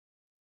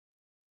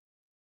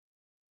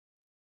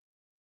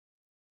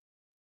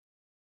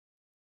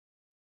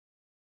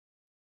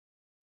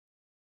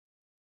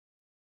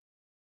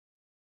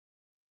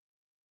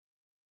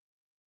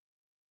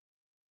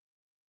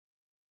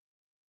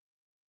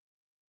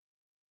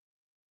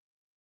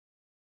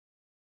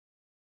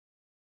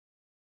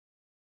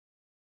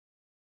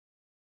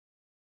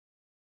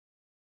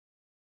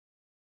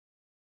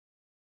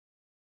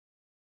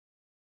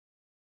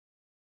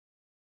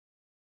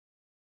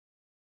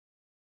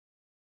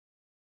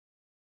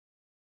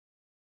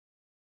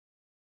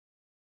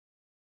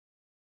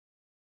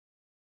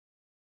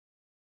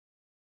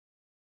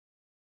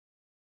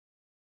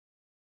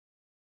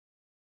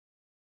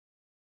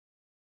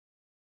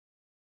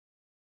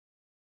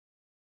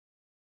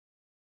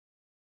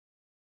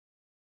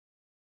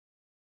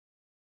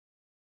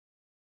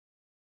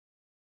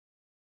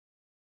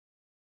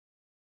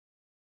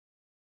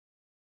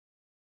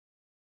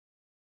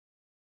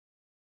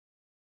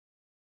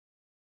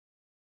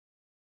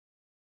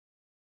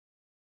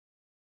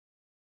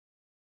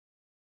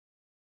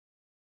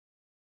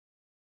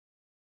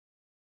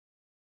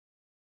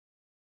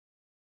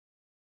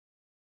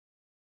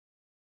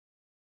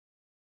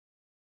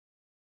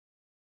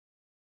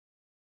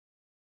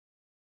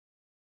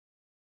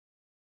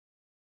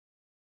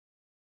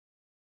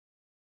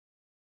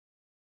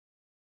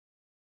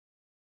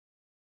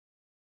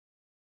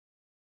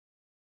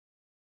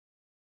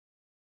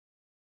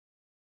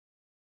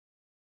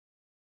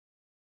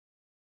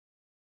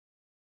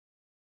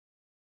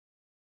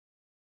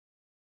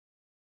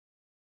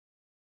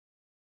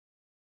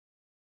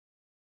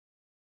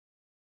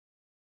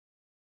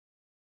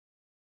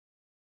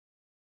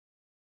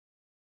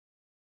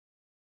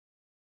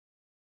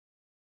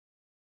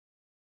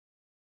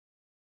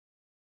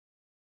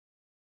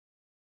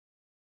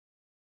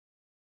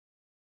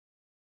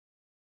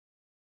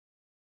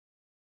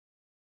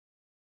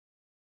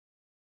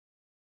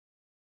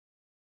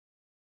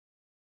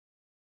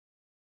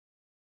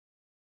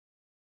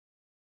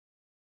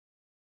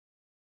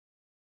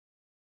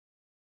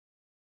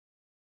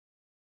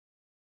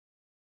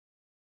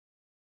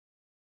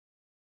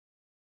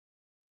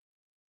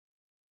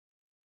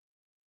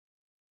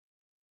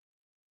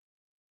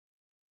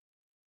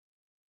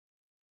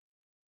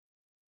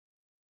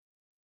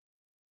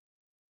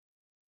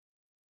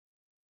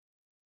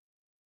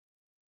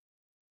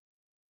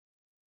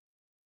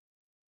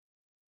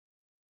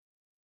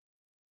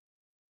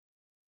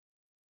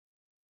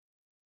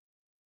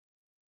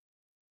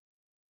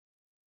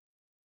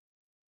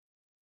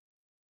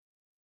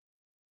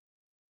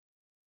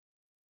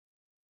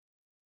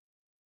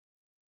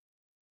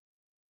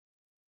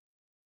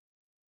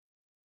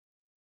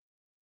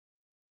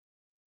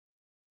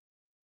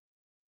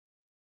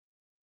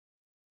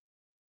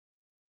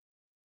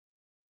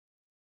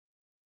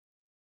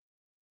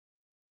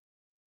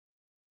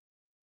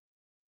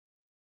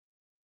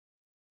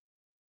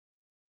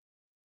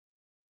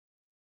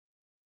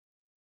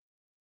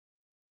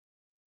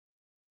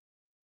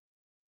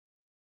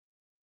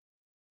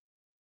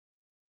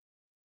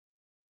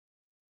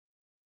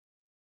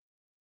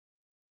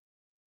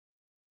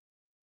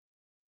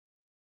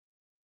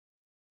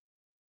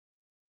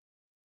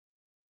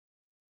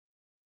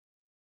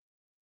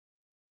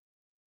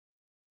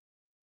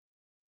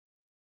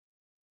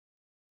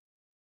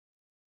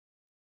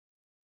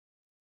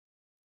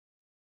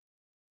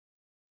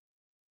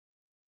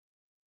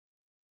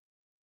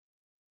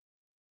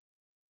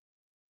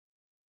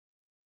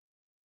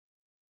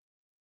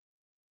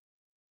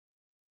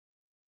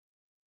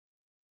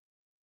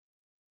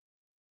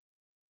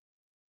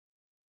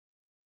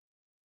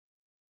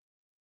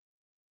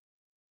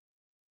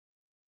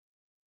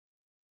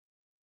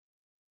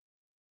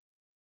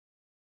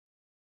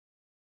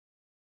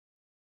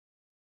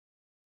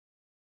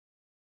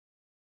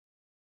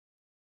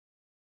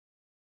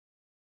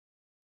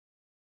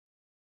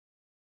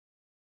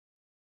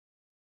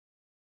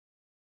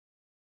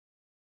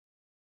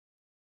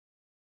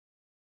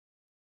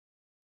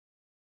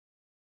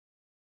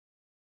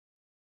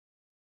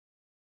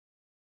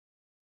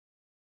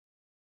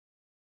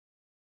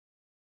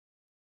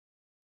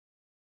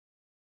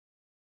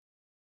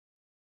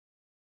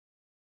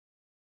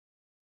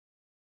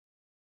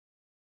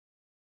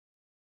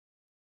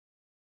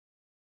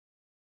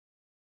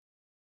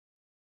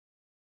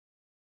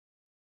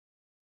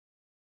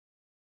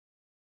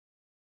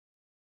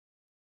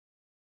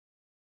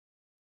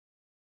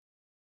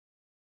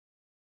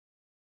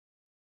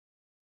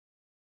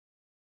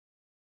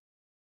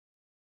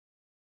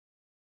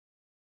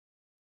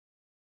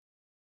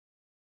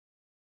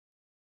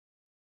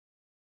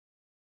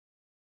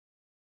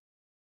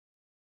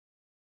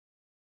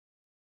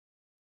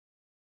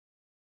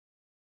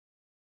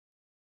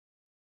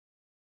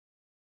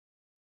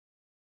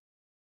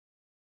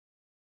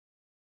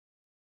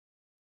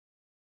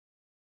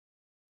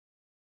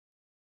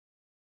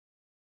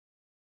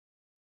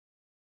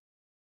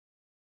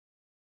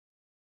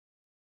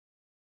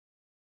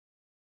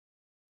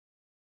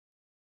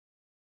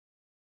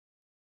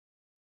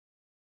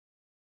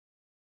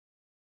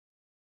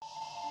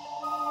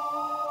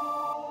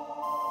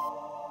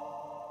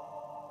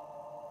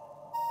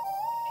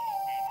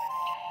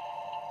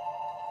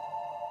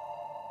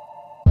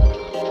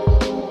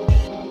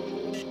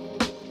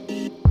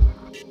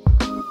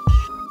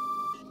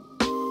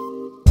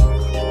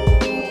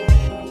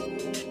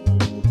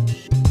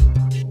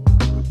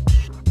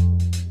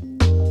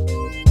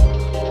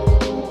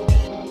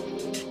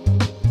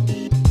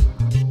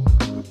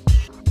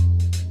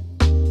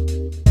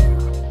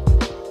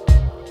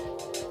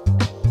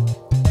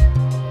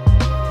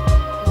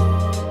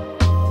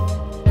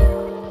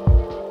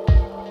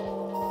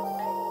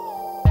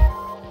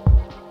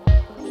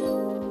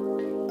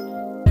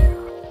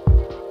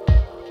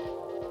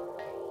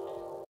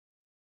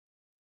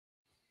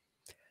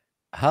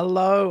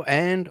Hello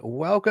and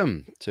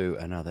welcome to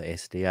another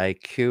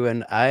SDA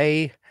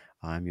Q&A.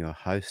 I'm your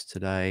host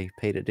today,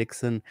 Peter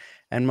Dixon,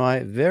 and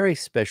my very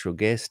special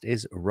guest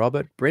is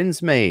Robert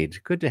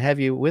Brinsmead. Good to have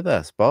you with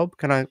us, Bob.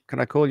 Can I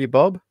call you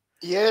Bob?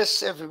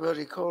 Yes,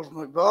 everybody calls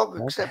me Bob,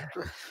 except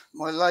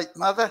my late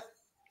mother.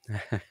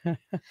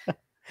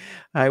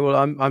 Hey, well,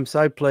 I'm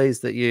so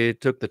pleased that you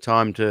took the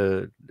time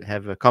to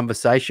have a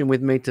conversation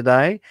with me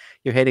today.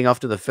 You're heading off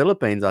to the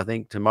Philippines, I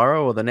think,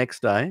 tomorrow or the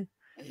next day.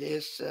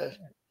 Yes,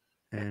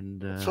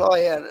 And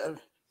fly out,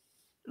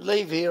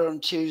 leave here on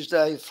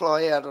Tuesday,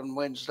 fly out on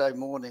Wednesday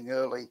morning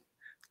early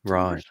from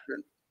right,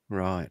 Brisbane.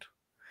 right.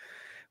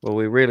 Well,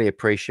 we really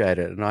appreciate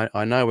it, and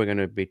I know we're going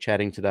to be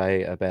chatting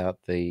today about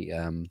the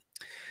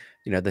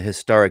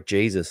historic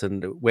Jesus.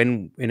 And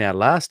when in our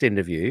last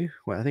interview,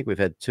 well, I think we've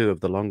had two of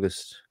the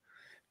longest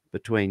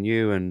between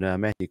you and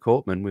Matthew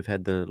Cortman. We've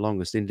had the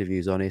longest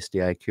interviews on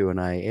SDA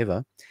Q&A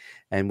ever,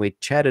 and we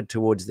chatted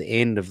towards the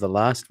end of the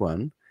last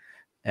one,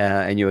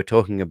 and you were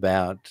talking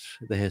about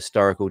the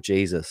historical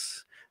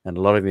Jesus and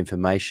a lot of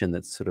information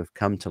that's sort of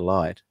come to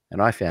light,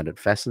 and I found it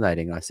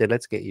fascinating. I said,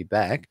 let's get you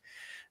back,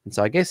 and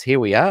so I guess here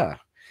we are.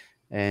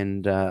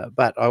 And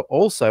but I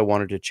also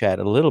wanted to chat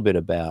a little bit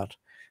about,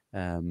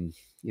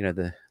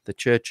 the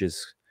church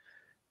is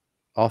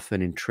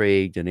often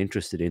intrigued and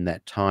interested in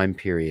that time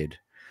period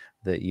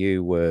that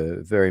you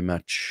were very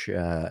much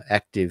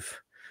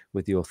active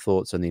with your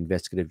thoughts on the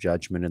investigative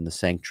judgment and the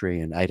sanctuary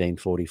in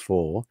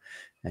 1844,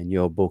 and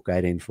your book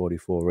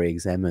 1844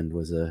 Reexamined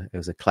was a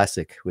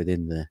classic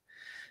within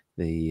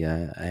the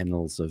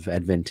annals of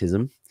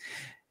Adventism.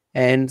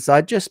 And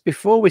so just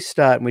before we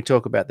start and we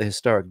talk about the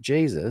historic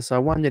Jesus, I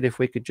wondered if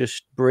we could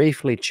just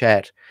briefly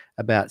chat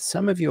about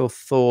some of your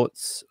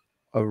thoughts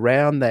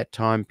around that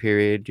time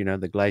period,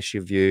 the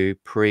Glacier View,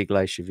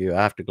 pre-Glacier View,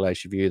 after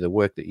Glacier View, the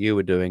work that you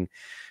were doing,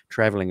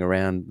 traveling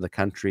around the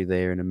country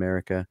there in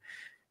America.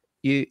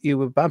 You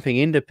were bumping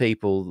into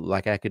people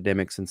like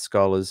academics and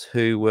scholars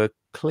who were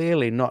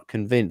clearly not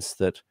convinced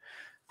that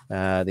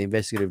the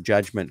investigative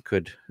judgment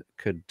could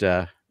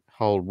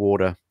hold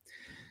water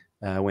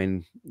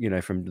when,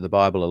 from the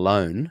Bible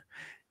alone.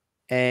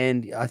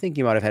 And I think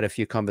you might have had a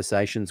few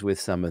conversations with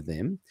some of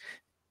them.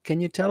 Can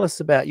you tell us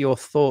about your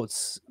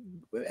thoughts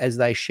as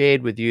they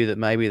shared with you that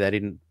maybe they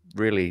didn't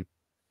really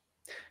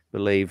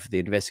believe the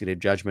investigative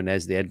judgment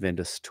as the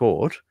Adventists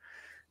taught,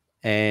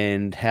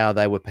 and how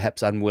they were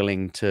perhaps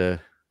unwilling to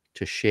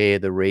share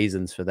the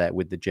reasons for that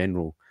with the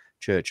general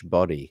church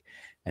body,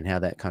 and how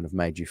that kind of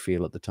made you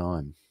feel at the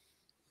time?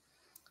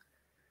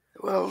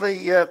 Well,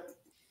 the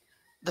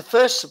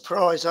first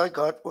surprise I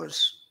got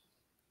was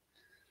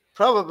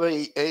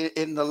probably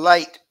in the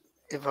late,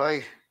 it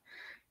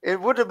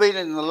would have been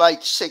in the late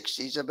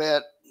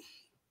 60s,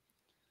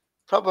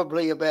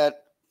 probably about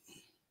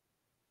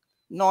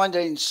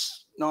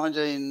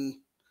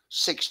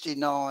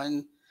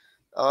 1969.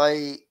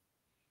 I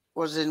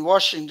was in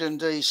Washington,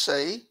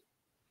 D.C.,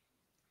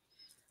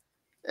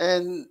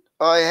 and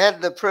I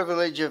had the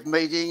privilege of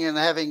meeting and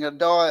having a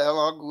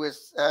dialogue with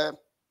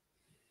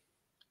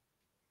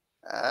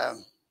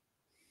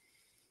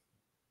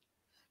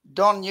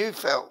Don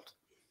Neufeld,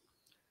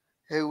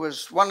 who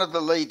was one of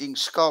the leading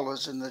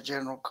scholars in the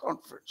General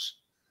Conference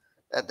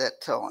at that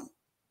time.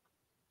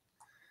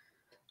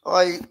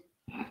 I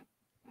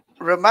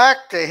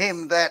remarked to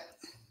him that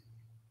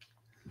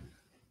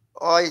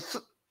I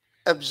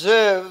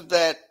observed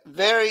that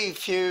very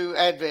few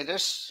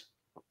Adventists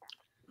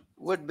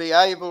would be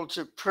able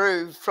to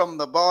prove from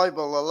the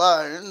Bible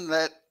alone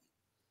that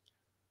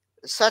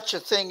such a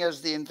thing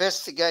as the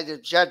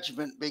investigative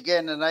judgment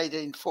began in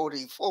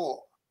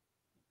 1844.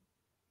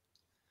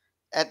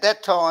 At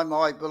that time,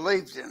 I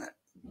believed in it.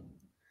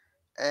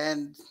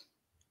 And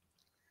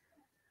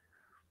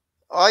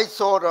I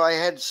thought I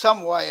had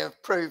some way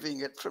of proving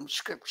it from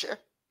Scripture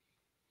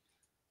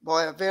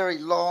by a very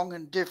long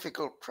and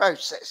difficult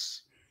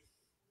process.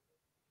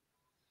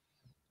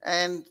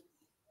 And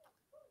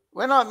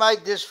when I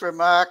made this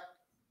remark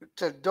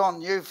to Don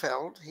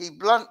Neufeld, he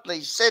bluntly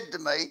said to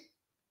me,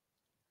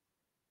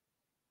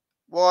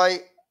 why,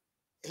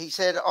 he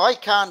said, I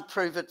can't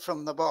prove it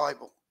from the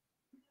Bible.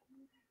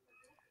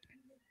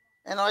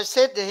 And I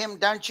said to him,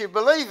 don't you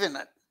believe in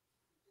it?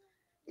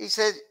 He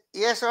said,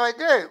 yes, I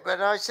do. But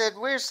I said,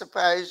 we're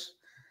supposed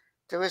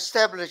to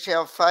establish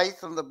our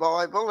faith on the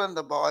Bible and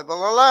the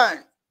Bible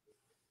alone.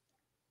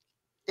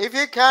 If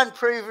you can't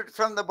prove it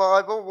from the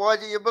Bible, why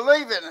do you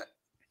believe in it?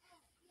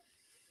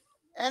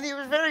 And he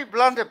was very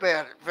blunt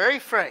about it, very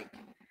frank.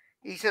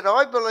 He said,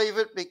 I believe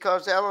it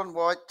because Ellen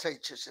White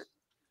teaches it.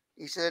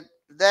 He said,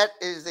 that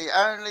is the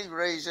only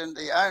reason,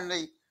 the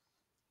only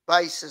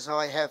basis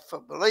I have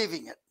for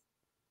believing it.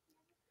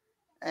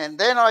 And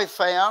then I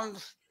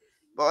found,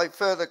 by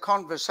further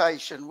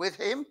conversation with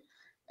him,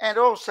 and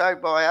also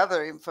by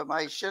other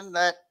information,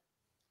 that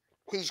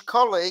his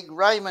colleague,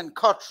 Raymond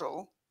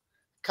Cottrell,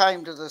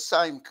 came to the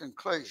same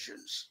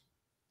conclusions.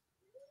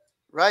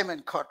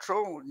 Raymond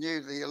Cottrell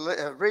knew the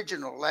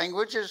original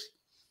languages.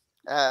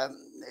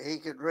 He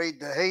could read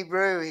the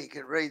Hebrew, he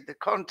could read the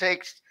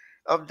context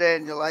of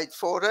Daniel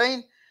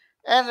 8:14,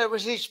 And it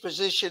was his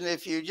position,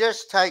 if you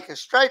just take a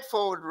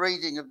straightforward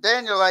reading of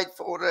Daniel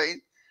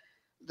 8:14,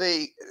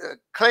 the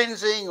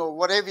cleansing, or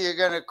whatever you're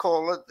going to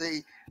call it,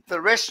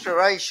 the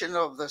restoration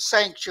of the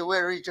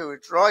sanctuary to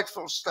its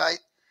rightful state,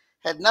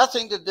 had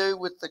nothing to do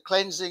with the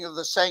cleansing of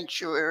the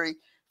sanctuary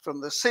from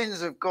the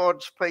sins of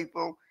God's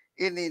people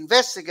in the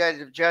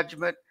investigative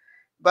judgment,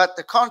 but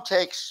the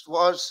context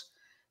was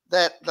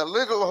that the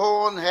little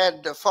horn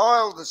had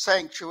defiled the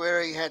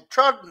sanctuary, had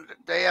trodden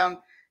it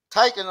down,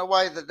 taken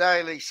away the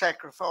daily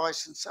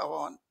sacrifice, and so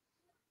on.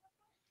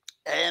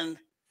 And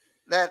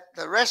that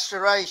the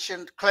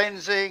restoration,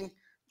 cleansing,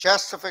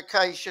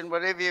 justification,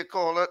 whatever you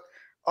call it,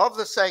 of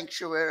the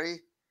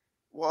sanctuary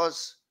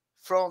was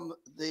from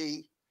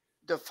the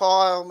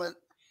defilement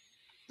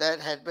that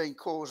had been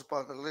caused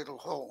by the little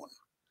horn.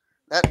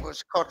 That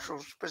was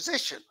Cottrell's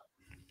position,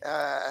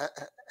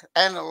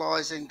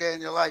 analysing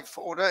Daniel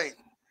 8:14.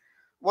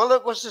 Well,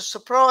 it was a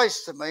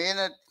surprise to me,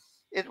 and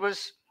it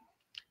was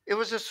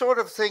a sort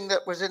of thing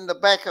that was in the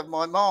back of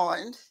my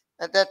mind.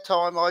 At that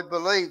time, I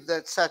believed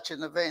that such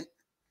an event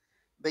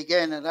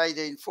began in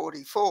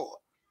 1844.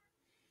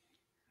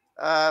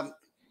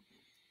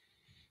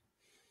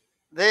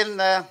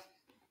 Then,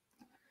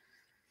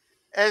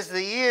 as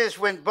the years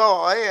went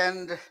by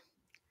and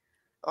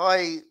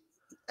I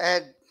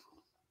had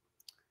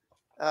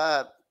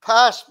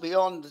passed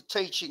beyond the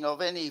teaching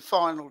of any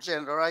final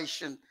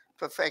generation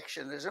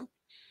perfectionism,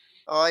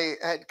 I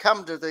had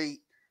come to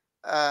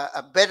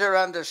a better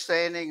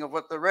understanding of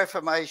what the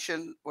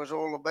Reformation was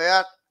all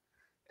about,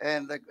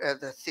 and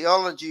the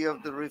theology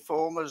of the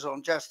reformers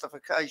on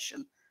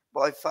justification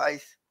by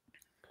faith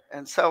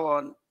and so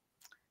on.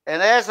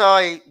 And as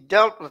I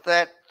dealt with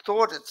that,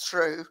 thought it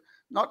through,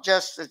 not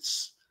just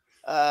its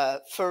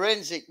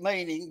forensic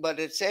meaning, but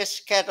its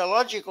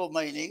eschatological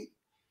meaning,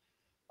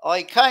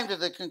 I came to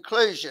the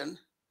conclusion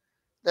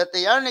that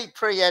the only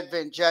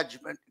pre-Advent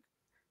judgment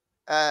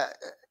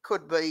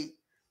could be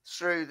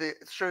through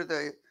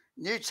the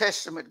New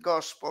Testament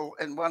gospel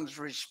and one's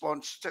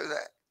response to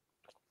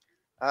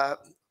that.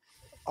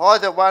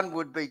 Either one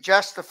would be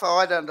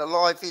justified under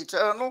life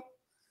eternal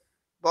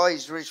by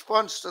his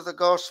response to the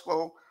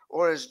gospel,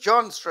 or as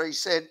John 3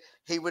 said,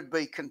 he would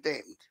be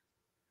condemned.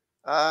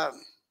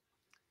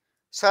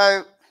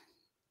 So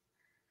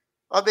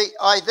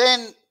I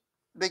then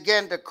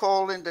began to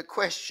call into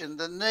question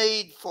the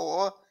need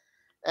for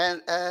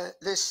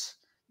this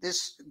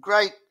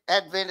great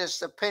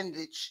Adventist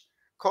appendage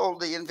called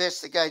the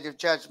investigative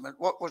judgment.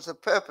 What was the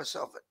purpose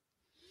of it?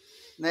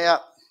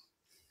 Now,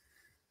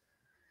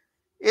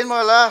 in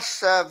my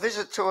last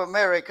visit to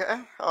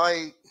America,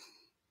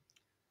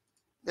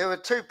 there were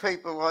two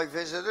people I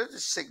visited,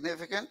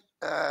 significant.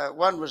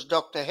 One was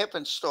Dr.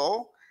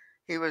 Heppenstall.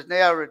 He was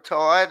now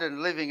retired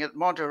and living at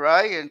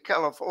Monterey in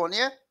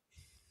California.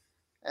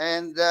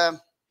 And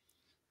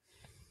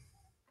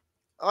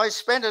I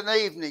spent an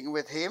evening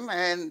with him,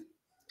 and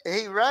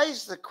he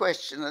raised the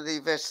question of the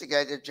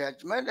investigative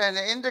judgment and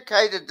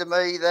indicated to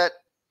me that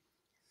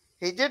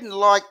he didn't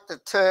like the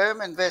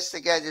term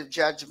investigative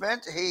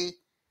judgment. He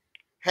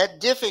had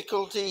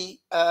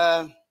difficulty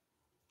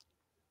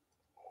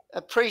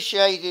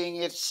appreciating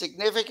its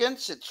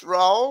significance, its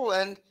role,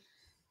 and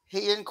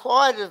he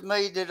inquired of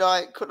me,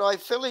 could I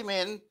fill him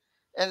in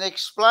and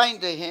explain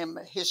to him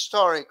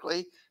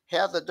historically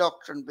how the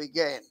doctrine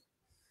began.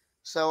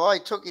 So I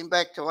took him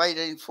back to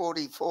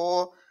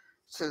 1844,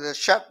 to the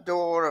shut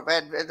door of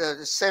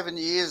the 7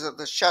 years of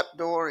the shut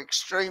door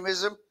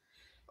extremism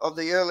of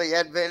the early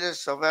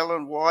Adventists, of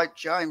Ellen White,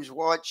 James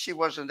White. She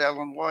wasn't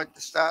Ellen White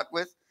to start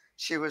with.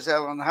 She was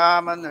Ellen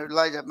Harmon, who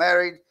later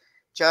married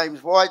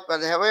James White.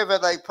 But however,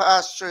 they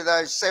passed through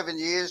those 7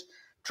 years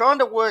trying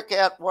to work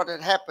out what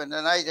had happened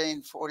in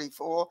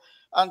 1844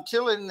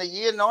 until in the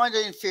year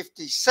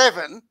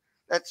 1957,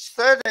 that's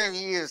 13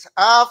 years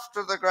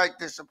after the Great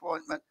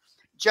Disappointment,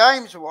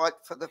 James White,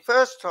 for the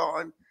first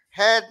time,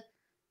 had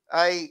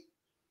an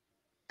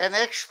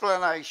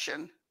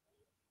explanation,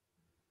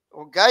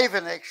 or gave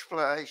an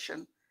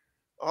explanation,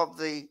 of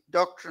the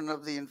doctrine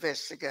of the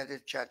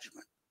investigative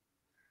judgment.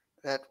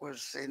 That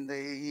was in the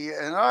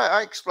year, and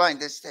I explained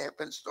this to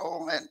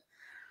Heppenstall, and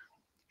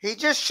he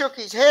just shook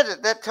his head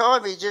at that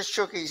time. He just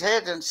shook his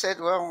head and said,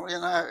 well, you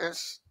know,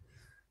 it's,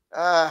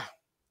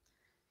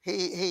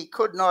 he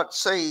could not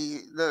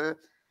see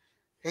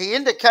he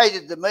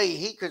indicated to me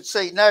he could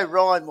see no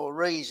rhyme or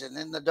reason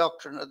in the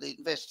doctrine of the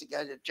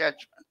investigative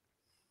judgment.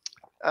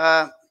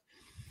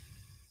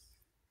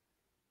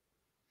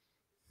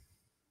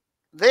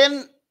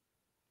 Then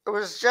it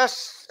was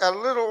just a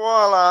little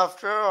while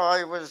after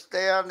I was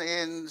down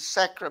in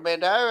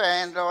Sacramento,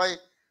 and I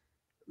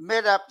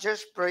met up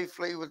just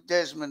briefly with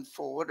Desmond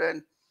Ford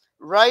and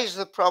raised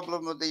the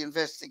problem of the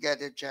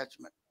investigative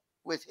judgment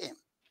with him.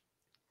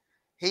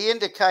 He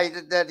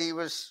indicated that he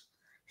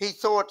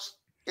thought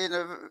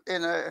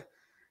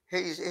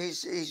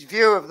his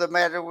view of the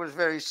matter was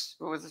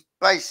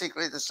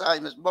basically the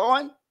same as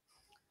mine,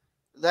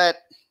 that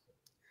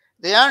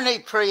the only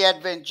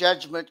pre-Advent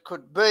judgment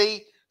could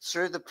be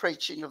through the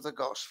preaching of the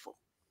gospel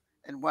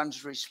and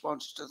one's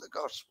response to the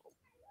gospel.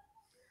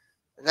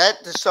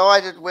 That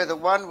decided whether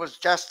one was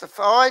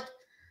justified,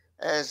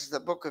 as the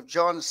book of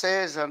John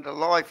says, under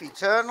life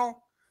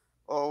eternal,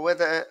 or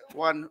whether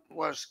one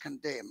was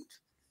condemned.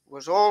 It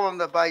was all on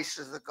the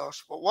basis of the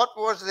gospel. What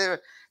was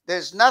there?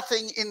 There's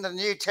nothing in the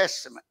New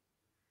Testament.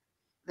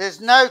 There's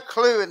no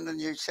clue in the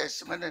New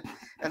Testament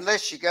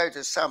unless you go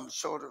to some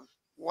sort of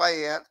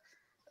way out,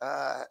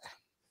 uh,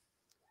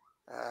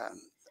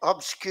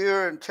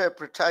 obscure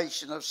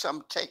interpretation of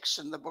some text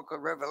in the book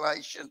of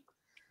Revelation,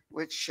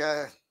 which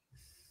is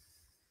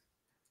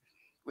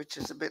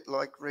a bit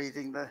like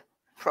reading the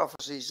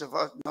prophecies of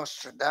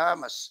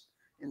Nostradamus,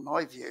 in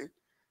my view,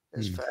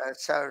 as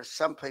far as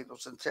some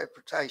people's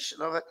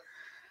interpretation of it.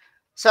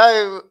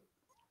 So,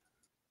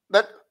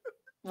 but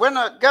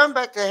going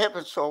back to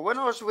Heppenstall, when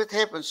I was with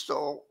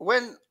Heppenstall,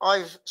 when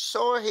I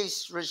saw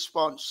his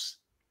response,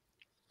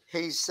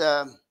 his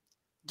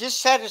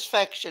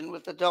dissatisfaction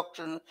with the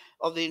doctrine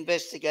of the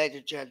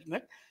investigative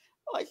judgment,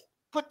 I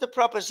put the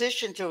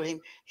proposition to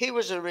him. He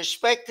was a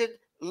respected,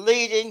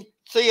 leading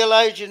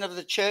theologian of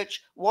the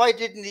church. Why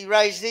didn't he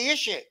raise the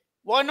issue?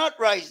 Why not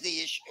raise the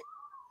issue?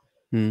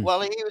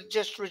 Well, he was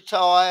just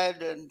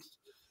retired, and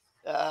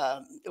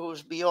it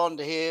was beyond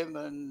him,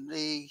 and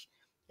he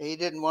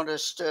didn't want to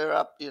stir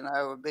up,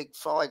 a big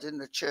fight in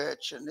the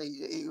church, and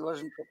he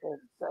wasn't prepared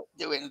to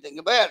do anything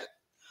about it.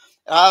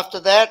 After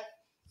that,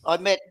 I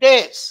met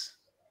Des,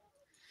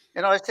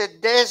 and I said,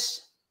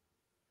 Des,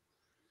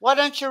 why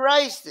don't you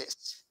raise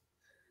this?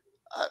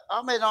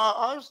 I mean,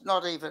 I was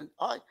not even,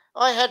 I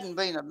hadn't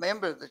been a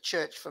member of the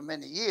church for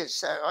many years,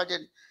 so I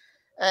didn't,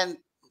 and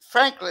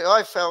frankly,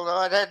 I felt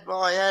I had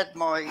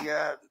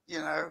my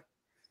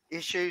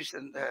issues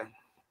and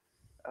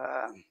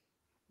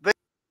big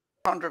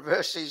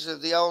controversies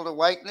of the old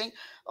awakening.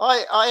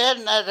 I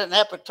hadn't had an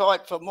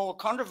appetite for more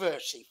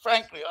controversy.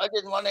 Frankly, I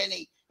didn't want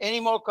any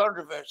more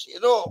controversy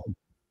at all.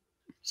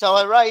 So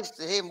I raised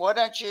to him, why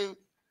don't you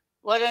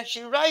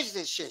raise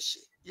this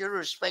issue? You're a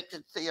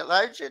respected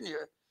theologian.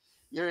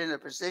 You're in a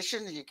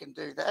position you can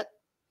do that.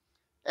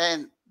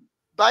 And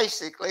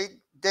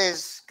basically,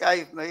 Des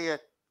gave me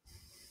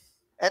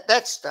at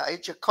that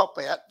stage a cop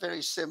out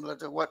very similar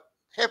to what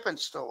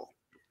Heppenstall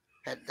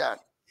had done.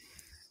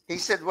 He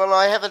said, well,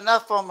 I have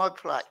enough on my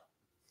plate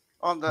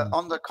on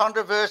the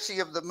controversy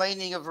of the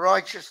meaning of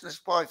righteousness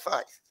by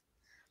faith,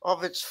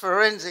 of its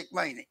forensic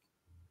meaning,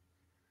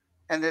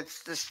 and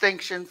its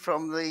distinction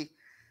from the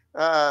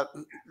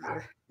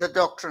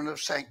doctrine of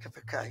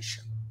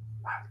sanctification.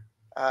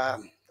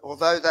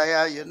 Although they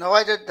are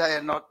united, they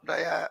are not.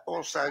 They are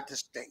also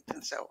distinct,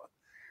 and so on.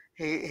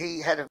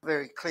 He had a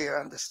very clear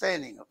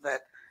understanding of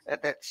that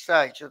at that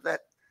stage of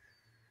that.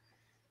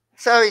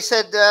 So he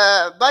said,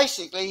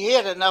 basically, he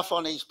had enough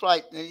on his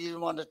plate and he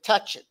didn't want to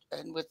touch it.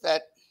 And with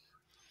that,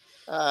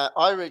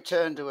 I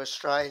returned to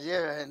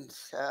Australia, and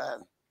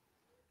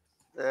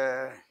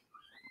I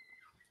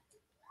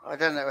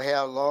don't know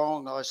how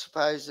long. I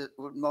suppose it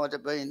might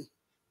have been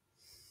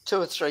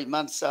 2 or 3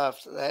 months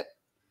after that.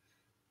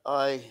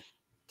 I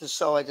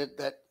decided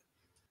that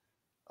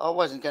I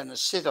wasn't going to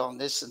sit on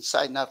this and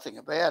say nothing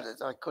about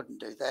it. I couldn't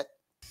do that.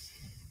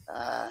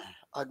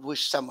 I'd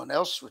wish someone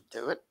else would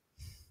do it.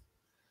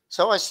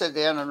 So I sat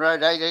down and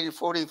wrote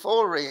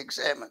 1844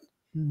 Reexamined.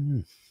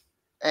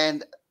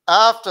 And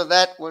after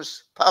that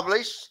was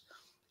published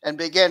and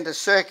began to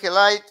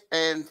circulate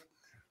and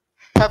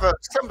have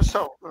some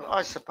sort,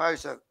 I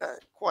suppose,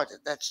 quite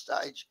at that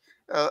stage,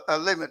 a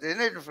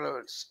limited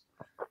influence.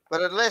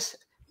 But at least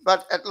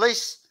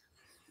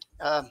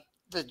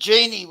the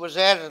genie was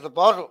out of the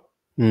bottle.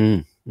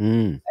 And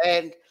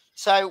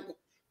so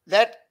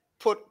that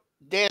put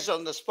Des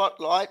on the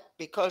spotlight,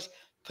 because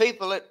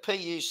people at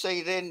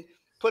PUC then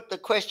put the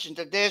question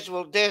to Des,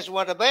 well, Des,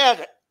 what about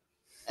it?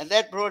 And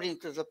that brought him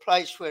to the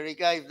place where he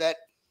gave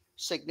that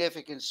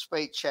significant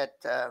speech at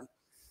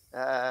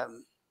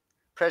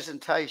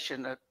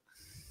presentation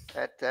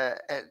at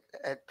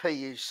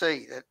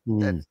PUC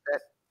that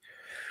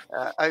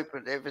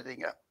opened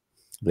everything up.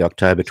 The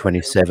October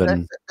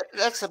 27.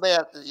 That's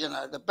about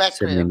the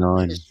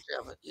background history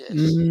of it. Yes.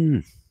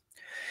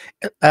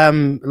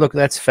 Look,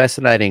 that's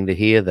fascinating to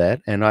hear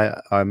that, and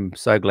I'm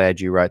so glad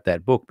you wrote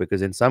that book,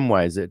 because in some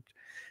ways it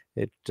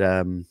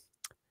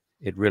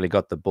really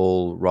got the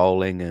ball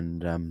rolling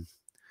and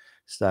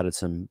started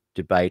some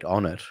debate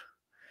on it.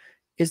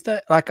 Is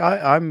that like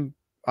I've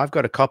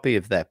got a copy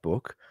of that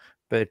book,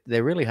 but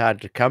they're really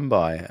hard to come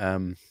by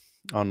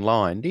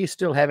online. Do you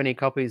still have any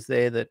copies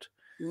there? That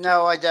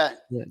no, I don't.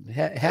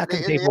 How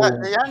can people?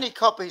 The only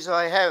copies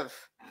I have,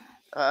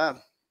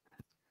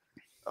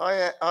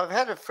 I've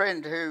had a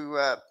friend who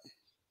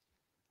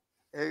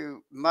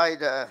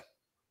made a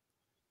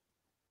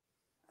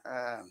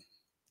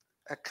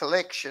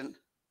collection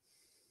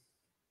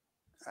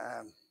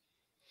and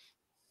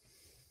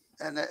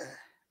an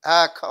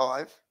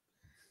archive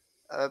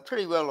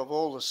pretty well of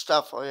all the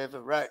stuff I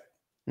ever wrote.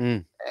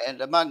 And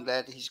among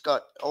that, he's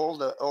got all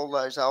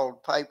those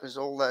old papers,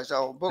 all those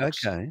old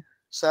books. Okay.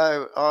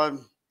 So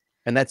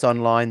and that's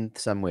online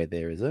somewhere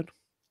there, is it?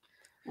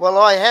 Well,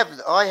 I have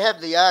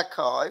the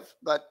archive,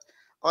 but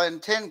I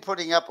intend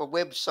putting up a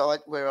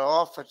website where I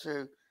offer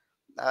to,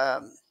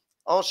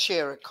 I'll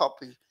share a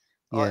copy.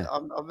 Yeah.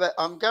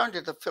 I'm going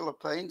to the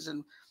Philippines,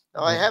 and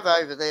I Yeah. have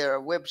over there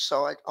a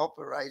website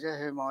operator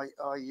whom I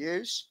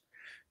use,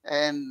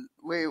 and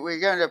we're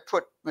going to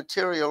put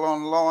material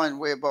online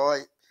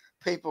whereby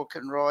people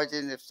can write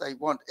in if they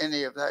want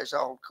any of those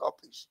old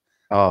copies.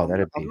 Oh, I'm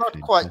that'd be not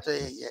quite there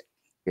fantastic. yet.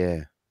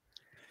 Yeah.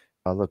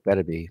 Oh, look,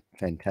 that'd be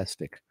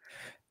fantastic.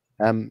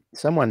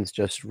 Someone's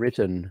just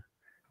written,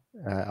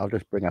 I'll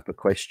just bring up a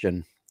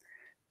question.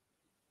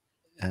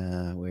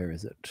 Where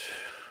is it?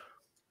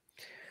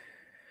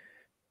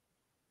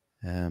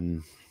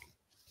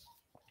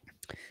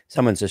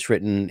 Someone's just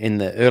written, in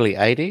the early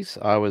 80s,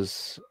 I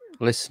was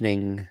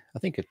listening, I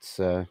think it's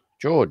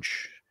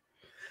George.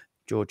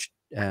 George,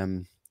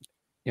 you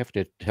have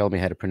to tell me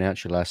how to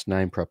pronounce your last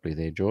name properly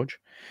there, George.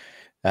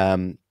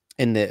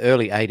 In the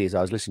early 80s,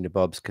 I was listening to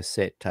Bob's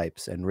cassette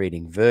tapes and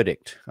reading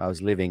Verdict. I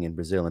was living in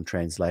Brazil and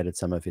translated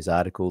some of his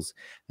articles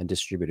and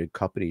distributed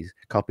copies.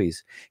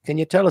 Can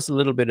you tell us a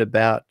little bit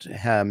about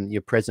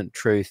your Present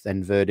Truth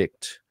and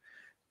Verdict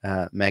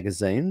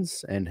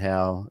magazines, and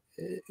how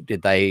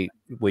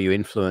were you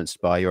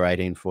influenced by your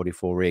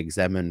 1844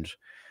 Reexamined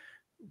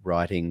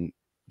writing?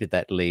 Did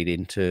that lead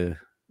into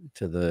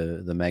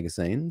the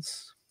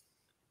magazines?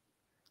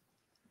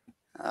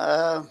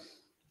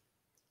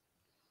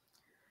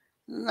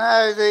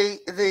 No, the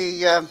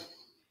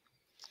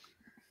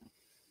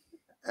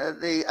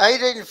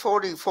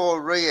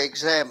 1844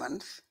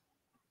 Reexamined,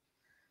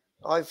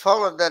 I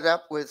followed that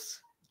up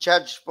with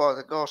Judged by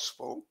the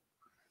Gospel,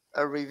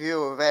 a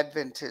review of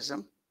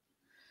Adventism.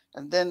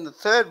 And then the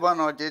third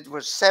one I did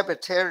was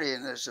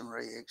Sabbatarianism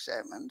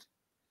Reexamined.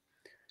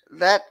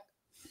 That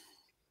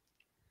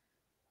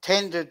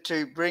tended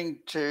to bring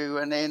to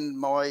an end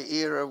my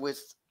era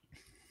with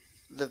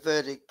the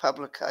Verdict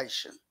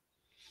publication.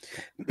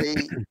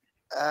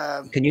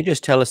 Can you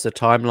just tell us the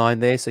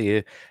timeline there? So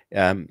you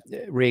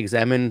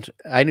Reexamined,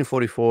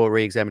 1844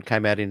 Reexamined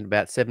came out in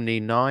about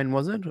 79,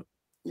 was it?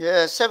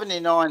 Yeah,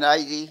 79,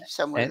 80,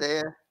 somewhere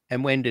there.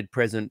 And when did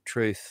Present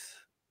Truth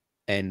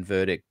and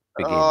Verdict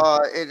begin?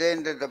 It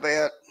ended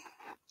about,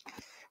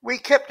 we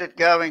kept it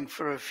going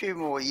for a few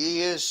more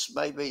years,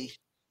 maybe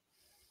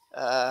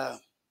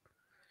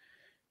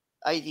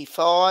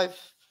 85,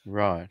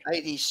 Right.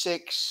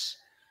 86,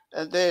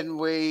 and then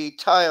we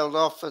tailed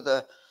off with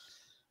a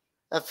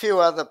few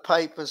other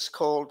papers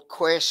called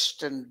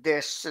Quest and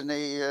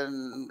Destiny,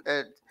 and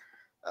then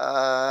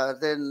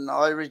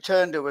I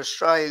returned to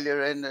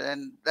Australia, and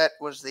that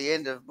was the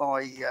end of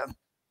my.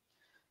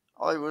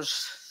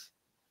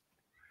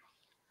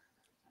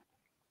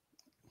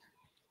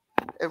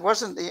 It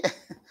wasn't the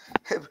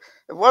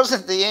it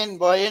wasn't the end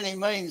by any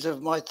means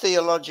of my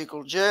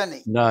theological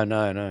journey.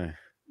 No.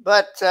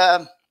 But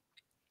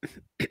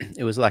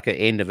it was like an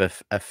end of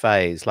a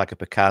phase, like a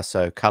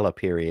Picasso color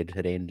period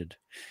had ended.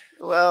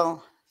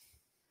 Well,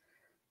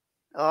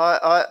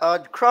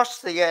 I'd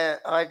crossed the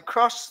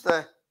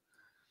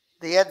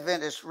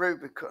Adventist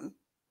Rubicon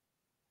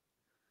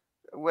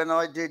when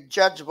I did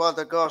Judged by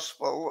the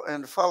Gospel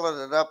and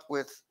followed it up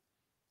with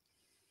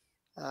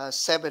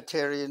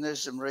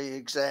Sabbatarianism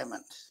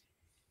Reexamined.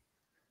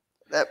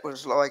 That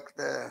was like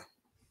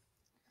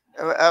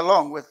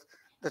along with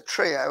the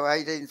trio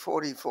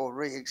 1844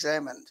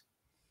 Reexamined.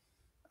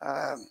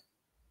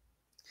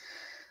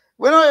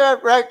 When I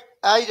wrote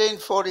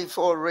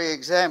 1844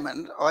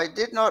 Reexamined, I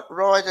did not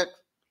write it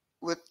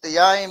with the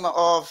aim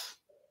of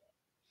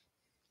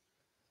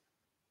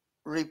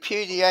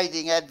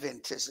repudiating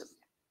Adventism.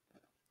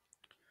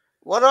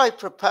 What I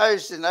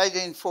proposed in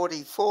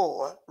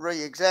 1844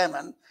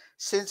 Reexamined,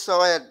 since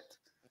I had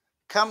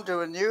come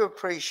to a new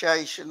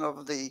appreciation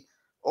of the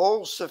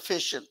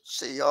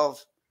all-sufficiency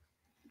of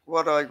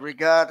what I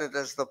regarded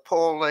as the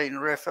Pauline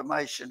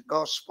Reformation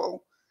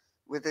gospel,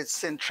 with its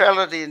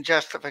centrality and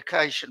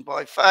justification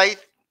by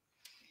faith.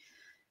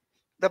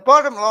 The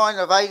bottom line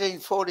of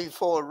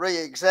 1844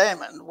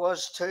 Reexamined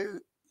was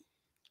to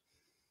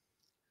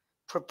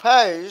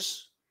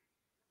propose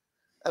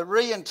a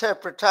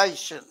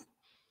reinterpretation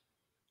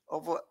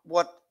of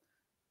what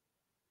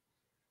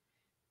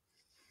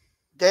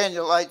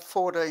Daniel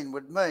 8:14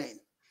 would mean.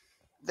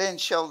 Then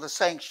shall the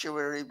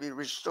sanctuary be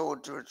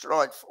restored to its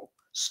rightful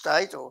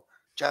state, or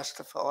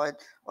justified.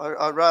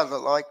 I rather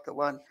like the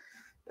one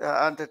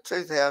under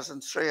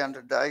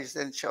 2,300 days,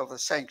 then shall the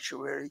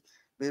sanctuary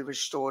be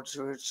restored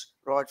to its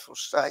rightful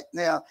state.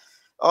 Now,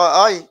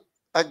 I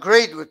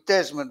agreed with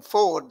Desmond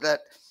Ford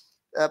that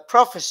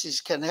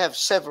prophecies can have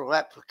several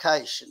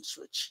applications,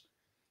 which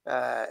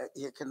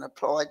you can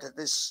apply to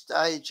this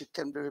stage, it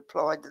can be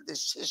applied to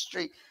this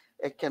history,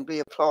 it can be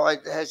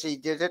applied as he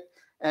did it,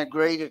 and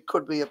agreed it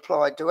could be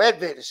applied to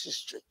Adventist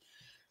history.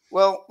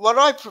 Well, what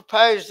I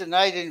proposed in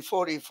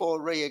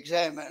 1844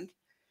 Reexamined,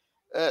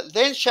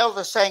 then shall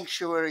the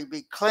sanctuary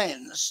be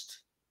cleansed,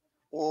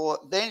 or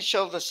then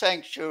shall the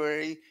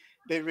sanctuary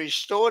be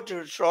restored to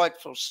its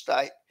rightful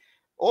state,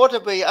 ought to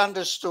be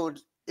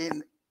understood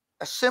in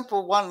a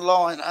simple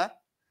one-liner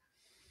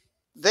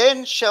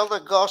then shall the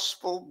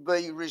gospel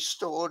be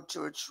restored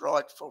to its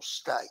rightful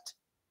state.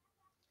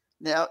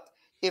 Now,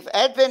 if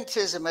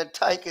Adventism had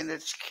taken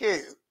its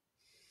cue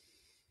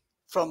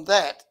from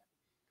that,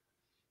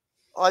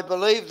 I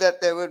believe that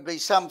there would be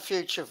some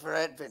future for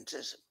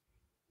Adventism.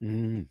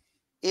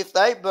 If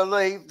they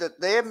believed that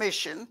their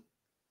mission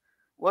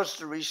was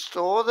to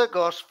restore the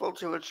gospel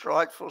to its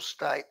rightful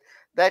state,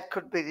 that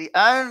could be the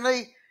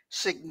only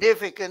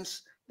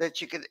significance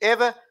that you could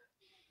ever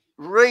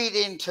read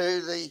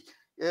into the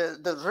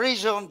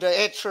raison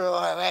d'etre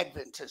of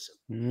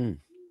Adventism.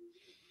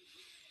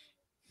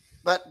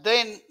 But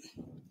then,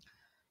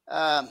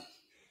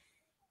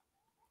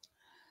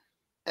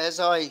 as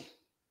I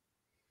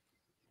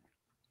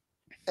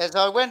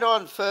went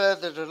on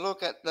further to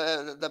look at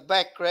the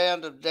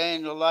background of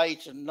Daniel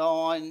 8 and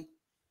 9,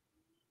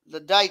 the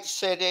date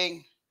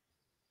setting,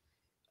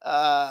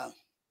 the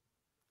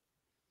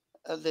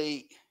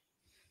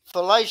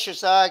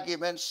fallacious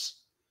arguments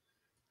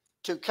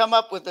to come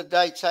up with the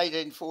dates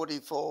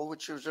 1844,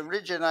 which was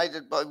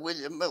originated by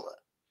William Miller.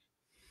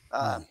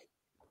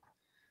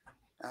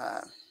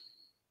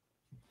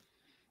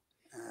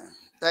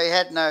 They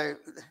had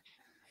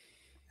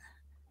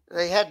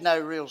no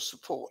real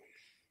support.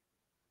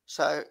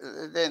 So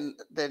then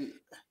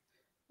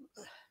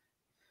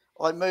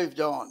I moved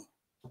on.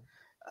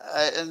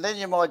 And then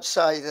you might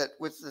say that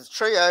with the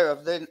trio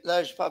of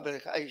those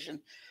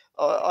publications,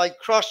 I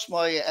crossed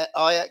my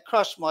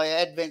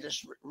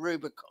Adventist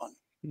Rubicon.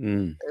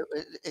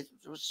 It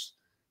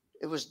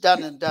was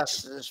done and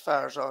dusted as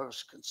far as I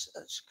was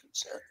concerned.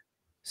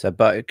 So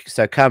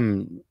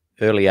come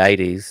early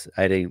 80s,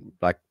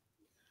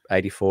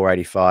 84,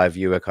 85,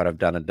 you were kind of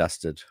done and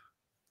dusted.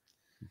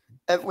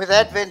 With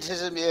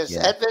Adventism, yes.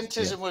 Yeah.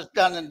 Adventism was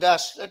done and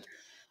dusted.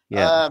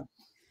 Yeah.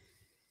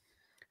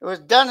 It was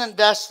done and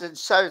dusted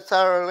so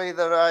thoroughly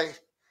that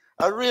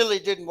I really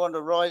didn't want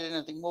to write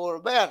anything more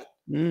about it.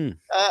 And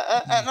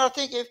I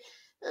think if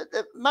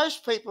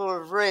most people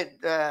have read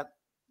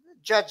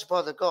Judged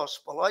by the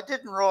Gospel, I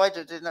didn't write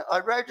it I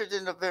wrote it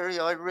in a very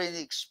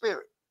ironic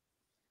spirit.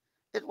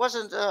 It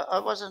wasn't.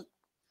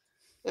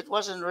 It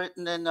wasn't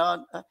written in. I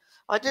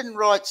didn't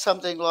write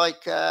something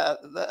like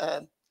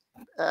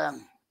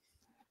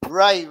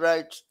Ray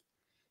wrote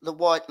The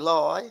White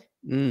Lie,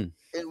 in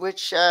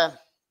which there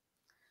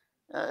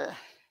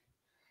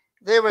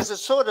was a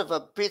sort of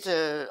a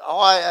bitter,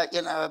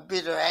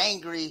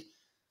 angry,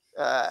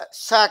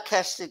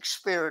 sarcastic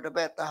spirit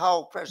about the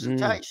whole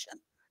presentation.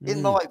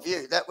 In my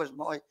view, that was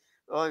my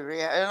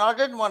reaction, and I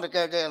didn't want to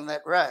go down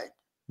that road.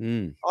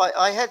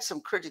 I had some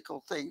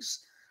critical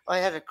things. I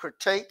had a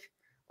critique.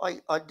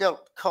 I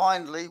dealt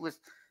kindly with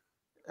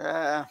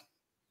Ellen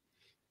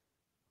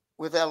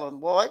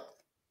White.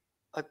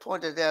 I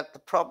pointed out the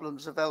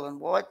problems of Ellen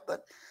White,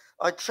 but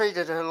I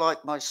treated her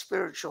like my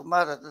spiritual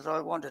mother that I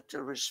wanted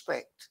to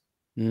respect.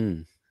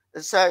 And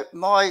so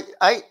my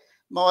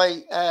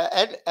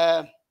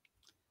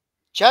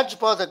Judged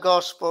by the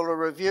Gospel, a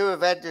review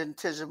of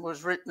Adventism,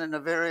 was written in a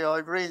very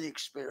ironic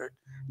spirit,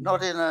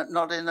 not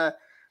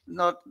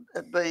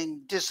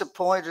being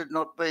disappointed,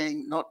 not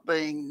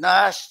being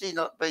nasty,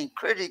 not being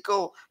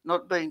critical,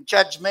 not being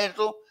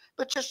judgmental,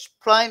 but just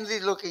plainly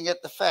looking at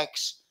the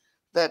facts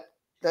that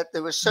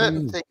there were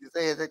certain things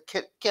there that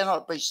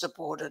cannot be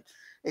supported.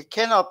 It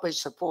cannot be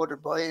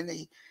supported by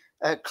any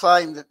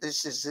claim that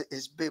this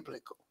is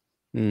biblical.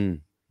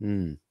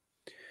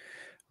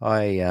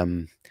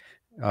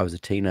 I was a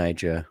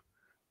teenager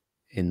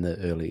in the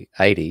early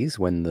 80s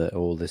when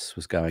all this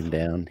was going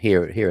down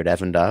here at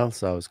Avondale,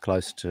 so I was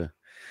close to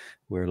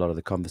where a lot of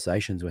the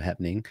conversations were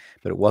happening.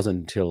 But it wasn't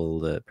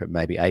until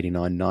maybe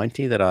 89,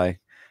 90 that I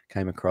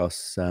came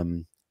across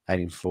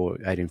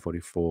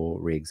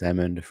 1844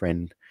 Reexamined. A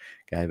friend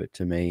gave it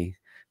to me.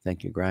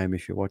 Thank you, Graham,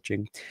 if you're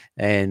watching.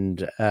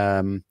 And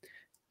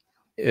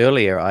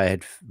earlier I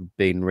had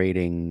been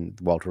reading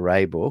the Walter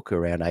Ray book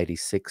around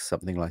 86,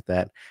 something like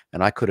that,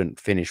 and I couldn't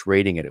finish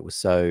reading it. It was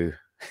so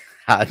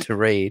hard to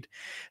read.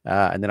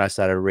 And then I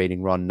started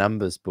reading Ron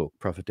Number's book,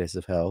 Prophetess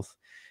of Health,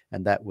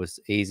 and that was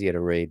easier to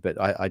read. But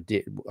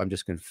I'm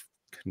just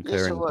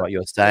concurring with what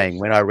you're saying.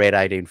 When I read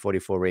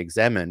 1844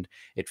 Reexamined,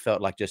 it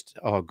felt like just,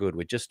 oh, good,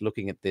 we're just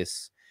looking at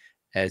this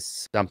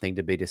as something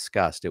to be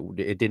discussed.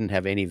 It didn't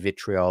have any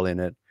vitriol in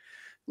it.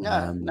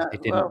 No,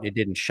 it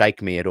didn't shake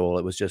me at all.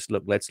 It was just,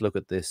 look, let's look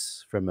at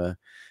this from a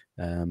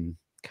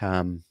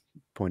calm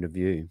point of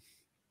view.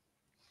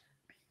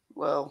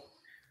 Well,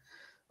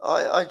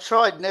 I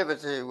tried never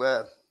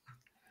to.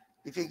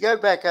 If you go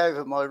back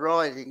over my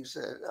writings,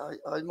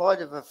 I might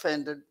have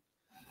offended.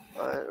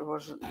 It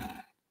wasn't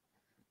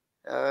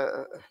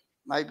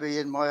maybe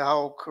in my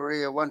whole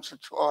career once or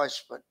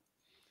twice, but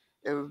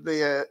it would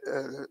be a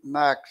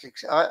marked.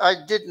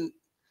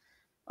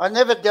 I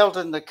never dealt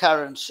in the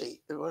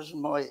currency. It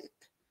wasn't my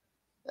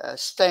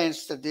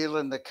stance to deal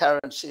in the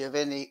currency of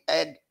any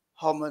ad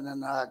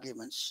hominem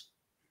arguments.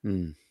 I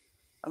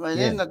mean,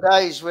 in the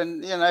days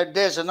when,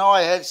 Des and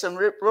I had some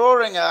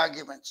rip-roaring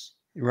arguments,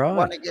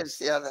 one against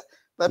the other.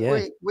 But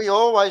we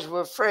always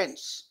were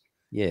friends.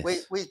 Yes.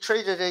 We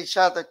treated each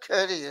other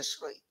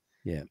courteously.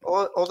 Yeah.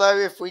 Although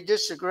if we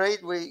disagreed,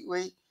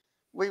 we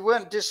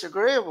weren't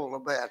disagreeable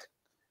about it.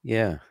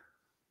 Yeah.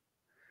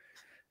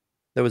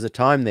 There was a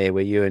time there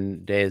where you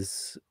and Des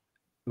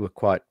were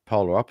quite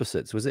polar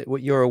opposites. Was it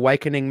your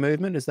awakening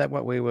movement? Is that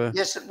what we were?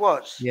 Yes, it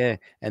was. Yeah.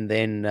 And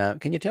then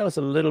can you tell us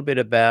a little bit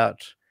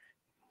about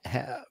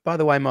how, by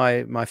the way,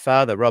 my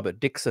father, Robert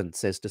Dixon,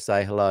 says to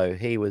say hello.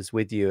 He was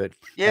with you at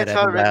Yes, I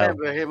Avondale.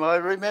 remember him. I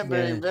remember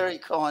Yeah. him very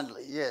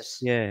kindly. Yes,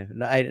 Yeah.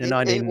 he was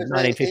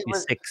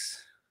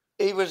 1956.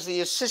 he was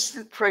the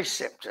assistant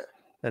preceptor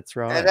That's at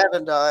right.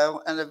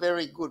 Avondale, and a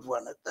very good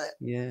one at that.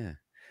 Yeah.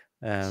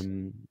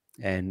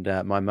 And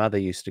my mother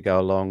used to go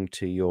along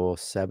to your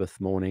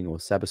Sabbath morning or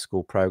Sabbath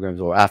school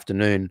programs or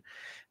afternoon.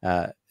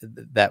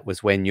 That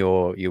was when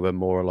you were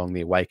more along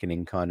the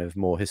awakening kind of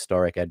more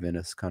historic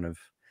Adventist kind of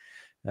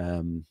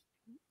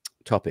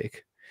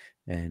topic.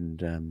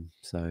 And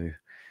so,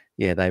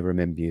 yeah, they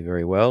remember you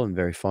very well and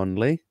very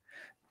fondly.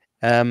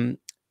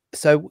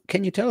 So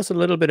can you tell us a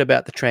little bit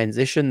about the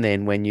transition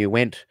then when you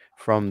went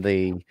from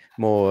the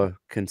more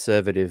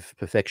conservative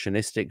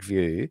perfectionistic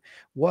view?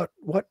 What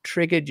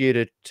triggered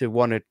you to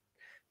want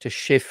to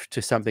shift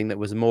to something that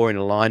was more in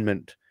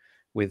alignment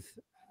with,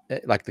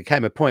 like there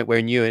came a point where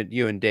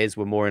you and Des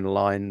were more in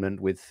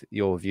alignment with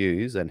your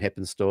views and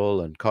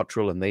Heppenstall and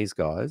Cottrell and these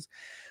guys.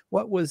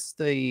 What was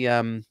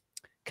the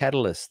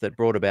catalyst that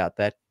brought about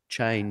that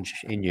change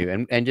in you?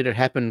 And did it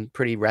happen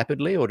pretty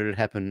rapidly or did it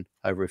happen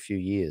over a few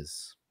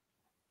years?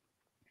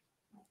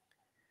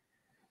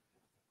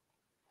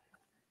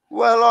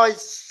 Well, I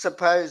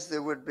suppose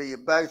there would be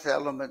both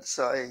elements.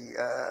 At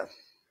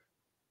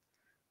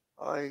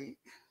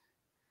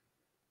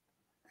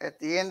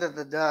the end of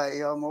the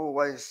day,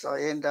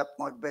 I end up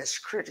my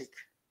best critic.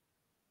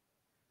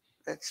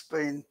 That's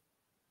been,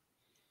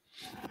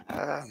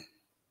 I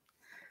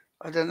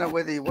don't know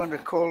whether you want to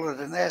call it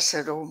an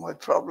asset or my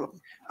problem.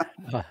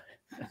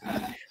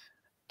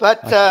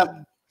 But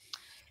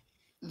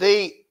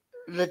the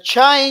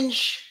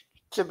change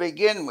to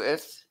begin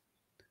with,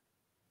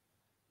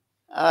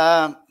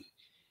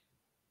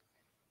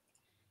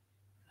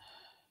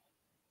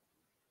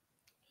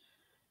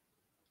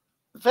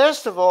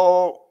 first of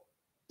all,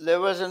 there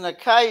was an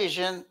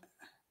occasion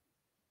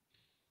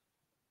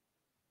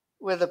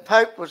where the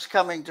Pope was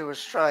coming to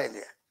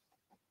Australia.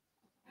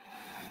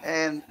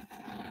 And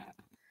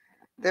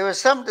there was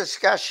some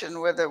discussion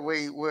whether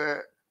we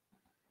were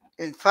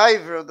in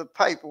favour of the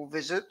papal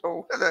visit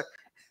or whether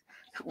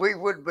we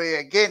would be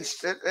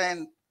against it.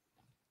 And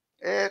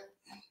it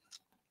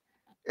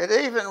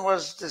even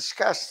was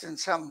discussed in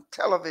some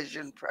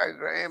television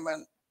program,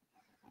 and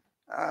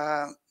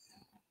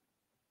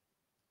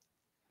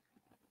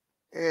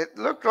it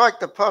looked like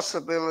the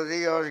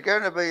possibility I was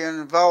going to be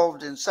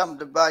involved in some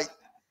debate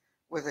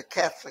with a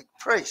Catholic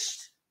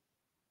priest.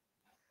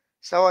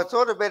 So I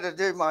thought I'd better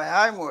do my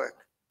homework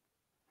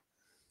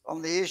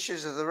on the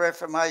issues of the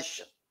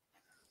Reformation.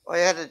 I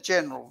had a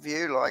general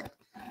view, like,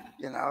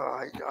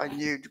 I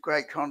knew the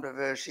Great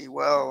Controversy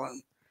well,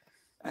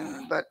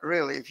 but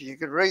really, if you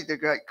could read the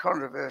Great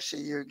Controversy,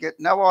 you get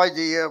no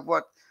idea of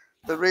what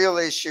the real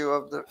issue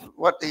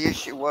what the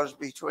issue was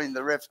between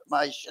the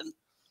Reformation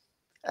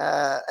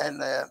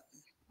and the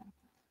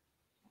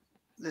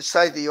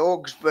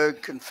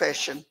Augsburg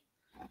Confession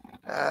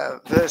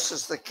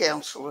versus the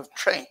Council of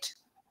Trent.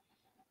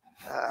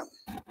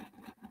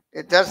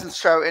 It doesn't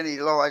throw any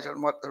light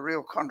on what the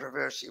real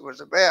controversy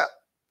was about.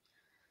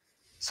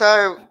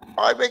 So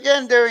I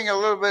began doing a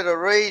little bit of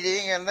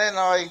reading, and then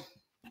I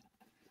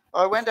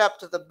went up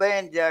to the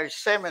Banjo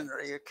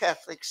Seminary, a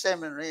Catholic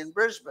seminary in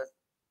Brisbane,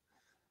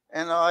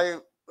 and I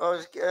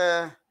was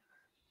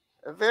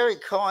very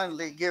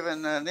kindly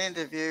given an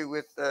interview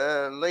with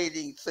a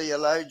leading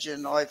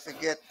theologian. I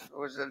forget, it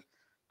was a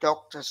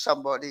doctor,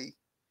 somebody,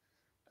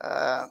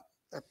 a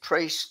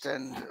priest,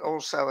 and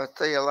also a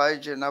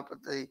theologian up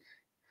at the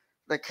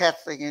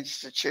Catholic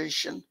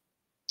institution.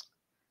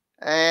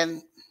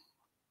 And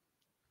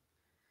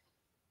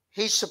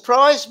he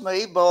surprised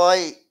me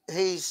by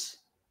his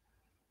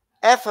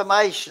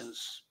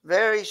affirmations,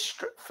 very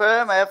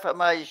firm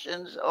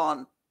affirmations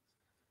on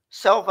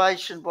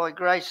salvation by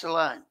grace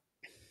alone.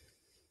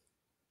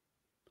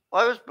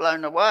 I was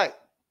blown away.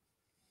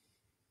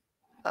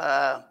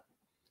 I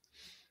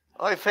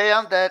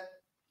found that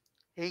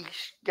he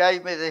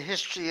gave me the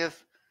history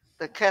of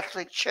the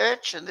Catholic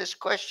Church in this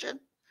question,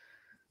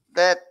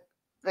 that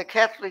the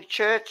Catholic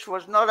Church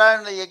was not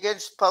only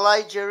against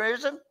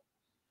Pelagianism,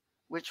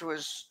 which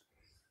was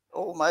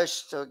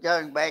almost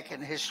going back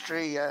in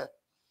history.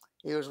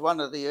 He was one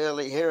of the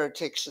early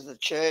heretics of the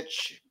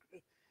church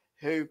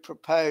who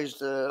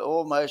proposed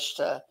almost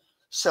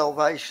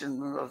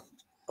salvation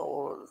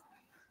or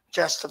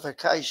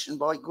justification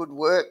by good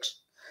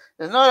works.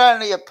 They not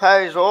only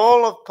opposed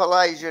all of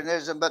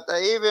Pelagianism, but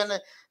they even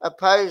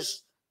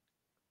opposed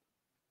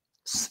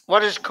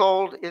what is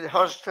called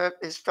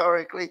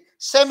historically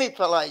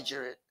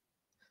semi-Pelagianism.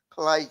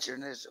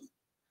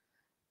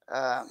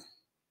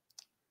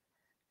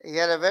 He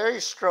had a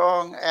very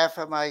strong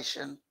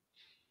affirmation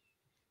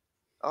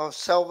of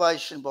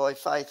salvation by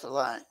faith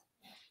alone.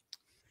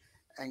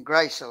 and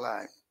grace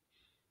alone.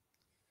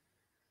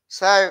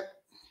 So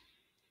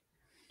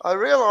I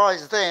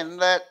realised then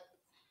that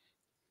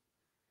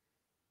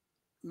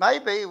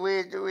maybe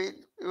we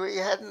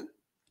hadn't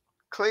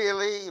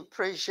clearly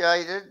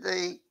appreciated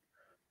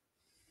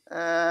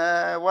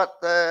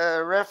what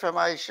the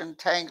Reformation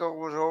tangle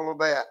was all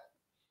about.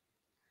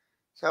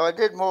 So I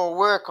did more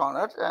work on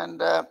it,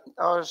 and I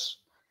was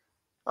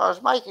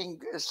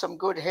making some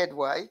good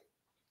headway.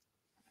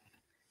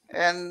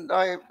 And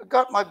I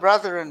got my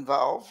brother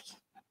involved,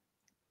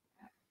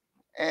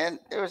 and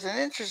it was an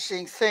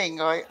interesting thing.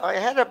 I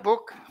had a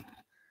book.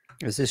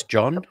 Is this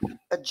John?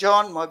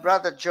 John, my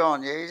brother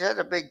John. Yeah, he's had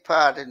a big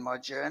part in my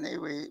journey.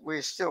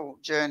 We still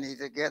journey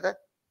together.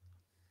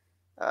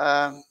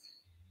 I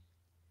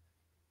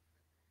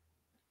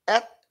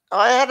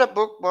had a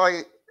book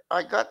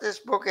I got this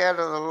book out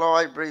of the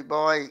library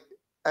by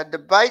a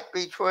debate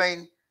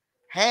between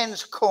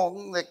Hans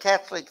Kung, the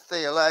Catholic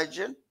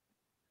theologian,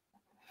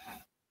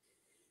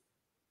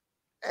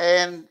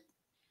 and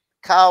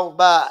Karl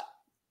Barth.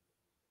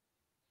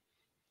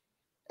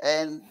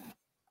 And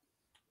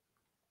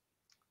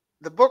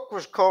the book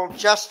was called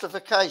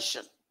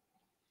Justification.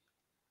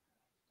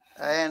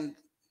 And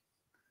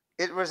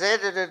it was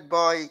edited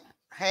by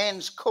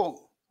Hans Kung,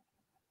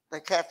 the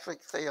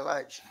Catholic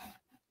theologian.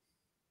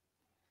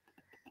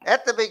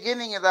 At the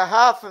beginning of the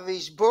half of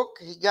his book,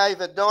 he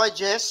gave a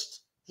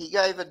digest. He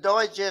gave a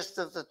digest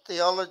of the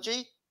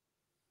theology,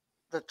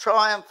 The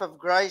Triumph of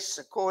Grace,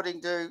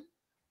 according to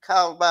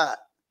Karl Barth,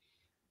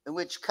 in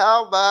which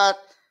Karl Barth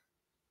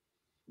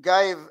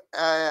gave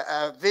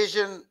a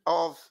vision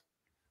of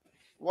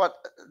what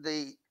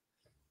the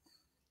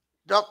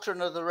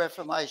doctrine of the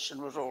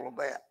Reformation was all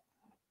about.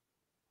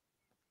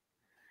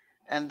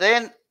 And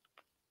then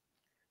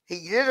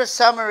he did a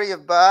summary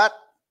of Barth,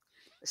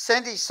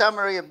 sent his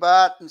summary of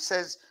Barth and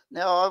says,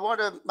 now I want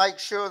to make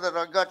sure that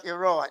I got you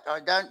right. I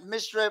don't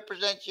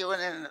misrepresent you in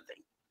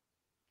anything.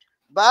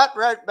 Barth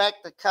wrote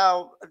back to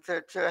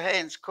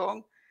Hans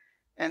Kung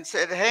and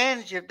said,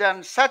 Hans, you've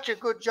done such a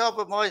good job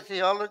of my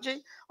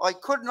theology, I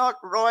could not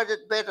write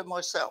it better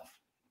myself.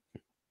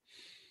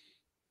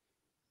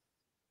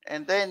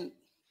 And then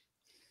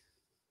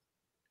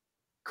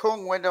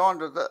Kung went on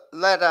to the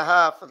latter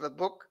half of the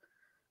book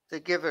to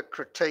give a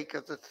critique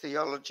of the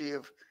theology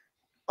of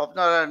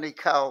not only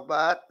Karl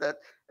Barth, but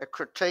a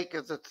critique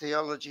of the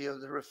theology of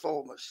the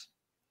Reformers.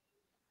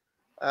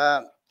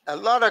 A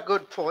lot of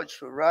good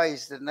points were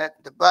raised in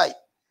that debate,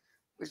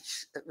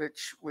 which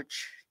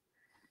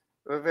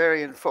were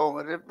very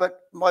informative. But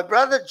my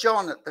brother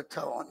John at the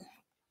time,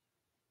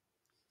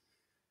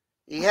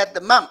 he had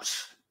the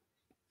mumps.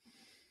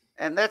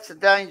 And that's a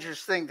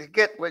dangerous thing to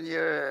get when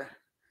you're,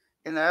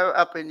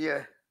 up in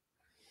your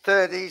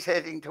 30s,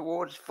 heading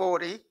towards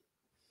 40.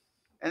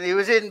 And he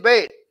was in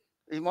bed.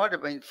 He might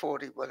have been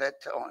 40 by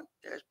that time.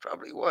 Yes,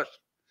 probably was.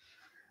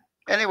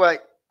 Anyway,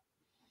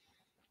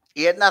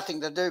 he had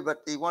nothing to do,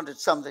 but he wanted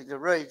something to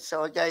read.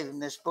 So I gave him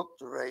this book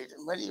to read.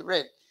 And when he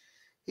read,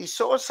 he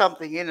saw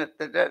something in it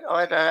that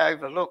I'd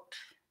overlooked.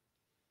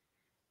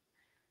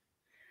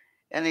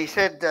 And he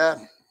said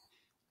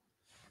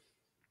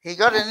he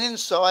got an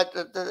insight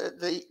that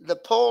the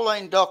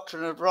Pauline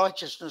doctrine of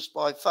righteousness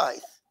by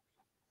faith.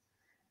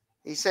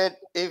 He said,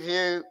 if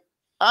you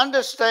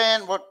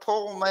understand what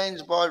Paul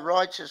means by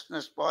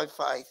righteousness by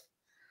faith,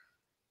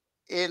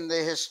 in the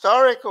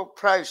historical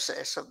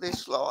process of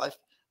this life,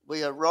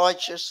 we are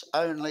righteous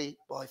only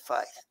by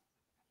faith.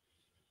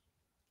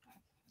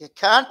 You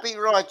can't be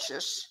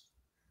righteous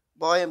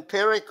by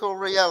empirical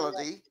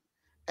reality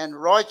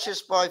and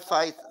righteous by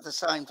faith at the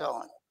same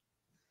time.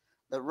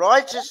 The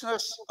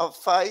righteousness of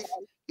faith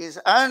is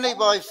only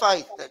by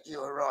faith that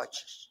you are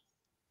righteous.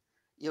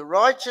 Your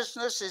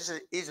righteousness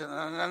is in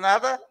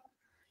another.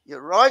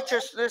 Your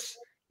righteousness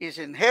is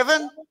in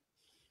heaven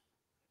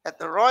at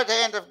the right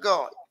hand of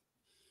God.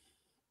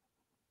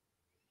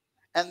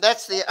 And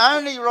that's the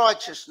only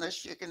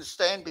righteousness you can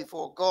stand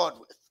before God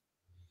with.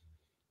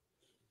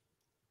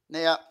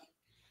 Now,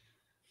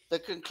 the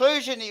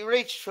conclusion he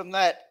reached from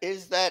that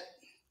is that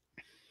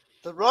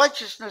the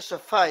righteousness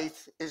of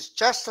faith is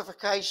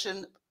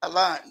justification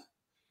alone.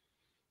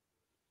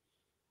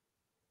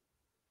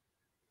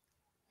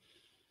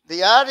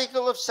 The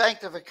article of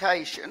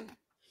sanctification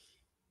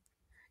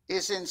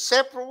is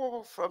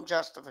inseparable from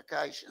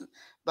justification,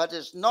 but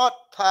is not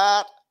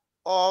part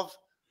of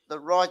the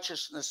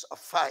righteousness of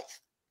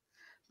faith.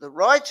 The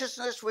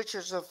righteousness which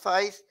is of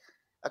faith,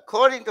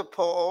 according to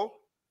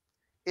Paul,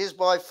 is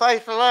by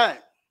faith alone.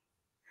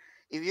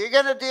 If you're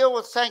going to deal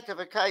with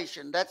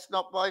sanctification, that's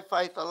not by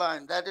faith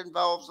alone. That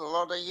involves a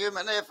lot of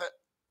human effort,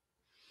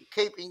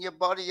 keeping your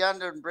body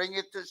under and bring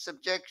it to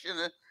subjection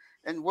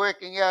and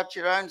working out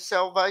your own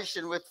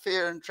salvation with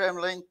fear and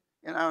trembling,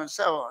 and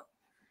so on.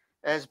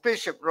 As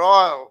Bishop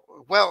Ryle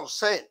well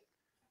said,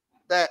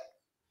 that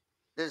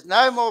there's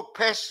no more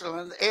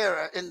pestilent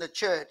error in the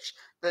church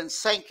than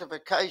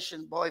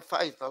sanctification by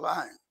faith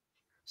alone.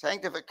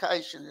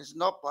 Sanctification is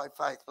not by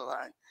faith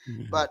alone,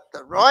 but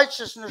the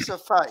righteousness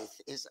of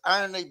faith is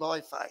only by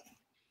faith.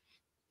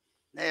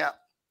 Now,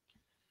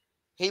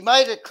 he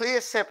made a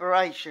clear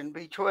separation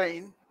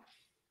between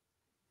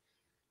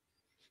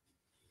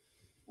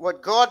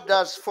what God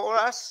does for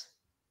us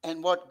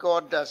and what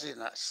God does in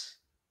us.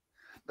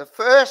 The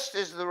first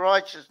is the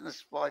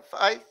righteousness by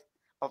faith,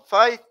 of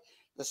faith.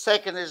 The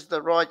second is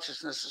the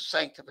righteousness of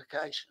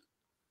sanctification.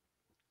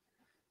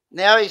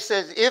 Now he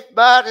says, if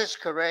Bart is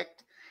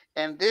correct,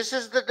 and this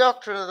is the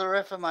doctrine of the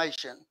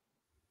Reformation,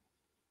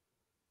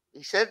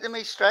 he said to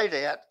me straight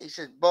out, he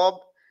said, Bob,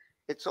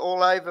 it's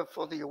all over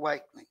for the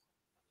awakening.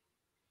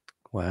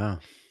 Wow.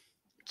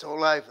 It's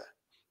all over.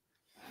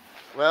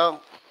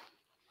 Well,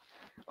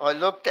 I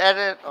looked at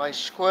it, I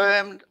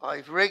squirmed,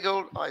 I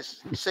wriggled, I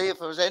see if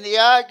there was any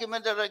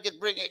argument that I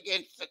could bring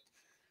against it.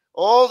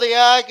 All the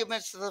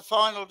arguments of the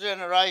final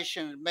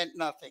generation meant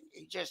nothing.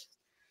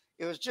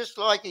 It was just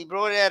like he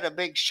brought out a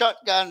big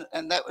shotgun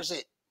and that was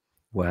it.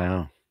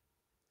 Wow.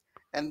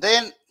 And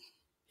then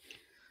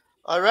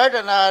I wrote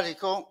an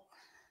article,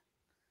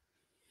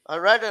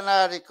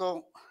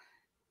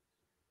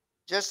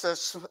 just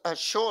a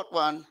short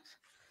one,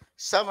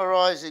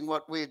 summarizing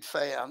what we'd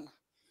found,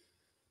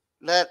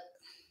 that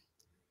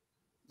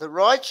the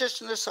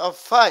righteousness of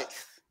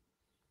faith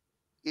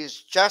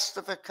is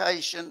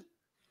justification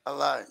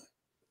alone.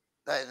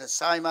 They're the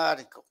same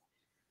article.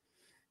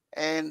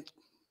 And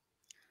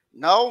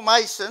Noel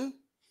Mason,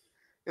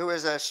 who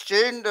was a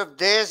student of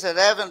Des at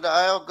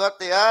Avondale, got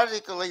the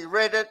article, he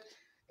read it,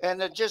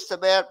 and it just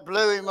about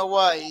blew him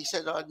away. He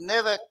said, I'd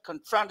never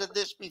confronted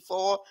this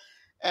before,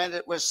 and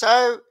it was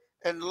so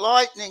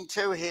enlightening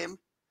to him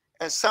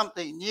as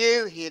something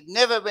new he had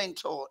never been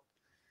taught.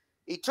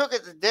 He took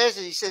it to Des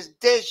and he says,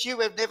 Des, you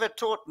have never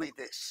taught me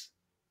this.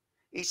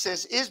 He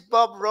says, is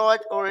Bob right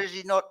or is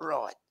he not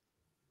right?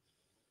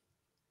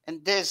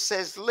 And Des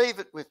says, leave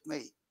it with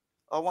me.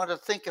 I want to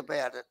think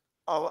about it.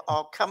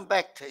 I'll come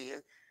back to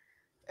you.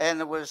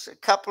 And it was a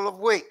couple of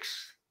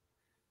weeks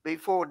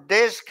before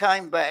Des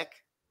came back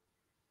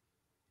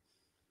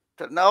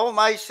to Noel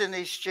Mason,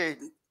 his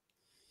student,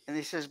 and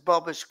he says,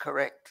 Bob is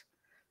correct.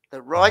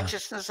 The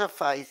righteousness of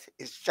faith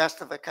is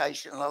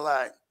justification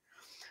alone.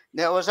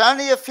 Now, it was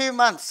only a few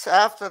months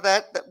after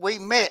that that we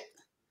met.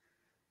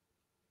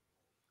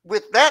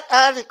 With that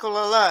article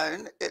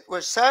alone, it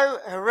was so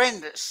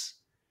horrendous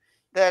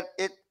that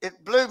it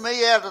blew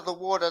me out of the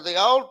water. The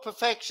old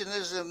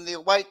perfectionism, the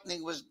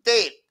awakening was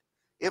dead.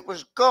 It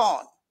was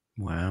gone.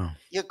 Wow.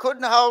 You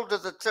couldn't hold to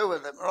the two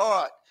of them.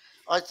 All right.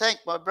 I thank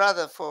my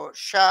brother for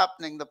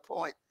sharpening the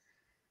point.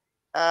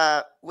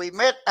 We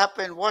met up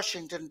in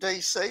Washington,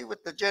 D.C.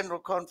 with the General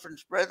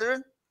Conference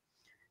Brethren,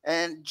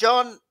 and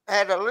John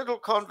had a little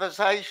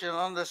conversation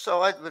on the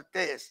side with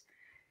Des.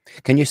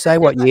 Can you say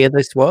what year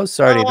this was?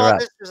 Sorry to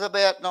interrupt. This was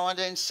about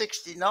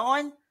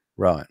 1969.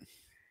 Right.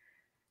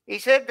 He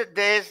said to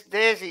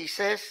Des, he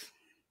says,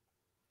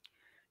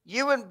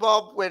 you and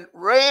Bob went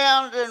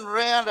round and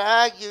round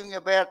arguing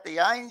about the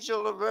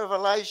angel of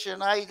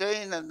Revelation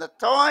 18 and the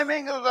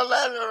timing of the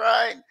latter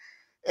rain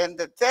and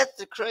the death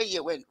decree.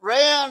 You went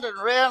round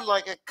and round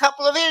like a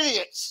couple of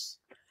idiots.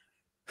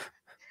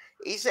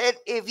 He said,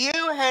 if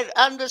you had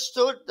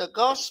understood the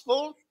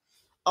gospel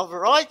of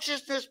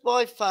righteousness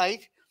by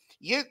faith,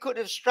 you could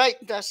have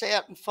straightened us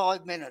out in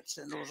 5 minutes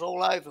and it was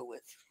all over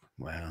with.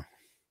 Wow.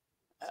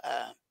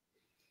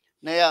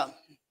 Now,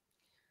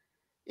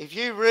 if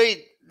you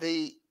read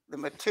the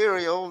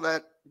material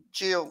that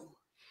Jill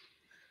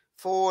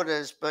Ford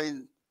has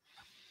been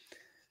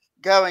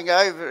going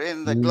over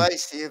in the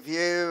Glacier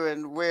View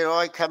and where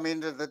I come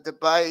into the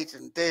debate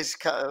and Des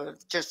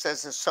just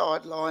as a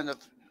sideline of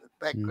the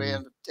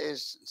background of Des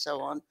and so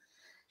on,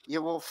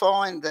 you will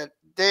find that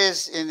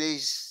Des in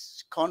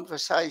his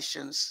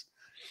conversations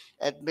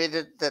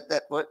admitted that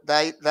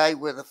they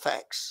were the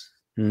facts.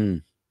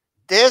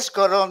 Des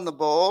got on the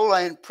ball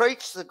and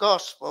preached the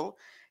gospel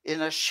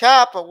in a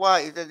sharper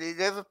way than he'd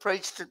ever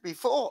preached it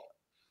before,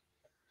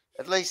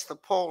 at least the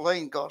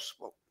Pauline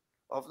gospel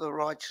of the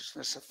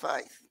righteousness of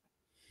faith.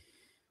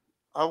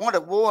 I want to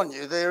warn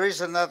you, there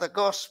is another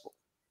gospel.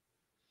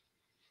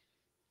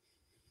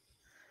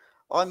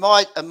 I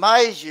might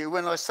amaze you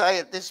when I say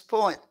at this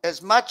point,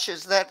 as much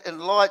as that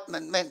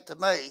enlightenment meant to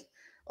me,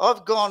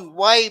 I've gone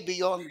way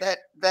beyond that.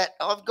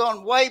 I've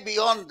gone way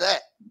beyond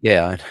that.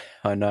 Yeah,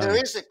 I know.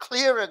 There is a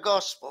clearer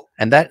gospel.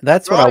 And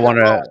that's what I want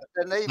to,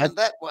 than even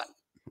that one.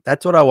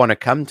 That's what I want to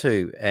come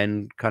to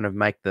and kind of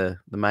make the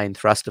main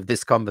thrust of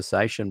this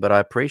conversation. But I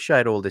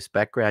appreciate all this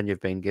background you've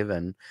been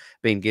giving.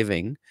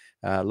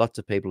 Lots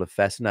of people are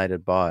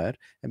fascinated by it.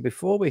 And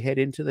before we head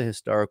into the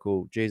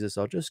historical Jesus,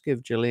 I'll just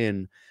give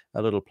Gillian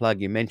a little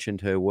plug. You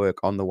mentioned her work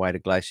On the Way to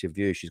Glacier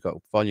View. She's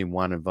got Volume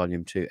 1 and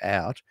Volume 2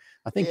 out.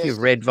 I think you've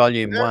read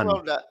Volume 1.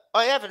 Well done.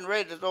 I haven't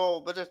read it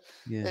all, but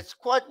it's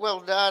quite well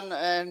done.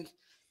 And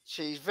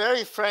she's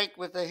very frank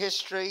with the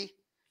history.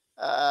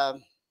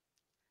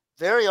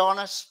 Very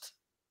honest.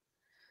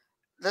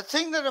 The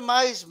thing that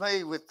amazed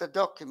me with the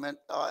document,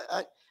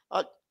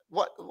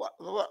 what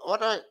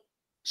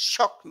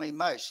shocked me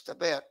most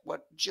about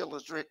what Jill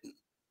has written,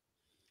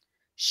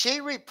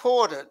 she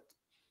reported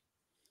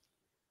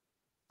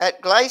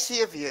at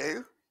Glacier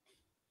View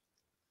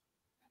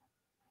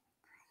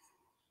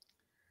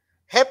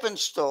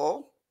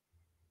Heppenstall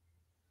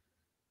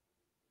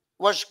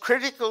was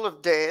critical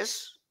of Des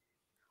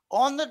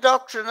on the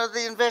doctrine of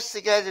the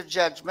investigative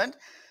judgment,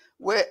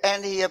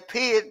 and he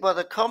appeared by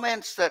the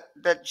comments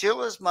that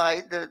Jill has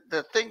made,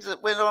 the things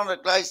that went on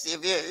at Glacier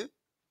View.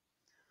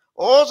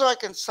 All I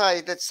can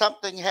say that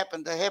something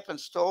happened to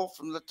Heppenstall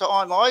from the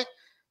time I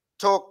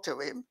talked to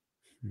him,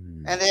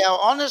 and how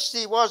honest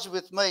he was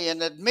with me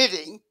in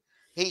admitting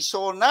he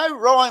saw no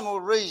rhyme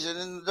or reason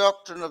in the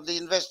doctrine of the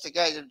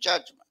investigative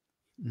judgment.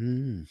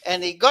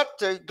 And he got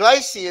to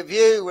Glacier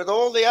View with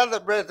all the other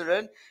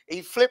brethren.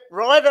 He flipped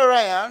right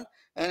around,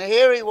 and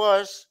here he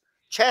was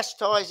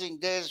chastising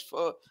Des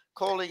for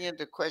calling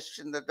into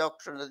question the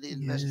doctrine of the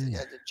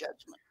investigative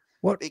judgment.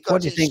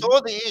 Because he saw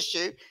the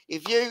issue.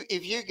 If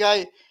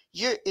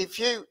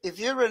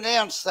you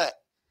renounce that,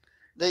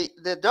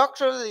 the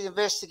doctrine of the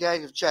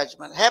investigative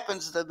judgment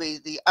happens to be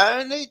the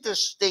only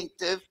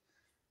distinctive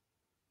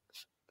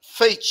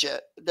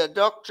feature,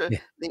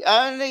 the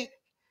only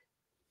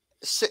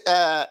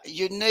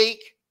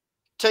unique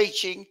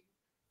teaching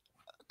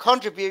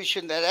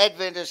contribution that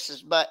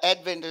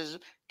Adventism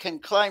can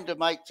claim to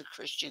make to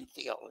Christian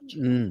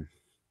theology.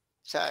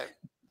 So,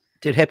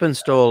 did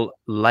Heppenstall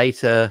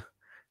later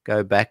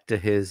go back to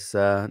his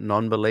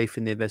non-belief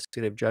in the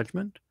investigative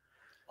judgment?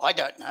 I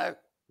don't know.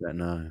 Don't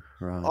know,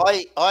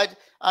 right?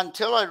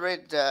 Until I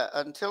read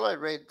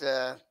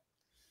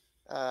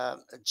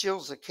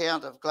Jill's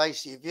account of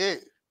Glacier View.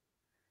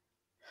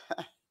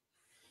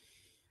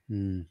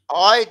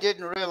 I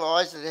didn't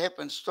realise that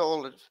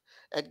Heppenstall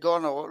had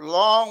gone a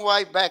long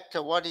way back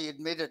to what he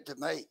admitted to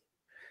me.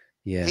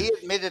 Yeah. He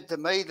admitted to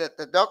me that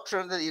the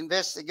doctrine of the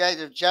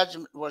investigative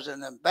judgment was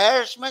an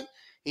embarrassment.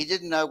 He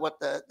didn't know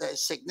what the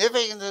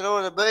significance it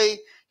ought to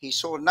be. He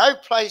saw no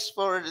place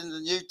for it in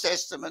the New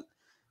Testament,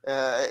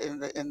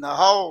 in the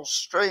whole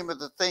stream of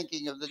the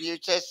thinking of the New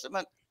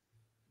Testament.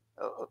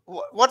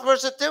 What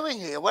was it doing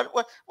here?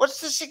 What's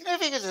the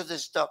significance of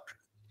this doctrine?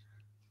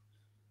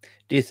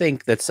 Do you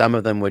think that some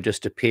of them were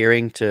just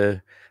appearing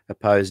to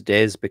oppose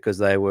Des because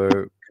they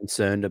were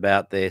concerned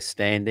about their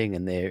standing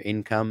and their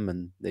income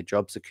and their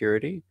job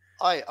security?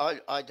 I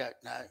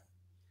don't know.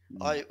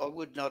 I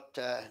would not.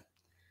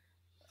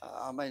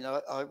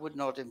 I would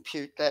not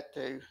impute that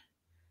to.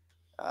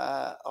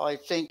 I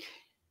think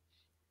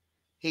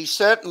he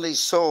certainly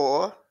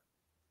saw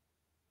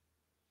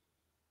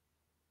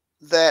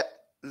that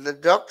the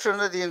doctrine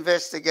of the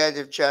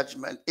investigative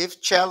judgment,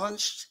 if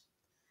challenged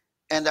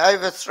and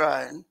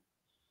overthrown,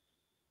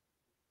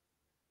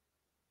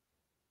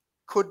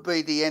 could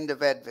be the end of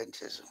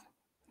Adventism.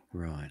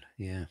 Right.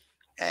 Yeah.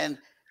 And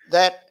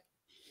that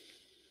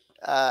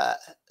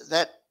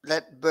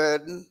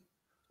burden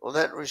or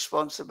that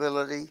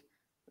responsibility,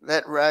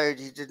 that road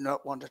he did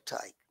not want to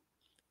take.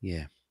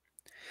 Yeah.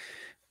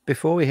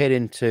 Before we head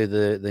into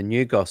the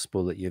new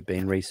gospel that you've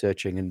been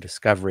researching and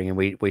discovering, and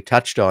we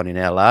touched on in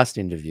our last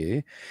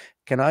interview,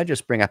 can I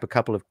just bring up a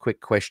couple of quick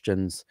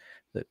questions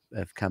that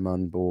have come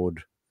on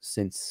board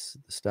since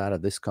the start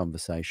of this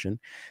conversation?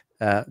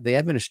 The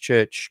Adventist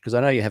Church, because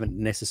I know you haven't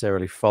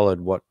necessarily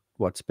followed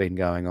what's been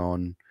going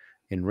on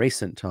in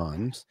recent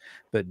times,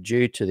 but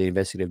due to the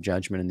investigative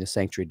judgment and the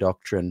sanctuary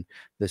doctrine,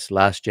 this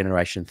last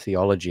generation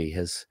theology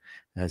has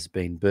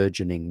been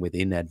burgeoning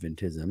within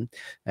Adventism.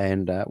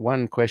 And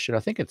one question, I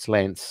think it's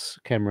Lance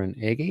Cameron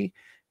Eggy.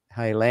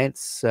 Hey,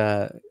 Lance,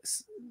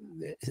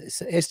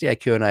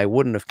 SDAQ&A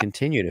wouldn't have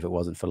continued if it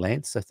wasn't for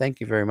Lance. So thank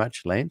you very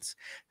much, Lance,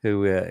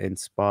 who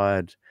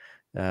inspired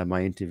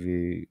my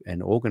interview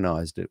and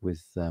organised it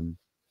with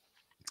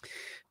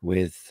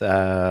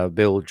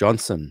Bill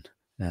Johnson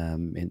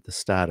at the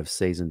start of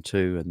season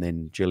 2, and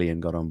then Gillian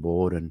got on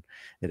board and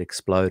it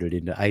exploded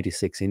into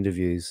 86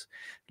 interviews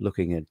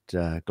looking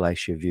at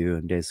Glacier View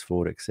and Des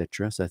Ford,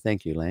 etc. So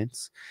thank you,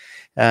 Lance.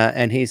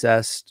 And he's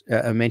asked,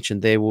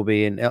 mentioned there will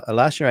be a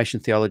Last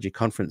Generation Theology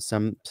conference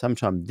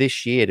sometime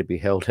this year to be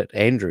held at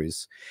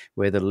Andrews,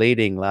 where the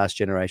leading Last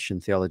Generation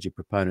Theology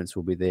proponents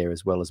will be there,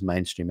 as well as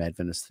mainstream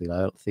Adventist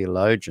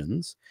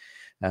theologians.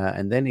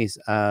 And then he's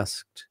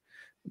asked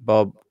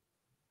Bob,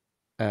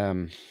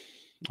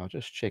 I'll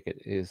just check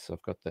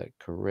I've got that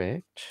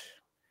correct.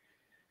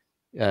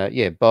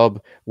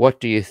 Bob, what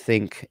do you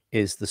think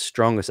is the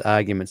strongest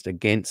arguments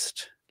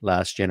against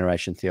last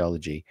generation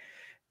theology?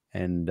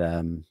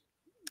 And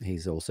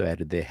he's also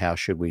added there, how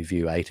should we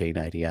view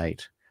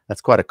 1888? That's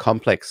quite a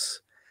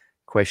complex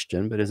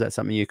question, but is that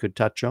something you could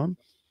touch on?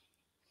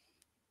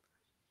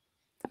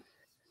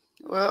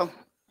 Well,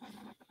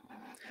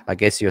 I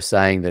guess you're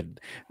saying that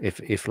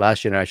if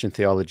last generation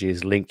theology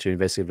is linked to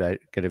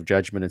investigative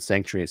judgment and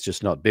sanctuary, it's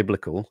just not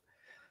biblical,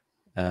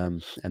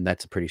 and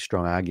that's a pretty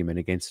strong argument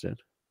against it.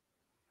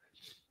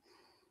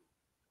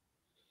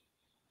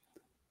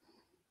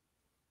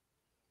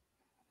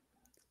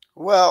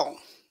 Well,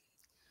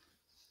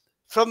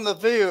 from the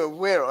view of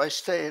where I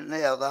stand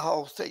now, the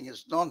whole thing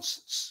is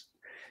nonsense.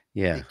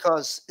 Yeah.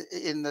 Because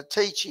in the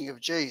teaching of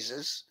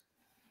Jesus,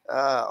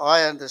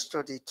 I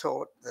understood he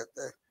taught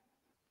that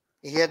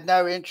he had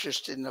no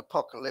interest in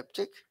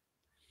apocalyptic.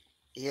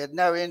 He had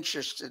no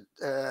interest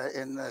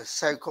in the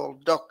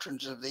so-called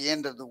doctrines of the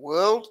end of the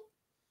world.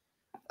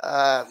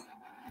 The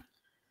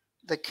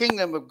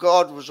kingdom of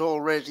God was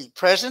already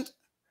present.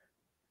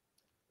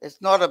 It's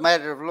not a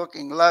matter of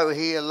looking low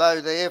here,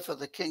 low there for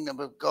the kingdom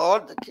of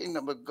God. The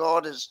kingdom of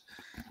God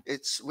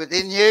it's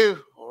within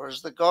you, or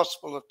as the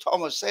Gospel of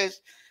Thomas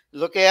says,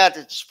 look out,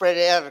 it's spread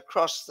out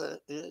across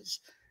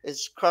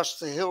it's across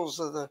the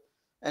hills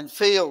and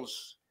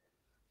fields.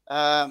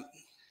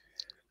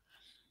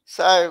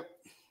 So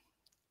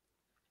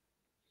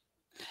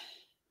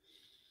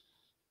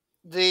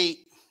the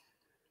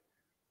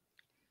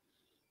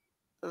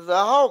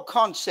whole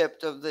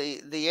concept of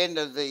the end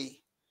of the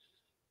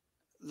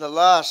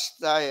last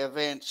day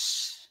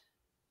events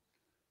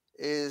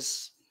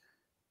is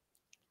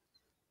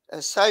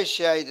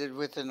associated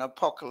with an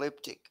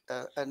apocalyptic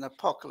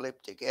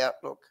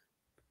outlook,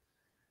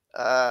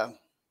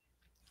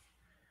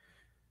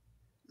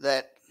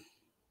 that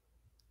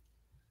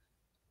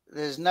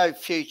there's no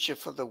future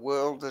for the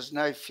world, there's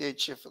no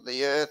future for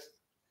the earth.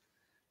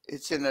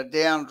 It's in a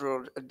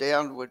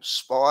downward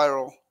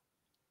spiral.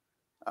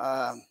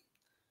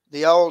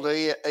 The old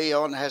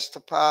eon has to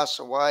pass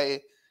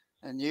away,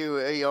 a new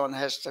eon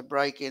has to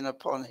break in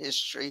upon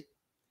history.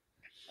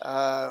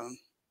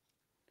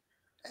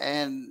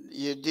 And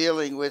you're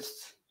dealing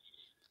with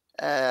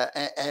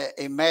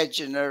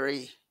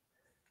imaginary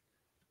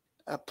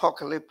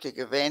apocalyptic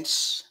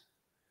events.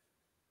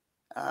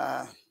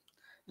 The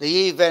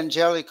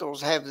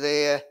evangelicals have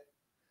their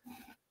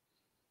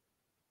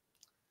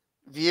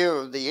view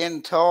of the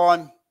end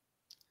time,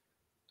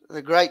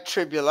 the Great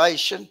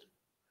Tribulation,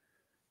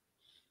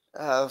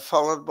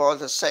 followed by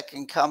the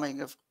second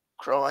coming of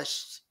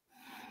Christ.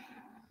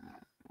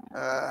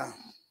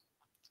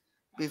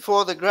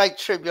 Before the Great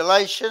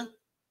Tribulation,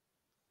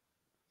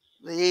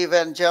 the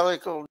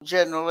evangelical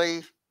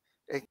generally,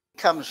 it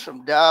comes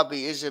from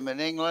Darbyism in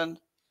England,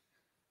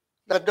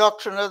 the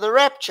doctrine of the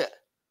rapture.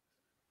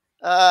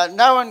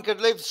 No one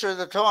could live through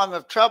the time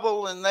of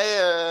trouble, and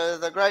there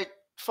the great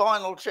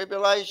final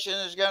tribulation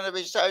is going to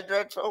be so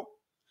dreadful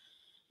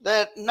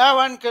that no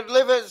one could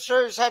live it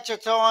through such a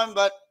time,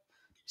 but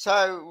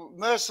so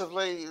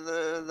mercifully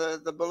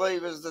the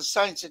believers, the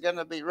saints, are going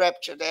to be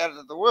raptured out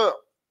of the world.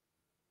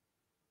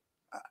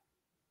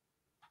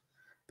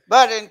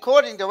 But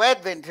according to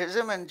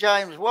Adventism and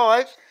James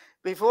White,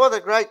 before the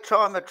great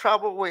time of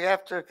trouble,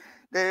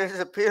 there is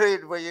a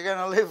period where you're going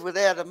to live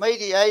without a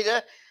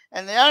mediator,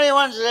 and the only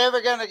ones that are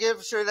ever going to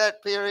give through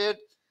that period,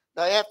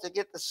 they have to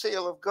get the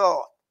seal of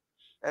God.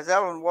 As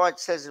Ellen White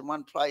says in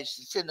one place,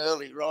 it's in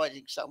early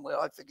writing somewhere,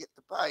 I forget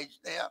the page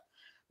now,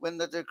 when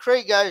the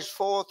decree goes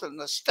forth and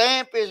the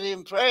stamp is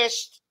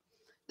impressed,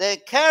 their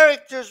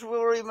characters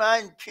will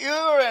remain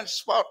pure and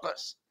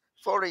spotless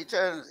for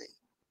eternity.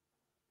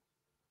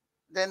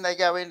 Then they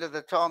go into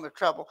the time of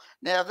trouble.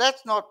 Now,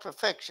 that's not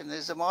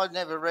perfectionism. I've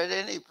never read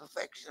any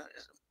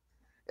perfectionism.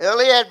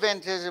 Early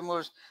Adventism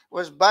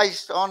was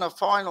based on a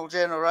final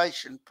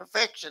generation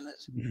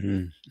perfectionism.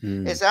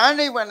 Mm-hmm. It's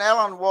only when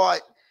Ellen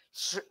White,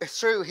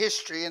 through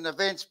history and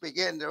events,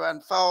 began to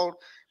unfold,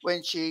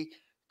 when she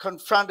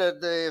confronted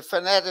the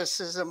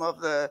fanaticism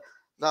of the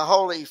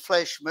Holy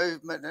Flesh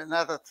movement and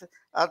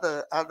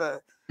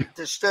other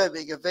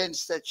disturbing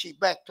events, that she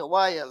backed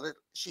away a little.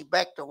 She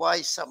backed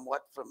away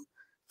somewhat from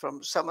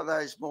some of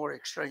those more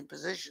extreme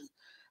positions.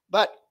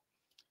 But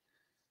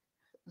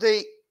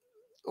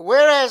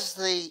whereas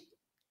the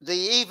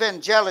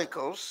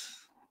evangelicals,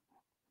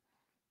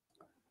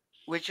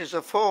 which is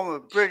a form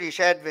of British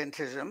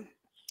Adventism,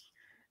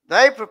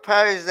 they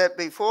propose that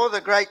before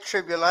the Great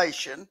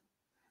Tribulation,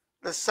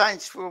 the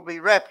saints will be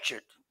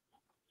raptured.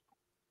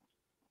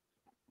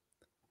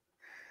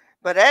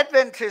 But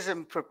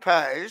Adventism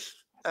proposed,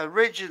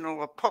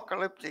 original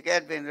apocalyptic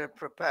Adventism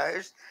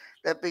proposed,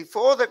 that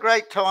before the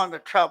great time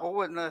of trouble,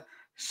 when the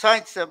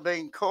saints are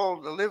being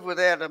called to live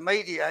without a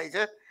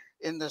mediator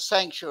in the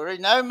sanctuary,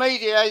 no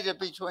mediator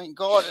between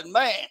God and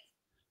man,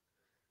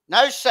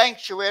 no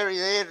sanctuary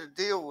there to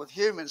deal with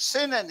human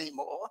sin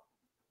anymore.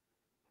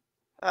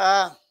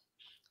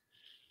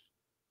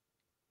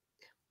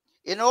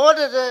 In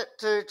order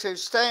to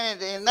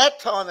stand in that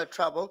time of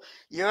trouble,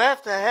 you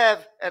have to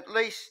have at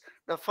least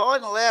the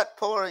final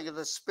outpouring of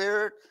the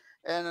Spirit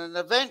and an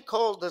event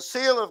called the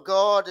seal of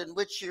God, in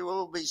which you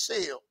will be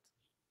sealed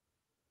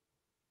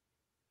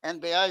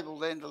and be able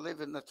then to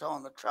live in the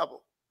time of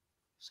trouble.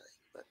 See,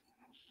 but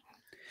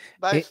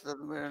both of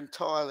them are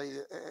entirely,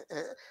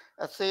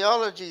 a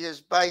theology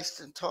is based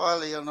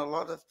entirely on a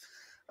lot of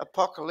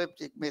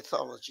apocalyptic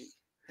mythology,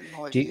 in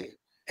my view.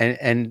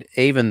 And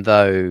even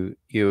though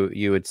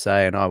you would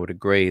say, and I would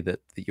agree,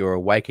 that your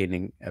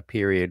awakening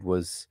period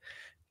was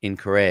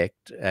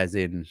incorrect, as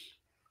in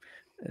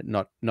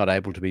not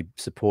able to be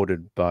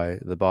supported by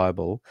the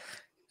Bible,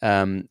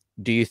 do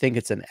you think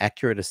it's an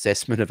accurate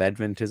assessment of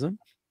Adventism?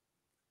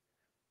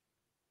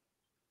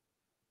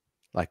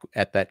 Like,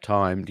 at that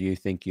time, do you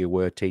think you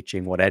were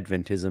teaching what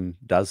Adventism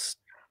does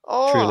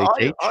truly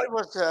teach? I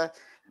was.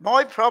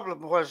 My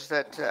problem was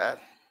that,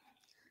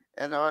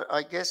 and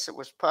I guess it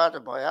was part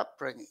of my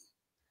upbringing,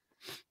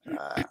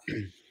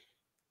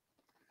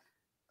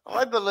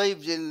 I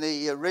believed in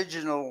the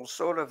original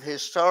sort of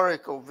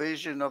historical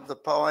vision of the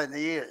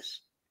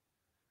pioneers.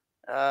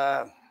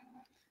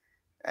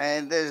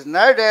 And there's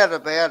no doubt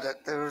about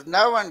it. There was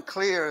no one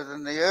clearer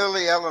than the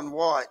early Ellen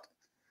White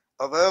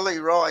of early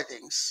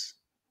writings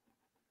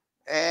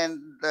and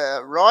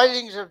the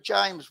writings of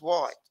James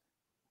White,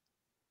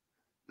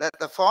 that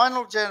the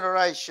final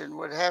generation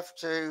would have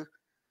to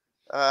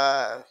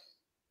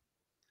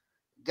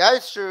go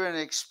through an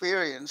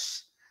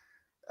experience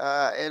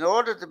in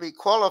order to be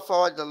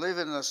qualified to live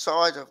in the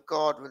sight of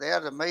God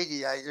without a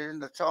mediator in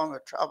the time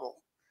of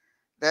trouble.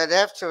 They'd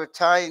have to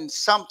attain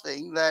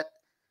something that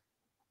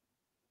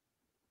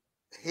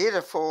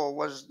heretofore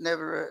was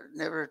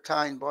never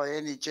attained by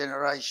any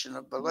generation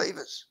of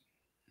believers.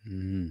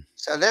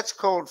 So that's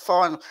called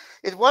final.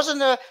 It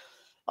wasn't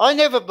I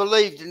never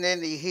believed in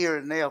any here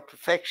and now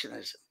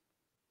perfectionism.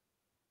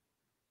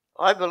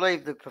 I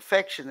believed that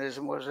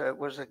perfectionism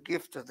was a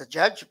gift of the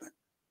judgment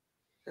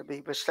to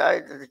be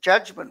bestowed. The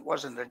judgment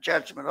wasn't a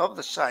judgment of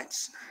the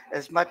saints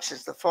as much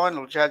as the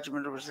final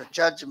judgment. It was a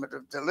judgment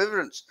of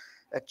deliverance,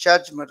 a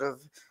judgment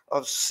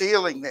of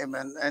sealing them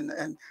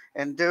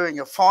and doing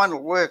a final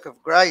work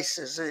of grace.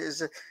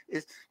 Is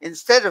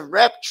instead of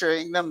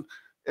rapturing them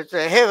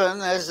to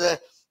heaven, as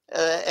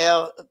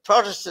our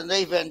Protestant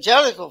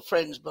evangelical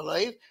friends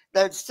believe,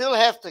 they'd still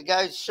have to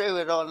go through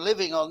it on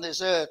living on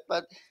this earth,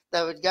 but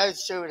they would go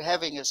through it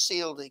having a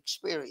sealed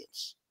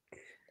experience.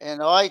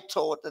 And I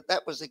taught that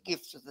that was a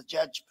gift of the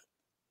judgment.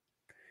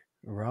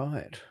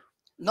 Right.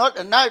 No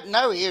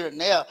here and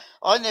now.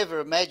 I never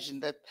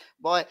imagined that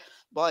by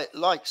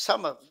like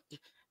some of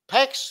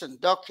Paxton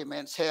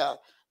documents how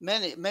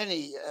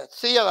many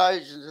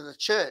theologians of the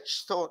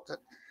church thought that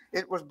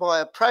it was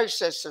by a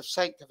process of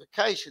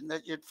sanctification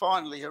that you'd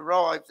finally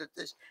arrived at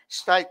this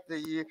state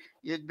that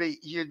you'd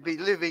be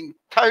living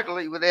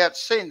totally without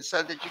sin,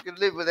 so that you could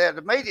live without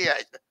a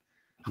mediator.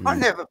 I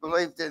never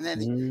believed in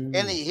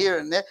any here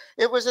and there.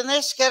 It was an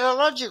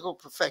eschatological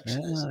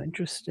perfectionism. Ah,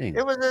 interesting.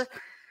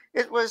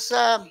 It was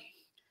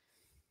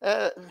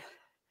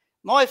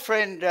my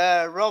friend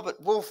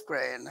Robert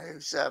Wolfgren,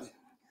 who's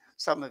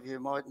some of you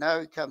might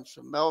know. He comes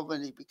from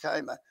Melbourne. He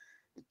became a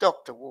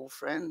Dr.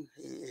 Wolfgren.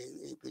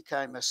 He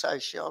became a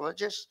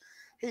sociologist.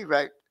 He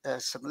wrote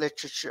some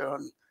literature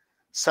on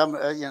some,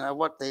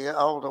 what the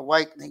old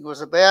awakening was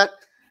about,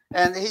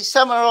 and he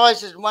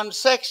summarizes in one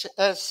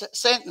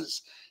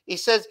sentence. He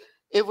says,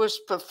 it was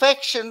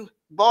perfection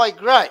by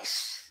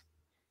grace.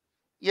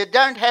 You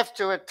don't have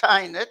to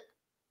attain it.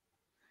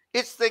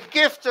 It's the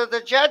gift of the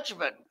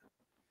judgment.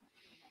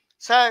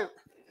 So,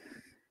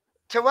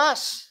 to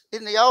us,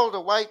 in the old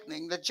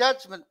awakening, the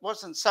judgment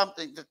wasn't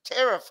something to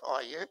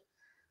terrify you.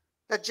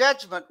 The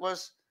judgment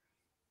was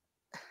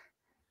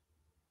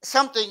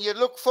something you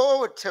look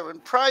forward to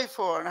and pray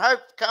for and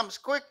hope comes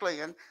quickly,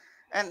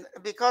 and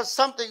because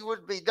something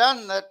would be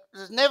done that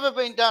has never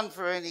been done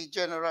for any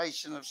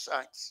generation of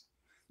saints.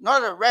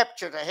 Not a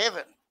rapture to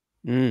heaven,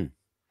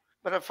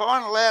 but a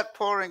final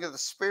outpouring of the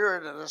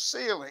Spirit and a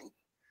sealing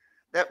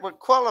that would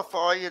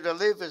qualify you to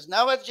live as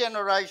no other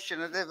generation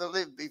had ever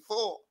lived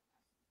before.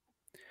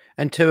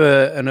 And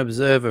to an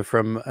observer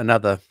from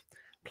another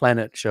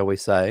planet, shall we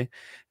say,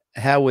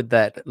 how would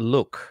that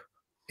look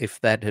if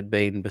that had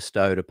been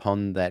bestowed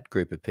upon that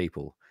group of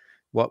people?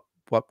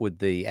 What would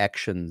the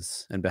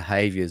actions and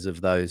behaviours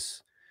of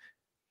those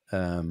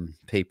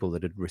people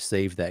that had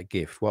received that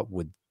gift, what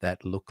would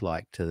that look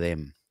like to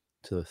them,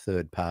 to a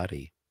third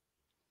party?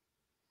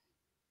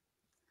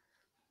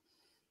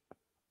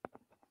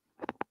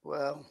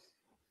 Well,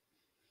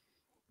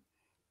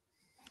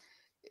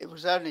 it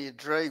was only a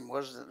dream,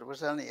 wasn't it? It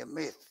was only a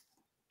myth.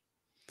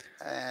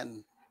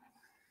 And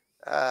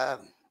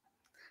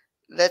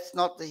that's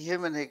not the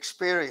human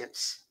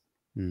experience.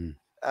 The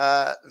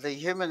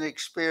human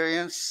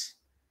experience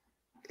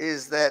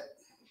is that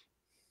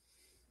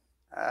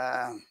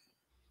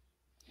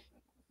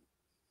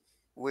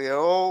we are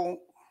all,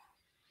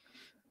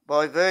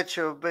 by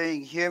virtue of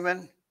being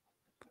human,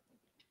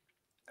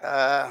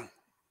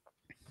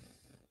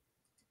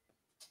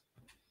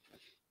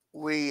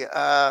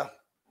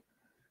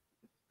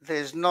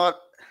 there's not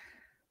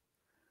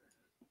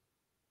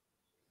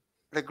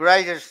the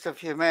greatest of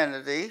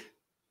humanity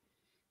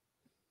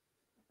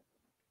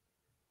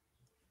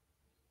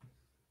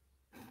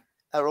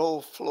are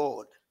all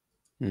flawed.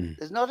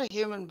 There's not a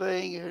human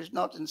being who's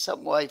not in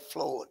some way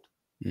flawed.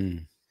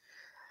 It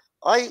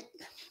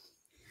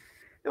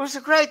was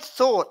a great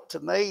thought to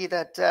me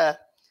that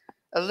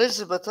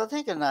Elizabeth, I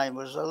think her name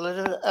was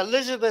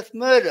Elizabeth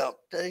Murdoch,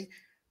 the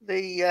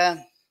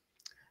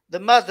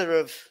mother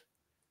of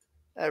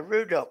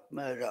Rudolph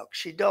Murdoch.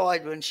 She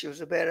died when she was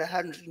about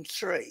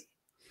 103.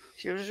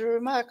 She was a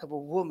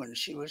remarkable woman.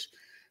 She was,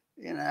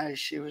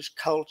 she was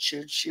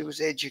cultured, she was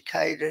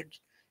educated,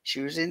 she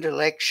was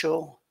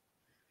intellectual,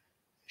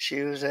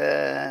 she was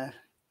had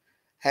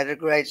a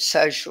great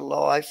social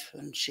life,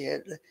 and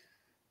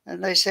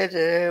and they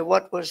said,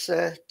 what was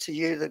to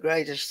you the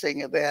greatest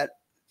thing about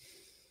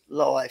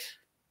life?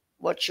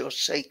 What's your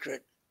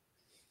secret?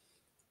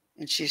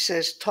 And she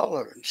says,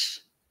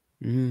 tolerance.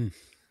 Mm.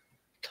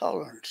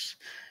 Tolerance.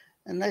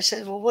 And they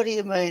said, well, what do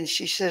you mean?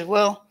 She said,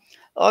 well,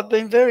 I've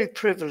been very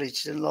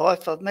privileged in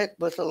life. I've met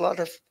with a lot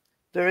of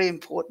very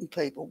important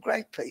people,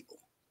 great people,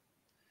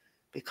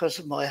 because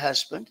of my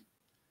husband.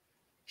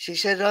 She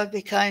said, I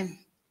became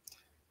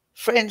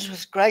friends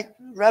with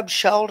rubbed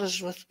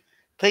shoulders with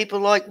people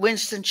like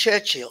Winston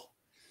Churchill.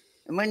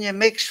 And when you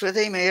mixed with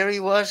him, here he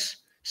was,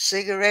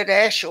 cigarette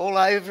ash all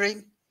over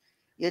him.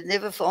 You'd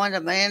never find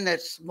a man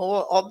that's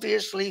more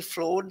obviously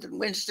flawed than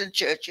Winston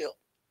Churchill.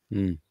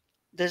 Mm.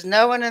 There's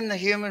no one in the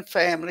human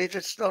family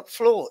that's not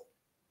flawed.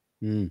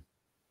 Mm.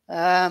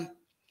 And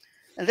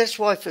that's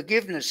why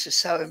forgiveness is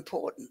so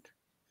important.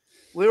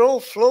 We're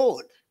all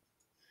flawed.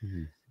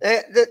 Mm.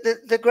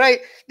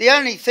 The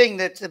only thing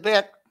that's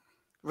about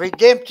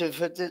redemptive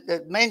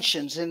that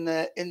mentions in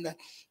the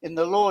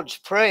Lord's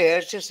Prayer,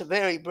 it's just a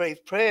very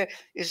brief prayer,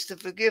 is to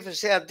forgive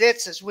us our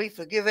debts as we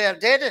forgive our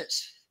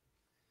debtors,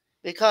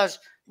 because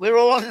we're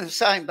all in the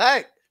same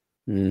boat.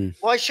 Mm.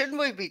 Why shouldn't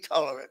we be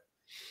tolerant?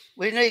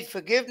 We need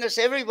forgiveness.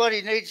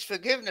 Everybody needs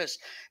forgiveness,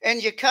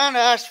 and you can't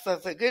ask for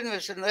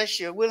forgiveness unless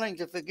you're willing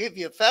to forgive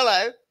your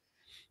fellow,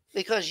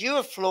 because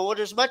you're flawed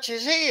as much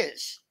as he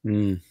is.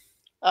 Mm.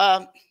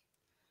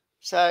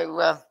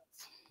 So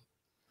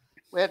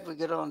where did we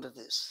get on to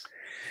this?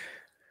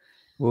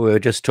 Well, we were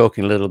just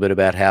talking a little bit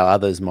about how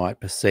others might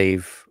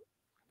perceive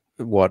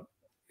what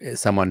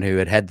someone who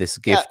had this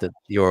gift that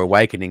your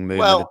awakening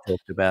movement had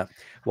talked about,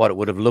 what it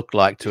would have looked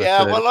like to a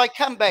third. Well, I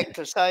come back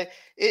to say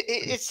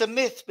it's a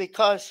myth,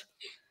 because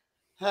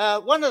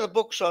one of the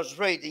books I was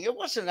reading, it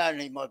wasn't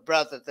only my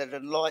brother that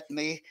enlightened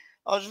me.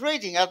 I was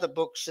reading other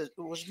books that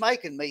was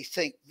making me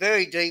think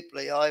very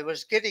deeply. I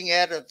was getting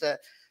out of the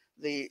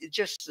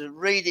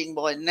reading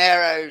my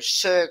narrow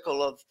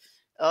circle of.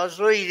 I was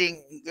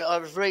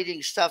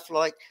reading stuff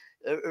like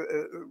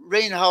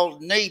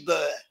Reinhold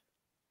Niebuhr,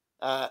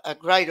 a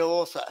great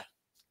author,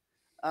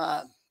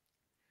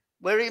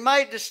 where he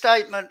made the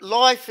statement,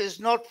 life is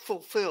not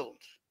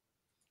fulfilled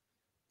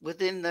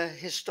within the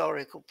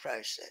historical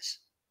process.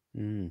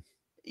 Mm.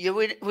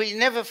 We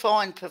never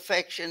find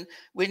perfection.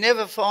 We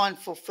never find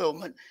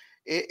fulfillment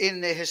in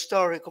the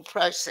historical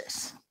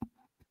process.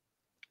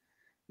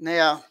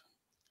 Now,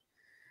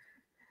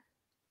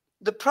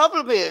 the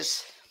problem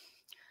is,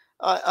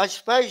 I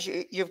suppose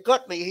you've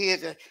got me here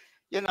to,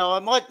 I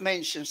might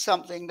mention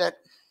something that,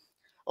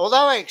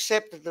 although I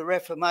accepted the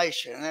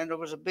Reformation, and it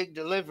was a big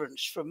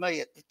deliverance for me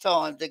at the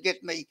time to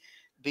get me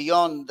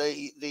beyond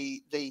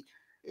the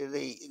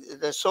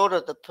sort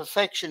of the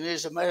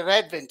perfectionism of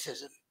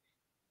Adventism.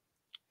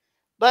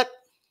 But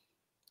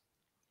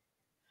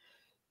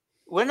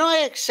when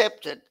I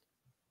accepted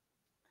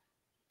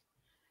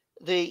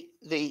the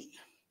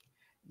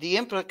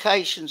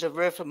implications of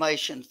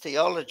Reformation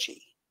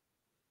theology,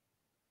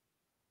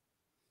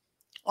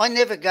 I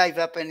never gave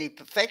up any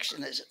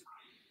perfectionism.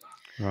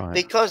 Right.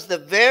 Because the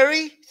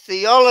very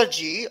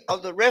theology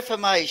of the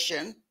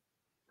Reformation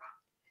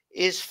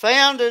is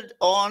founded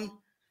on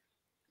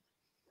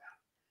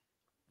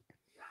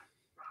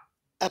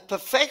a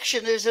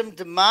perfectionism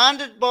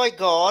demanded by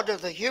God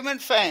of the human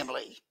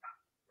family.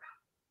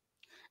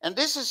 And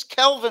this is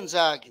Calvin's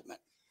argument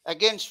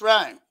against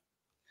Rome,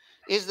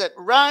 is that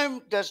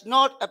Rome does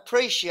not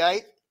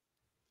appreciate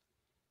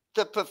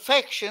the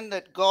perfection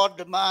that God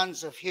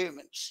demands of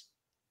humans.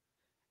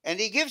 And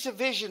he gives a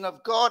vision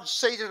of God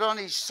seated on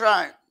his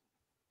throne,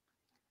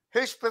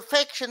 whose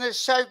perfection is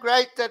so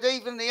great that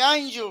even the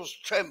angels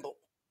tremble.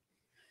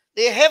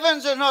 The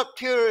heavens are not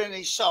pure in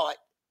his sight.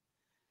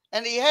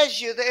 And he has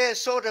you there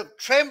sort of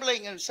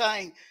trembling and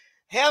saying,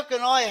 how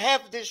can I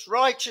have this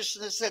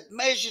righteousness that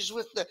measures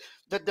with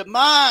the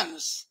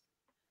demands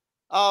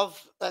of,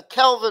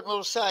 Calvin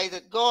will say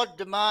that God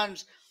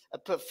demands a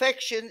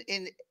perfection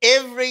in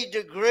every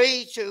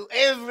degree to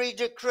every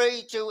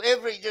decree to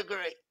every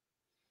degree.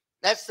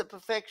 That's the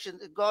perfection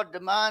that God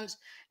demands,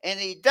 and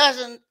he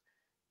doesn't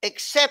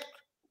accept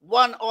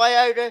one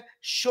iota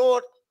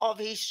short of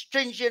his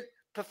stringent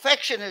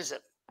perfectionism.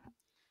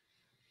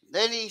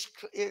 Then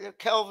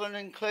Calvin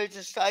includes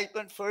a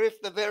statement, for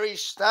if the very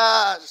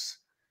stars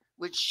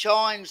which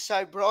shine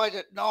so bright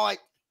at night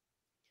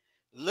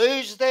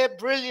lose their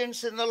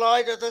brilliance in the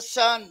light of the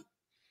sun,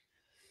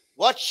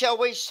 what shall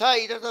we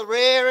say to the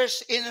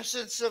rarest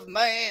innocence of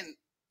man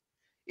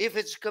if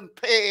it's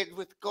compared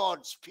with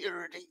God's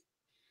purity?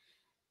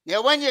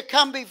 Now, when you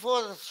come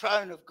before the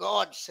throne of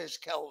God, says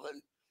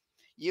Calvin,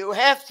 you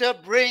have to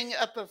bring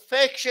a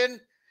perfection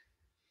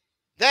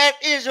that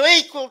is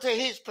equal to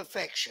his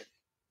perfection.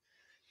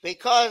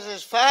 Because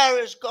as far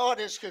as God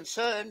is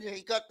concerned,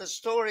 he got the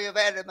story of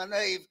Adam and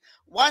Eve,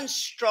 one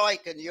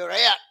strike and you're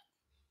out.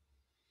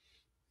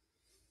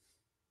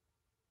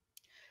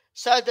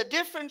 So the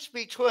difference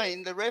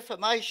between the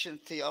Reformation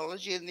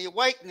theology and the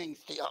Awakening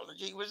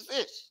theology was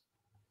this.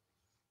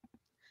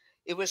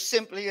 It was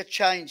simply a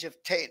change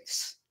of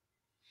tense.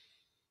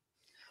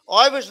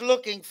 I was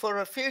looking for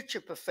a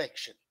future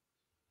perfection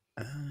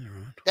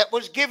Right. that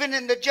was given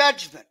in the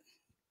judgment.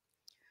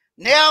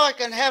 Now I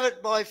can have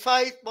it by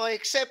faith, by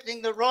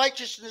accepting the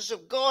righteousness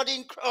of God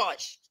in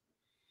Christ.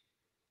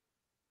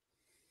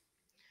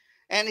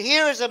 And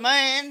here is a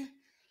man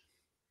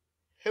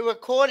who,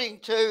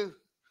 according to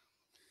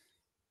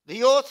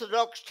the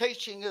orthodox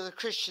teaching of the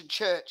Christian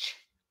church,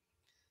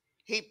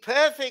 he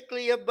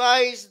perfectly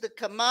obeys the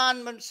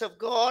commandments of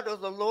God or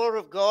the law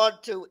of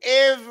God to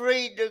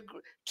every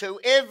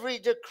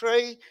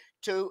degree.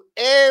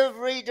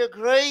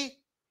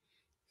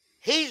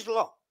 His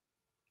law,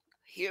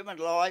 human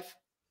life,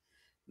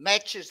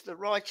 matches the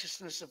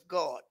righteousness of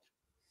God,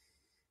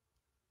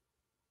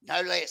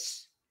 no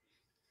less.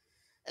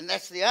 And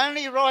that's the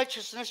only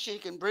righteousness you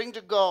can bring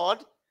to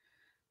God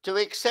to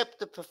accept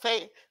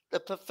the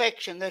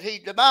perfection that he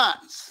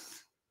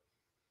demands.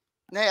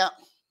 Now,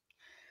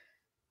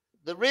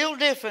 the real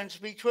difference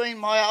between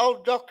my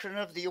old doctrine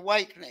of the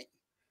awakening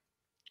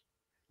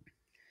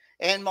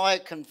and my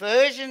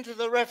conversion to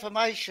the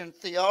Reformation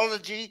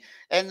theology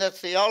and the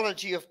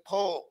theology of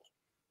Paul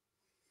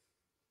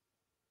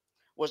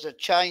was a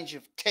change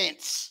of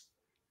tense.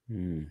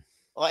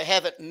 I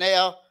have it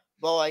now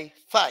by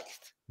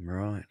faith.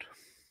 Right.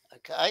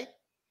 Okay?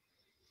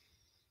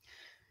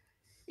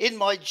 In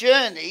my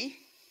journey,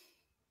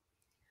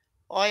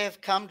 I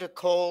have come to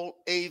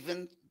call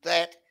even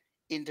that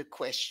into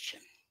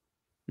question.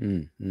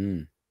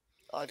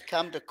 I've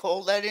come to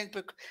call that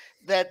into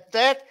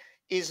that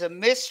is a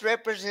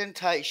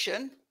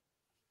misrepresentation.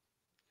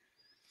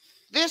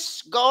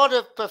 This God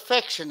of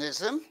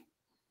perfectionism,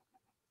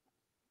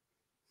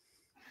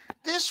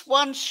 this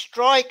one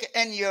strike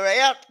and you're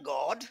out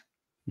God,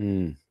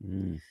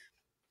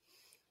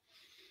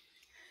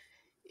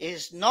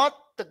 is not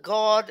the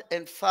God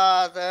and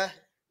Father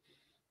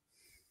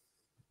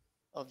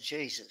of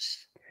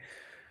Jesus.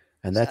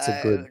 And that's so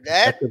a good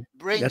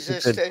brings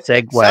us good to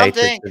segue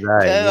something to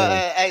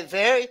today. a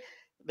very,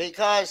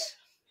 because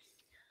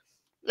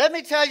let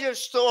me tell you a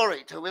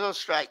story to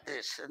illustrate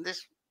this, and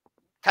this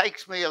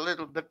takes me a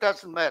little, but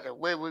doesn't matter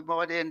where we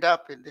might end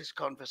up in this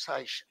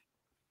conversation.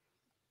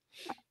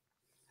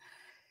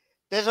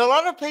 There's a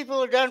lot of people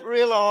who don't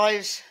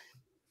realise,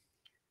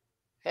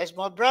 as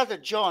my brother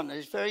John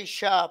is very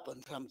sharp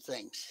on some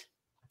things.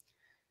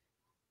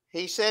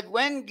 He said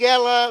when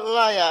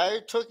Galileo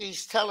took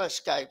his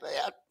telescope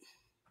out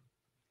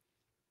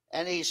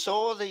and he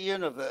saw the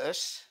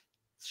universe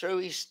through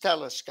his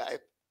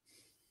telescope,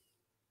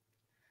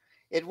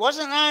 it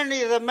wasn't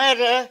only the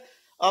matter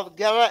of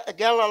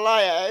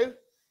Galileo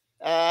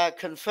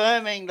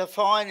confirming the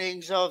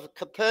findings of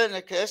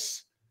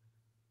Copernicus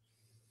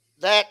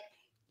that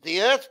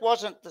the earth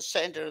wasn't the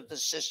centre of the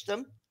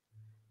system,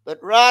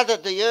 but rather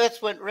the earth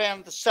went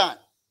round the sun,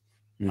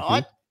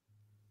 right?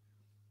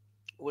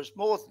 It was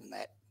more than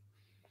that.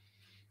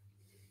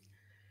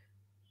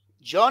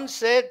 John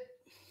said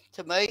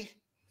to me,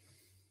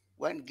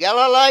 when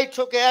Galileo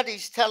took out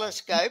his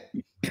telescope,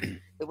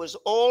 it was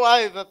all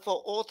over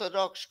for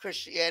Orthodox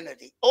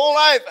Christianity. All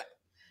over.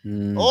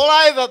 All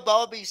over,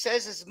 Bob, he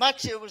says, as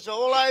much it was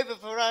all over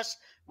for us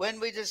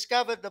when we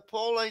discovered the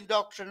Pauline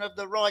doctrine of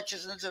the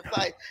righteousness of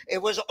faith. It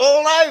was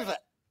all over.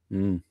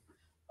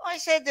 I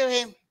said to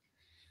him,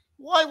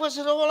 why was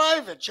it all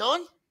over,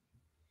 John?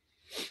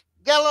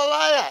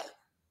 Galileo.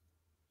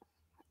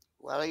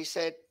 Well, he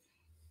said,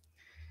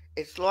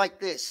 it's like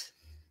this.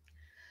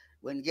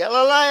 When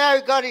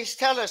Galileo got his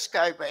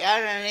telescope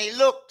out and he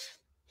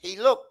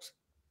looked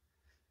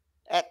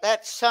at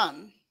that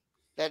sun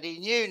that he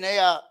knew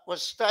now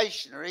was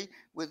stationary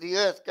with the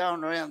earth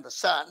going around the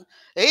sun,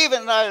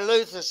 even though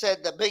Luther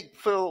said the big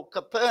fool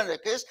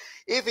Copernicus,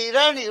 if he'd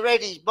only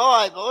read his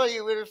Bible, he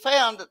would have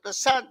found that the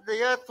sun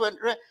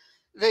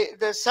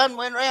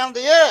went round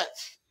the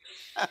earth.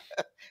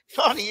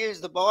 Trying to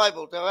use the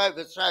Bible to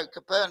overthrow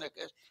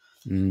Copernicus.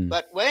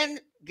 But when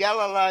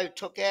Galileo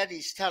took out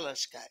his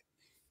telescope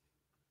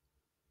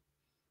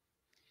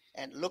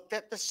and looked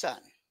at the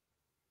sun,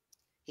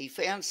 he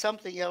found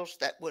something else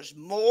that was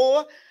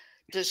more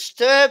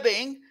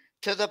disturbing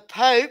to the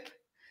Pope,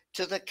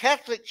 to the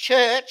Catholic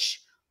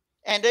Church,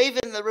 and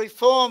even the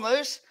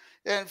Reformers,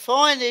 than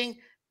finding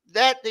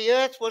that the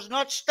earth was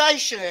not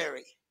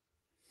stationary,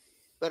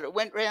 but it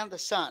went round the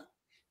sun.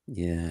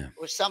 Yeah. It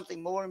was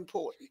something more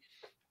important.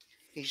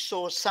 He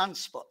saw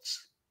sunspots.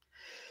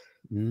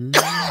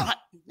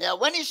 Now,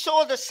 when he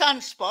saw the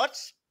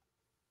sunspots,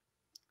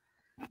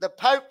 the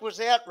Pope was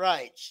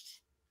outraged.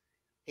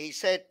 He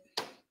said,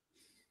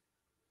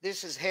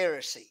 this is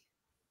heresy.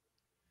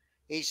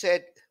 He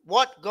said,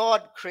 what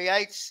God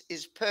creates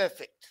is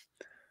perfect.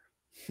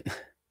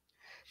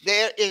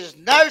 There is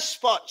no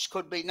spots,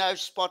 could be no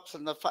spots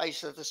on the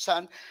face of the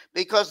sun,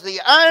 because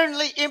the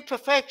only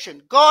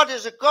imperfection, God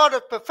is a God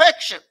of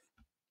perfection.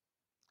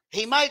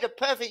 He made a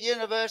perfect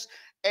universe,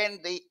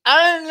 and the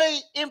only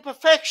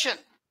imperfection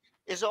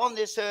is on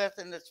this earth,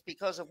 and it's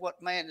because of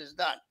what man has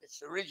done.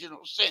 It's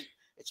original sin.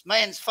 It's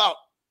man's fault.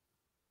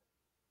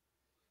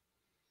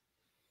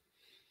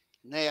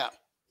 Now,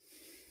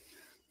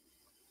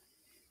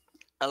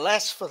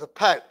 alas for the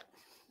Pope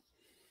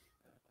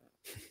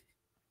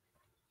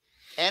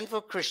and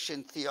for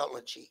Christian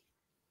theology,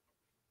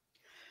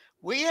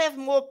 We have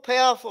more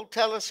powerful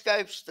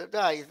telescopes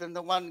today than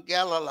the one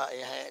Galileo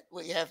had.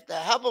 We have the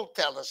Hubble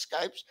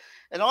telescopes,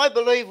 and I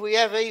believe we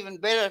have even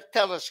better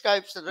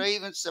telescopes that are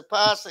even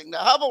surpassing the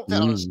Hubble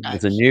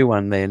telescopes. There's a new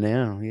one there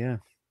now, yeah.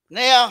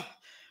 Now,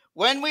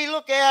 when we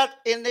look out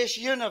in this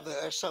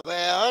universe of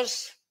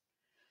ours,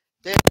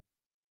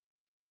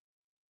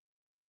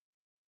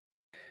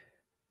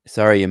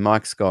 Sorry, your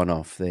mic's gone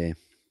off there,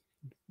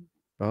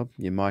 Bob.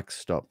 Your mic's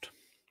stopped.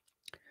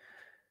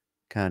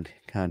 Can't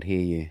hear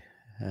you.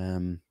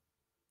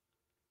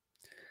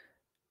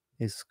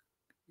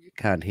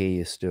 Can't hear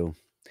you still.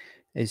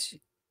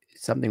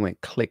 Something went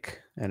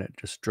click and it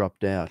just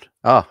dropped out.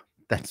 Oh,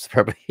 that's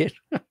probably it.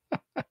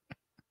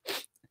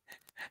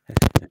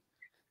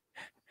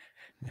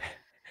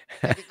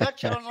 Have you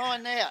got you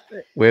online now?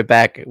 We're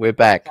back.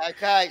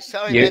 Okay,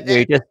 sorry about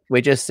that.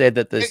 We just said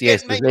that there's You're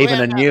there's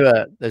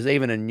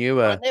even a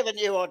newer. I never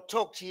knew I'd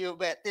talk to you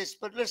about this,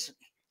 but listen.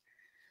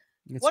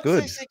 It's What's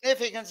good. the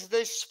significance of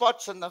these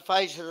spots on the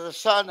face of the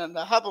sun and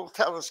the Hubble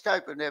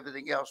telescope and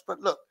everything else? But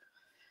look,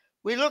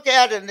 we look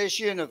out in this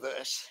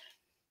universe,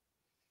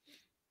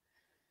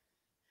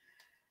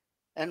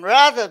 and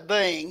rather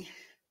being,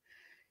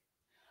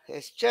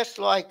 it's just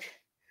like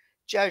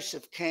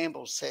Joseph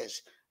Campbell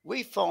says,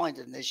 we find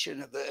in this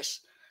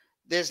universe,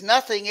 there's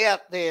nothing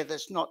out there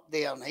that's not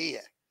down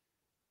here.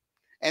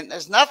 And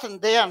there's nothing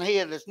down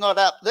here that's not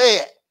up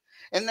there.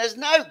 And there's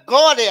no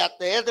God out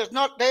there that's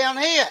not down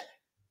here.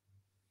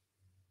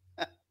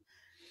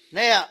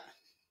 Now,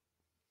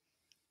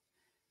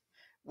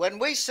 when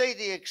we see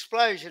the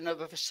explosion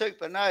of a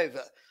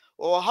supernova,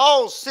 or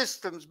whole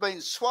systems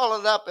being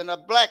swallowed up in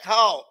a black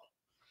hole,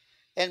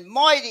 and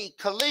mighty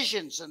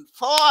collisions and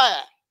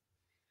fire,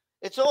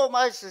 it's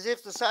almost as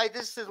if to say,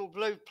 this little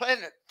blue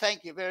planet,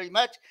 thank you very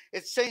much,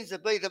 it seems to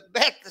be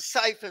about the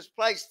safest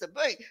place to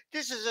be.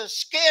 This is a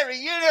scary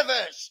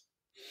universe.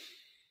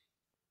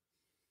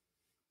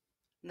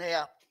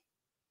 Now,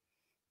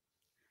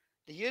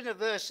 the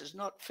universe is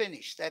not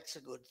finished. That's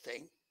a good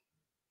thing.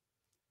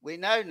 We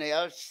know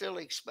now it's still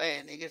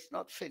expanding. It's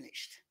not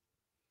finished.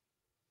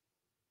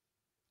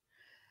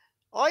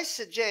 I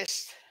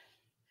suggest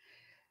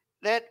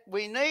that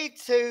we need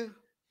to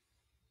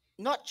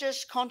not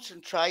just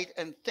concentrate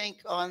and think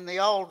on the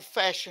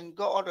old-fashioned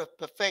God of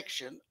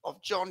perfection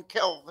of John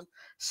Calvin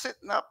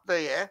sitting up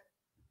there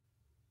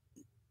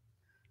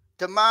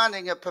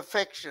demanding a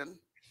perfection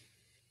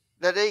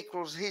that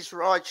equals his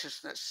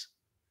righteousness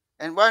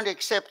and won't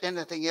accept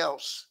anything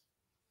else.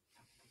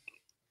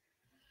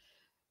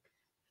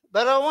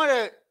 But I want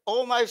to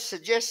almost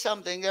suggest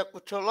something that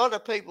to a lot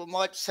of people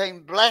might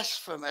seem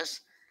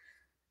blasphemous,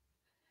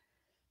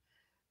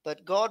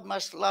 but God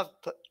must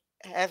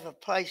have a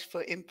place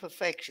for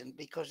imperfection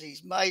because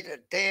he's made a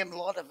damn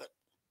lot of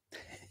it.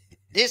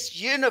 This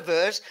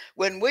universe,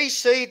 when we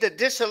see the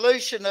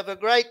dissolution of a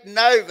great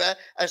nova,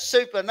 a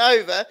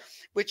supernova,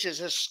 which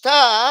is a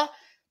star,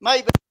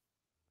 maybe...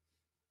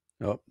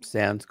 Oh,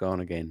 sound's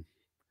gone again.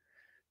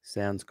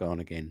 Sound's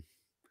gone again.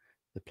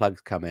 The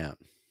plug's come out.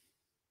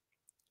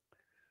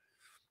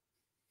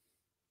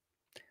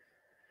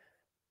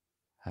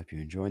 Hope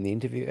you're enjoying the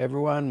interview,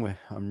 everyone.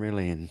 I'm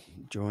really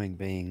enjoying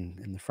being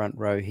in the front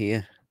row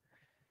here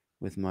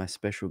with my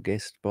special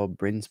guest, Bob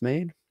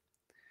Brinsmead.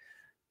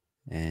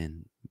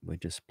 And we're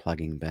just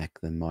plugging back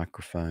the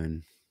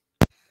microphone.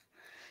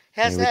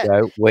 How's that?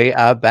 There we go. We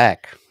are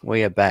back.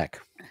 We are back.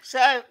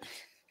 So,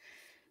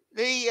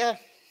 we are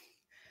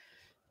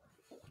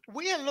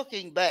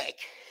looking back.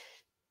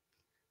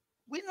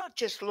 We're not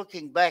just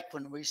looking back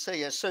when we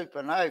see a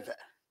supernova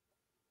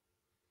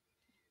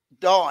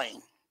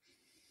dying.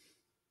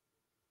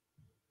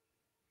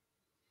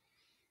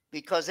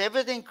 Because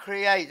everything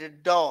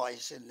created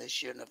dies in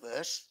this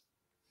universe.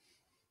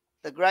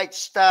 The great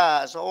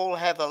stars all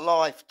have a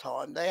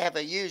lifetime. They have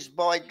a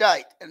use-by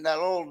date, and they'll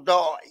all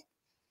die.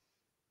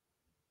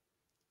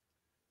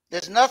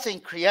 There's nothing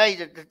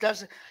created that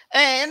doesn't...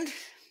 And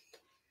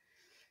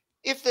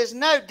if there's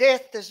no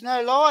death, there's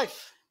no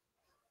life.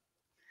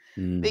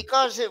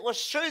 Because it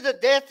was through the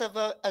death of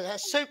a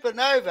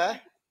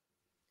supernova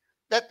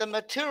that the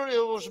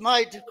material was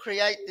made to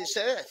create this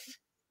earth.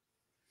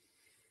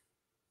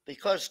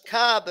 Because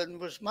carbon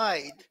was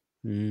made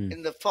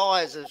in the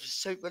fires of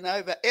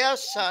supernova. Our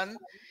sun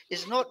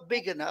is not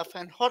big enough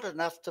and hot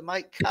enough to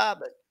make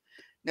carbon.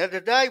 Now,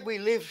 today we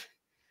live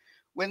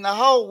when the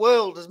whole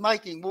world is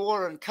making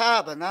war on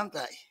carbon, aren't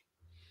they?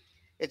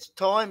 It's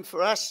time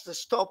for us to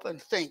stop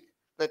and think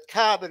that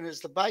carbon is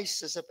the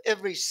basis of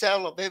every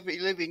cell of every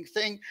living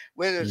thing,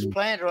 whether it's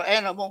plant or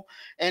animal.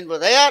 And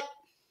without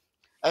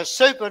a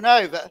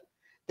supernova,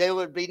 there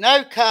would be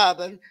no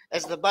carbon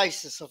as the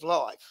basis of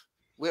life.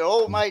 We're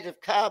all made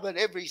of carbon,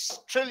 every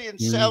trillion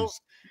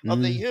cells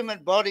of the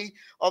human body,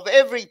 of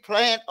every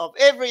plant, of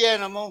every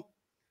animal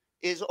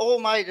is all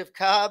made of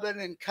carbon,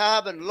 and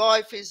carbon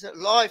life is a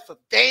life of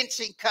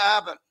dancing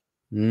carbon.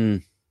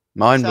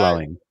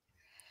 Mind-blowing.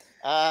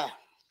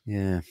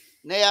 Yeah.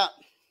 Now,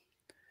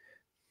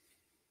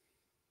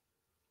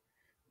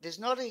 there's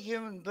not a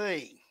human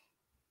being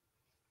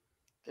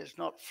that's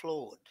not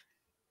flawed.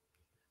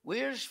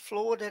 We're as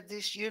flawed as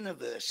this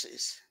universe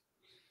is.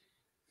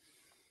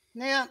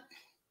 Now,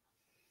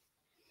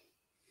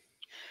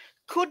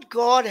 could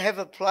God have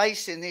a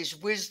place in his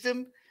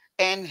wisdom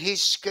and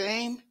his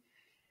scheme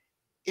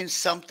in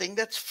something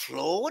that's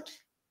flawed?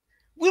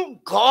 Will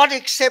God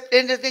accept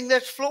anything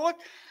that's flawed?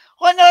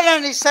 I not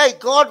only say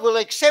God will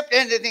accept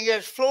anything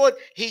that's flawed,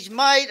 he's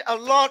made a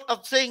lot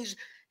of things.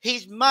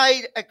 He's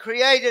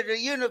created a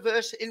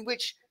universe in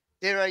which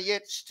there are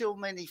yet still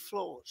many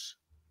flaws.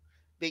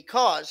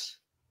 Because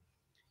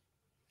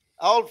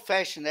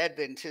old-fashioned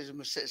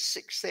Adventism says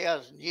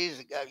 6,000 years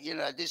ago,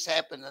 this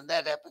happened and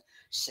that happened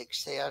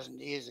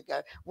 6,000 years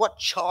ago. What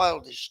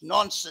childish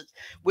nonsense.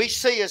 We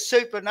see a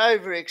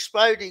supernova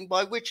exploding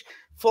by which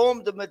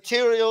formed the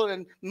material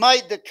and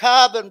made the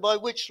carbon by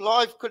which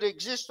life could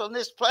exist on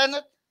this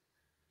planet.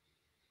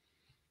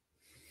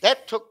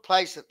 That took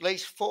place at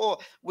least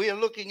we are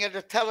looking at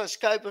a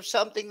telescope of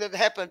something that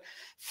happened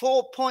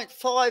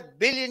 4.5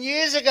 billion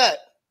years ago.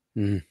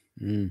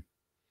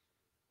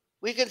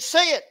 We can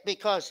see it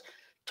because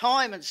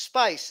time and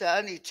space are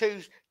only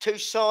two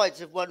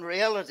sides of one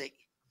reality.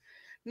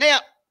 Now,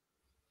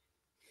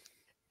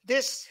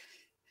 this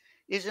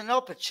is an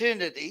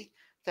opportunity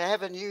to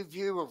have a new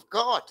view of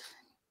God.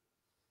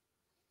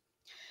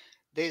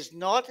 There's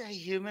not a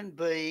human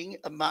being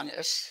among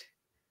us,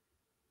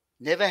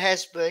 never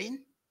has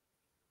been,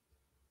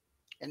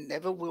 and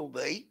never will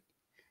be,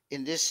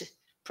 in this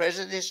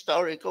present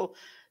historical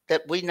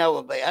that we know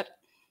about,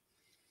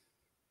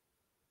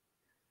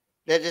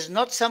 that is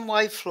not some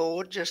way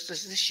flawed, just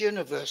as this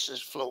universe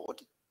is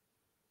flawed.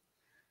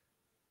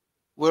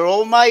 We're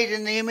all made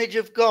in the image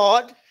of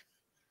God.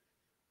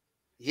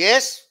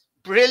 Yes,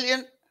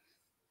 brilliant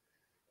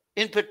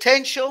in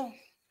potential,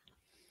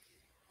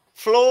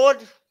 flawed,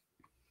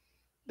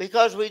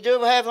 because we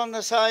do have on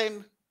the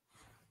same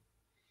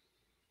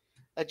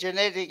a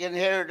genetic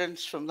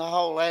inheritance from the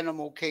whole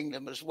animal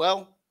kingdom as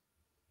well,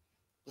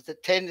 with the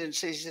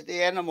tendencies of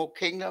the animal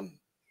kingdom,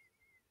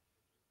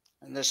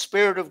 and the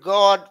Spirit of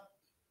God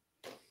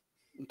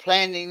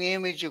implanting the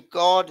image of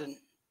God and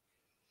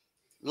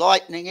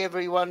lightening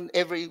everyone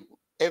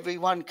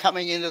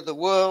coming into the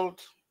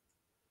world.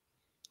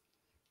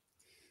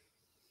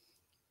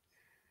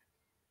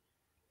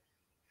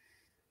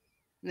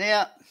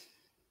 Now,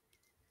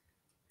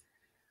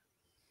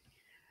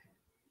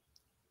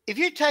 if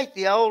you take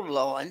the old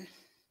line,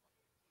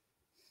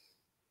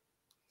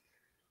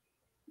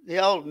 the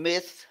old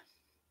myth,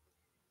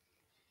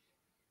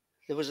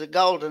 there was a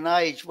golden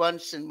age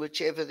once in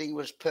which everything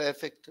was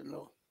perfect and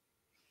all.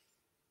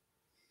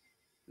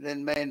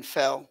 Then man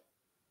fell.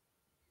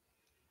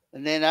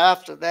 And then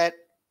after that,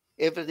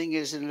 everything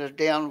is in a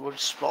downward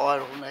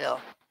spiral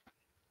now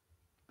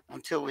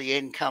until the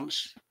end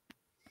comes.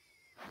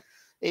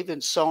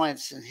 Even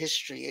science and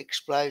history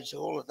explodes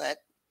all of that.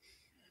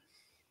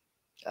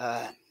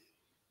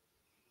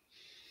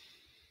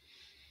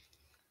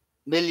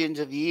 Millions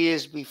of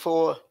years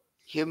before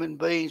human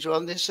beings were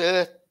on this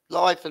earth,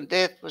 life and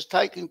death was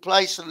taking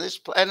place on this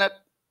planet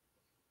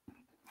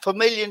for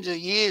millions of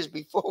years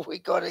before we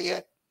got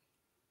here.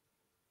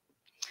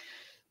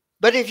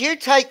 But if you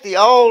take the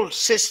old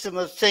system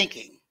of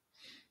thinking,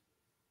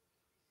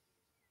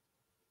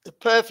 the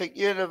perfect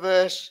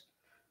universe,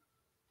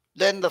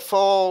 then the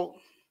fall,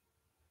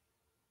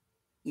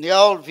 the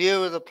old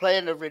view of the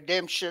plan of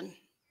redemption,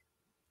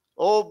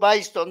 all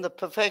based on the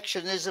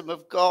perfectionism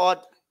of God,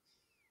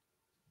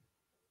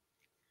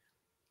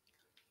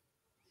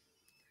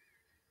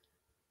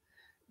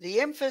 the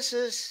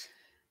emphasis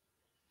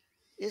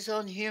is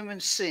on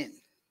human sin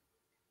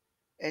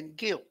and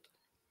guilt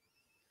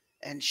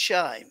and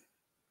shame.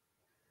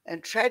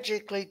 And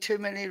tragically, too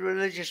many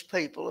religious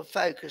people are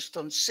focused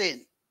on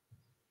sin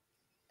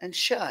and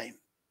shame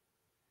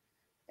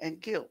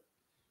and guilt,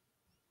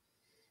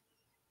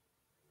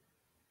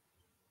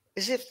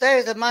 as if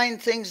they're the main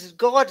things that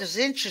God is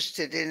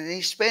interested in and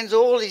he spends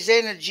all his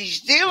energies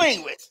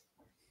dealing with.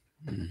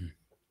 Mm-hmm.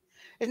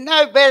 And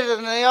no better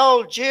than the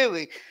old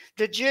Jew.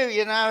 The Jew,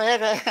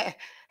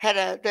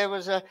 there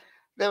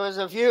was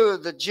a view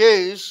of the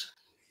Jews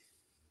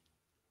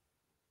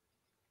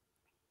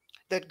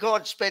that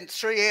God spent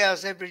 3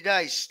 hours every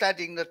day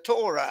studying the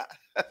Torah.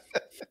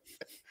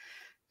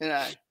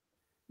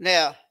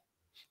 Now,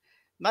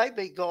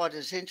 maybe God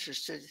is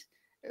interested,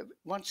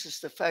 wants us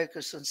to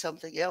focus on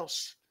something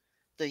else,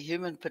 the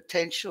human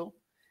potential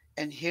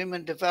and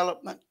human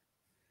development,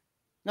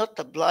 not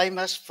to blame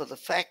us for the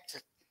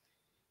fact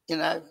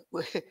that,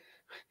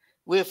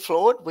 we're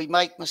flawed, we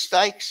make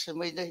mistakes, and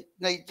we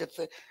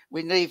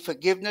need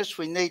forgiveness.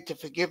 We need to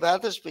forgive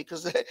others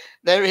because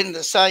they're in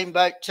the same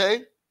boat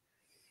too.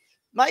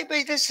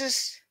 Maybe this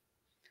is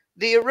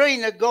the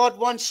arena God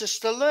wants us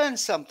to learn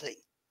something,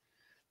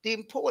 the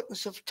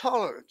importance of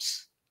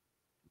tolerance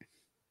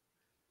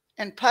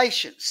and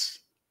patience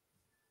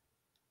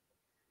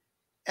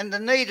and the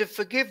need of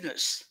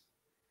forgiveness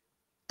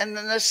and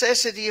the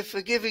necessity of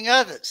forgiving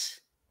others.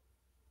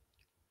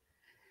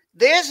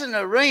 There's an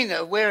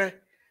arena where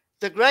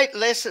the great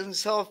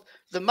lessons of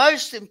the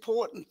most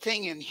important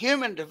thing in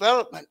human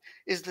development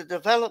is the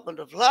development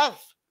of love,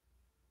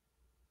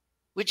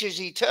 which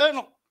is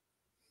eternal.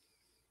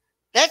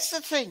 That's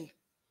the thing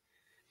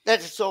that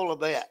it's all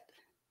about.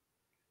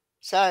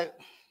 So,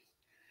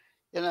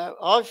 you know,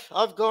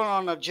 I've gone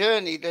on a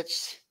journey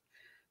that's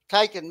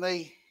taken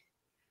me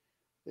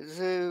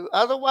to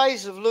other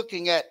ways of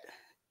looking at,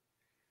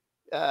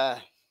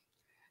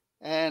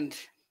 and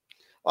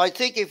I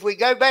think if we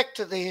go back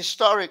to the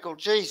historical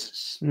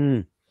Jesus.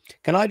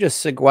 Can I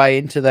just segue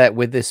into that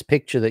with this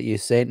picture that you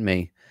sent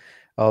me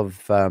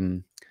of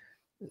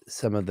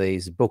some of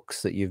these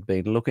books that you've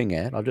been looking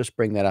at? I'll just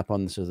bring that up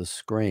onto the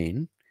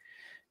screen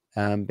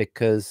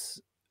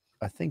because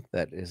I think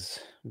that is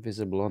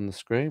visible on the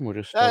screen. We'll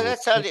just No,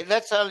 that's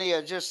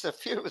only just a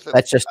few of them.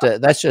 that's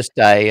just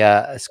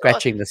a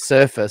scratching the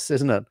surface,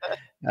 isn't it?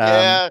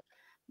 Yeah.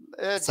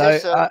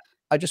 So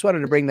I just wanted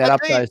to bring that up,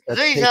 though, so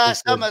these people are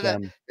some could,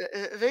 of the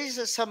these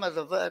are some of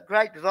the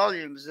great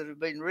volumes that have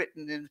been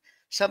written in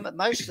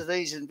most of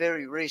these in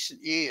very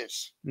recent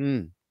years.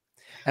 and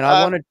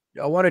I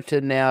wanted to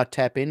now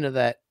tap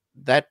into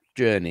that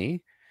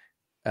journey,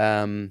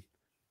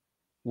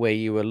 where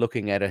you were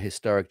looking at a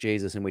historic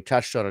Jesus, and we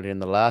touched on it in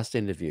the last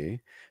interview,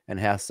 and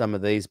how some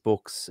of these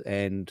books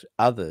and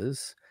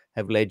others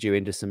have led you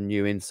into some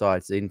new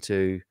insights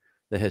into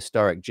the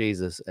historic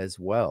Jesus as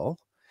well.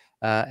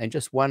 And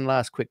just one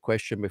last quick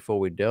question before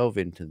we delve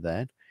into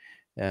that.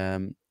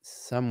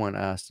 Someone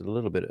asked a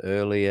little bit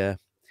earlier,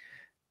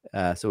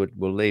 so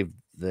we'll leave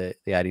the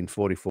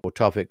 1844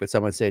 topic, but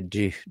someone said,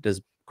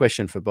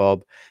 question for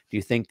Bob, do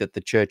you think that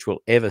the church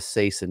will ever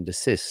cease and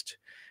desist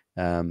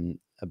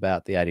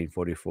about the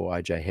 1844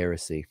 IJ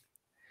heresy?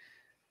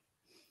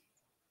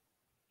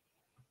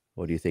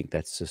 Or do you think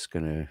that's just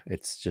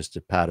it's just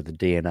a part of the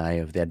DNA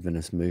of the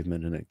Adventist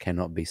movement and it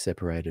cannot be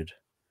separated?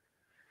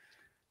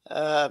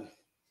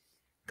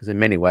 Because in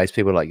many ways,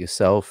 people like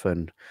yourself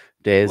and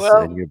Des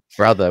and your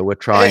brother were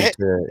trying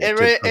to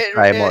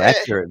portray a more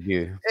accurate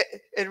view.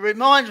 It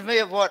reminds me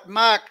of what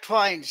Mark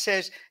Twain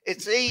says: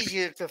 it's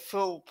easier to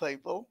fool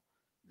people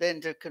than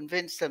to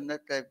convince them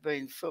that they've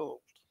been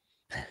fooled.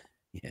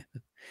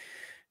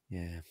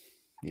 Yeah.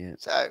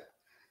 So,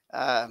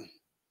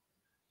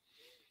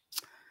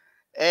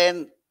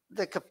 and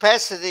the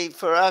capacity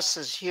for us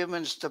as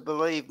humans to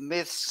believe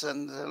myths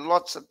and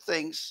lots of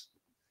things.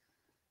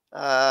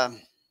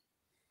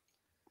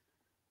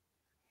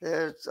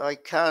 I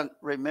can't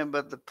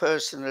remember the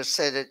person who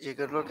said it. You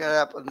could look it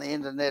up on the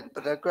internet,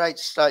 but a great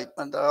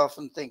statement I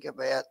often think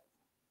about.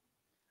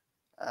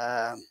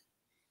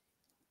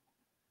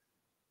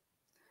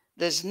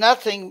 There's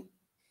nothing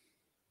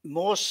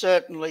more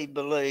certainly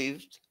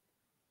believed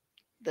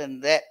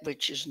than that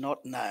which is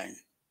not known.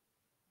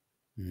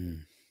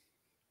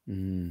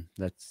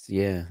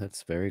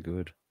 That's very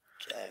good.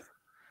 Okay.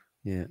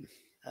 Yeah.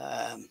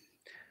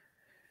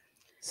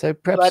 So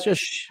perhaps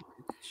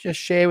just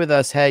share with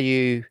us how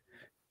you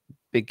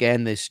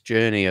began this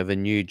journey of a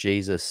new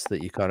Jesus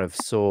that you kind of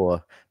saw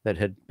that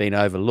had been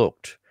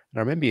overlooked. And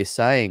I remember you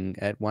saying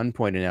at one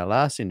point in our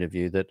last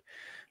interview that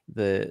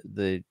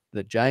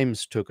that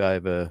James took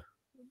over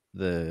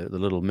the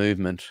little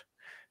movement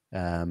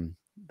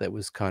that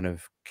was kind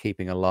of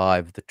keeping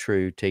alive the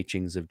true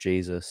teachings of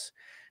Jesus,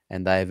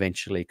 and they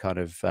eventually kind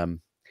of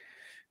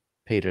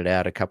petered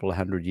out a couple of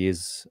 100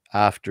 years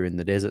after in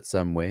the desert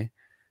somewhere.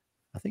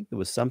 I think there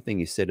was something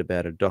you said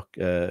about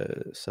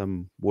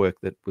some work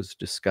that was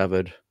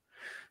discovered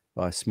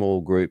by a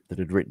small group that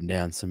had written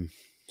down some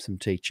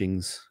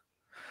teachings.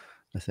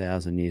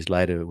 1,000 years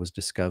later, it was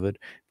discovered.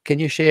 Can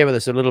you share with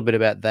us a little bit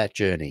about that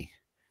journey,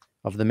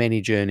 of the many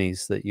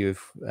journeys that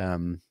you've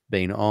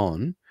been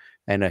on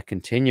and are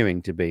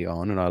continuing to be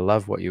on? And I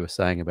love what you were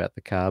saying about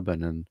the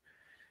carbon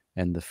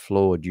and the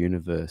flawed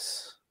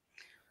universe.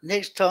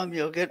 Next time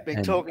you'll get me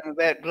talking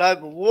about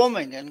global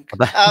warming and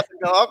carbon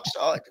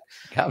dioxide.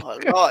 My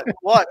God,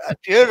 what a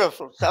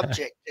beautiful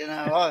subject! You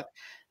know,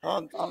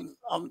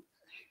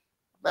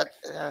 but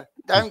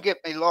don't get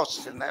me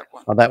lost in that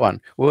one. Oh, that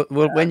one. Well,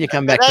 when you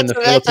come back from the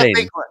Philippines, that's a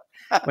big one.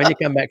 When you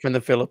come back from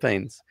the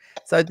Philippines.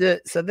 So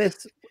this,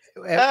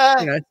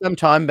 some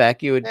time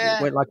back, you would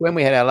like when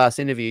we had our last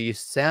interview, you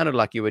sounded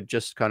like you were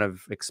just kind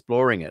of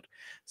exploring it.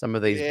 Some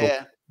of these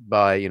books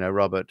by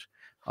Robert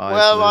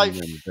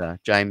Eisman and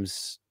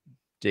James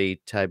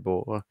D.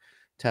 Tabor.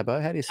 How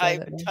do you say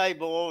that?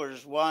 Tabor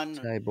is one.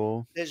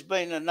 Tabor. There's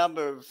been a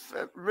number of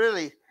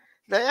really.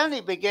 They only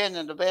began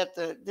in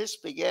this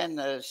began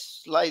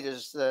as late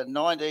as the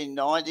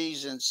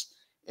 1990s, and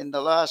in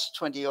the last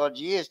 20 odd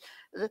years.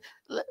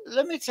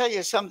 Let me tell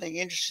you something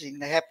interesting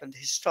that happened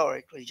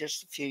historically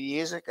just a few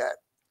years ago.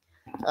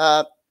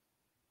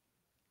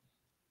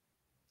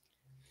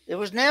 It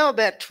was now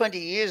about 20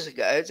 years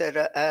ago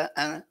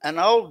that an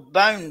old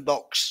bone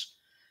box,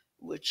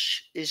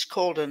 which is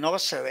called an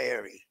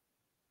ossuary,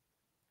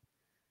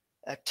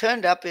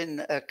 turned up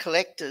in a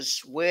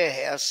collector's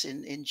warehouse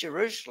in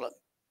Jerusalem.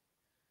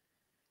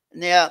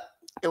 Now,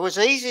 it was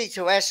easy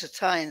to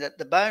ascertain that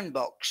the bone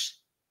box,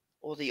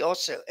 or the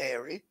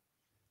ossuary,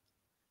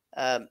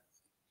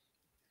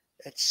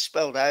 It's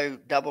spelled Ossuary,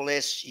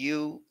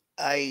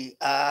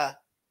 I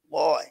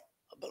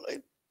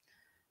believe.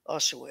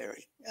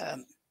 Ossuary.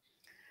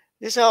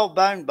 This old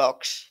bone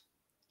box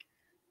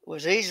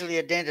was easily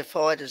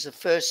identified as a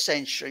 1st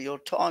century or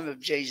time of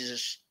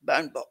Jesus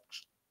bone box.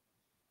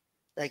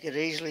 They could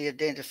easily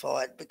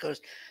identify it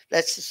because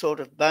that's the sort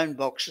of bone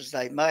boxes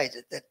they made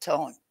at that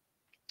time.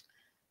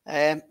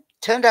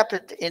 Turned up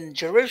in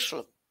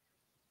Jerusalem.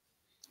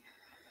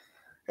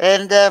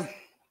 And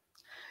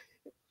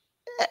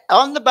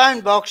on the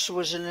bone box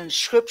was an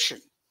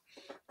inscription.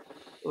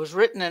 It was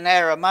written in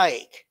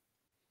Aramaic,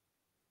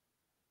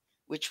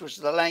 which was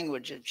the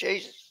language of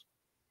Jesus.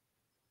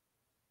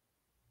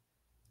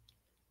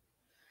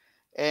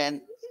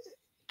 And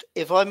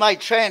if I may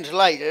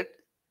translate it,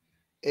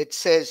 it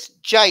says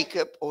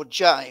Jacob or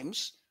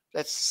James.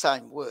 That's the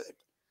same word.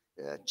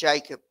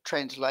 Jacob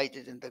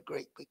translated into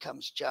Greek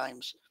becomes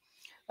James.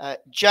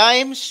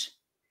 James,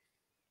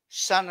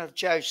 son of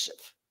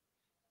Joseph,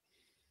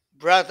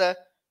 brother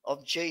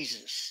of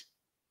Jesus.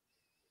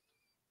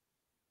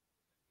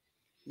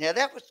 Now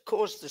that would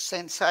cause the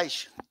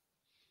sensation.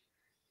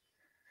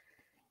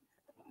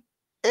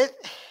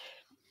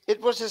 It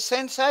was a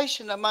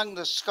sensation among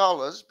the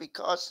scholars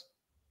because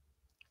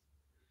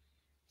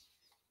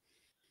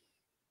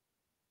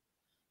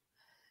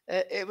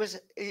it was.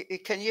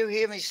 Can you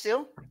hear me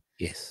still?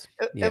 Yes.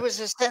 It was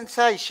a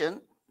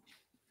sensation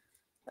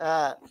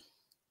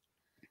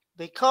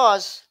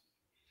because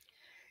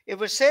it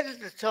was said at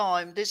the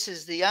time this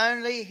is the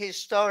only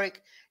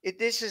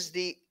this is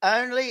the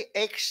only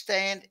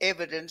extant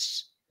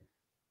evidence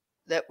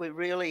that we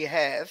really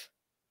have,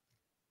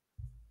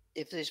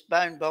 if this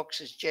bone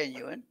box is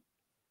genuine,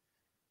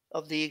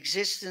 of the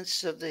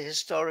existence of the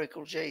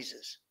historical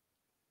Jesus.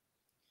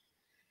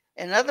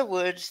 In other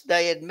words,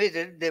 they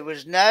admitted there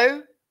was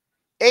no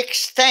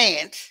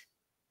extant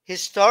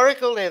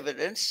historical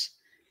evidence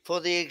for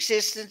the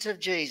existence of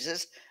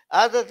Jesus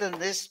other than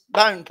this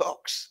bone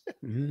box.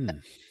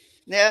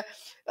 Now,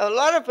 a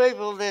lot of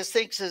people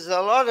thinks there's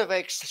a lot of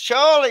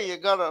surely you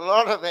got a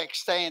lot of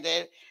extant.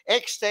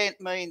 Extant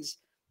means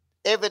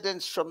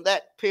evidence from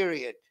that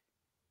period.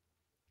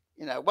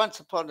 You know, once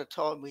upon a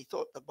time we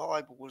thought the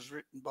Bible was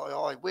written by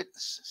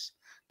eyewitnesses,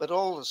 but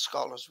all the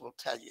scholars will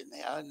tell you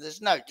now, and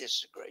there's no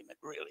disagreement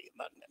really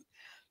among them,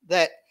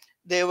 that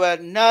there were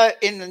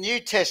in the New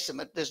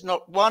Testament, there's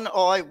not one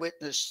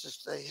eyewitness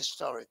to the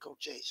historical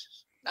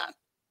Jesus. None.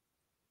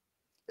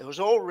 It was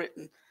all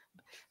written,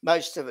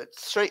 most of it,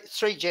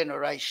 three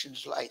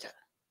generations later.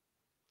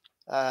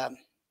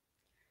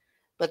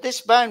 But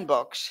this bone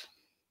box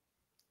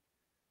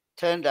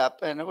turned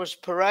up and it was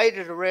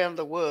paraded around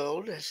the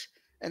world as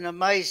an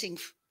amazing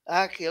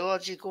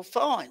archaeological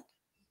find.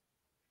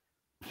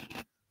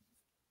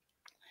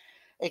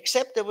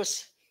 Except there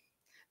was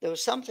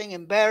something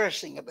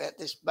embarrassing about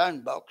this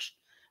bone box,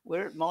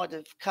 where it might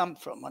have come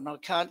from, and I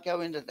can't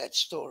go into that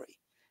story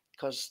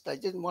because they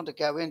didn't want to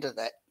go into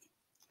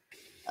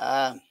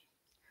that.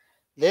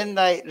 Then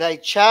they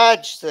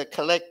charged the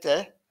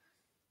collector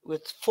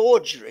with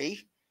forgery.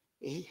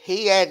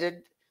 He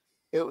added,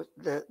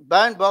 the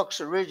bone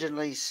box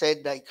originally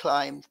said, they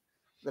claimed,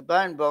 the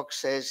bone box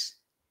says,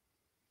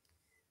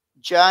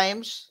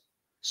 James,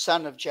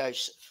 son of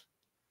Joseph.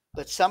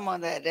 But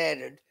someone had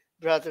added,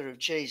 brother of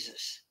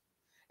Jesus.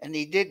 And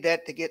he did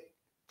that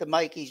to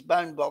make his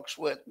bone box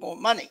worth more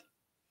money.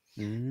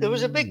 There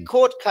was a big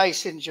court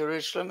case in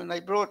Jerusalem, and they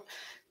brought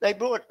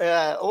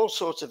all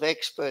sorts of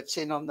experts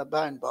in on the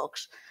bone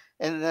box.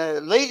 And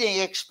the leading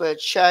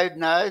experts showed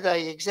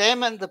they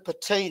examined the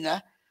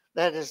patina,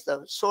 that is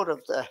the sort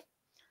of the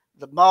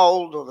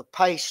mold or the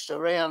paste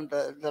around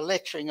the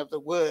lettering of the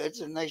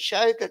words, and they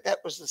showed that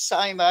was the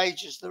same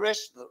age as the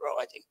rest of the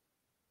writing.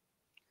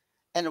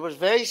 And it was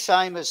very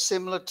same as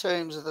similar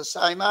tombs of the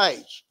same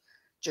age,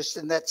 just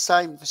in that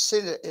same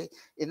vicinity,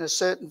 in a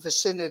certain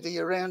vicinity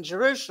around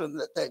Jerusalem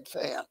that they'd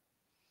found.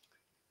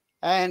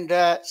 And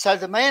so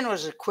the man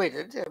was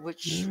acquitted,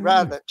 which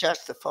rather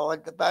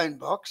justified the bone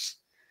box.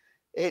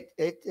 It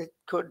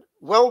could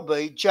well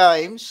be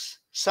James,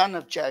 son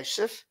of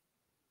Joseph,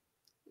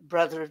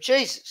 brother of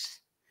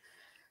Jesus.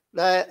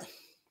 The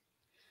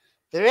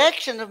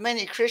reaction of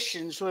many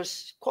Christians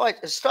was quite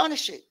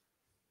astonishing.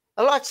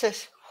 A lot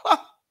says, wow,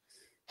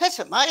 that's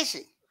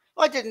amazing.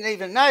 I didn't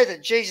even know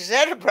that Jesus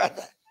had a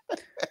brother.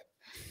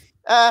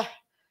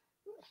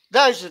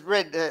 Those that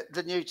read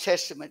the New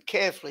Testament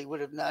carefully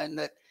would have known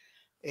that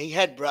he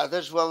had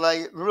brothers. Well,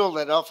 they ruled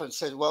that off and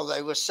said, well,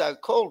 they were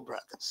so-called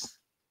brothers.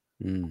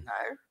 No.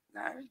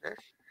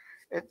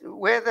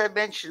 Where they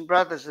mention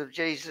brothers of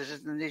Jesus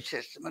in the New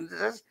Testament,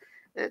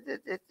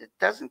 it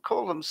doesn't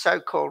call them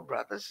so-called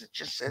brothers. It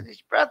just said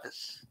his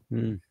brothers.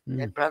 He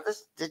had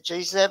brothers. Did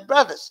Jesus have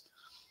brothers?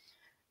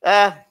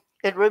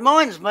 It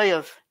reminds me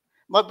of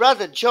my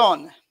brother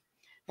John.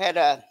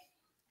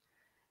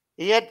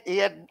 He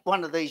had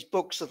one of these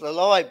books of the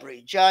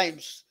library,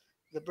 James,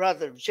 the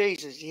brother of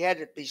Jesus. He had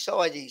it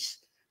beside his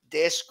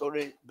desk or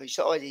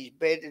beside his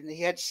bed, and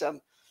he had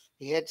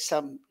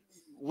some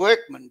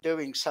workman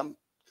doing some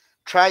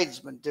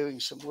tradesman doing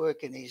some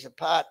work in his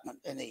apartment,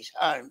 in his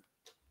home.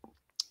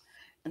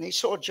 And he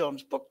saw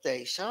John's book there.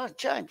 He said, "Oh,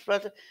 James,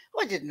 brother,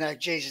 I didn't know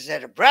Jesus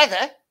had a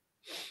brother."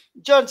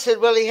 John said,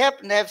 "Well, he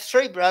happened to have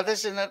 3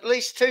 brothers and at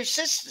least 2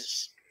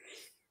 sisters."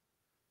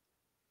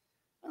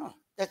 Oh,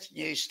 that's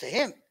news to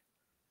him.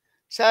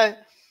 So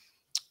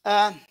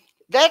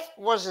that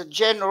was a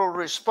general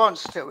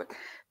response to it.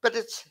 But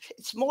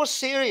it's more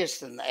serious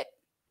than that.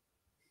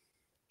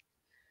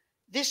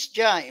 This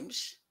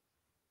James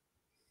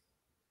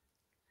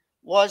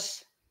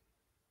was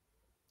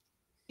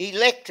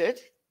elected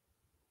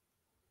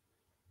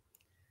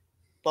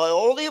by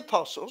all the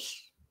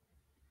apostles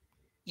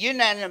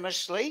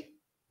unanimously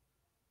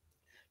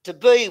to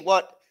be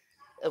what,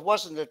 it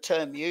wasn't a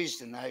term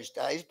used in those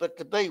days, but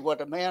to be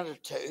what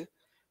amounted to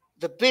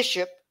the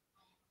bishop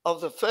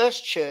of the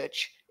first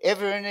church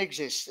ever in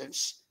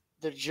existence,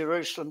 the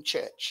Jerusalem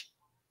church,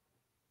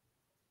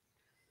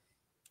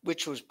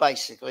 which was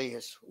basically,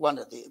 as one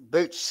of the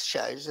Boots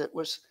shows, it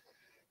was,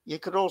 you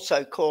could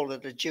also call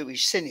it a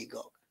Jewish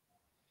synagogue.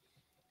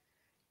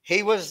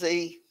 He was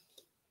the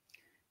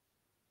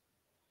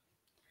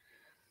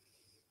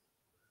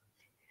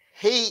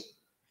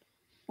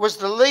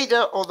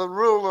leader or the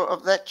ruler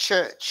of that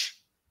church.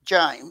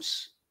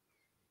 James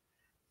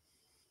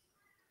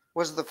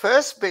was the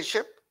first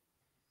bishop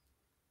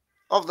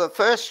of the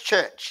first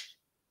church,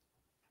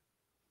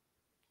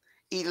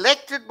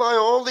 elected by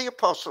all the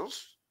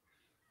apostles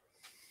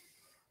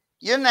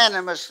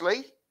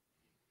unanimously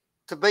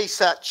to be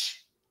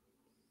such.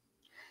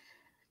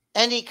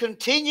 And he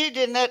continued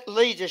in that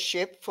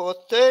leadership for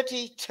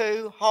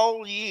 32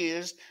 whole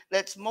years.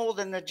 That's more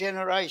than a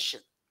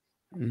generation.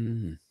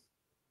 Mm.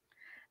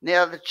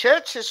 Now, the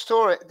church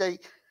historian,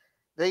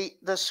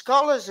 the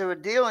scholars who are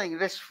dealing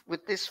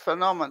with this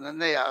phenomenon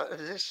now,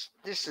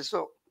 this is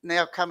all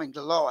now coming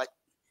to light.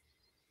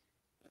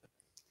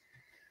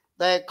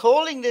 They are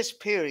calling this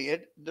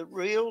period the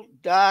real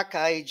dark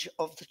age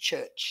of the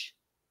church.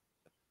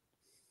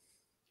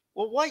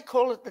 Well, why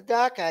call it the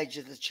dark age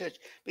of the church?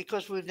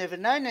 Because we've never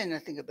known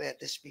anything about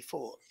this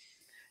before.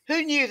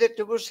 Who knew that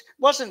there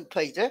wasn't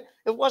Peter,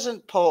 it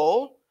wasn't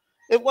Paul,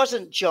 it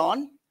wasn't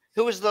John,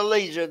 who was the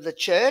leader of the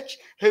church,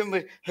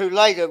 who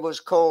later was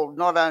called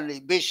not only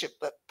bishop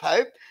but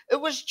pope. It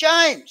was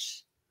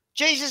James,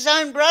 Jesus'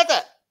 own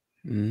brother.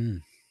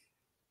 Mm.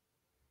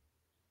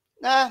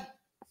 Now,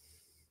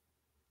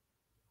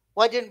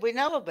 why didn't we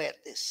know about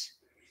this?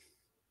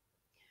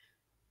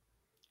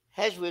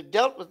 As we've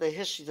dealt with the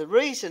history, the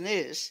reason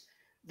is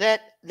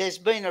that there's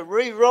been a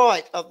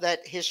rewrite of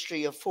that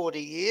history of 40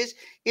 years.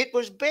 It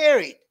was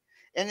buried.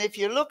 And if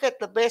you look at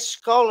the best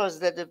scholars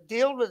that have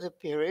dealt with the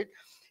period,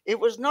 it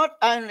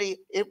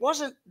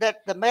wasn't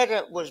that the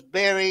matter was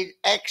buried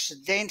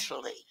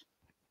accidentally.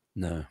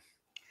 No.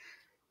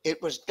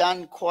 It was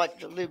done quite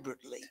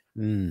deliberately.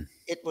 Mm.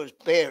 It was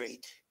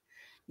buried.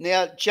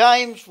 Now,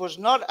 James was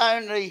not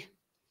only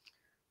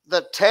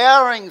the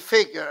towering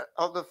figure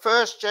of the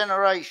first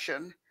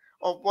generation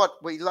of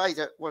what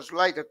was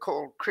later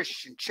called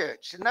Christian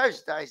church. In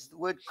those days, the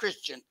word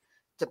Christian,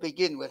 to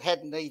begin with,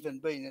 hadn't even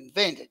been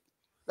invented.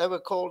 They were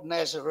called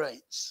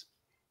Nazarenes.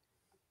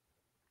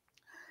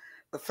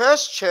 The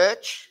first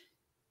church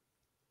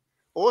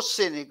or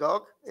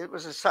synagogue, it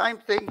was the same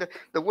thing.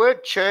 The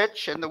word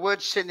church and the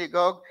word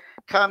synagogue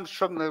comes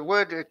from the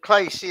word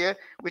ecclesia,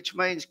 which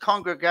means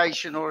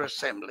congregation or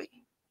assembly.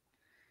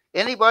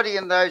 Anybody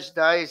in those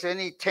days,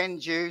 any 10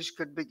 Jews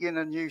could begin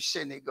a new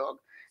synagogue.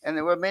 And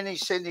there were many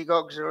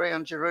synagogues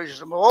around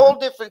Jerusalem, all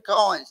different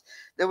kinds.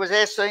 There was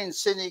Essene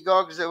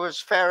synagogues, there was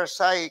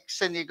Pharisaic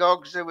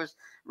synagogues, there was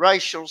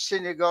racial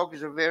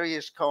synagogues of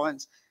various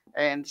kinds.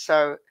 And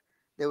so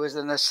there was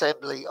an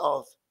assembly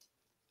of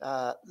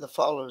the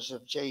followers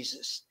of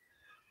Jesus.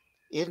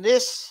 In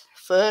this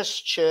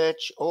first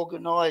church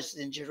organized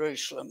in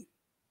Jerusalem,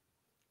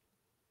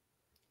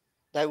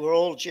 they were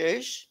all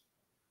Jews.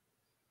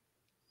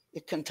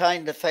 It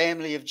contained the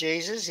family of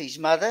Jesus, his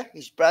mother,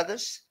 his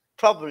brothers,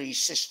 probably his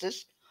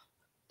sisters.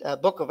 The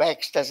book of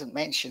Acts doesn't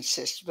mention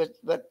sisters,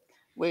 but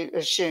we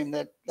assume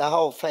that the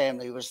whole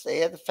family was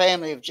there. The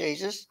family of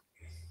Jesus,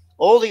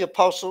 all the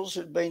apostles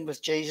who'd been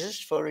with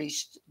Jesus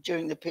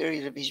during the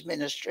period of his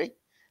ministry,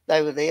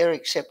 they were there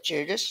except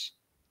Judas.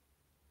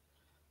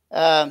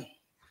 At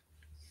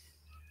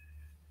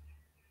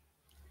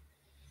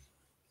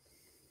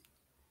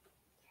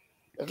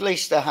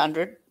least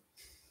 100.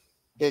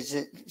 There's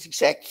an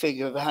exact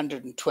figure of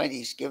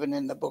 120 is given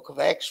in the book of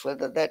Acts.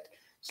 Whether that's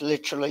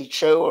literally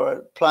true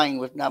or playing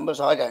with numbers,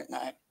 I don't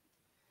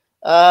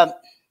know.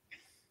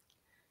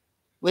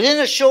 Within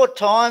a short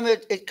time,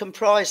 it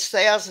comprised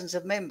thousands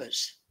of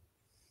members.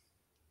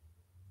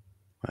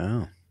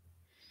 Wow.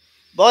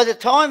 By the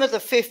time of the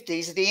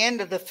 50s, the end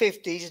of the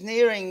 50s,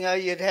 nearing,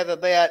 you'd have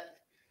about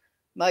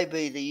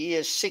maybe the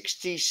year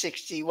 60,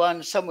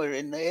 61, somewhere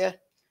in there.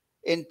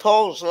 In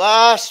Paul's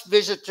last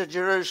visit to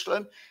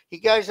Jerusalem, he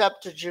goes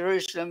up to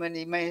Jerusalem and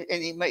he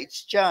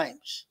meets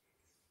James.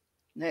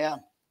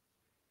 Now,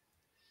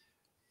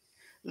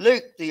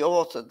 Luke, the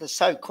author, the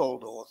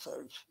so-called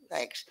author of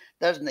Acts,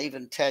 doesn't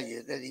even tell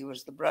you that he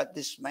was the brother.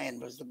 This man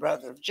was the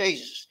brother of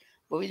Jesus.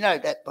 Well, we know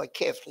that by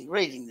carefully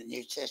reading the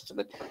New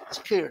Testament. It's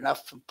clear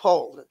enough from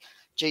Paul that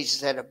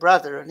Jesus had a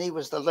brother, and he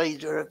was the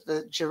leader of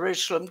the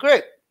Jerusalem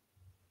group.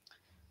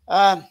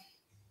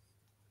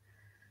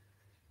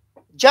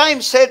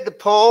 James said to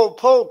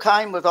Paul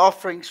came with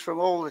offerings from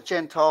all the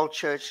Gentile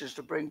churches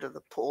to bring to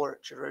the poor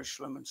at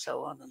Jerusalem and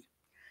so on. And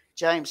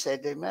James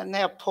said to him, and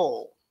now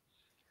Paul,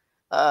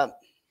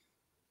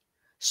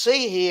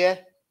 see here,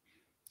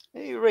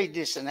 you read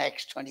this in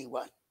Acts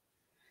 21.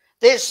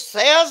 There's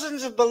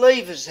thousands of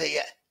believers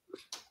here.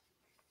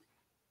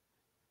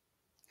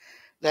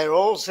 They're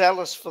all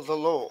zealous for the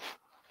law.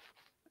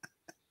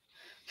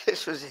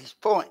 This was his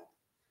point.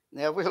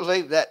 Now, we'll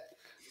leave that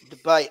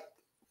debate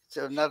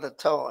to another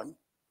time.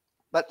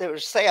 But there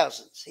was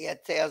thousands. He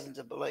had thousands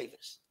of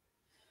believers.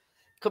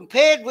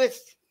 Compared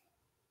with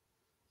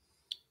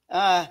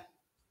the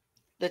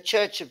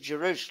Church of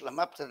Jerusalem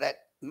up to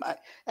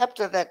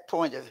that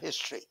point of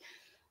history,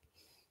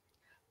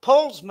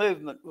 Paul's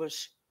movement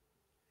was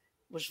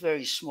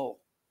very small.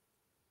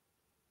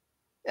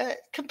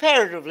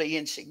 Comparatively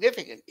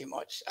insignificant, you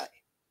might say.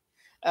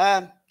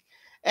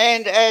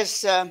 And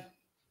as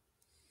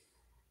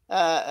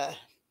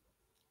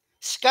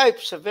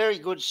Scopes, a very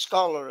good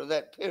scholar of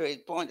that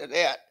period, pointed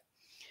out,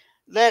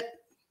 that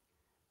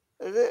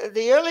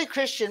the early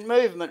Christian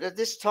movement at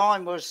this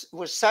time was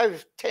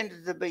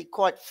tended to be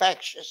quite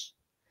factious.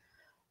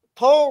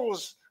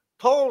 Paul's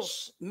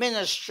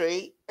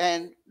ministry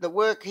and the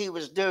work he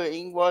was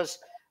doing was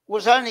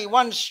only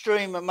one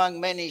stream among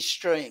many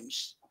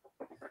streams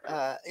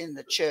in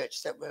the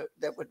church that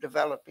were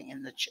developing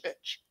in the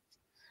church.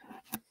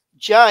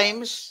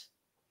 James,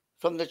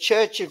 from the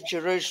Church of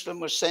Jerusalem,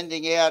 was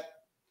sending out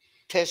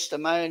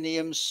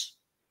testimoniums,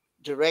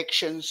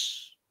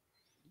 directions,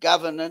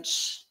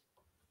 governance.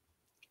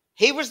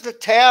 He was the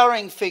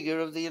towering figure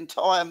of the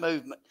entire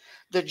movement.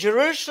 The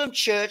Jerusalem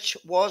church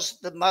was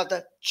the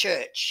mother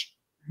church.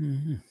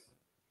 Mm-hmm.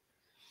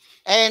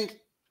 And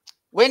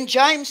when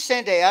James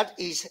sent out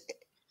his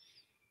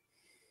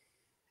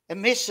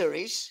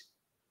emissaries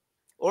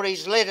or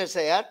his letters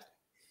out,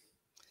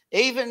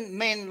 even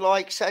men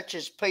like such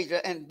as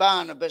Peter and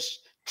Barnabas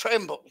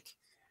trembled.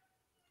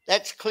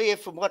 That's clear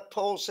from what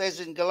Paul says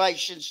in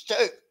Galatians 2.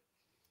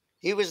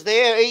 He was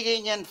there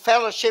eating and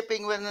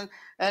fellowshipping with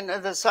and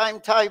at the same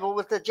table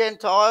with the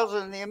Gentiles,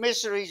 and the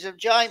emissaries of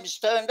James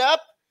turned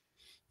up.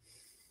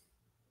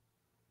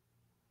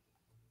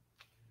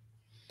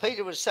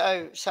 Peter was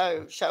so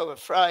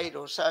afraid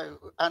or so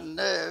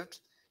unnerved,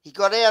 he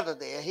got out of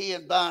there, he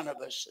and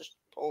Barnabas, as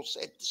Paul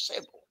said,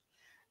 dissembled.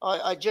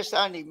 I just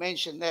only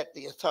mentioned that,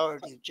 the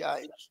authority of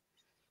James.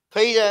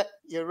 Peter,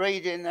 you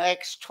read in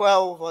Acts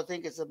 12, I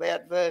think it's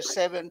about verse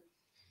 7,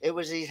 it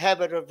was his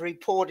habit of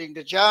reporting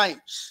to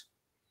James.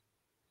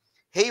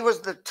 He was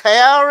the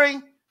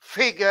towering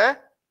figure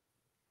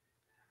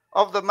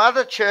of the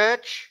mother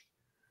church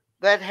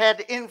that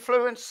had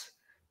influence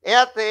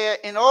out there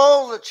in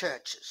all the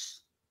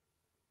churches.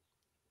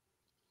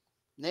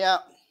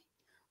 Now,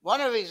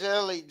 one of his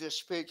early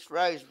disputes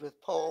rose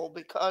with Paul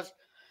because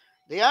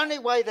the only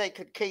way they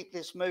could keep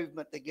this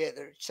movement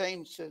together, it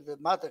seems, to the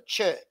mother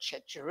church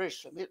at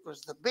Jerusalem. It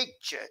was the big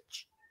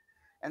church.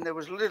 And there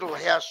was little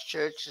house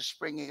churches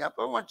springing up.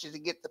 I want you to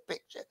get the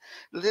picture.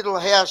 Little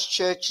house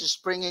churches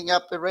springing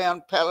up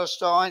around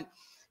Palestine.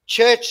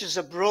 Churches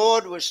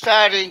abroad were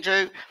starting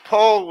to.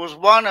 Paul was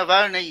one of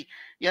only,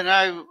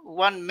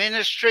 one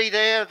ministry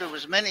there. There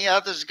was many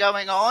others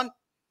going on.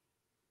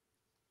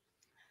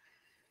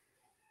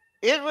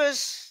 It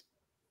was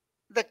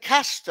the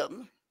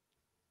custom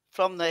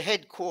from the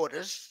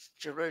headquarters,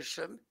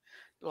 Jerusalem,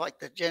 like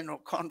the General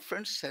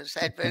Conference, as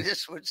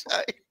Adventists would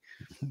say,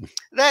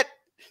 that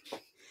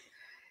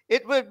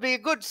it would be a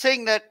good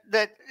thing that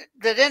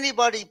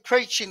anybody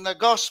preaching the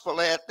gospel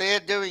out there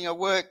doing a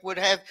work would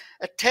have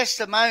a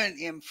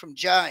testimonium from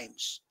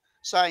James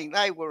saying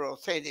they were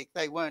authentic,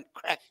 they weren't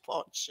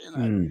crackpots,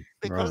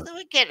 because right. They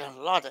were getting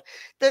a lot of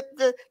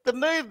the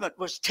movement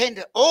was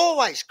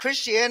always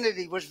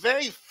Christianity was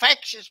very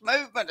factious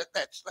movement at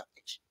that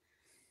stage.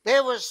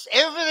 There was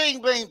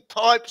everything being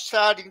piped,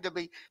 starting to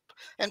be,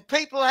 and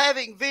people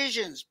having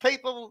visions,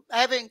 people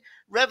having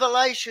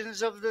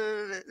revelations of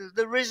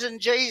the risen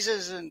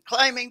Jesus and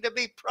claiming to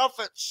be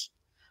prophets,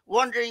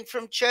 wandering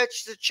from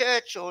church to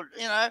church,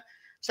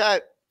 So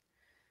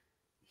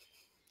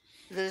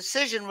the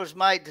decision was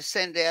made to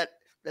send out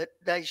that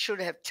they should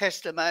have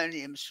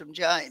testimoniums from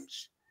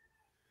James.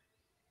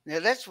 Now,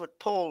 that's what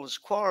Paul is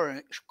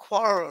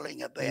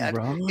quarreling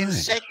about in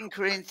 2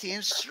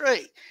 Corinthians 3.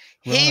 Right.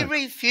 He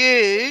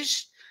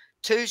refused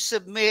to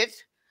submit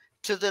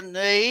to the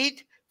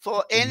need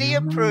for any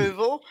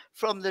approval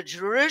from the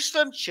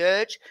Jerusalem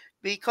church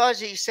because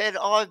he said,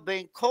 I've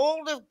been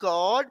called of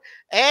God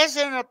as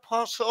an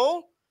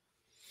apostle,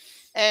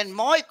 and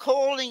my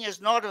calling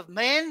is not of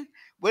men.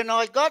 When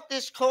I got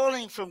this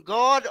calling from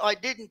God, I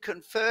didn't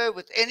confer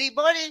with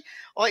anybody.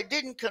 I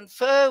didn't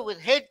confer with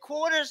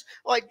headquarters.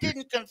 I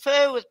didn't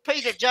confer with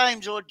Peter,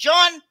 James, or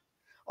John.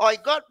 I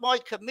got my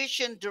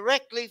commission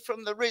directly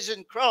from the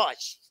risen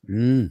Christ.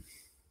 Mm.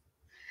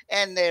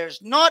 And there's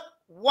not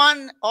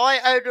one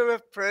iota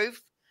of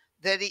proof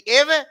that he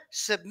ever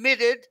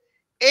submitted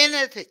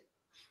anything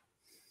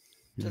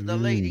to the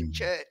leading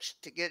church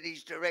to get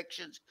his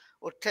directions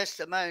or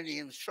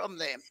testimonials from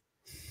them.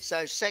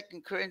 So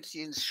 2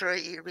 Corinthians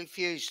 3, he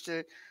refused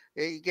to,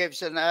 he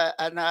gives an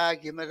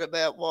argument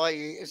about why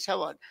and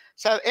so on.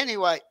 So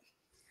anyway,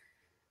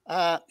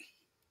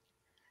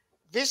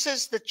 this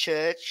is the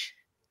church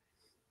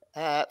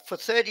for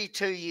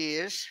 32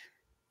 years,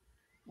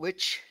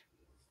 which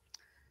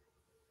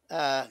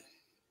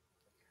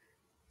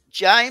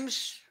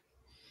James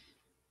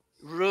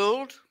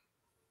ruled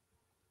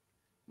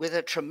with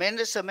a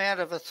tremendous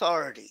amount of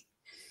authority.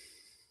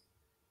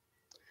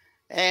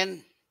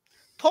 And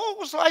Paul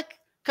was like,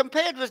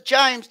 compared with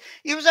James,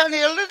 he was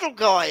only a little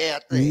guy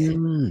out there.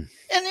 And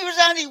he was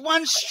only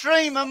one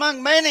stream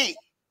among many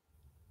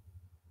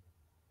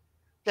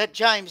that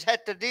James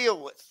had to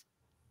deal with.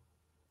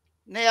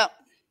 Now,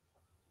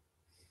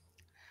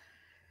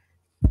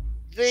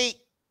 the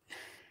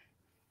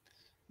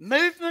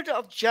movement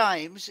of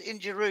James in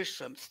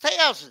Jerusalem,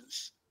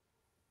 thousands.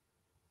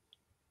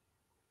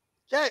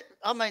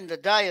 The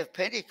day of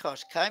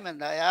Pentecost came,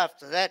 and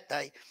after that,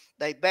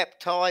 they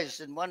baptized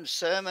in one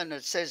sermon.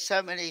 It says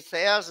so many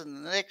thousand,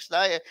 and the next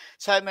day,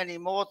 so many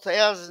more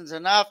thousands.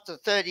 And after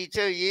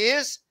 32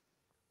 years,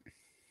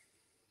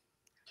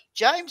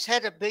 James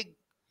had a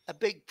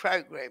big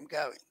program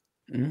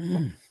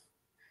going.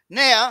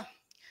 Now,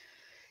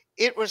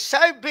 it was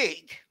so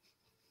big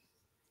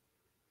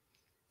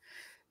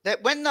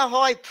that when the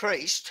high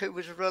priest, who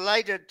was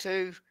related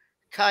to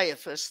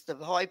Caiaphas, the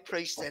high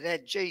priest that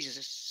had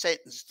Jesus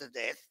sentenced to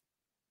death,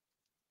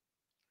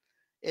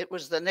 it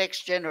was the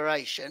next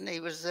generation. He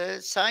was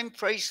the same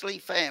priestly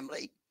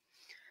family.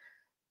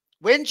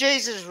 When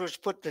Jesus was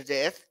put to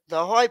death,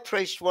 the high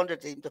priest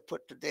wanted him to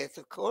put to death,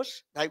 of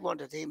course. They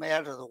wanted him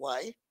out of the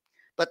way,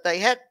 but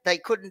they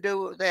couldn't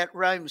do it without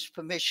Rome's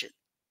permission.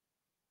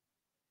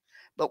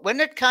 But when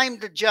it came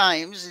to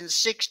James in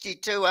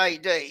 62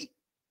 AD,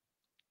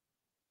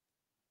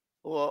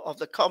 or of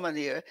the common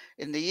era,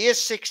 in the year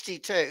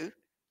 62,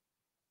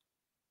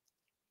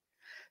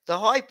 the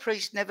high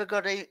priest never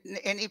got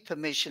any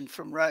permission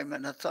from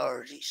Roman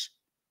authorities.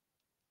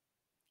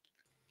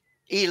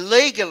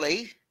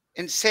 Illegally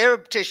and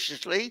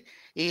surreptitiously,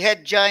 he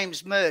had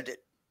James murdered.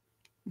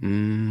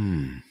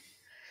 The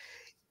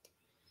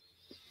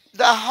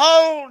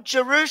whole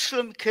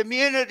Jerusalem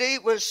community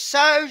was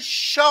so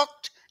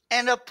shocked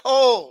and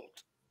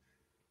appalled.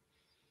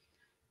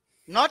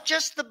 Not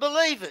just the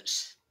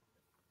believers,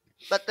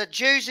 but the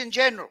Jews in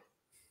general.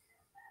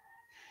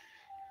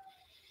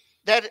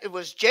 That it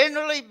was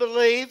generally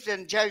believed,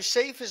 and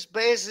Josephus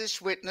bears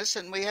this witness,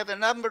 and we have a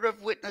number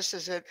of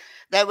witnesses, that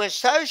they were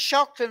so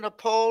shocked and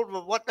appalled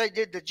with what they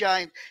did to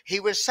James.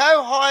 He was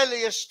so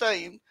highly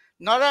esteemed,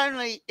 not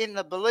only in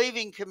the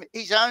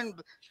his own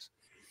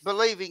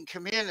believing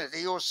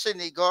community or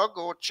synagogue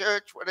or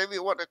church, whatever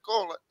you want to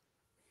call it,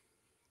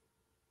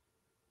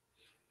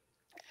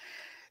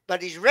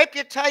 but his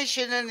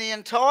reputation in the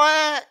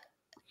entire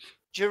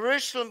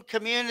Jerusalem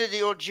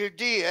community or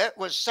Judea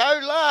was so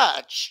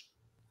large,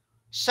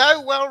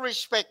 so well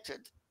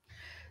respected,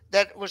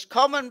 that it was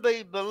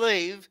commonly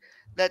believed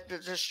that the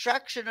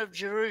destruction of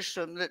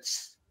Jerusalem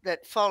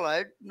that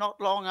followed not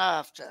long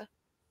after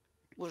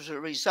was a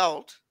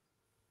result,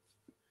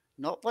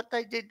 not what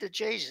they did to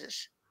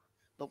Jesus,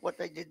 but what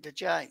they did to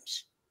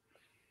James.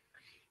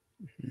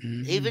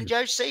 Even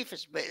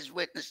Josephus bears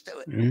witness to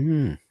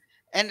it.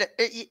 And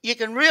you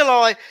can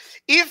realize,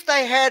 if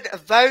they had a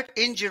vote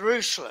in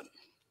Jerusalem,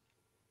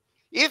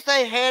 in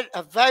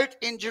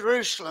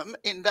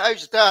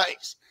those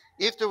days,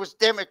 if there was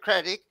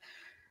democratic,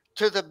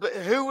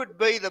 who would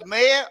be the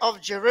mayor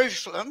of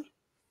Jerusalem,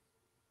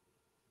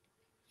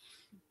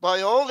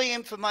 by all the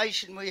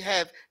information we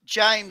have,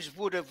 James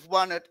would have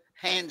won it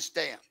hands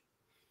down.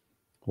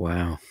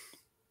 Wow.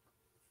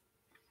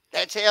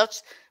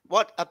 That's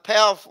what a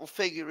powerful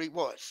figure he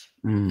was.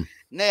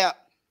 Now,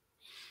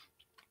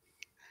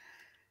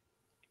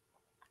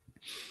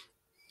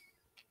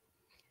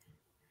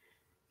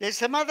 there's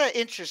some other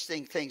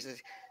interesting things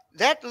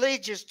that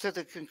leads us to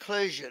the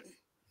conclusion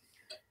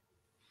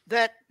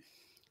that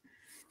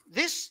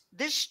this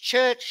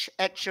church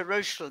at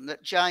Jerusalem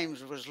that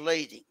James was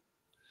leading,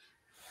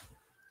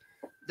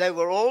 they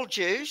were all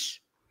Jews.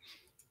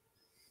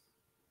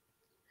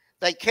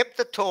 They kept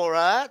the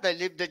Torah. They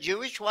lived the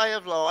Jewish way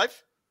of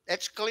life.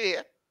 That's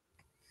clear.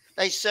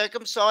 They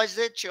circumcised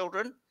their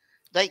children.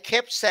 They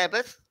kept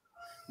Sabbath.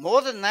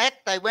 More than that,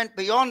 they went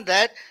beyond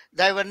that.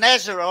 They were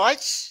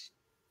Nazarites.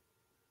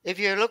 If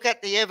you look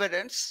at the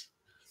evidence,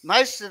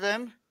 most of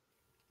them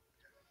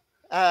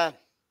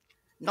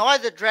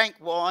neither drank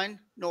wine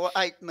nor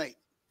ate meat.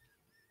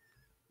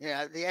 You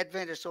know, the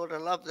Adventists ought to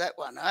love that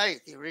one,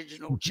 the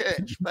original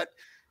church. But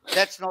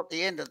That's not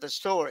the end of the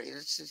story.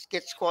 It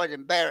gets quite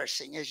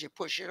embarrassing as you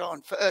push it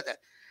on further.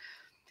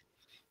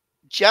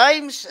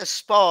 James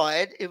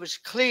aspired, it was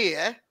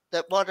clear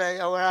that what they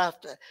were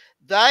after,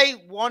 they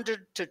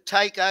wanted to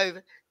take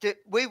over.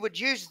 We would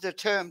use the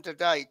term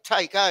today,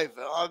 take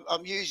over.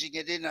 I'm using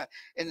it in an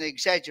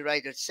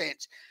exaggerated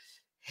sense.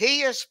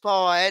 He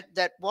aspired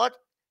that what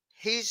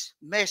his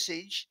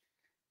message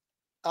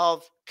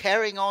of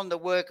carrying on the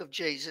work of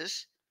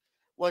Jesus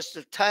was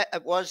to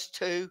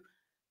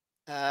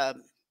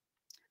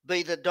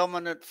be the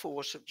dominant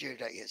force of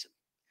Judaism.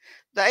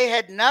 They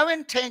had no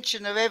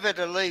intention of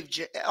ever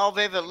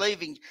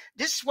leaving.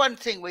 This is one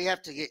thing we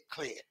have to get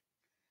clear.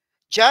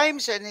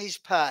 James and his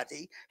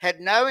party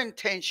had no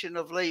intention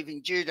of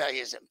leaving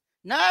Judaism.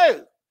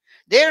 No.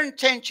 Their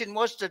intention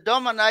was to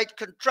dominate,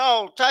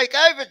 control, take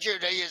over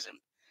Judaism.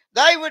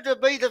 They were to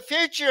be the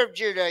future of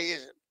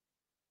Judaism.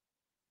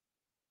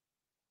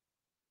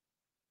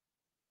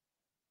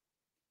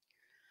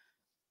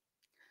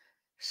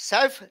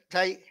 So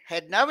they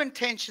had no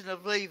intention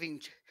of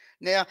leaving.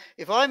 Now,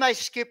 if I may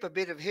skip a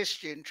bit of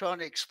history and try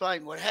to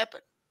explain what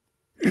happened,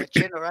 a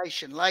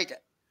generation later,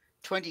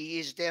 20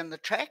 years down the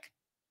track,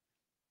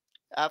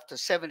 after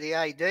 70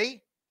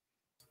 AD,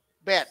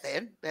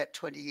 about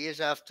 20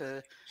 years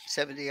after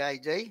 70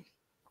 AD,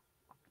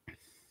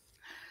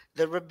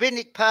 the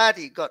rabbinic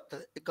party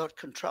got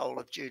control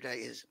of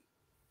Judaism.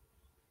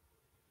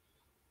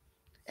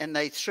 And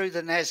they threw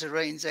the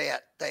Nazarenes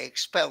out. They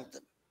expelled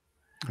them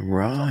from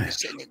the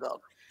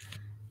synagogue.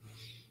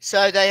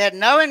 So they had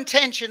no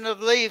intention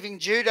of leaving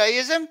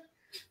Judaism.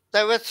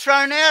 They were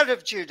thrown out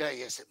of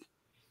Judaism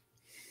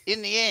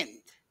in the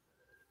end.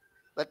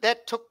 But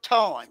that took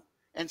time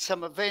and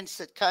some events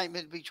that came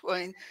in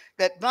between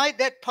that made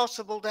that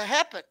possible to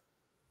happen.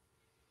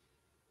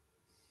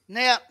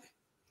 Now,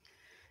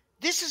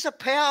 this is a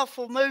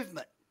powerful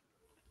movement,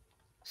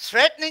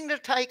 threatening to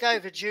take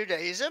over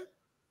Judaism,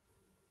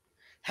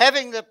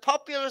 having the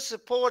popular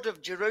support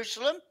of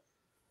Jerusalem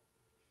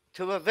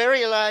to a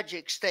very large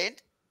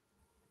extent,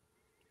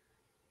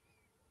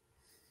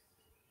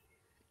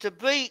 to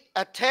be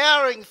a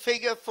towering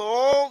figure for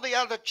all the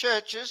other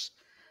churches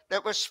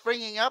that were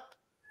springing up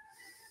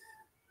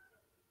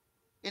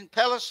in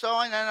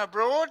Palestine and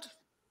abroad.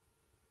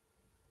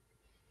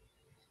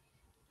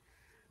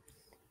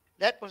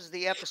 That was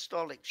the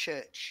Apostolic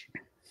Church,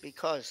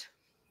 because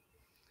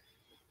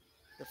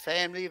the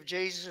family of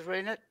Jesus were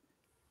in it.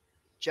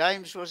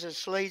 James was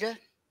its leader,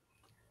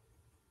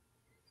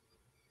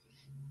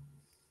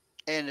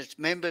 and its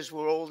members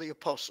were all the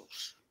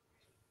apostles.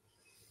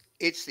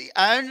 It's the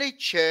only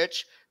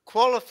church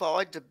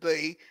qualified to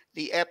be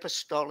the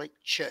Apostolic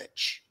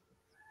Church.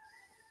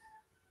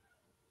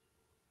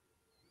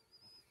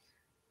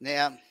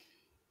 Now,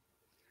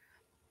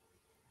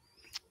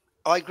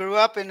 I grew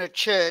up in a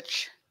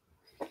church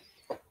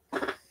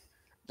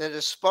that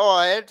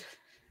aspired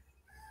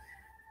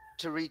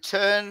to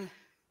return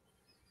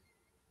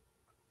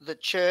the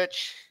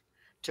church,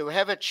 to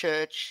have a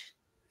church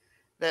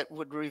that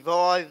would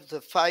revive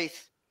the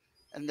faith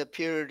and the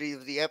purity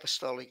of the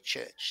Apostolic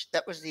Church.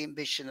 That was the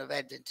ambition of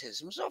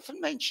Adventism. It's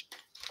often mentioned.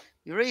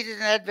 You read it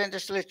in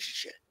Adventist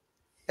literature.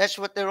 That's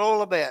what they're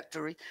all about.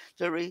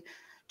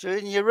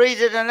 And you read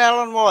it in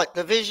Ellen White,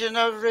 the vision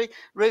of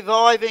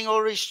reviving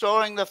or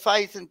restoring the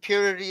faith and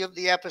purity of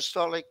the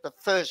Apostolic, the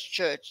first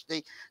church,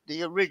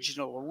 the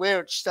original, where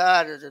it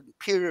started, and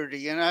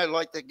purity,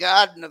 like the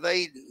Garden of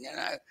Eden,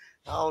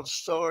 the whole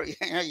story.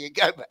 You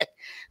go back.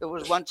 It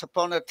was once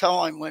upon a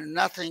time when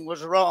nothing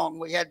was wrong.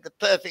 We had the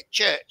perfect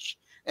church,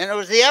 and it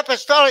was the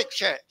Apostolic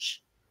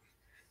Church.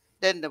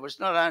 Then there was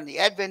not only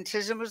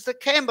Adventism, it was the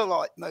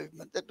Campbellite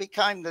movement that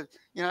became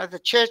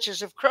the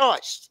churches of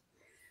Christ.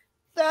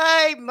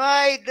 They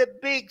made the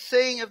big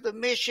thing of the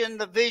mission,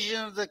 the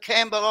vision of the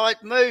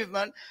Campbellite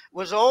movement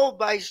was all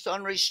based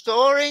on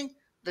restoring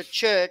the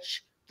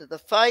church to the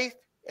faith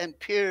and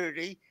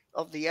purity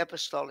of the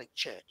Apostolic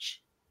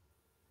Church.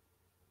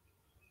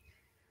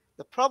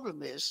 The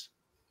problem is,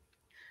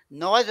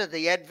 neither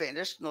the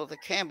Adventists nor the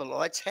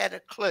Campbellites had a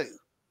clue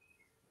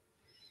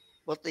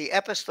what the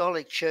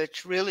Apostolic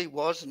Church really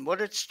was and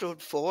what it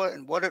stood for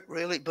and what it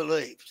really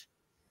believed.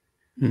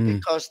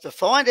 Because to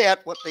find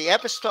out what the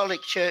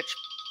Apostolic Church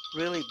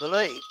really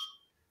believed,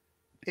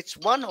 it's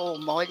one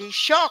almighty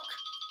shock.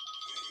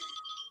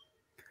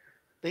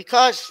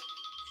 Because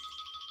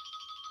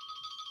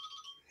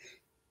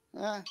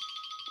we'll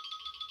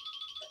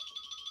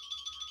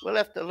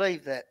have to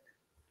leave that.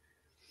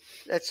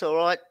 That's all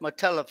right. My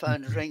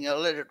telephone's ringing. I'll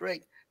let it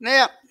ring.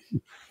 Now,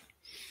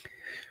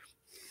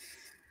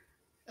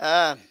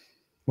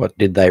 what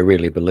did they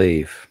really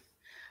believe?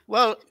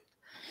 Well,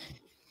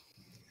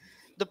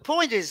 the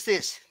point is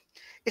this.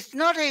 It's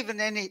not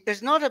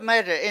there's not a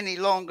matter any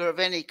longer of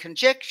any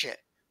conjecture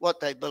what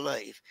they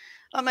believe.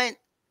 I mean,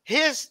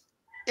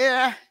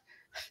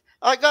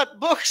 I got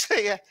books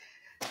here.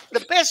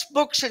 The best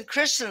books in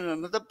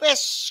Christendom, the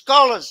best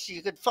scholars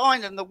you could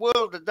find in the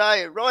world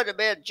today write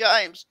about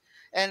James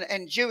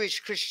and Jewish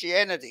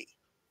Christianity.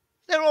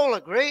 They're all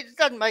agreed. It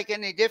doesn't make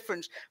any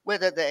difference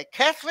whether they're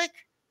Catholic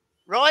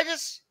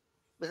writers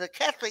with a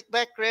Catholic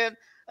background,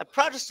 a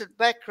Protestant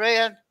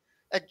background,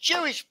 a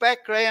Jewish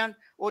background,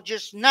 or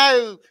just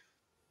no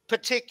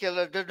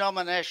particular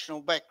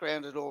denominational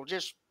background at all,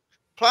 just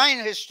plain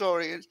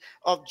historians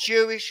of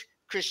Jewish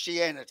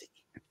Christianity.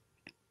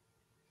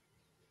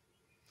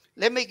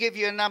 Let me give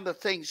you a number of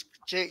things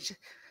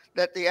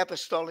that the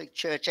Apostolic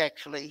Church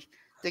actually,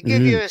 to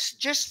give you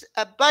just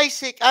a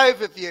basic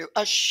overview,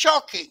 a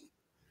shocking.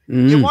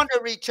 You want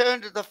to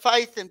return to the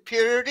faith and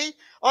purity?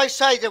 I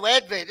say to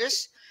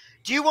Adventists,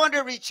 do you want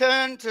to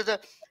return to the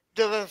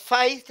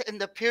faith and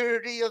the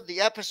purity of the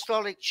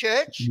Apostolic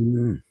Church?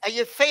 Are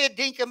you fair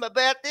dinkum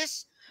about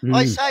this?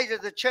 I say to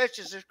the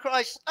churches of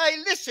Christ, hey,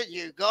 listen,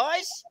 you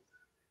guys.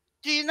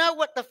 Do you know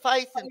what the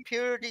faith and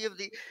purity of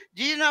do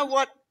you know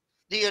what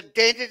the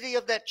identity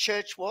of that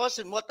church was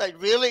and what they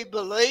really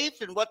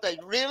believed and what they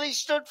really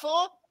stood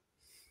for?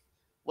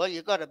 Well,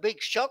 you've got a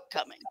big shock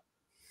coming.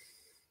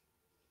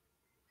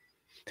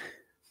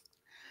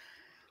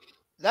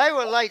 They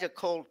were later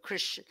called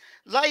Christian.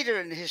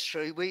 Later in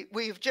history,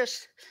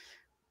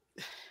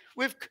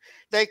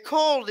 they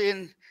called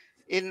in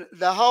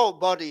the whole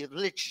body of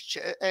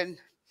literature, and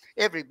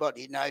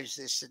everybody knows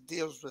this and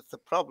deals with the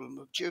problem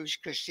of Jewish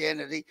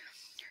Christianity.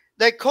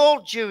 They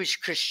called Jewish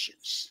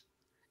Christians.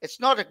 It's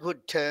not a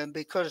good term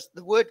because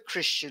the word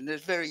Christian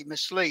is very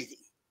misleading,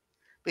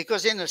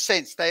 because in a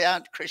sense they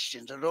aren't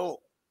Christians at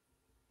all.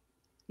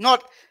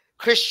 Not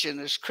Christian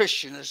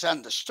as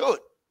understood.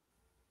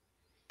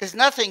 There's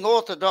nothing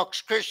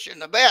Orthodox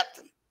Christian about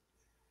them.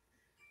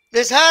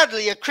 There's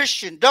hardly a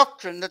Christian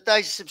doctrine that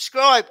they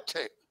subscribe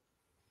to.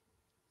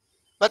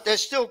 But they're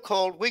still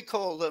called, we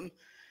call them,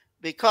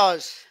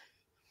 because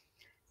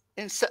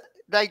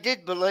they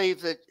did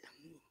believe that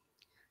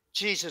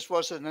Jesus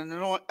was an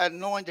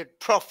anointed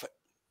prophet,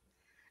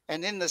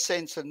 and in the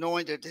sense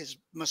anointed as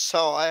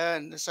Messiah,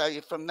 and so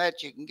from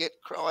that you can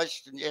get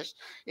Christ, and yes,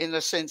 in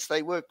a sense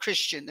they were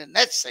Christian in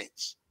that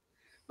sense,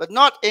 but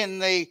not in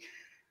the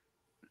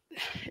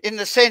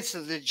sense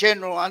of the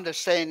general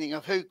understanding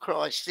of who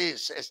Christ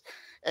is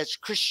as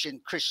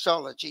Christian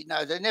Christology.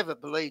 No, they never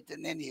believed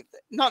in any of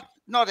that.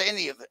 Not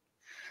any of it.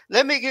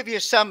 Let me give you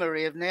a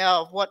summary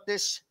of what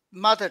this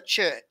mother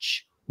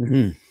church,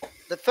 the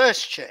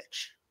first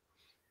church.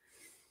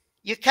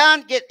 You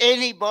can't get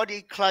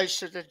anybody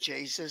closer to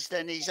Jesus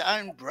than his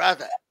own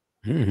brother.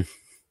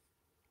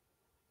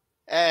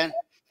 And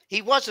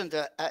he wasn't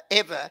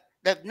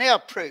they've now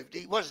proved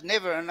he was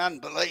never an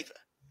unbeliever.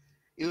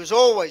 He was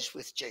always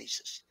with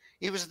Jesus.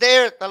 He was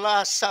there at the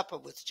Last Supper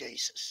with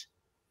Jesus.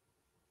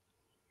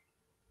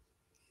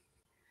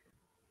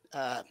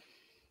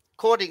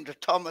 According to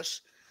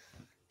Thomas,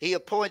 he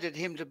appointed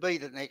him to be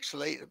the next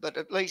leader, but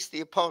at least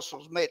the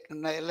apostles met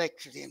and they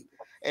elected him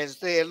as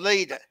their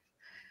leader.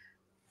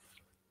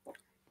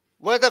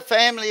 Were the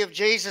family of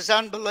Jesus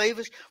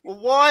unbelievers? Well,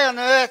 why on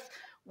earth,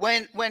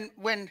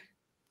 when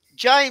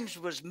James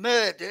was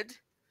murdered,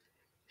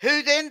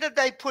 who then did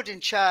they put in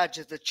charge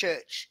of the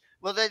church?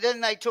 Well,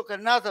 they took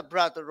another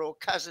brother or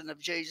cousin of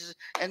Jesus,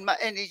 and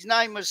his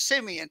name was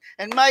Simeon,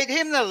 and made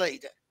him the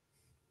leader.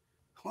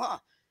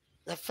 Well,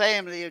 the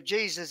family of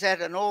Jesus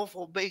had an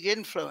awful big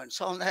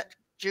influence on that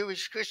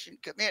Jewish Christian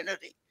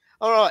community.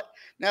 All right,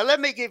 now let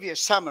me give you a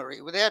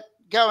summary without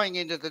going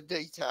into the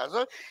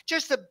details.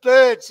 Just a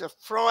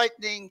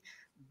frightening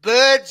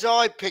bird's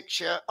eye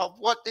picture of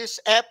what this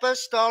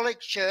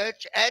apostolic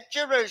church at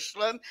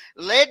Jerusalem,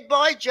 led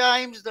by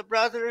James, the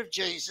brother of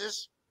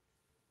Jesus,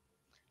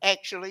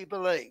 actually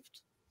believed.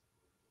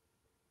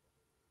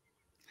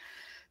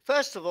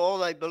 First of all,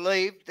 they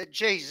believed that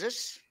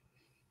Jesus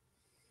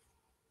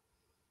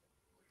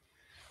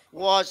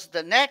was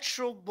the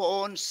natural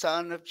born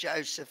son of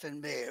Joseph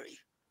and Mary,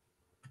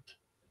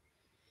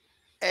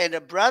 and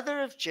a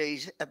brother of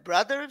James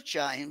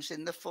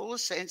in the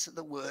fullest sense of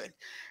the word.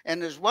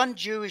 And as one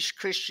Jewish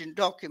Christian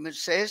document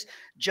says,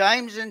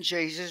 James and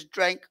Jesus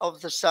drank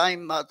of the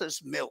same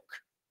mother's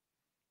milk.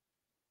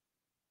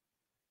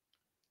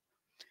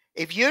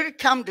 If you'd have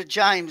come to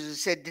James and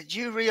said, did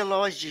you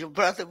realize your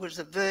brother was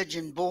a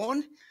virgin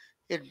born?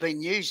 It'd been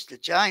news to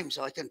James,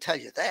 I can tell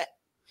you that.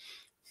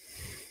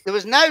 There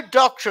was no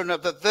doctrine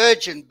of a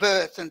virgin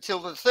birth until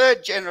the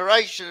third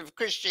generation of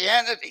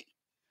Christianity,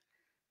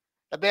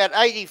 about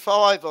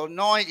 85 or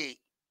 90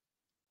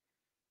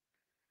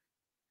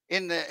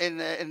 in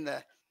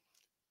the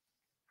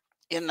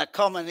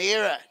Common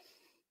Era.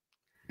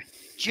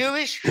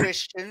 Jewish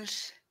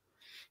Christians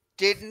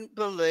didn't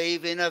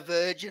believe in a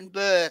virgin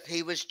birth.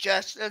 He was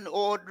just an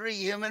ordinary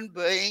human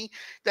being.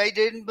 They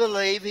didn't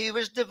believe he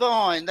was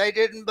divine. They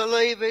didn't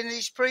believe in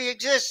his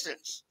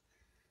pre-existence.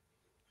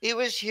 He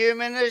was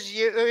human as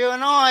you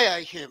and I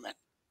are human.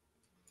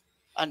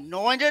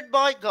 Anointed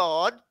by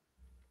God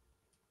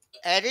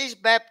at his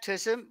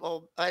baptism,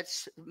 or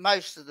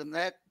most of them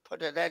that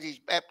put it at his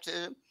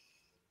baptism.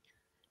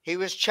 He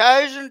was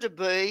chosen to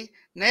be,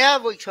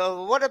 now we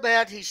call, what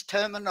about his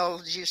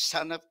terminology,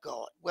 Son of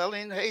God? Well,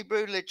 in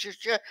Hebrew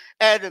literature,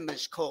 Adam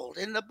is called.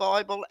 In the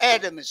Bible,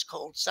 Adam is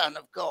called Son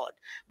of God.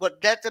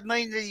 But that to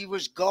mean that he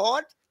was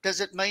God? Does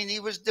it mean he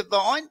was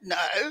divine?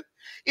 No.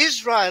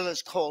 Israel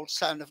is called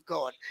Son of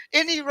God.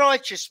 Any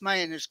righteous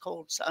man is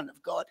called Son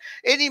of God.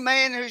 Any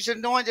man who's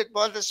anointed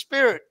by the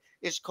Spirit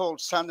is called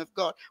Son of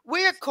God.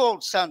 We are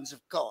called sons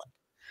of God.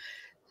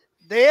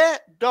 Their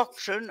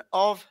doctrine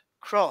of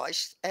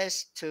Christ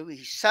as to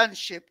his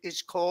sonship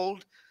is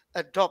called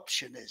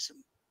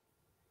adoptionism.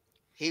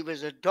 He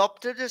was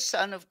adopted as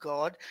Son of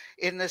God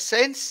in the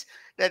sense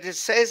that it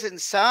says in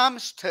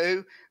Psalms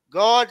 2,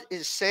 God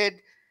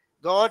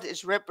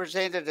is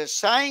represented as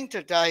saying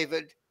to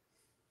David,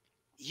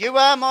 "You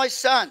are my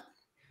son.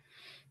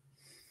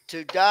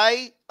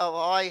 Today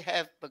I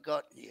have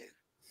begotten you,"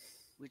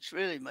 which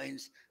really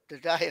means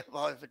today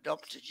I've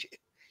adopted you.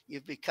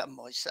 You've become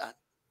my son.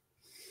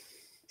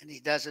 And he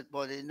does it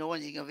by the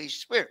anointing of his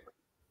Spirit.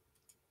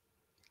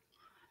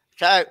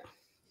 So,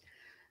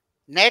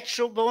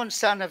 natural born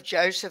son of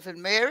Joseph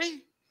and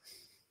Mary,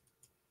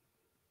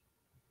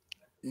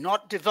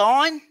 not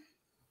divine,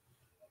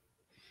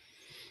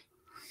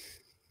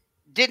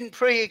 didn't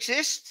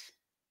pre-exist.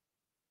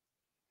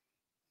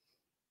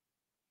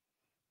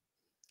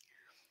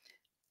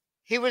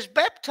 He was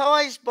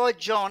baptized by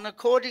John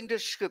according to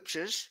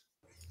scriptures.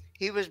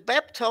 He was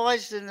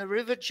baptized in the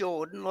river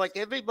Jordan like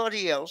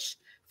everybody else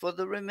for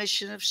the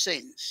remission of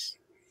sins.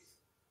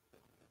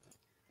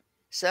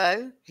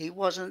 So he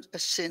wasn't a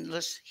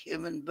sinless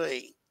human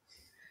being.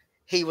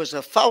 He was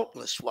a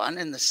faultless one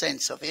in the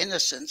sense of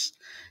innocence,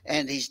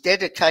 and his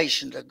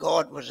dedication to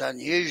God was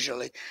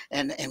unusually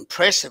and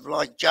impressive,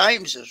 like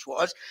James's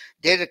was,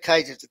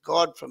 dedicated to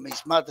God from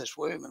his mother's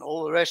womb and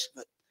all the rest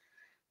of it.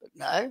 But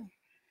no,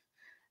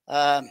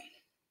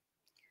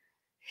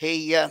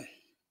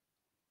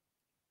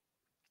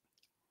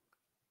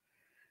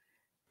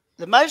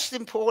 the most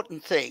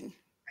important thing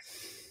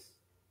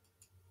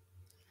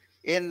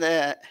in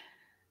the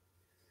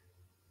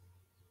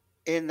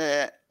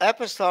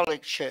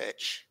apostolic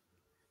church,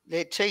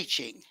 their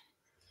teaching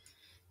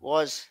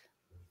was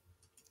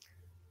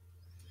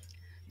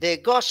their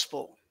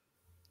gospel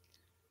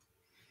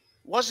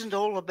wasn't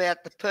all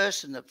about the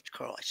person of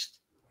Christ,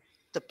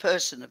 the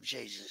person of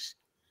Jesus.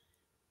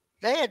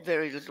 They had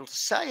very little to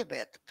say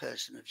about the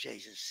person of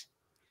Jesus.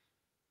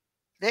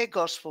 Their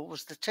gospel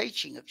was the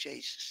teaching of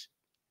Jesus.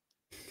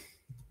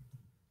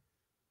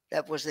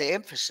 That was their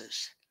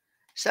emphasis.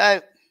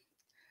 So,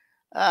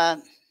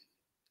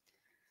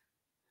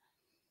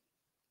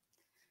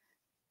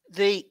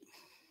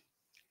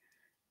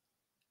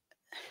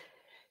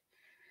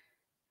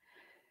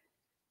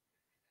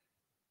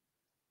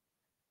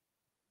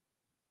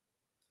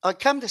 I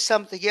come to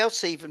something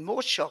else even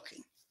more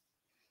shocking.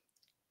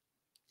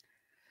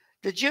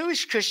 The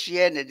Jewish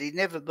Christianity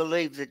never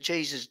believed that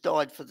Jesus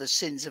died for the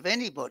sins of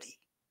anybody.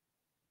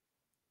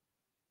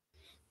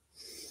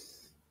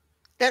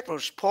 That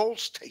was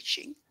Paul's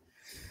teaching.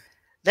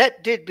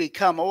 That did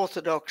become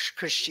Orthodox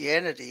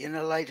Christianity in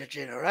a later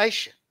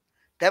generation.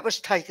 That was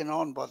taken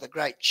on by the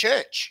great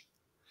church.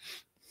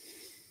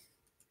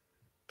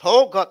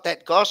 Paul got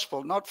that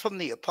gospel not from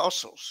the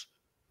apostles.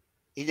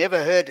 He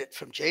never heard it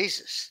from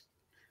Jesus.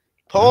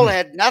 Paul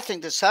had nothing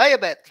to say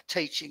about the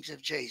teachings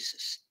of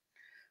Jesus.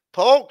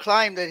 Paul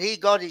claimed that he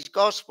got his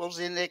gospels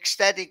in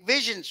ecstatic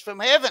visions from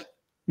heaven.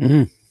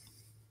 Mm-hmm.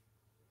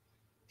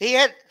 He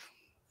had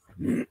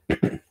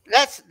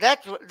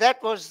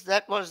that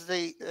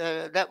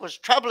was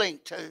troubling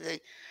to the.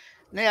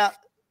 Now,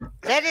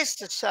 that is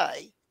to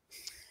say,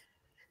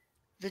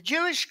 the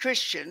Jewish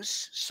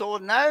Christians saw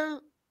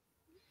no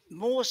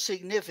more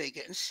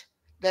significance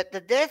that the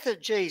death of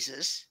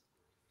Jesus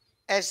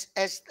as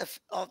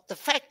the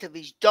fact of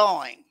his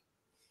dying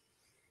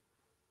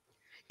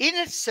in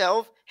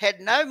itself had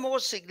no more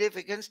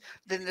significance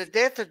than the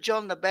death of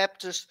John the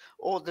Baptist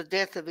or the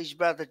death of his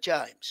brother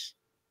James.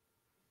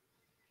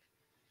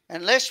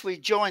 Unless we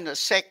join a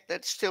sect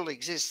that still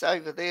exists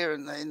over there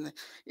in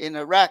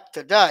Iraq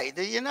today.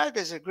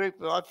 There's a group,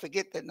 I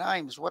forget their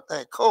names, what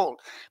they're called,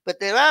 but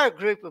there are a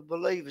group of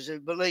believers who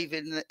believe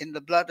in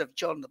the blood of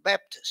John the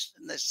Baptist,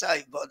 and they're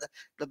saved by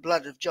the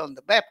blood of John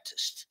the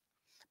Baptist.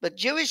 But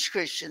Jewish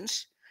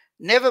Christians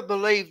never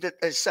believed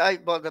that they're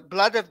saved by the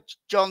blood of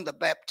John the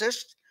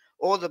Baptist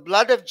or the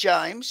blood of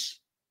James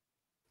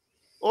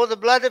or the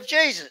blood of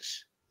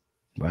Jesus.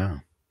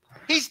 Wow.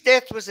 His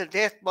death was a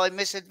death by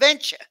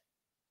misadventure,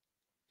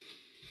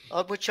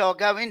 of which I'll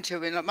go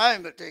into in a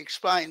moment to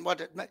explain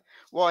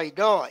why he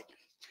died.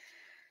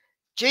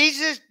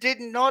 Jesus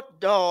did not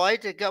die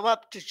to go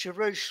up to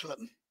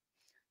Jerusalem.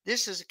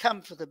 This has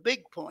come for the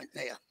big point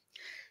now.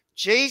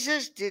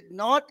 Jesus did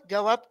not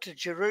go up to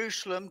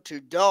Jerusalem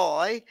to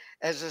die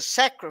as a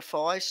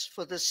sacrifice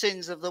for the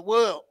sins of the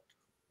world.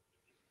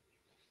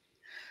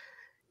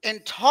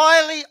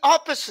 Entirely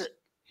opposite.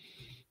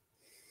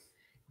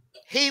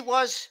 He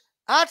was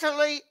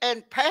utterly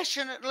and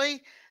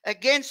passionately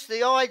against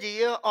the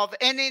idea of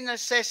any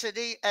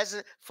necessity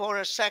for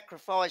a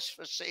sacrifice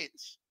for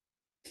sins.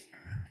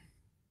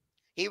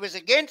 He was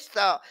against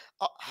the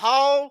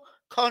whole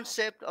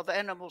concept of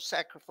animal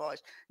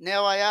sacrifice.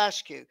 Now I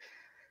ask you,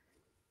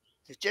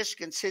 just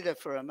consider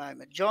for a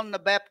moment. John the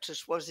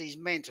Baptist was his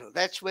mentor.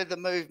 That's where the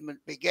movement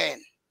began.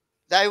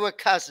 They were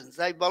cousins.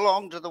 They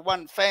belonged to the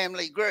one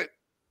family group.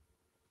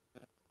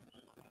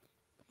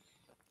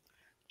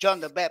 John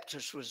the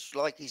Baptist was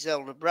like his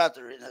elder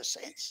brother in a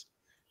sense.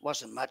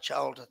 Wasn't much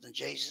older than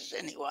Jesus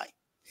anyway.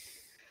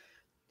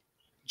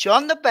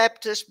 John the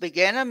Baptist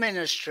began a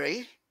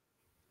ministry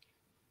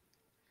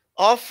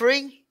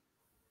offering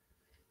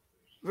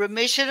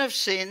remission of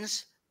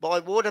sins by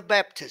water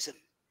baptism.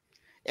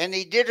 And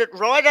he did it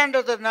right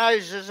under the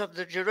noses of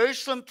the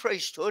Jerusalem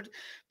priesthood,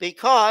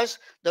 because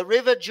the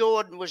River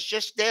Jordan was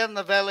just down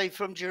the valley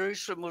from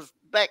Jerusalem, was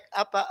back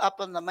up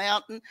on the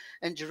mountain,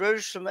 and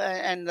Jerusalem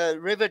and the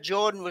River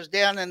Jordan was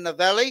down in the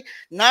valley.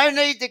 No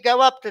need to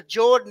go up to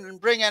Jordan and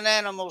bring an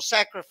animal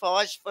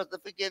sacrifice for the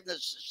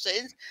forgiveness of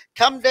sins.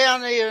 Come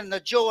down here in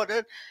the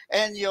Jordan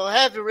and you'll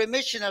have a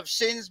remission of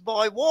sins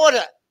by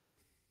water,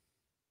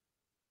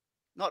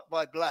 not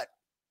by blood.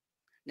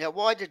 Now,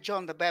 why did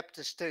John the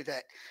Baptist do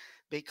that?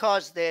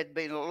 Because there had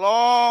been a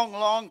long,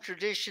 long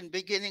tradition,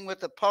 beginning with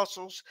the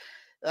apostles,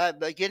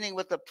 beginning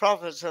with the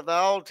prophets of the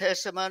Old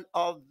Testament,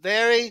 of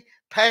very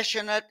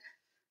passionate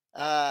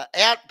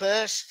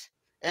outbursts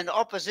and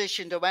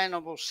opposition to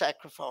animal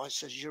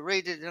sacrifices. You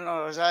read it in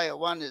Isaiah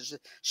 1 is the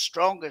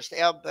strongest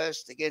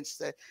outburst against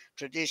the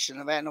tradition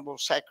of animal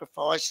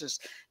sacrifices.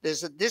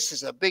 This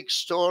is a big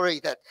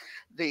story that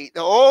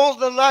all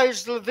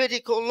those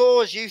Levitical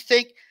laws, you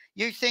think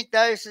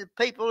those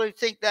people who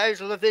think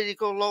those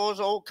Levitical laws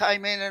all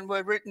came in and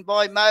were written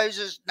by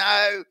Moses?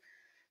 No,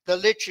 the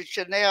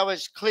literature now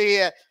is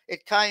clear.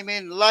 It came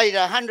in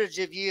later, hundreds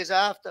of years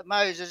after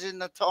Moses, in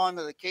the time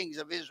of the kings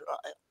of Israel,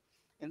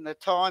 in the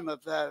time of,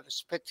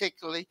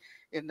 particularly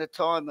in the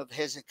time of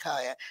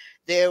Hezekiah.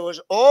 There was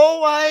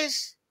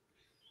always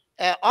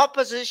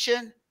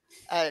opposition,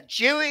 a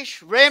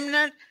Jewish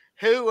remnant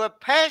who were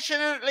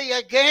passionately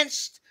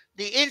against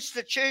the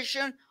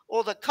institution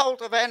or the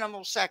cult of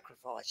animal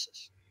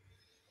sacrifices.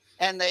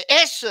 And the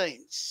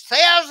Essenes,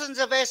 thousands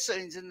of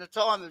Essenes in the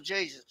time of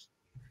Jesus,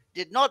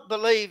 did not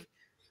believe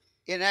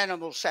in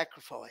animal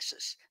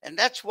sacrifices. And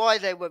that's why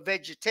they were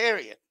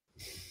vegetarian.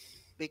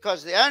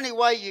 Because the only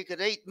way you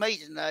could eat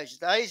meat in those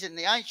days, in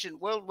the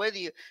ancient world, whether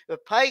you were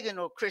pagan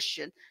or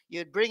Christian,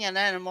 you'd bring an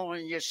animal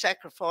and you'd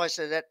sacrifice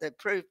it at the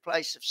approved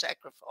place of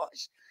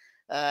sacrifice.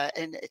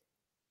 And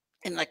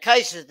in the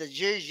case of the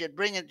Jews, you'd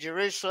bring it to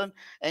Jerusalem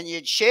and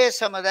you'd share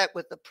some of that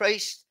with the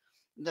priest.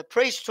 And the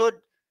priesthood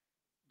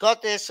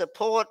got their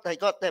support, they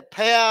got their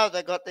power,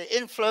 they got their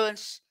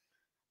influence.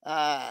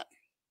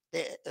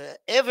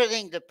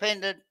 Everything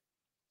depended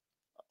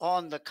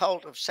on the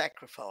cult of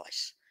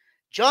sacrifice.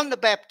 John the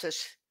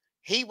Baptist,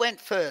 he went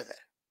further.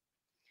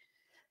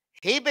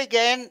 He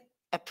began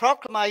a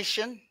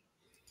proclamation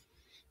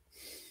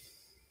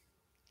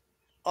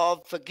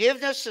of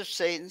forgiveness of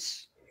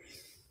sins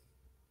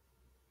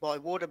by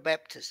water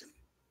baptism,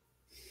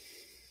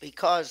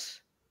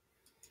 because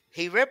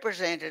he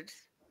represented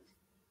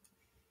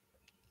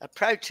a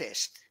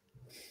protest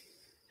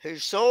who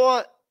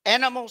saw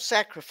animal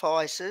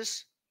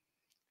sacrifices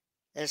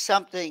as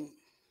something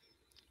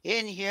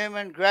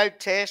inhuman,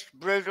 grotesque,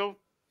 brutal,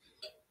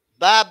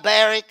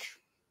 barbaric,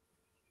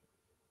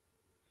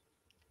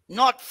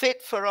 not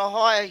fit for a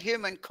higher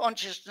human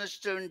consciousness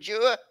to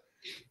endure.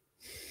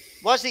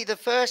 Was he the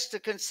first to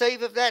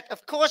conceive of that?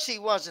 Of course he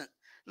wasn't.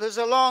 There's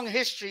a long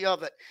history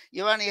of it.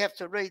 You only have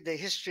to read the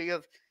history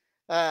of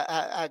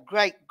a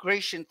great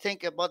Grecian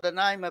thinker by the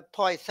name of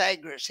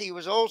Pythagoras. He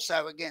was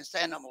also against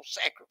animal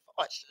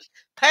sacrifices,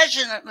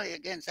 passionately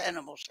against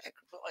animal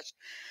sacrifice.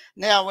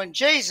 Now, when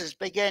Jesus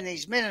began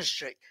his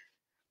ministry,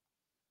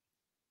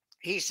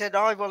 he said,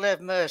 I will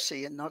have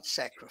mercy and not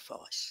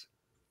sacrifice.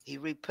 He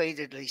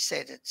repeatedly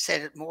said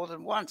it more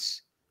than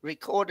once,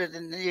 recorded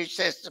in the New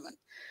Testament.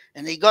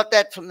 And he got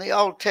that from the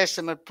Old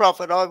Testament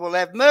prophet, I will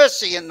have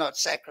mercy and not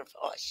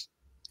sacrifice.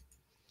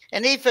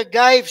 And he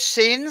forgave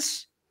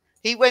sins.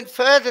 He went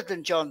further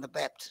than John the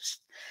Baptist.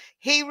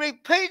 He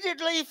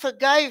repeatedly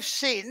forgave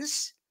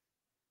sins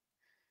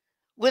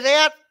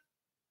without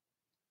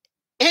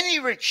any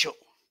ritual.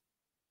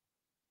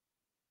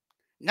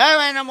 No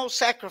animal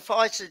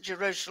sacrifice at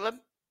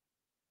Jerusalem,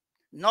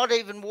 not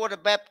even water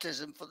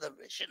baptism for the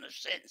remission of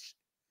sins.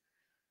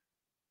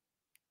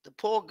 The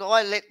poor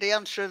guy let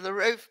down through the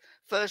roof.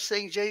 First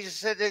thing Jesus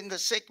said to the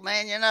sick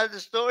man, you know the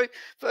story?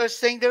 First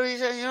thing to he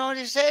said, you know what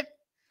he said?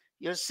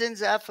 Your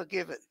sins are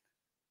forgiven.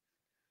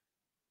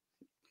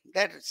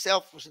 That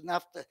itself was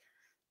enough to,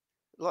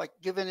 like,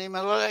 giving him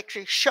an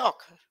electric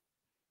shock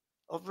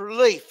of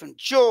relief and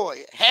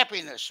joy,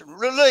 happiness and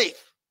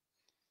relief.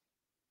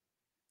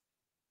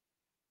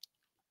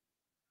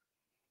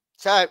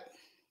 So,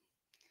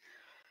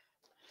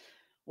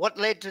 what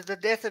led to the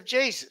death of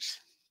Jesus?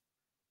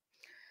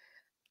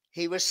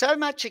 He was so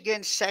much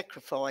against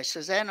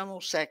sacrifices, animal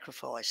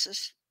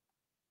sacrifices.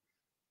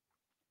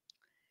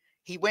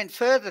 He went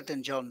further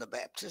than John the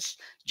Baptist.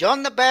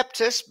 John the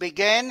Baptist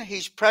began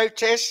his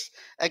protests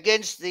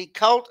against the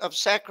cult of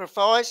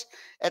sacrifice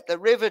at the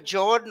River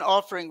Jordan,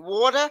 offering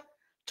water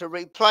to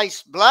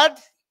replace blood.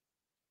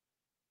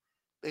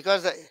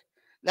 because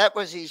that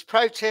was his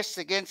protest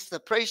against the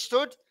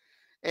priesthood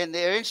and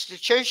their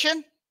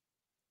institution.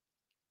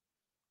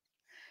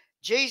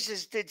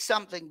 Jesus did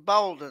something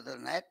bolder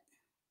than that.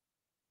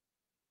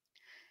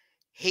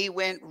 He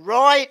went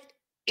right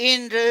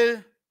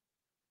into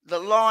the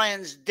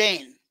lion's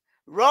den,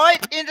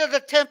 right into the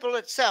temple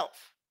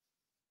itself.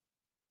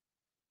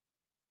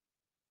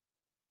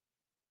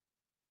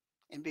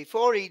 And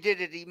before he did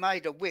it, he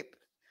made a whip.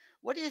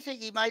 What do you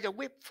think he made a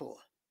whip for?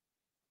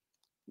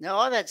 Now,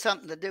 I've had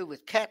something to do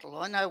with cattle.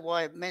 I know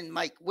why men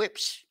make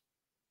whips.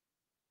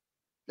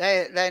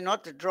 They're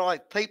not to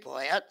drive people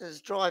out, they're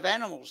to drive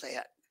animals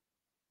out.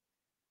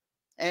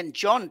 And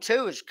John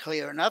too is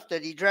clear enough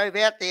that he drove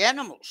out the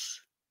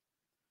animals,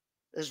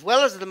 as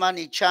well as the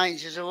money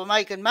changers who were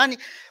making money.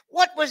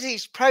 What was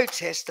his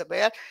protest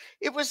about?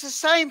 It was the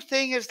same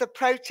thing as the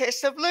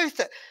protest of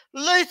Luther.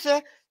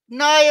 Luther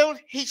nailed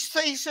his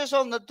thesis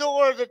on the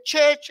door of the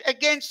church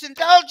against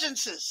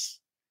indulgences.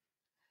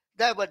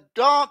 They were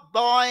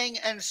buying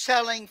and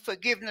selling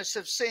forgiveness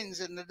of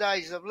sins in the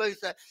days of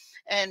Luther,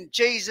 and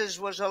Jesus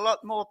was a lot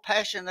more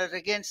passionate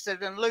against it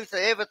than Luther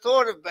ever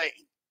thought of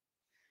being.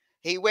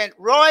 He went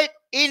right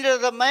into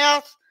the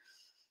mouth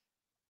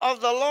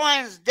of the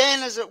lion's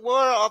den, as it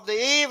were, of the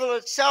evil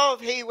itself.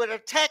 He would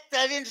attack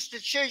that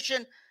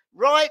institution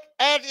right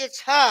at its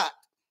heart.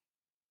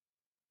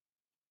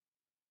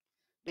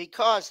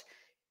 Because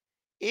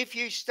if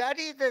you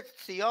study the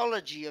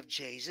theology of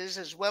Jesus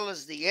as well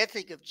as the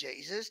ethic of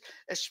Jesus,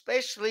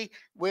 especially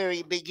where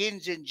he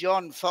begins in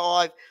John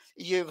 5,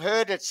 you've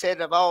heard it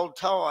said of old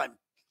time,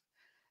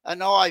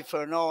 an eye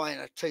for an eye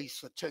and a tooth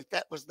for tooth.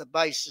 That was the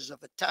basis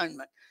of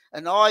atonement.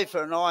 An eye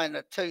for an eye and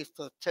a tooth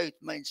for tooth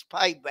means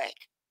payback.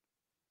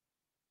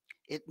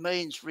 It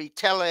means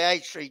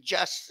retaliatory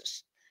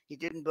justice. He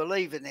didn't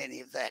believe in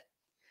any of that.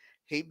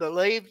 He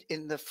believed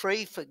in the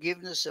free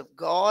forgiveness of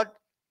God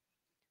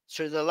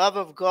through the love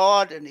of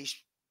God and his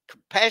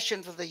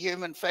compassion for the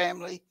human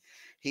family.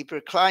 He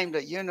proclaimed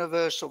a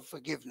universal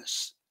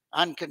forgiveness,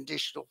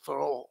 unconditional for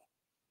all.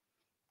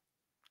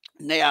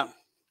 Now,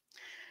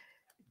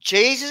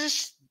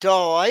 Jesus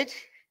died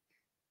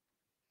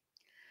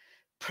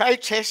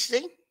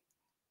protesting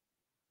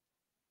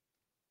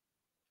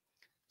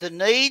the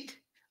need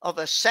of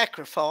a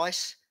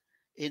sacrifice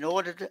in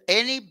order to,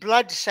 any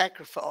blood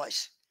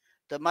sacrifice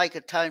to make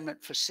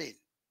atonement for sin.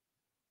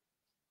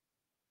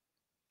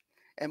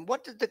 And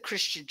what did the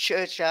Christian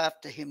church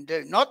after him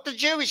do? Not the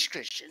Jewish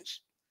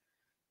Christians.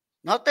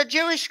 Not the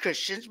Jewish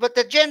Christians, but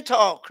the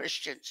Gentile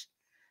Christians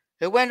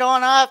who went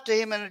on after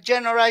him and a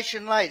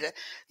generation later.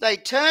 They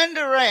turned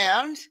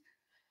around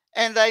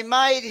and they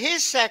made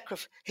his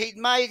sacrifice, he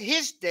made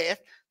his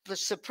death the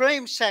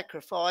supreme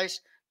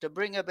sacrifice to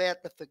bring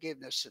about the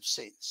forgiveness of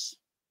sins.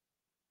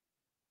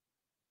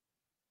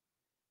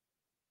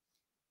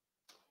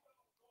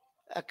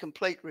 A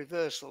complete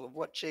reversal of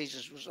what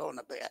Jesus was on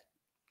about.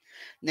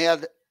 Now,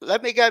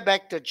 let me go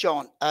back to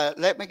John.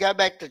 Let me go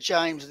back to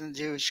James and the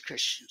Jewish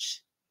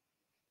Christians.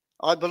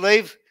 I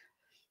believe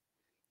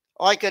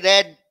I could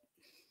add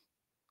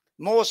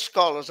more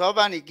scholars. I've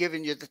only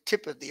given you the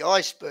tip of the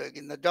iceberg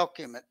in the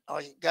document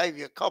I gave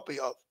you a copy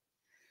of.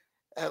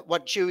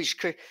 What Jewish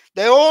Christians,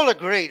 they all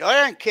agreed.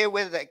 I don't care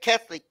whether they're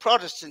Catholic,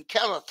 Protestant,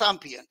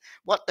 Calathumpian.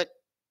 What the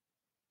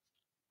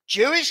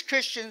Jewish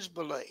Christians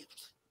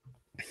believed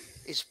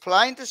is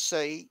plain to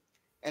see,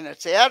 and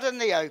it's out in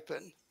the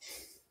open.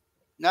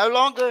 No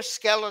longer a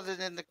skeleton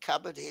in the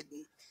cupboard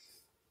hidden.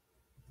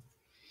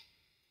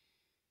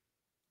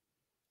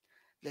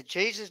 That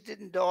Jesus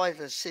didn't die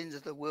for the sins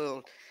of the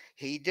world.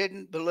 He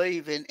didn't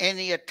believe in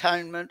any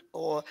atonement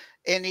or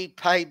any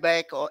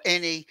payback or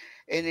any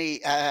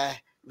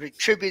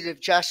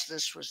retributive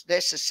justice was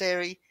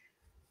necessary.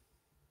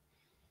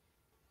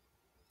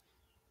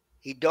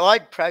 He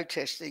died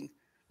protesting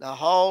the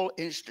whole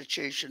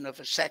institution of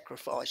a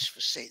sacrifice for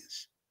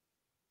sins.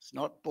 It's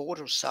not bought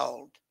or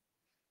sold.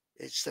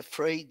 It's the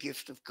free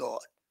gift of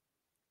God,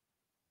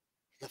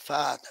 the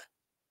Father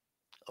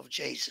of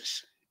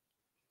Jesus.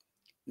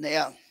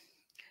 Now,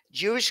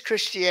 Jewish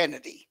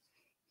Christianity.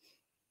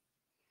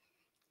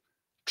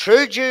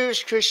 True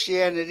Jewish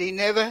Christianity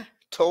never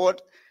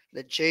taught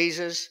that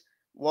Jesus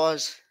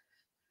was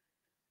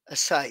a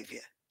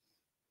saviour.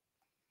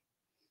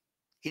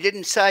 He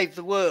didn't save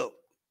the world.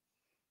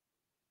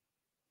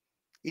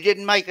 He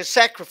didn't make a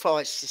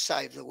sacrifice to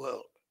save the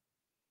world.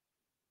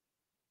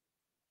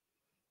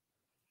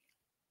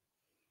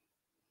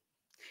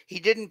 He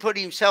didn't put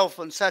himself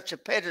on such a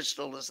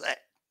pedestal as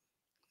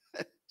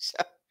that. So,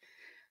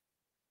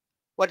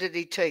 what did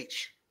he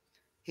teach?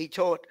 He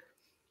taught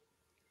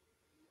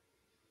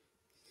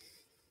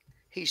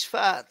his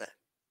Father.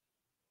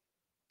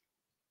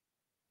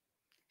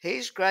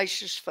 His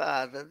gracious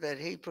Father that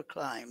he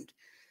proclaimed,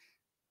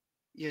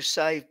 you're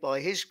saved by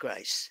his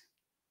grace.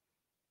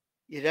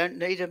 You don't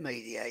need a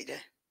mediator.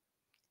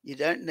 You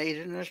don't need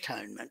an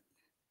atonement.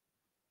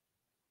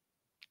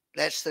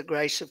 That's the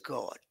grace of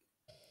God.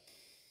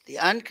 The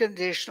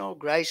unconditional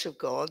grace of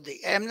God,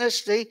 the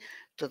amnesty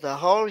to the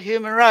whole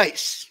human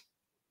race.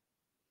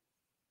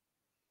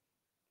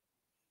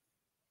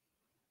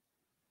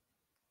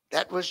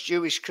 That was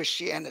Jewish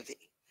Christianity.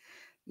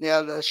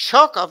 Now, the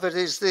shock of it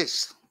is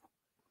this,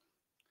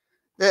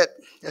 that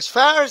as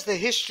far as the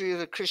history of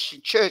the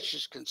Christian church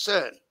is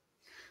concerned,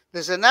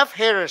 there's enough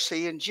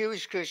heresy in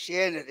Jewish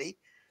Christianity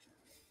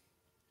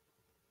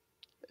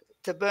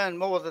to burn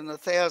more than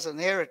 1,000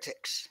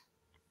 heretics,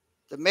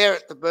 to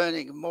merit the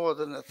burning of more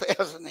than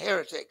 1,000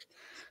 heretics.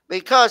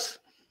 Because,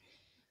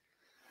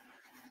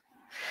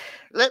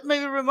 let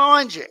me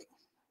remind you,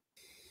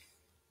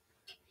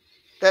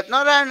 that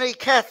not only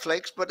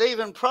Catholics, but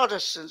even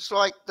Protestants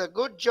like the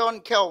good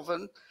John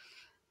Calvin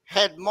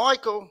had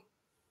Michael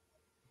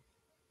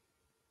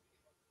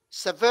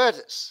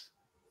Servetus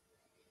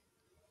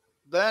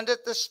burned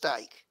at the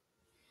stake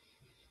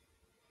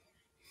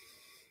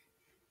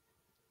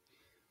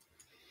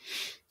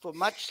for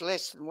much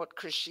less than what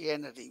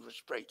Christianity was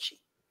preaching.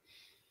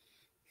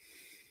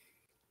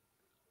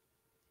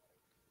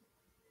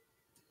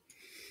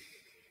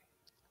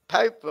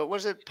 Pope, or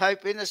was it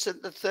Pope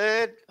Innocent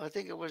III? I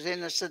think it was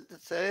Innocent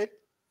III.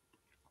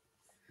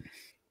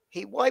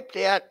 He wiped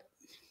out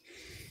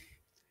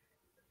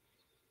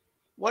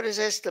what is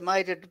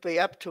estimated to be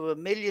up to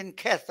 1 million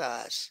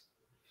Cathars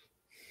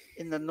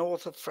in the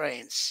north of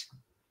France.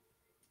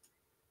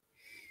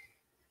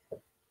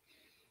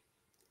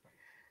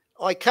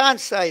 I can't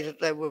say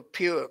that they were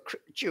pure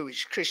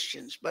Jewish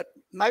Christians, but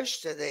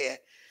most of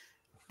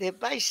their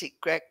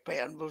basic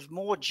background was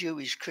more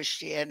Jewish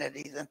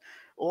Christianity than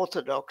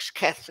Orthodox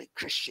Catholic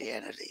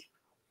Christianity.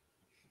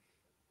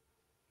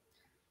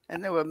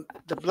 And there were,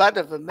 the blood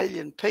of 1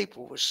 million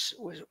people was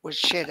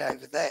shed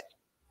over that.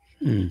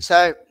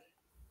 So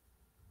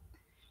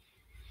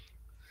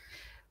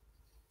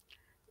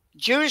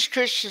Jewish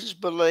Christians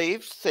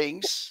believed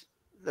things,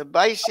 the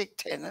basic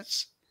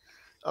tenets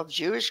of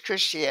Jewish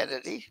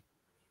Christianity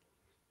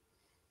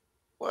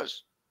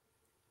was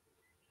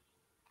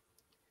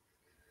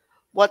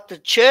what the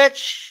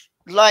church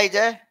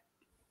later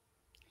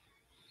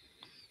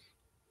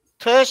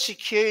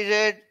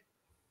persecuted,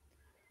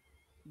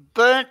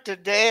 burnt to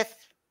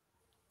death,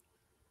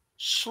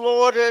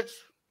 slaughtered,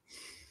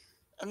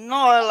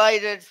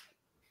 annihilated,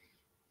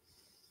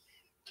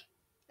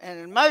 and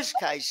in most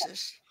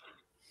cases,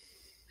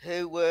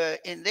 who were,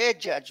 in their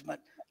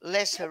judgment,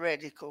 less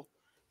heretical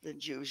than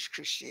Jewish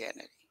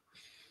Christianity.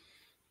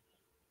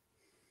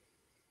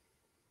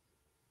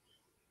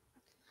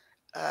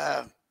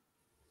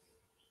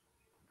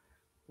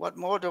 What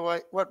more do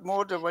I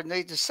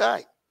need to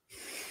say?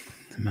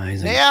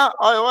 Amazing. Now,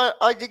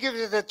 I give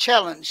you the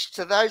challenge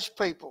to those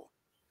people,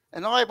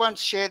 and I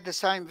once shared the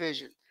same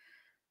vision.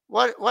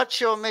 What's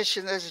your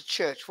mission as a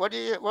church? What do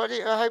you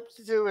hope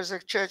to do as a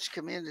church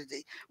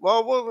community?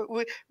 Well,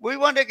 we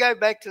want to go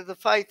back to the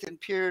faith and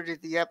purity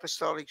of the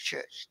apostolic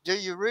church. Do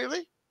you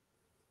really?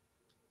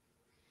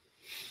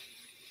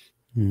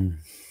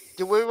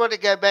 Do we want to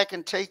go back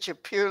and teach a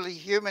purely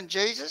human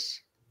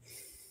Jesus?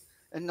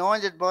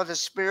 Anointed by the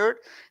Spirit,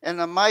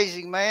 an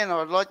amazing man.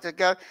 I'd like to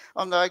go.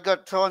 I know I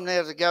got time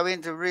now to go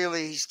into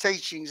really his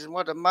teachings and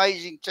what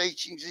amazing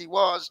teachings he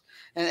was,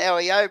 and how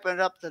he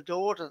opened up the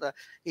door to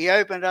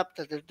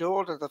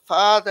the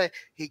Father.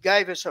 He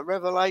gave us a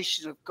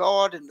revelation of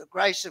God and the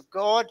grace of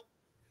God.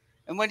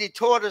 And when he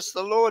taught us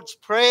the Lord's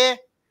Prayer,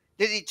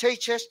 did he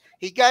teach us?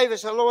 He gave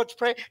us the Lord's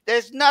Prayer.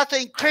 There's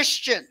nothing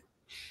Christian.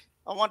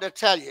 I want to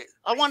tell you.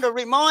 I want to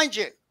remind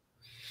you.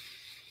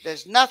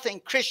 There's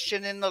nothing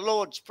Christian in the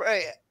Lord's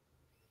Prayer.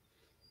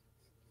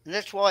 And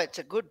that's why it's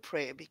a good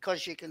prayer,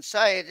 because you can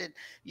say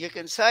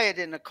it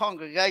in a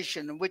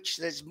congregation in which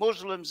there's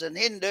Muslims and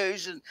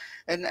Hindus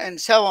and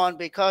so on,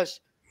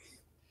 because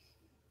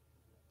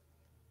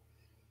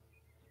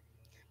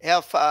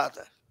our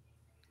Father.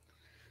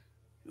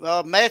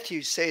 Well,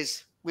 Matthew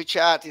says, which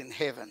art in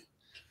heaven.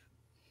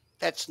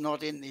 That's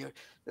not in the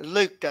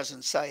Luke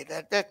doesn't say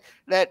that.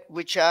 That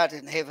which art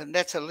in heaven,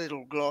 that's a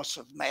little gloss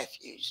of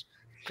Matthew's.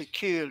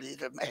 Peculiar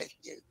to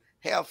Matthew,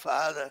 our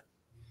Father,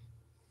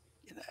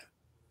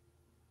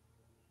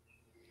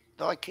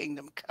 thy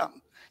kingdom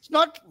come. It's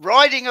not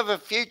writing of a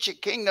future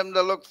kingdom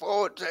to look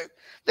forward to.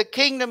 The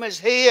kingdom is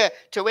here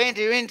to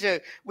enter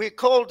into. We're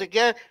called to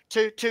go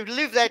to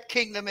live that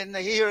kingdom in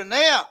the here and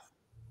now.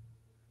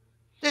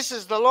 This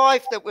is the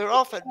life that we're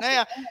offered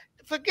now.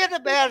 Forget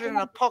about an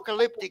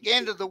apocalyptic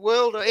end of the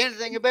world or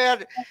anything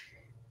about it.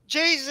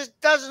 Jesus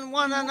doesn't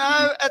want to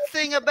know a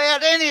thing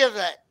about any of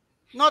that.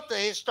 Not the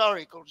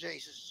historical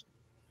Jesus.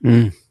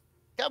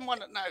 Don't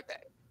want to know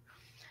that.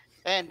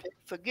 And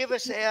forgive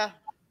us our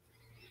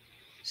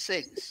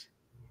sins,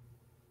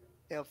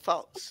 our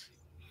faults,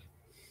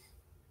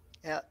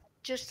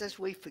 just as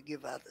we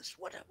forgive others.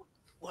 What a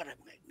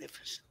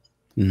magnificent.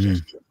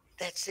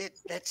 That's it.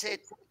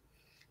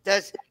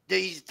 Does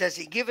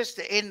he give us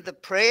to end the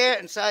prayer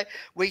and say,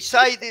 we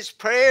say this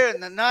prayer in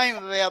the name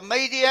of our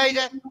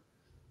mediator,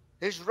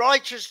 whose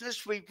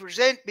righteousness we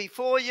present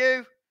before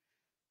you?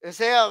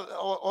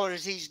 Or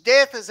is his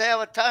death as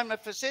our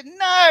atonement for sin?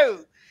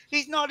 No,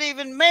 he's not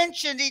even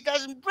mentioned. He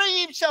doesn't bring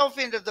himself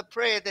into the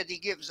prayer that he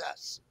gives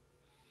us.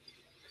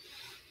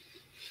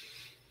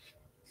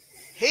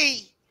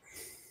 He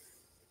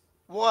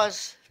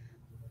was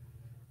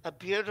a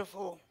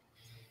beautiful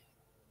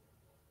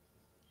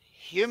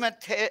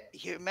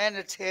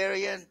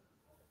humanitarian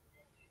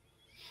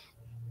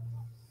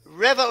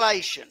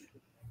revelation.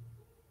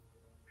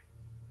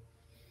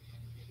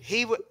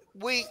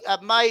 We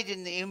are made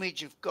in the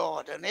image of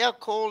God, and our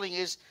calling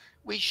is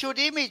we should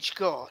image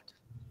God.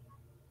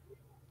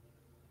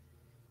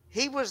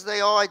 He was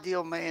the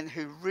ideal man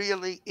who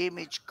really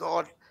imaged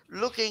God.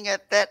 Looking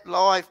at that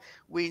life,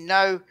 we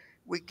know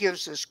it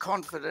gives us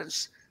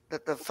confidence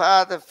that the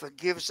Father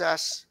forgives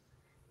us,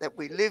 that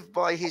we live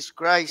by his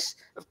grace.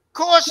 Of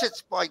course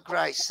it's by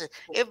grace.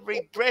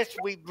 Every breath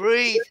we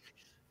breathe,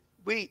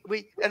 we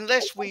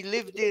unless we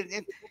lived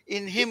in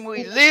him,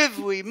 we live,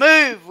 we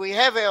move, we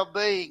have our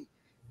being.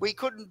 We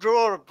couldn't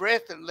draw a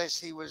breath unless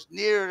he was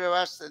nearer to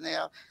us than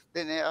our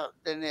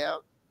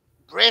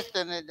breath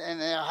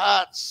and our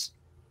hearts.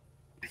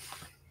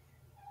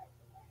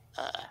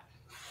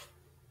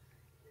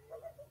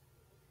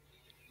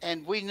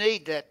 And we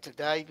need that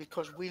today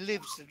because we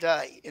live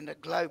today in a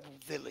global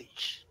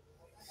village.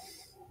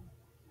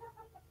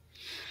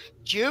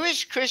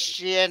 Jewish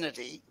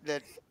Christianity,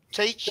 the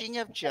teaching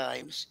of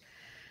James,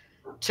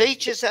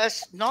 teaches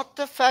us not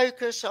to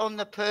focus on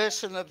the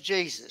person of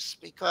Jesus,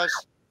 because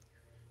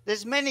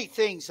there's many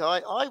things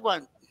I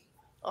won't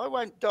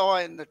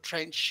die in the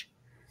trench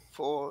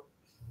for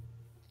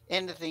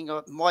anything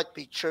that might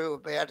be true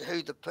about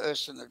who the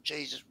person of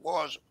Jesus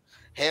was,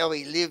 how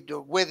he lived,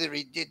 or whether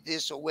he did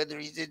this or whether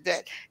he did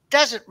that.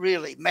 Doesn't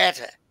really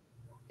matter.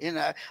 You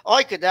know,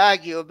 I could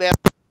argue about.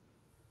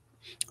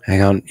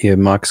 Hang on, your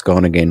mic's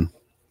gone again.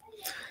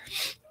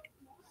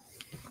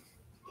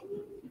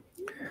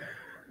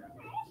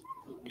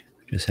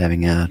 Just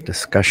having a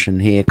discussion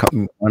here.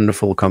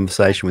 Wonderful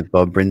conversation with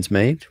Bob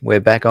Brinsmead. We're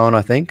back on,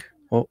 I think.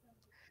 Oh,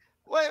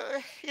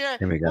 Well,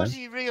 there we go. was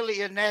he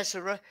really a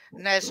Nazarite?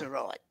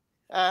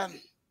 I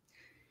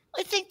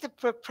think the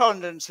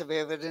preponderance of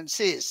evidence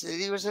is that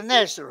he was a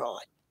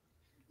Nazarite.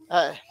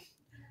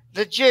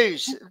 The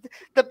Jews,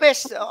 the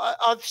best,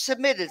 I've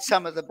submitted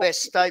some of the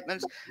best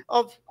statements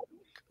of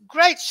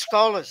great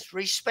scholars,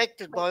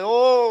 respected by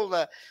all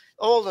the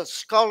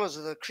scholars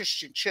of the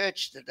Christian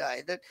church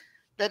today,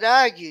 that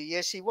argue,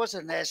 yes, he was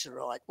a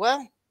Nazarite.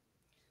 Well,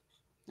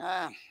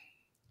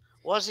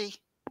 was he?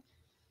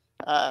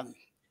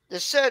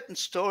 There's certain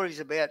stories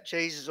about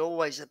Jesus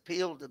always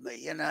appealed to me.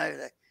 You know,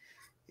 that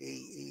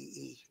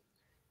he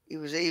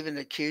was even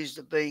accused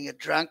of being a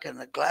drunk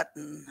and a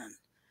glutton. And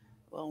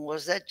well,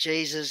 was that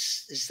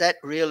Jesus? Is that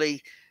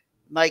really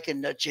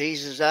making a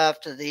Jesus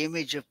after the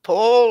image of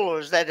Paul, or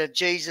is that a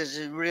Jesus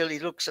who really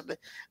looks a bit,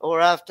 or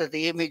after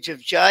the image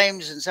of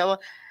James and so on?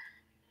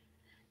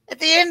 At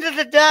the end of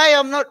the day,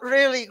 I'm not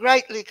really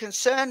greatly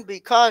concerned,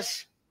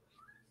 because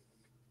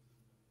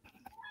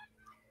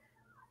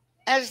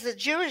as the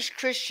Jewish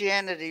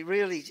Christianity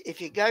really, if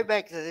you go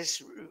back to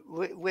this,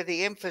 where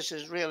the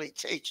emphasis really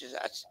teaches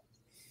us,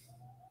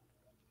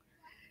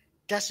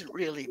 doesn't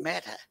really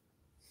matter.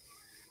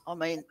 I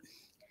mean,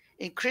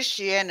 in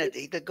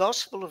Christianity, the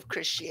gospel of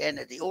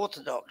Christianity,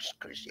 Orthodox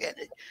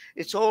Christianity,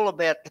 it's all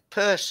about the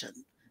person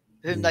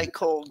whom they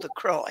called the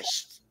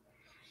Christ.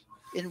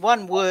 In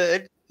one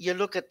word, you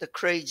look at the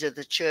creeds of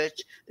the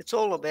church, it's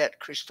all about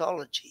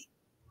Christology.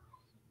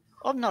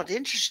 I'm not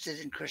interested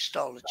in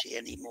Christology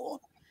anymore.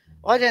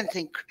 I don't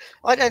think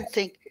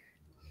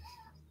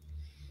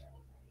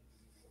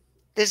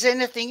there's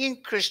anything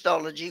in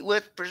Christology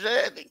worth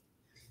preserving.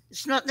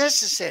 It's not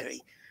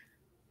necessary.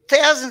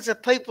 Thousands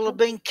of people have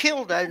been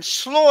killed and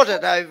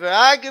slaughtered over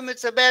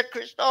arguments about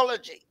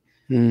Christology.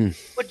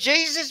 Would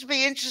Jesus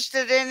be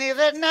interested in any of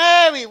that?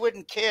 No, he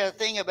wouldn't care a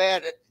thing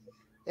about it.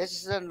 This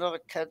is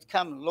not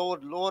come,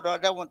 Lord, Lord. I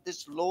don't want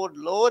this, Lord,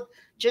 Lord.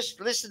 Just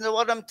listen to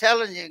what I'm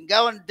telling you and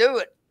go and do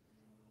it.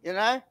 You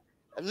know,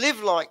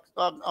 live like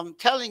I'm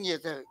telling you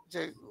to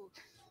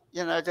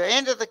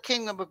enter the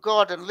kingdom of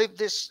God and live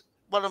this,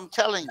 what I'm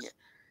telling you.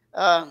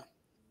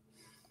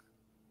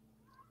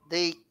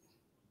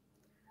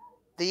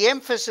 The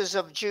emphasis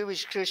of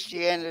Jewish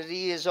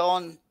Christianity is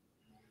on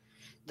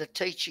the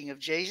teaching of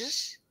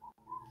Jesus,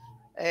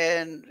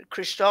 and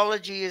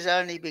Christology has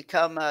only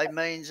become a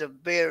means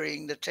of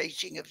burying the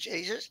teaching of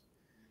Jesus,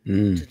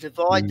 to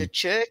divide the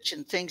church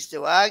and things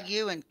to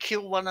argue and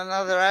kill one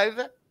another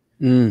over.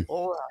 I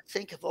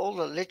think of all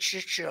the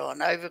literature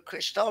on over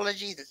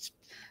Christology, that's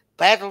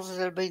battles that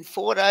have been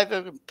fought over,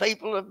 and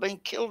people have been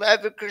killed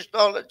over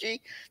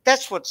Christology.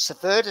 That's what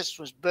Servetus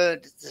was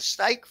burned at the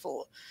stake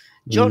for.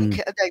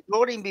 They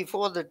brought him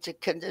before the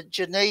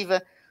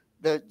Geneva,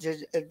 the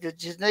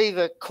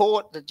Geneva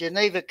court, the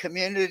Geneva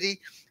community,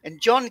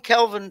 and John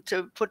Calvin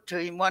put to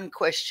him one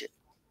question: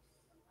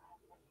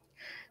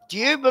 do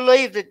you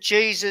believe that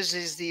Jesus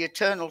is the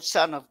eternal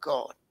Son of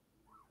God?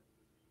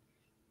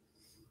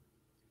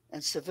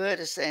 And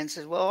Servetus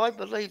answered, well, I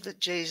believe that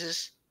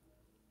Jesus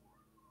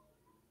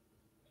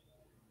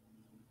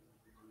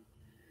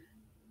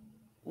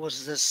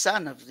was the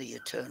Son of the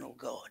eternal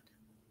God.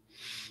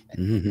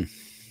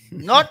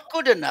 Not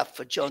good enough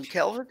for John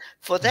Calvin.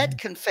 For that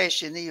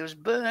confession, he was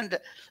burned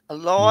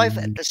alive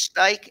at the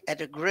stake at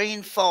a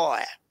green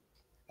fire.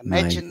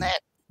 Imagine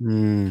that,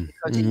 Mm,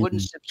 because he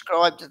wouldn't mm,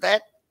 subscribe to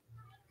that.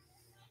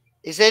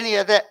 Is any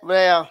of that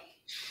now?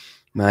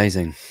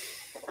 amazing.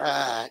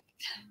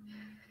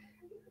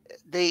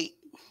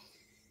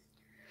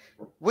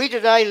 We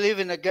today live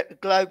in a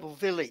global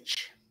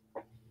village.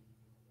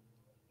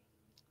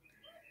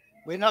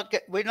 We're not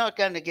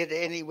going to get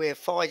anywhere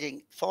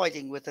fighting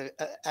with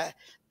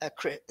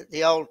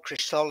the old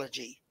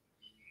Christology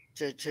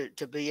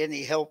to be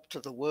any help to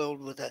the world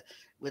with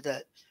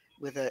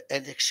an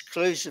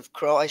exclusive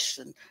Christ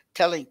and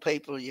telling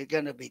people you're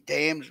going to be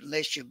damned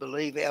unless you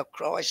believe our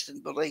Christ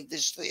and believe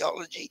this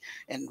theology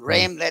and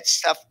ram that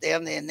stuff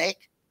down their neck.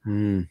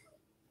 Mm.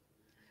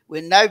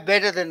 We're no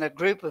better than a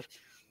group of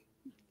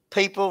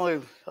people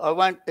who I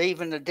won't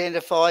even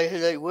identify who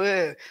they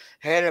were,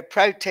 had a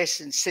protest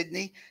in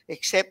Sydney,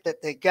 except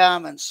that their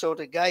garments sort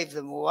of gave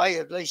them away,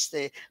 at least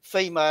their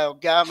female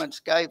garments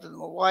gave them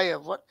away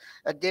of what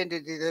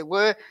identity they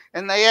were.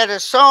 And they had a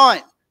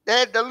sign. They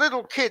had the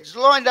little kids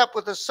lined up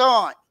with a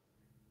sign.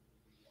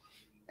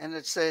 And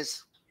it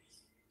says,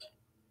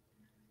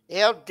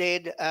 "Our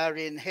dead are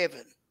in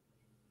heaven.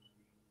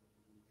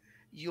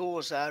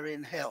 Yours are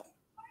in hell."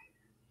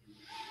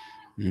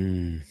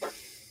 Mm.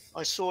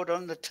 I saw it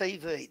on the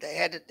TV. They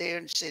had it there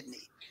in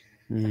Sydney.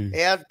 Mm.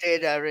 Our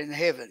dead are in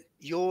heaven.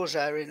 Yours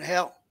are in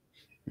hell.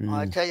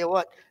 I tell you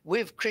what,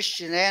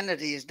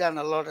 Christianity has done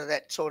a lot of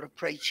that sort of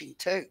preaching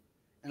too,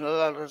 and a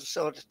lot of the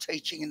sort of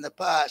teaching in the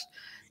past.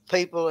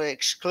 People are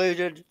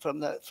excluded from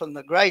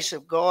the grace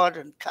of God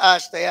and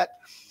cast out.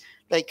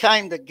 They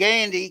came to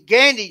Gandhi.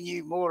 Gandhi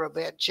knew more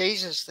about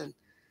Jesus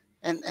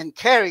and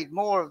carried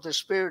more of the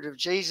spirit of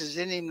Jesus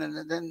in him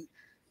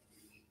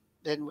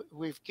than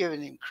we've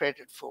given him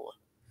credit for.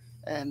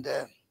 And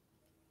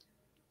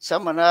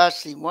someone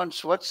asked him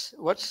once, "What's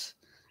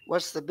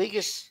the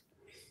biggest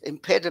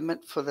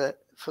impediment for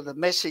the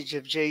message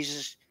of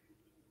Jesus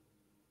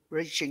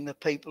reaching the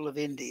people of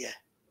India?"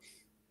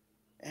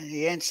 And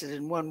he answered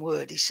in one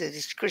word. He said,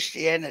 "It's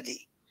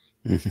Christianity."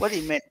 What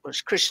he meant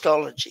was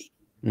Christology.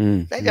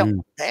 They don't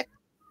want that.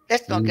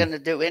 That's not going to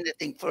do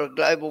anything for a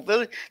global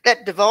village.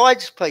 That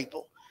divides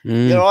people.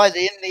 You're either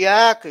in the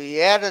ark or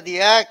you're out of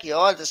the ark. You're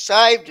either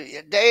saved or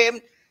you're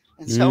damned,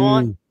 and so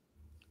on.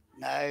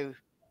 No,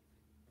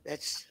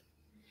 that's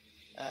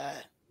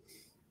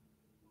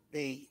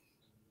the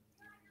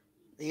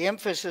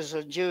emphasis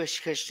on Jewish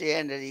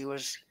Christianity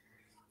was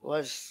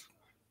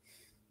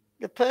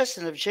the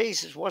person of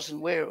Jesus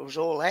wasn't where it was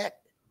all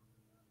at.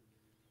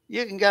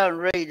 You can go and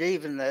read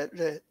even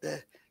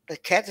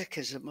the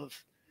catechism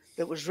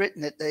that was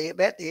written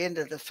about the end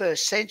of the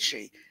first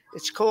century.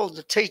 It's called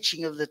the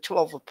Teaching of the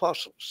 12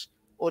 Apostles,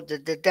 or the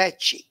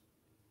Didache.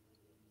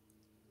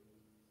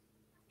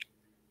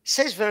 It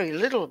says very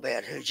little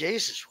about who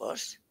Jesus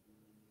was.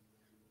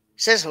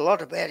 It says a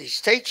lot about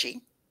his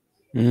teaching.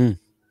 And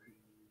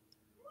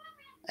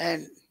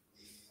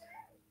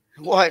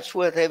why it's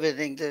worth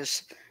everything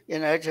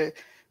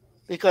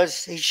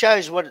because he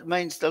shows what it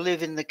means to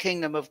live in the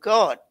kingdom of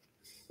God.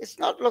 It's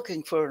not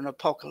looking for an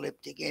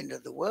apocalyptic end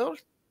of the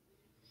world.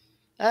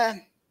 How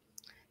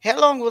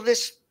long will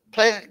this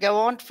planet go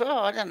on for?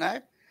 I don't know.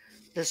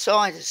 The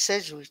scientist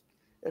says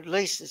at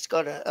least it's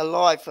got a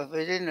life of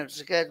it in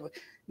it.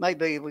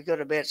 Maybe we've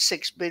got about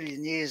 6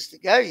 billion years to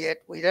go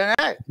yet. We don't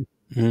know.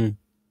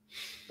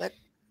 But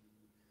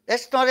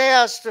that's not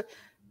ours.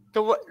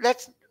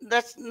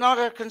 That's not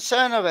a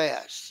concern of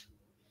ours.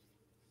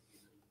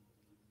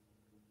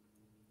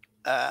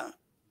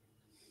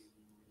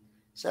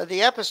 So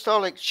the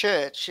Apostolic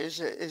Church is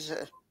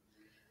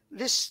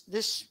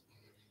this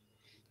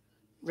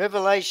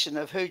revelation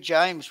of who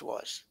James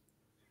was.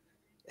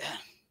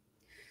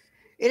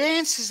 It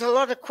answers a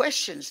lot of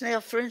questions. Now,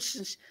 for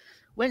instance,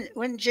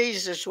 when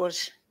Jesus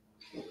was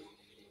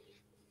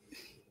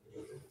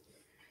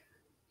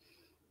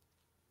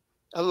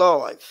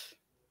alive,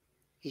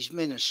 his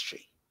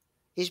ministry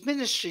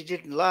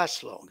didn't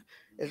last long.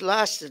 It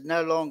lasted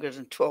no longer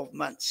than 12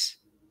 months,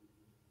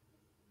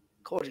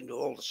 according to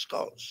all the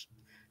scholars.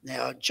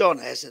 Now, John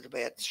has it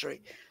about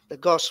 3. The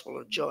Gospel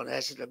of John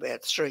has it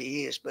about 3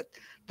 years, but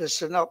the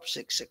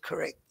synoptics are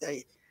correct.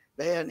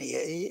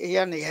 He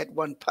only had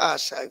one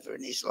Passover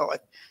in his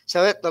life.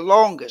 So at the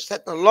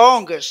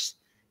longest,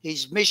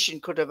 his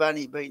mission could have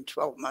only been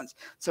 12 months.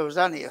 So it was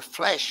only a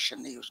flash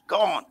and he was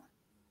gone.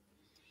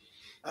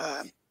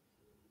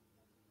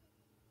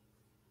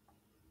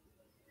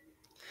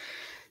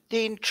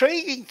 The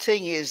intriguing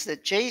thing is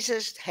that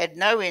Jesus had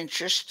no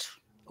interest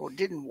or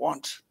didn't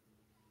want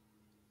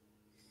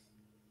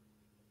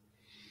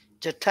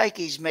to take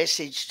his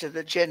message to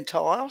the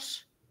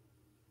Gentiles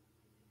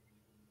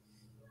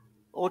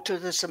or to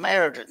the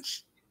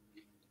Samaritans.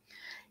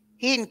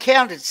 He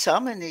encountered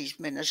some in his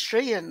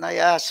ministry and they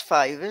asked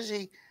favours.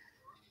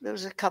 There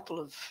was a couple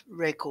of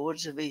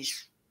records of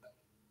his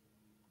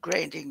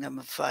granting them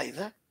a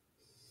favour,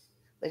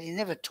 but he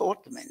never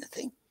taught them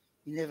anything.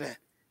 He never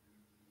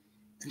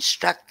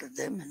instructed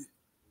them in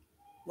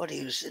what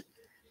he was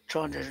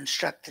trying to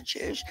instruct the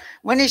Jews.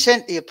 When he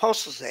sent the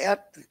apostles out,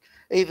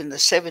 even the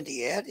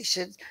 70 out, he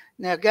said,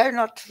 Now go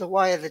not to the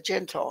way of the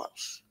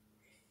Gentiles,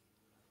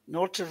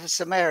 nor to the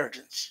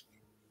Samaritans.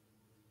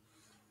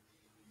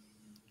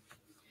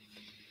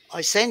 I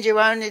send you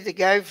only to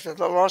go to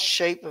the lost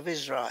sheep of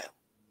Israel.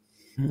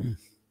 Hmm.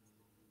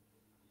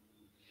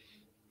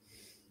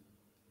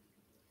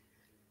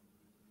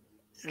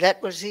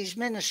 That was his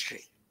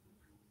ministry.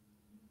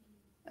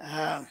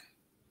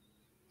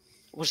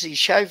 Was he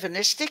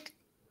chauvinistic?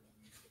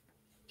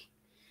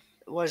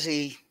 Was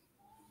he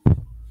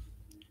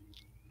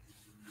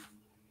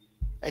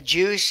a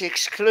Jewish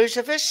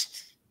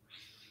exclusivist?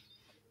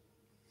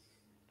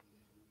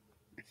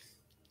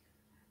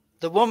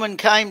 The woman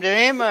came to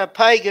him, a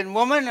pagan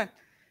woman, and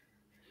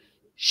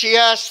she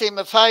asked him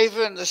a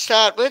favour, and to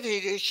start with,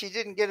 she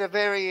didn't get a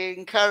very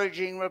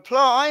encouraging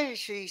reply.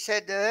 She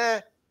said to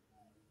her,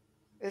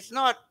 it's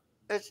not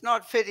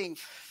fitting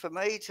for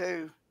me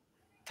to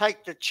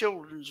take the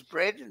children's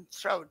bread and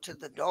throw it to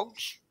the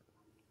dogs.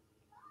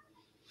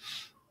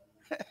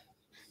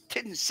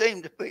 Didn't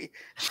seem to be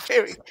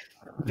very,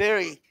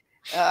 very...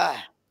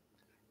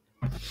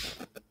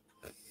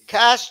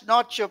 cast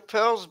not your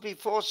pearls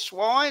before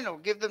swine, or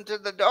give them to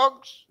the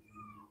dogs.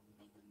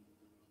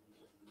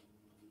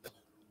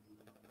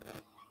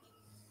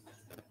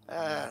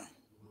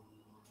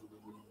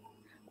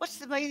 What's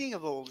the meaning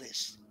of all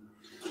this?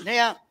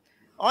 Now,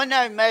 I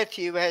know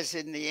Matthew has,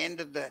 in the end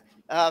of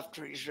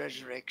after his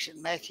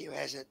resurrection, Matthew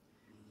has it,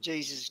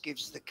 Jesus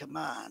gives the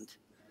command,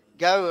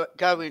 go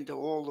into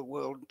all the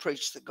world and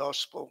preach the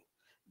gospel,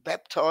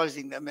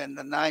 baptizing them in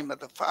the name of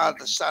the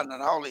Father, Son,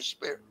 and Holy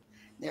Spirit.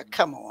 Now,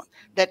 come on,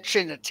 that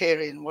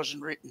Trinitarian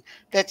wasn't written.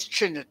 That's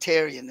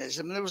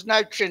Trinitarianism. There was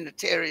no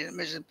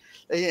Trinitarianism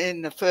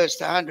in the first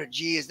 100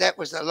 years. That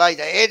was a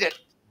later edit.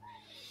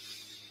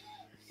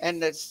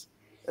 And that's,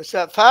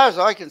 so far as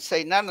I can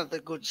see, none of the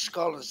good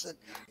scholars that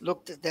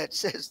looked at that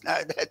says,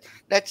 no,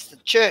 that's the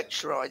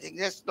church writing.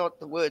 That's not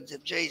the words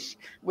of Jesus.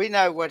 We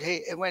know when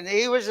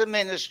he was a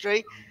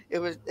ministry,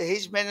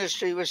 his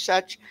ministry was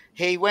such,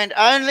 he went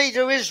only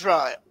to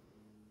Israel.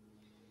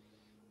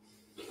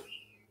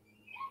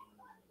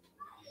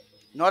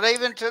 Not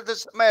even to the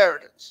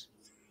Samaritans.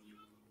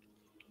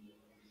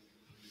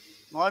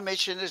 My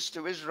mission is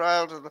to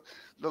Israel, to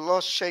the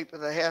lost sheep of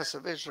the house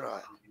of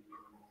Israel.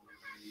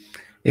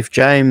 If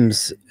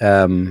James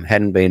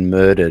hadn't been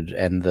murdered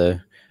and the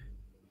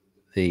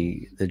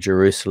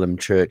Jerusalem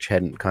church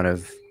hadn't kind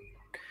of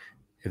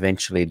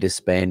eventually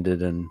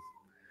disbanded and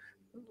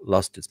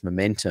lost its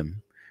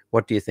momentum,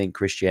 what do you think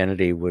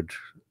Christianity would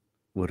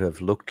have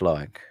looked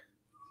like?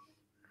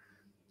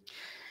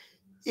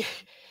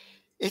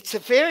 It's a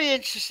very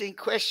interesting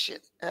question.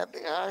 Am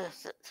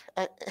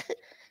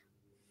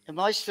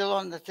I still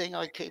on the thing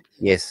I keep?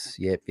 Yes,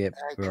 yep. Okay,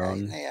 We're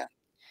on. now.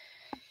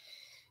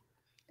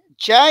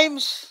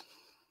 James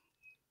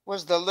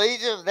was the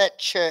leader of that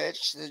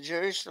church, the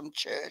Jerusalem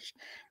church,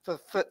 for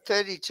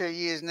 32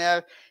 years.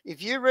 Now,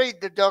 if you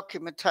read the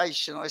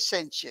documentation I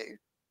sent you,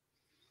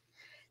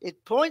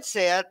 it points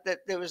out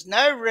that there was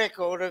no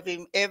record of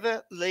him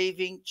ever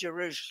leaving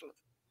Jerusalem.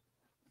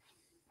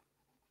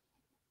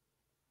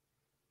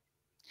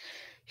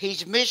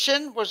 His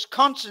mission was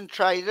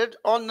concentrated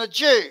on the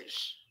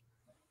Jews.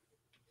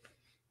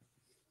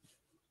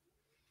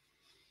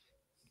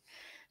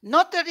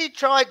 Not that he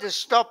tried to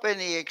stop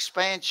any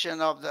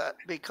expansion of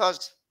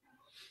because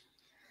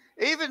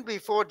even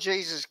before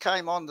Jesus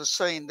came on the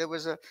scene, there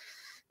was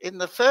in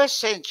the first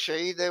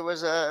century,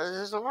 there's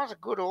a lot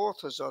of good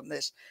authors on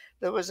this.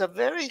 There was a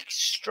very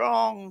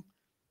strong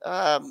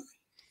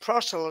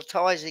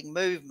proselytizing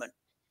movement,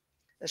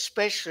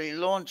 especially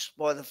launched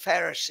by the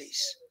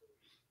Pharisees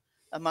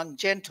among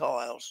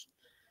Gentiles.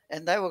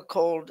 And they were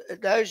called,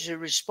 those who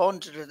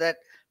responded to that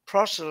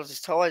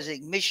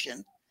proselytizing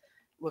mission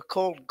were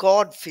called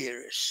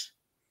God-fearers.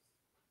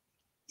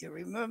 You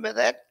remember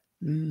that?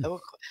 Mm.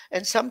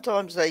 And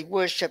sometimes they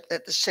worshipped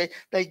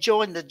they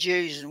joined the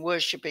Jews in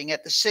worshipping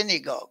at the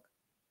synagogue.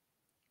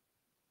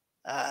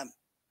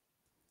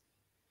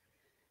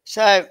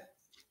 So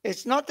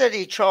it's not that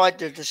he tried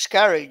to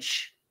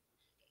discourage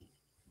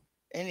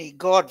any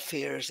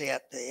God-fearers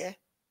out there,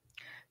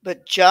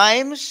 but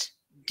James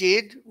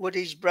did what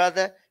his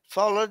brother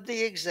followed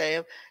the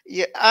example.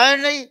 The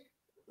only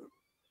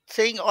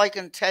thing I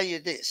can tell you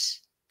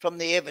this from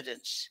the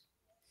evidence,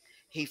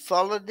 he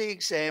followed the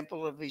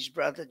example of his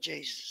brother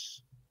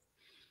Jesus.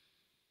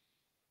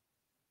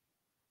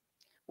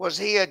 Was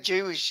he a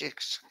Jewish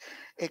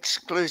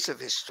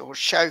exclusivist or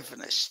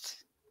chauvinist?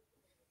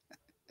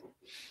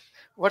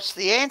 What's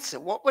the answer?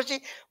 What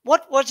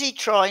was he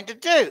trying to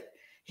do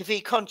if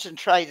he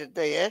concentrated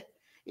there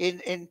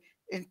in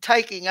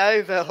taking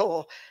over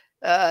or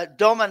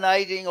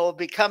dominating or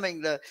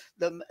becoming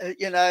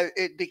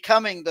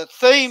becoming the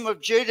theme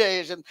of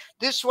Judaism?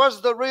 This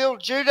was the real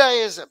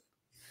Judaism.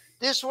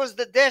 This was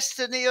the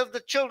destiny of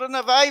the children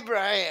of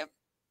Abraham,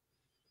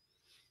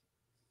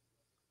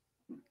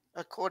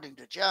 according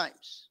to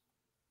James.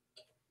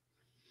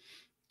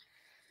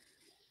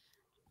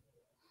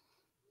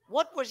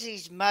 What was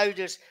his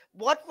modus?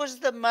 What was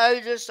the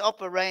modus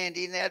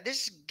operandi? Now,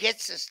 this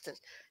gets us to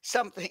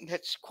something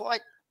that's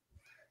quite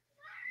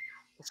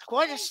It's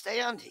quite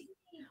astounding.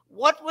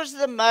 What was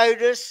the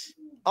modus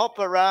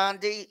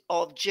operandi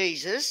of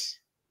Jesus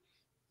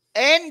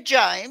and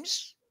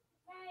James?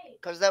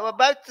 Because they were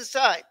both the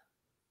same.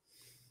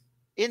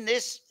 In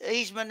this,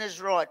 Eastman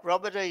is right,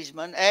 Robert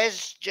Eastman,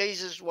 as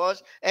Jesus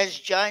was, as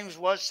James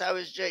was, so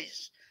is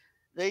Jesus.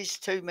 These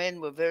two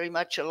men were very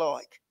much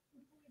alike.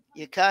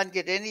 You can't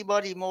get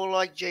anybody more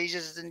like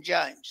Jesus than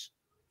James.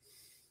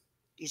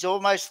 He's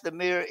almost the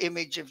mirror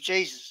image of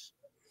Jesus.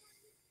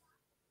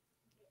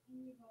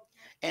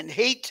 And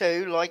he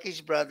too, like his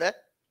brother,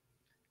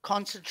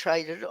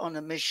 concentrated on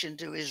a mission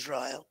to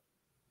Israel,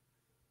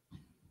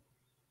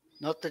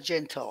 not the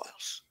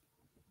Gentiles.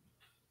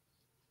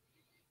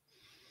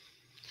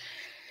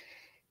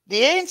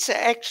 The answer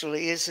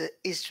actually is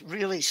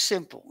really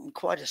simple and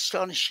quite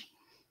astonishing.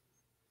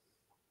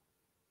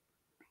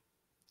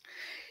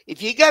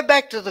 If you go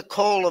back to the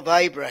call of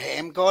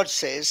Abraham, God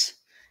says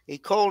he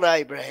called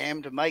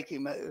Abraham to make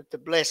him, to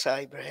bless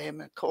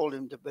Abraham, and called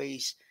him to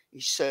be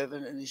his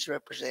servant and his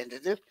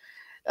representative.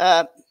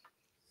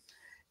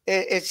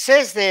 It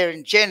says there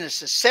in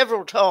Genesis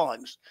several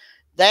times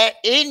that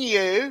in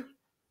you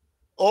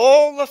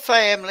all the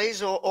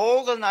families or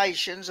all the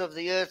nations of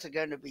the earth are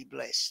going to be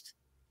blessed.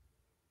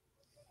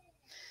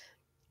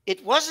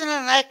 It wasn't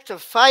an act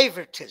of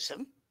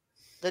favoritism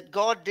that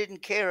God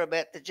didn't care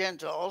about the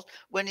Gentiles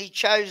when he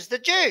chose the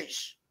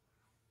Jews.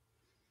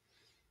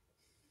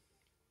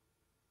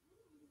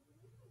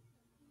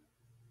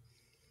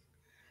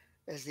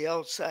 As the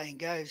old saying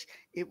goes,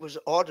 it was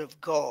odd of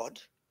God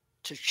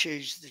to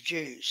choose the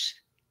Jews.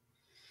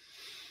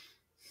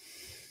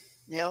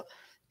 Now,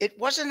 it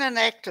wasn't an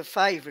act of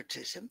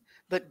favoritism,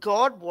 but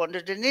God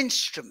wanted an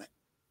instrument.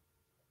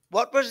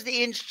 What was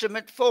the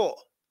instrument for?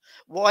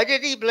 Why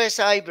did he bless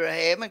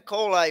Abraham and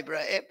call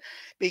Abraham?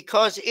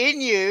 Because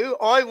in you,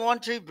 I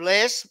want to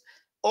bless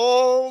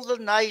all the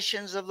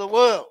nations of the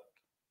world.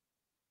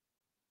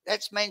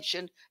 That's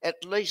mentioned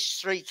at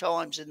least 3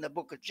 times in the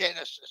book of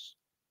Genesis.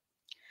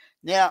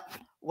 Now,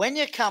 when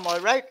you come, I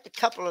wrote a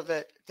couple of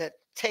the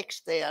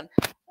text down,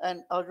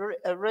 and I'll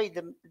read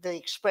the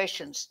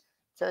expressions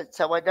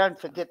so I don't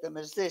forget them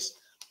as this.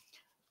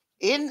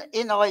 In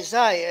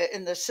Isaiah,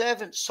 in the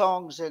servant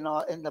songs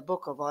in the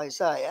book of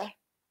Isaiah,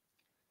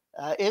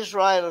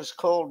 Israel is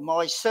called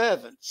my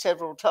servant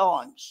several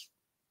times.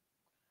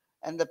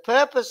 And the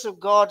purpose of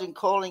God in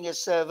calling a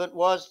servant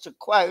was to,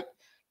 quote,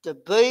 to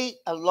be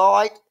a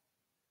light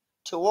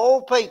to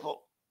all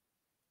people,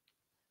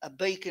 a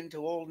beacon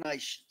to all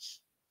nations.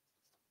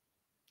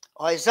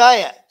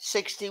 Isaiah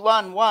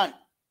 61:1,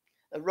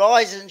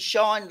 arise and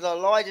shine, the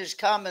light has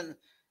come and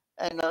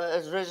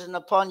has risen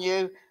upon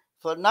you,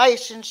 for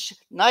nations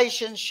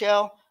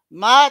shall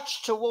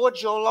march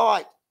towards your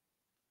light,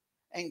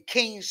 and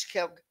kings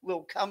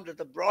will come to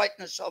the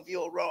brightness of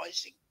your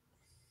rising.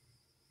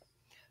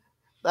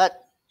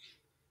 But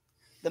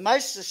the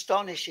most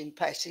astonishing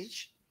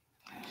passage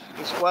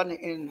is one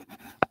in,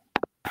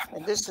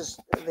 and this is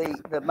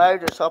the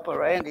modus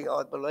operandi,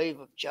 I believe,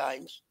 of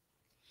James,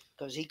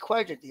 because he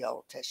quoted the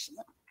Old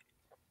Testament,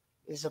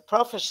 is a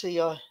prophecy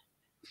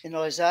in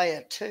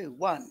Isaiah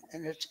 2:1,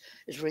 and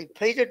it's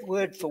repeated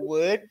word for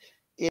word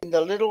in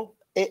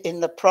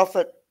the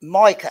prophet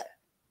Micah.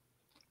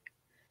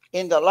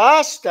 In the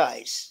last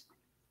days,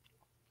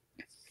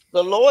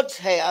 the Lord's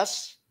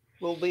house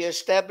will be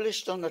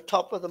established on the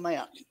top of the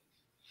mountain,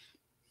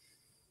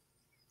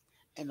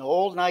 and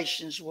all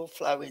nations will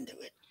flow into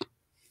it.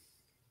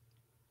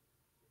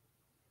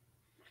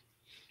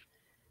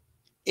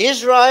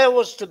 Israel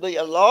was to be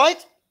a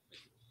light,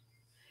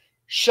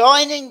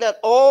 shining that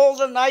all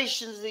the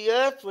nations of the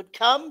earth would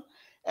come,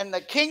 and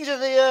the kings of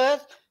the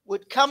earth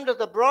would come to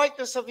the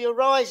brightness of your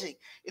rising.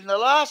 In the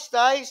last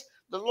days,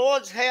 the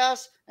Lord's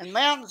house and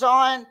Mount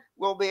Zion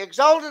will be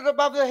exalted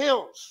above the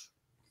hills,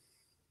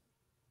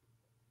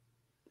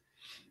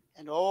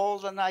 and all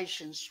the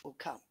nations will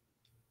come.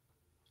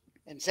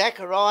 And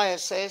Zechariah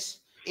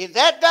says, in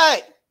that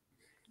day,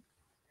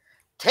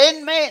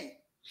 10 men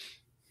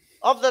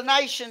of the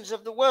nations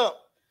of the world,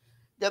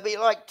 there'll be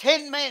like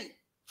 10 men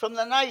from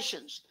the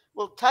nations,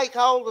 will take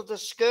hold of the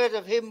skirt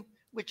of him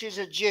which is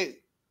a Jew,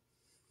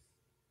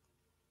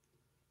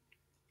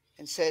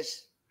 and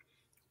says,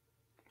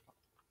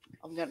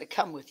 I'm going to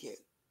come with you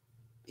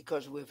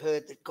because we've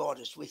heard that God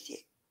is with you.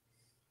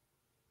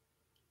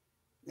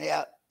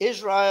 Now,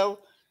 Israel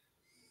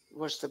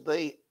was to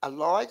be a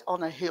light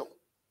on a hill,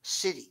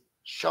 city,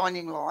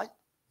 shining light.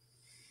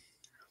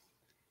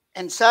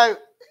 And so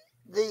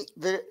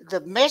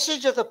the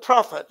message of the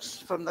prophets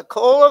from the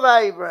call of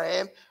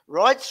Abraham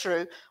right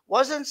through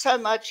wasn't so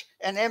much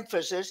an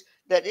emphasis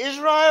that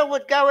Israel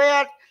would go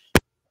out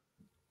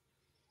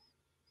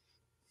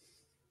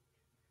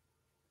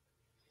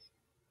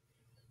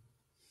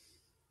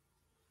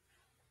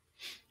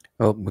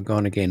Oh, we're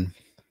gone again.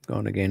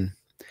 Gone again.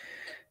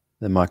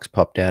 The mic's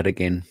popped out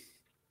again.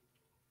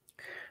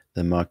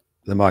 The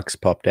mic's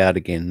popped out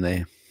again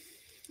there.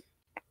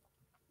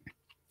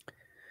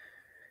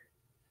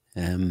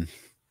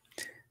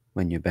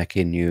 When you're back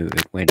in,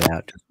 it went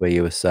out just where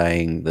you were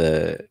saying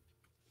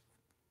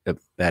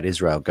about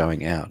Israel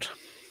going out.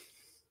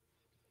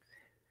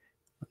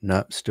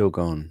 No, still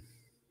gone.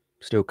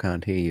 Still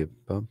can't hear you,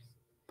 Bob.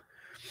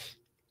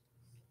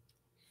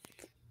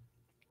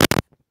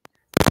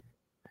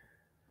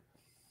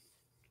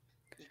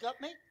 You got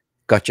me?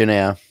 Got you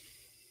now.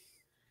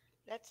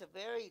 That's a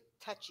very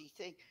touchy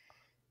thing.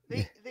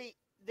 Yeah. The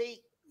the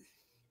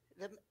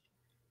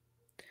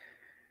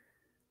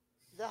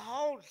the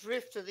whole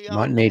drift of the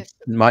Might Old need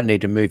Testament. might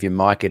need to move your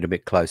mic in a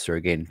bit closer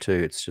again too.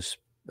 It's just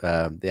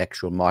the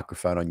actual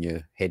microphone on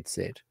your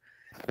headset.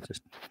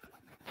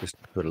 Just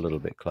put a little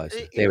bit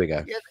closer. There we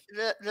go.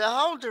 Yeah, the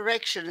whole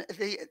direction,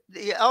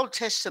 the Old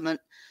Testament,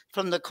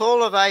 from the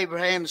call of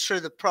Abraham through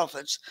the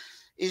prophets,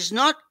 is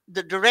not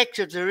the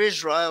directive to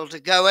Israel to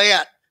go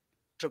out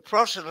to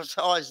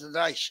proselytize the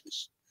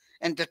nations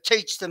and to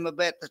teach them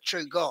about the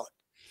true God.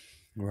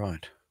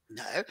 Right.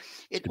 No,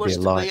 it To be was a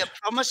to be a light.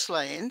 promised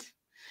land.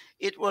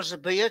 It was to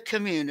be a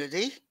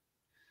community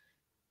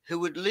who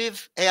would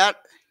live out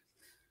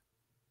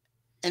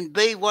and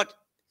be what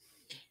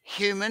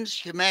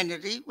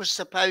humanity was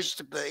supposed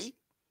to be,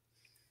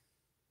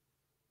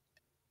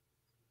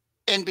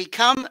 and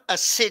become a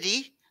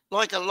city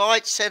like a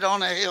light set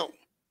on a hill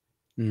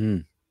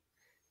Mm.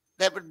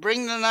 that would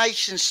bring the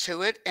nations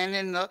to it.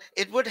 And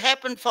it would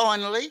happen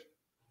finally.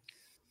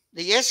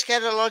 The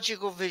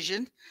eschatological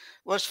vision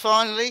was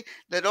finally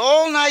that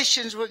all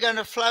nations were going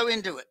to flow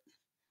into it,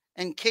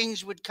 and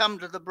kings would come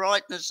to the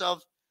brightness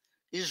of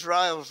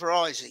Israel's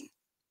rising.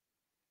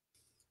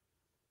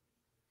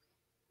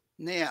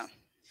 Now,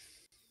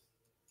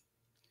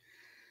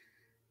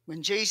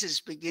 when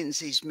Jesus begins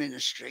his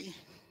ministry,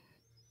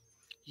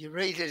 you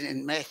read it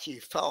in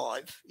Matthew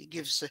 5. He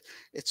gives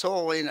it's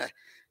all in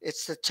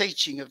it's the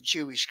teaching of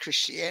Jewish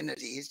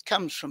Christianity. It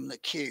comes from the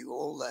Q.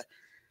 All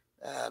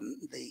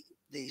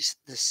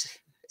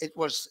it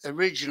was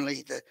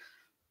originally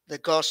the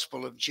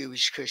gospel of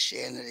Jewish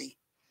Christianity.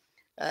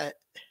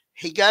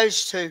 He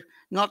goes to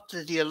not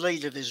to the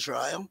elite of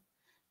Israel,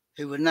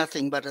 who were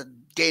nothing but a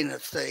den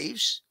of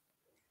thieves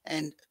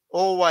and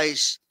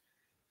always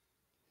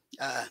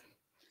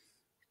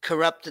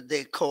corrupted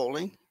their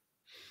calling.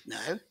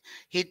 No,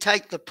 he'd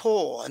take the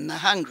poor and the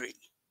hungry,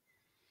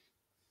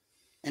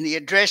 and he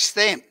addressed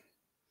them,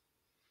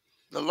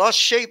 the lost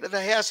sheep of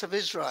the house of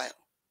Israel.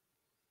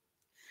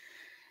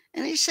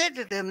 And he said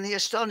to them the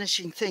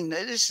astonishing thing.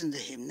 They listened to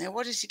him. Now,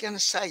 what is he going to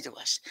say to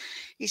us?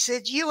 He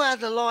said, you are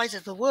the light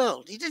of the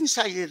world. He didn't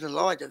say you're the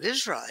light of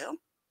Israel.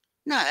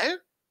 No.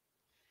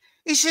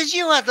 He says,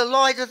 you are the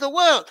light of the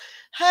world.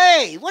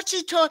 Hey, what's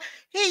he talking?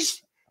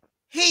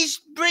 He's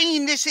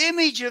bringing this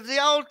image of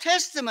the Old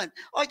Testament.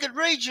 I could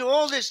read you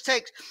all this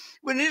text.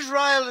 When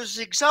Israel is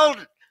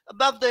exalted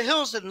above the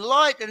hills and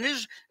light, and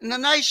the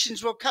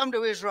nations will come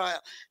to Israel.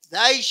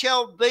 They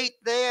shall beat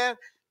their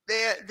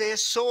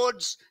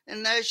swords,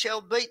 and they shall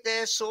beat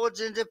their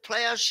swords into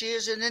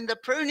plowshares and into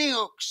pruning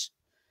hooks.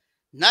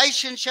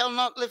 Nation shall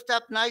not lift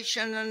up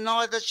nation, and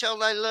neither shall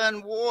they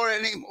learn war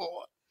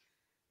anymore.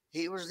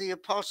 He was the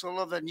apostle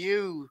of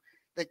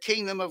the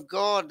kingdom of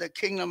God, the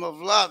kingdom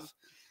of love,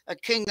 a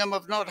kingdom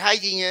of not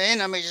hating your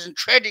enemies and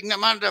treading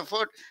them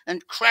underfoot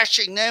and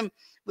crushing them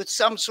with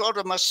some sort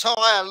of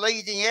Messiah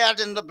leading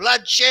out in the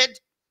bloodshed.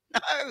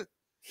 No,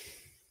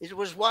 it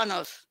was one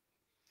of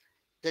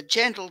the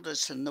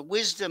gentleness and the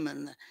wisdom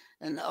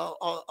and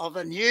of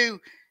a new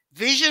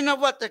vision of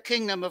what the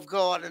kingdom of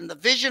God and the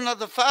vision of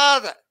the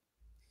Father.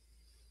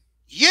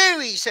 You,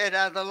 he said,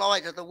 are the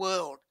light of the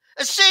world,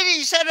 a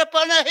city set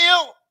upon a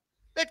hill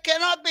that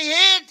cannot be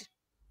hid.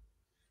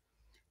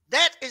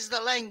 That is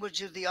the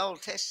language of the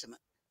Old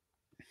Testament.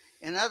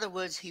 In other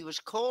words, he was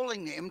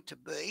calling them to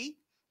be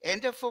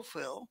and to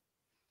fulfill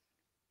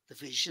the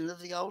vision of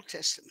the Old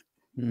Testament,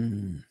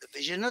 the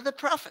vision of the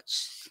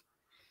prophets.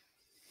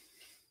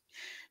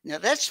 Now,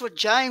 that's what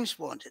James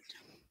wanted.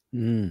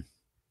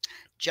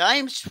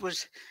 James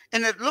was,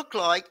 and it looked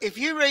like, if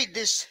you read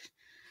this,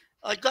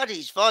 I got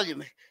his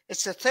volume.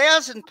 It's a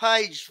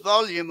 1,000-page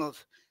volume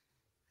of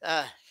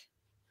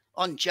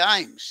on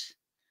James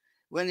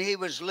when he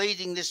was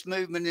leading this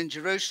movement in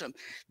Jerusalem.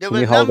 There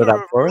were a number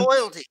of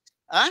royalties.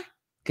 Huh?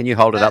 Can you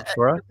hold it up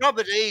for us?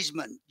 Robert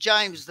Eastman,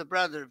 James, the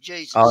brother of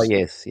Jesus. Oh,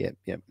 yes. Yep.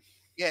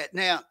 Yeah.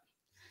 Now,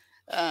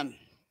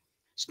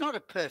 it's not a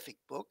perfect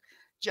book.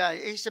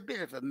 He's a bit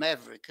of a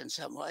maverick in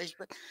some ways,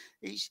 but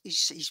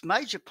his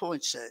major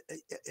points are...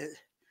 It's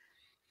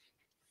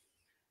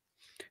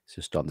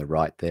just on the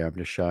right there. I'm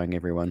just showing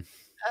everyone.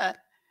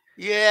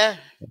 Yeah.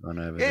 One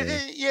over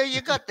there. Yeah,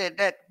 you got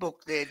that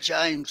book there,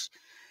 James.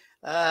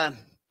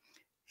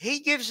 He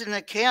gives an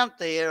account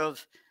there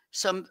of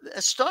some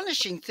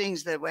astonishing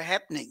things that were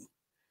happening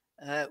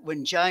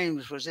when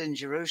James was in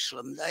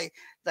Jerusalem.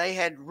 They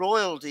had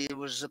royalty. It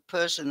was a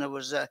person that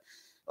was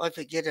I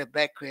forget her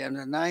background.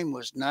 Her name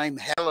was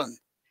Helen,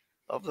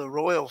 of the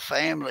royal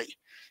family.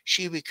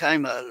 She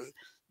became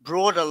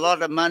brought a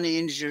lot of money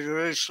into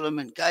Jerusalem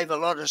and gave a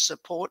lot of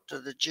support to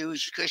the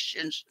Jewish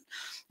Christians.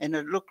 And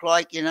it looked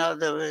like, you know,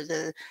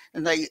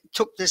 and they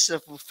took this as a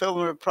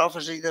fulfillment of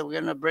prophecy. They were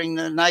going to bring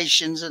the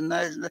nations, and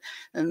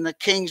the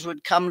kings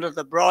would come to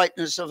the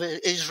brightness of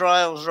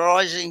Israel's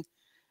rising.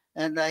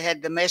 And they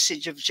had the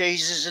message of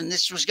Jesus, and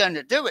this was going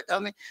to do it. I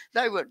mean,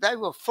 they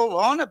were full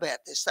on about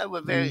this. They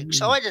were very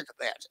excited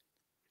about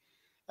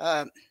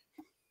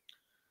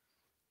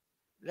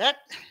it.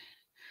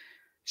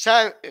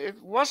 So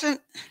it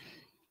wasn't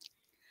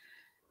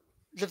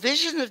the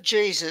vision of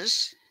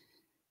Jesus.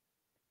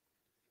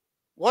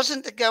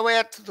 Wasn't to go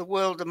out to the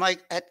world to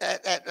make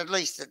at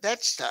least at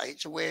that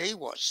stage where he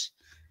was.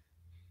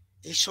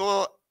 He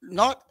saw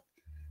not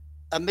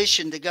a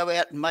mission to go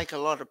out and make a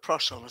lot of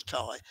proselytes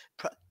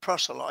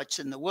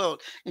in the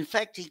world. In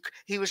fact,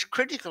 he was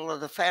critical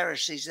of the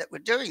Pharisees that were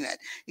doing that.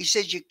 He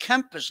said, you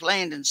compass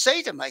land and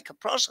sea to make a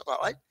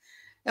proselyte.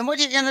 And what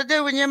are you going to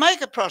do when you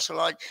make a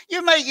proselyte?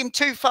 You make him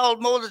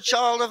twofold more the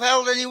child of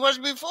hell than he was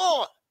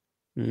before.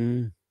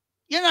 You're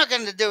not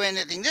going to do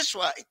anything this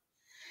way.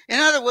 In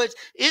other words,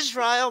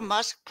 Israel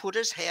must put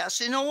his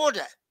house in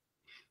order.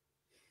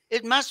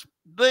 It must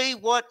be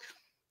what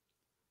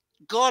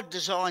God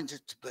designed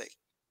it to be.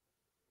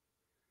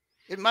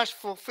 It must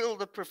fulfill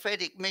the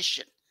prophetic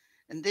mission.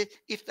 And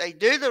if they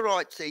do the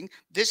right thing,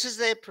 this is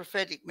their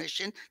prophetic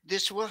mission,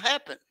 this will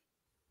happen.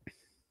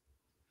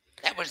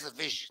 That was the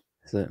vision.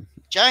 So,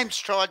 James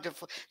tried to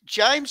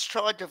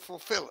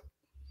fulfill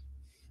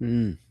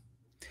it.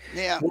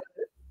 Now,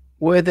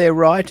 were there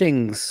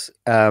writings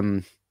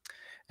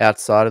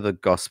outside of the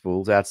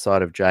Gospels,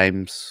 outside of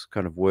James'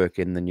 kind of work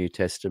in the New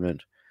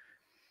Testament,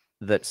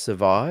 that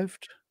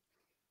survived?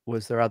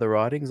 Was there other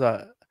writings?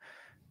 I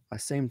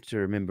seem to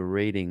remember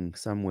reading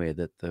somewhere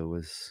that there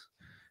was,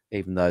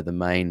 even though the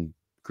main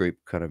group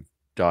kind of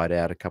died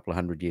out a couple of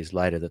hundred years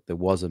later, that there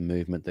was a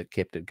movement that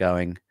kept it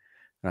going.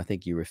 And I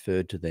think you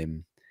referred to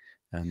them,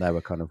 and they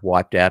were kind of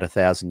wiped out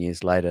 1,000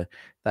 years later.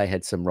 They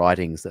had some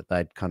writings that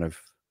they'd kind of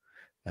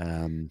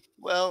one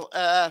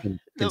of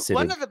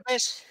the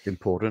best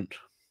important.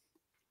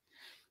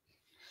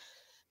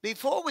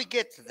 Before we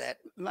get to that,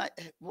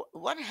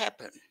 what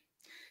happened?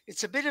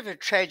 It's a bit of a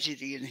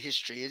tragedy in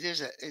history.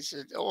 It's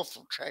an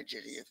awful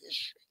tragedy of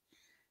history.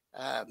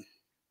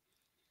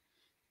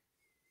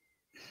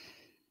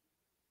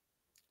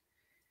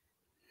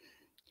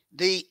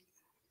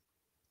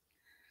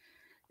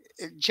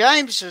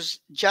 James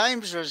was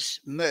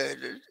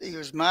murdered. He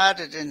was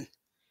martyred in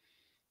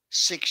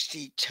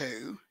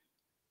 62.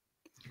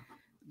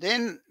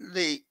 Then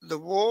the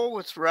war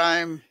with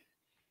Rome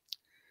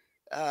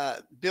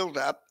built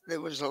up.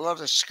 There was a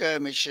lot of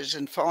skirmishes,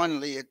 and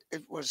finally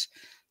it was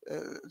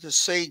the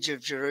siege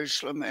of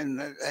Jerusalem,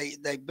 and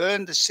they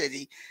burned the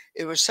city.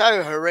 It was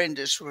so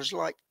horrendous. It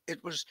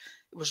was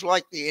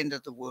like the end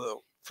of the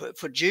world.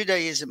 For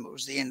Judaism, it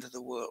was the end of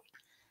the world.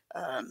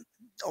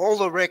 All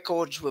the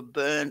records were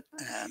burnt.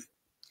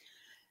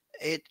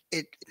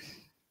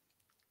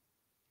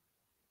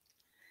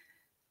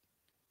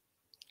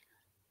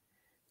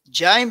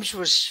 James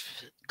was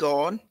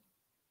gone.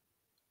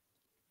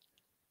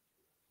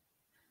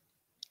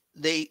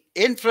 The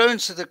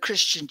influence of the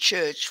Christian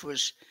church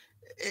was,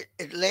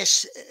 at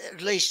least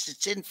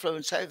its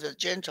influence over the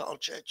Gentile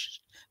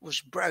churches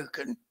was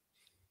broken.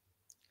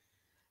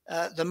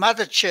 The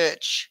mother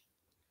church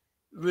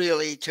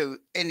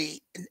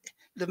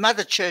the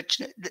mother church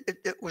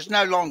it was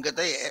no longer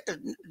there,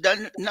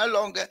 no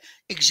longer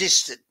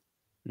existed.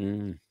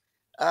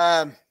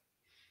 Wow.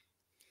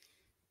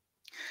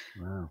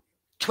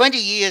 20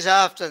 years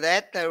after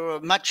that, they were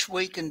a much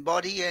weakened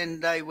body,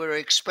 and they were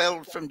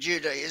expelled from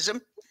Judaism,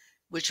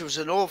 which was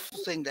an awful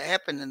thing to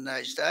happen in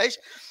those days,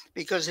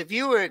 because if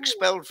you were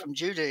expelled from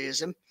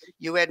Judaism,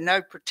 you had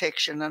no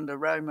protection under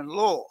Roman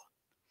law.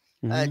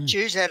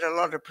 Jews had a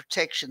lot of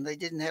protection. They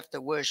didn't have to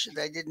worship.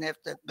 They didn't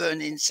have to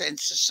burn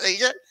incense to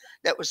Caesar.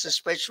 That was a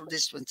special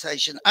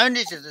dispensation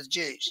only to the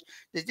Jews.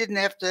 They didn't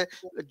have to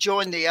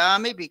join the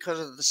army because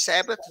of the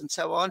Sabbath and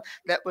so on.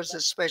 That was a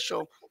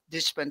special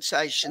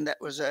dispensation. That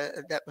was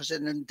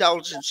an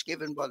indulgence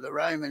given by the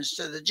Romans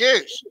to the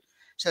Jews.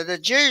 So the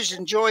Jews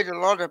enjoyed a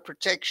lot of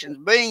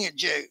protection being a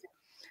Jew.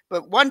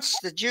 But once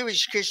the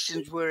Jewish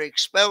Christians were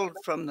expelled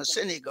from the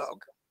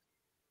synagogue,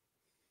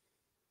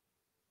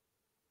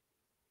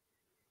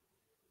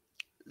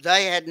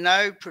 they had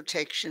no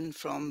protection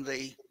from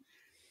the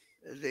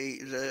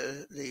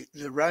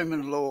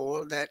Roman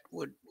law that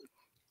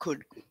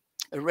could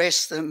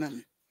arrest them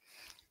and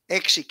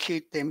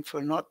execute them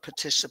for not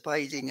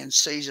participating in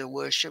Caesar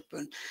worship,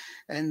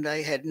 and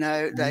they had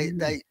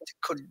they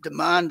could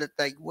demand that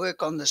they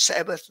work on the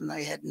Sabbath, and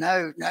they had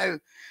no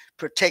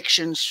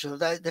protections. So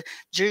the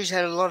Jews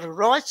had a lot of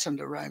rights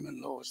under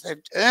Roman laws.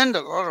 They'd earned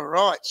a lot of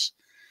rights,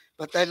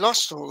 but they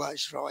lost all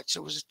those rights.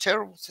 It was a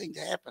terrible thing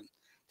to happen,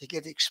 to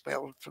get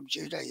expelled from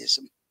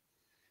Judaism.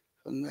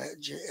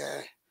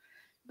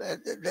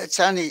 That's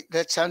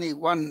only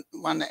one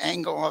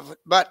angle of it,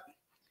 but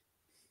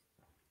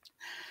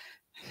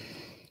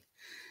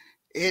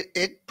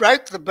it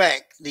broke the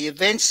back. The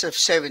events of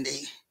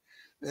 70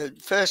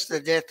 first the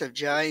death of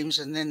James,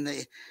 and then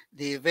the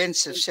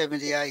events of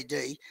 70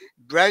 AD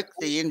broke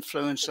the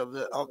influence of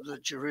the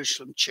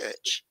Jerusalem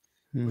church.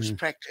 It was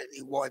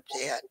practically wiped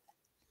out.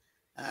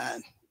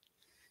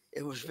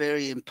 It was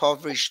very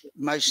impoverished.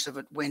 Most of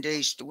it went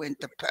east, went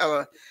to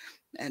Pella,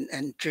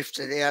 and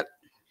drifted out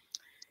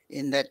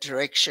in that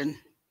direction.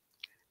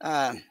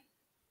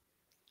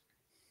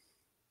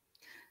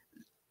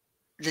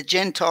 The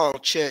Gentile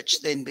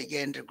church then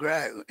began to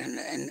grow,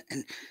 and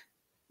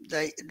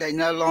they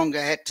no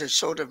longer had to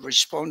sort of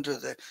respond to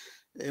the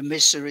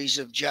emissaries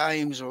of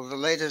James or the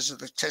letters of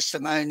the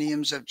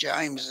testimoniums of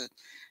James,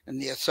 and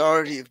the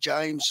authority of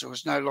James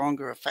was no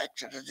longer a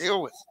factor to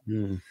deal with.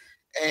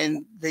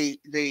 And the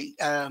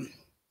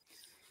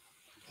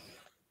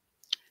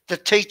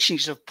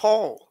teachings of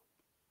Paul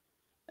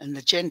and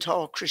the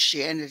Gentile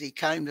Christianity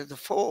came to the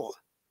fore,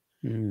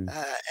 and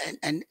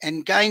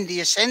gained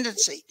the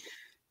ascendancy.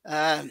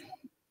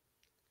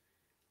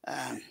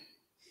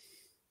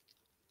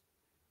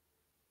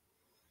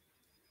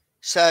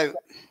 So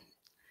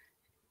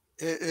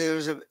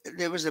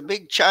there was a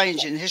big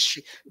change in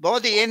history. By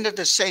the end of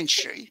the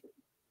century,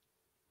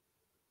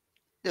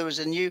 there was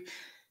a new.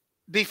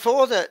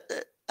 Before the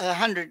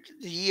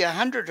year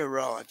 100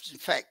 arrived, in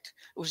fact,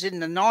 it was in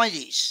the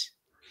 90s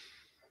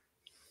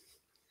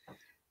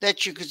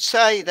that you could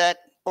say that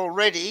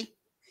already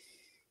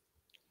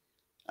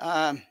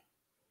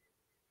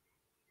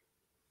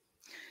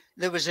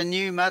there was a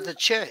new mother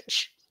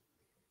church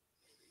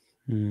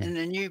and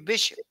a new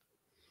bishop.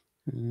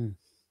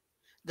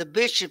 The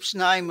bishop's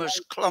name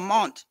was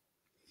Clement,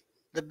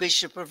 the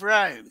Bishop of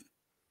Rome.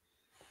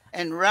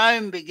 And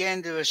Rome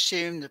began to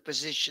assume the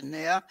position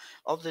now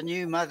of the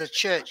new mother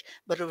church,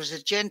 but it was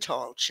a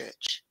Gentile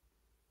church.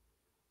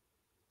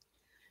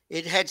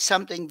 It had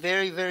something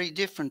very, very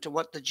different to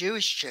what the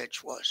Jewish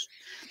church was.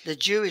 The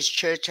Jewish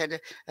church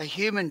had a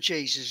human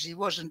Jesus. He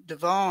wasn't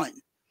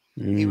divine.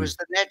 He was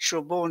the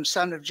natural born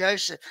son of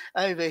Joseph.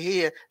 Over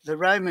here, the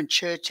Roman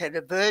church had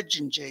a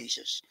virgin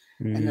Jesus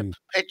and a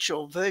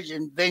perpetual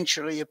virgin,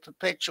 eventually a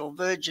perpetual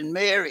Virgin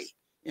Mary,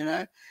 you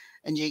know.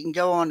 And you can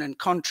go on and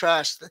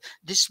contrast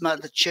this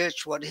mother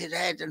church, what it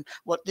had, and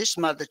what this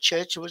mother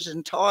church was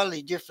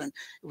entirely different.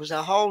 It was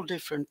a whole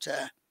different,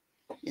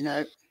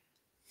 it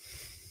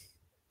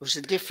was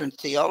a different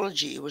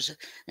theology. It was an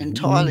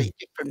entirely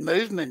different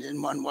movement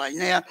in one way.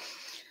 Now,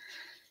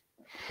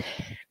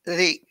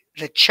 the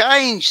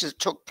change that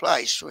took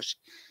place was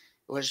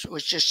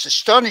just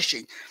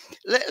astonishing.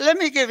 Let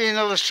me give you an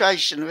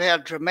illustration of how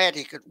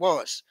dramatic it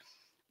was,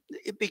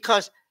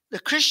 because the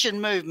Christian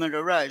movement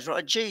arose,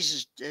 right?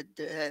 Jesus'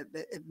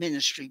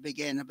 ministry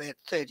began about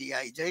 30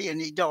 AD,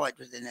 and he died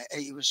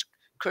he was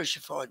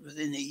crucified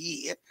within a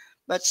year,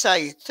 but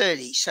say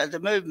 30. So the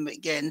movement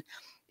began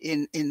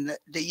in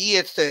the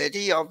year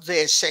 30 of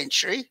their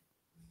century.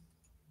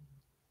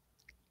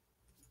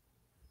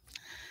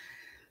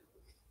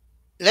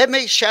 Let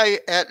me show you,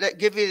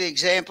 give you the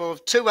example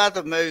of two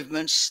other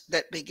movements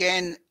that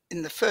began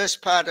in the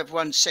first part of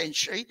one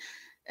century,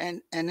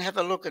 and have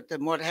a look at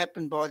them, what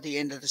happened by the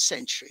end of the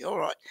century. All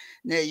right.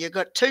 Now, you've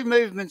got two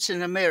movements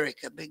in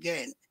America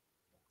began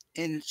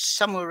in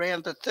somewhere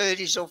around the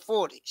 30s or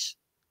 40s.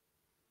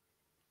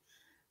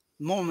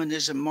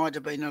 Mormonism might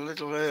have been a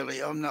little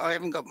early. I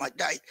haven't got my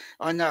date.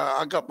 I know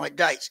I got my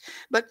dates.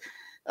 But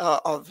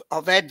of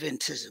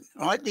Adventism,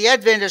 right? The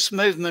Adventist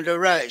movement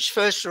arose.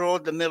 First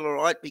Order, the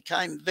Millerite,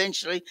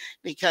 eventually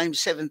became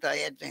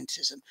Seventh-day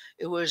Adventism.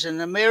 It was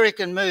an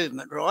American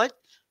movement, right?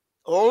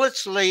 All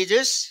its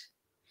leaders,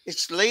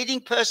 its leading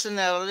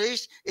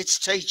personalities, its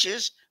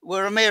teachers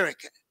were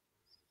American.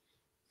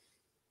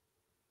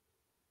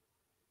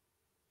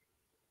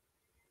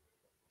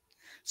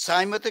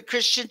 Same with the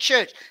Christian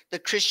church. The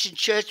Christian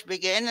church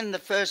began in the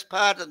first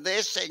part of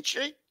their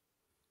century.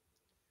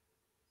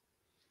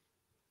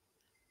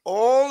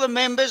 All the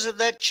members of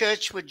that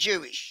church were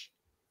Jewish.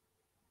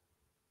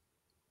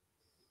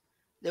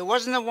 There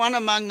wasn't a one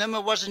among them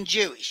who wasn't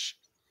Jewish.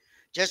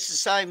 Just the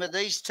same with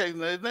these two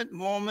movements,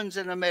 Mormons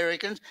and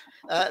Americans.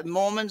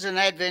 Mormons and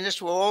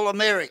Adventists were all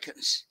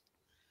Americans.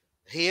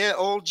 Here,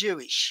 all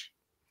Jewish.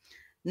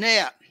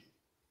 Now,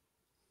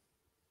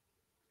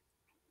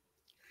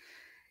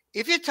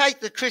 if you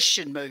take the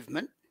Christian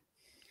movement,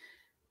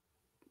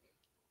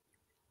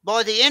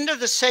 by the end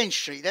of the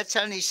century, that's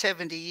only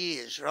 70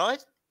 years,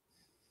 right?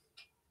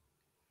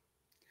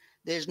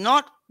 There's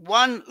not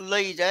one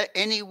leader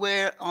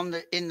anywhere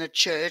in the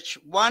church,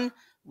 one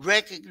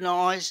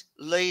recognized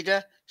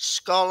leader,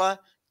 scholar,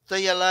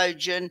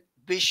 theologian,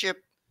 bishop,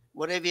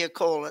 whatever you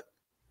call it,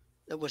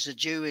 that was a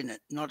Jew in it,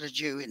 not a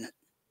Jew in it.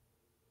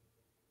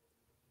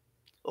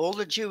 All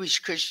the Jewish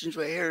Christians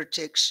were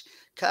heretics,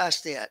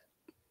 cast out.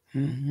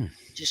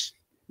 Just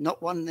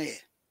not one there.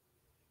 It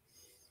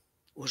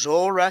was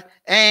all right.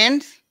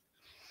 And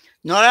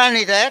not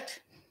only that,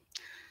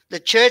 the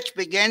church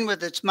began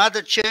with its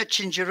mother church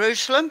in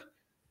Jerusalem.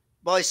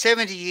 By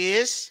 70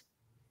 years,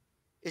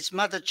 its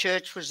mother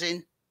church was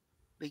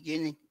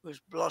beginning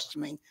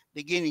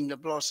to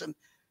blossom.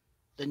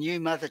 The new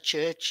mother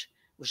church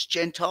was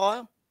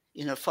Gentile.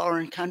 in a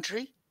foreign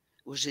country,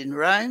 was in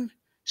Rome,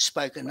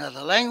 spoke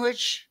another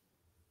language.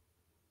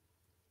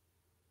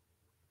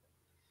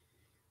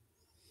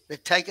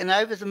 They'd taken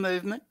over the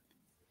movement.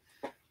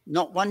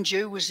 Not one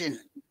Jew was in it.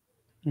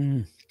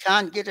 You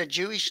can't get a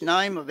Jewish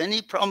name of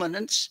any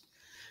prominence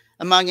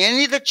among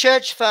any of the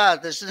church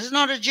fathers. There's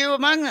not a Jew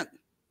among them.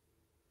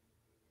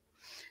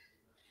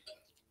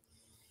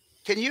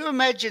 Can you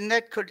imagine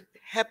that could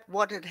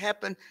what had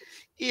happened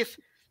if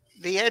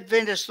the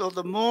Adventists or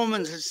the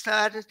Mormons had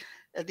started?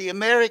 The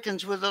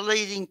Americans were the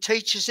leading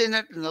teachers in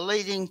it and the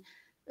leading,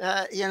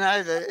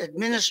 the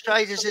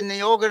administrators in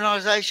the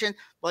organisation.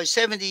 By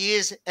 70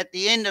 years, at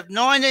the end of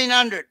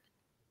 1900,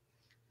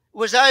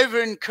 was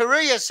over in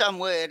Korea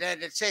somewhere. It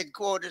had its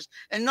headquarters,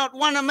 and not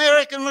one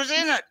American was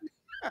in it.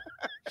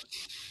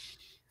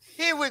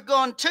 Here we've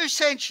gone 2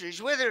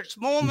 centuries, whether it's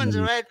Mormons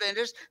or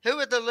Adventists, who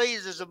are the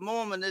leaders of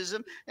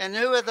Mormonism and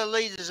who are the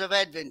leaders of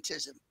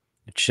Adventism?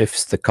 It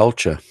shifts the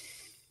culture.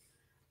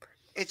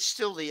 It's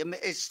still the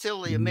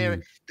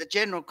American. The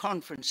General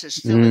Conference is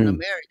still in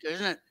America,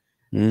 isn't it?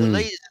 The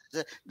leaders,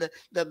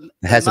 There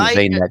hasn't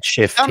been that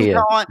shift here.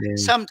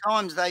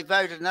 Sometimes they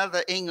vote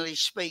another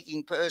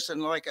English-speaking person,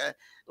 like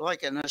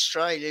an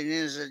Australian,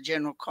 as a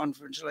General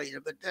Conference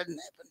leader, but it doesn't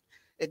happen.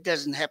 It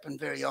doesn't happen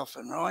very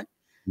often, right?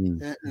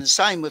 And the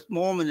same with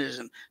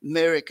Mormonism.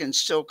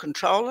 Americans still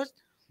control it.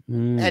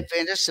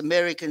 Adventists,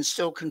 Americans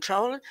still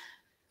control it.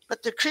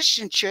 But the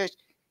Christian church,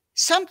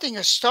 something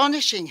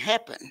astonishing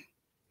happened.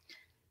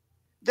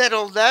 That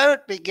although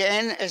it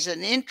began as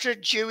an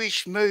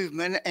intra-Jewish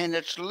movement and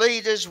its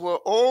leaders were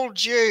all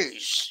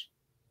Jews,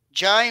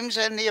 James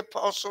and the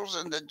apostles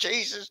and the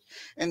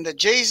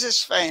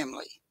Jesus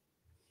family,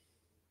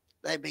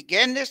 they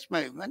began this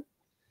movement.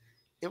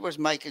 It was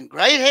making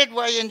great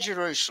headway in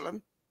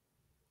Jerusalem.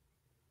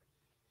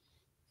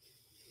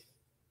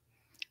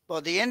 By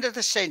the end of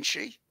the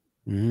century,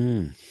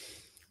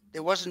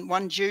 there wasn't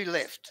one Jew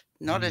left,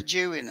 not a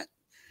Jew in it.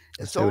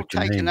 It's all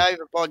taken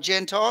over by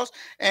Gentiles,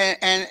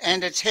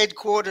 and its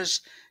headquarters,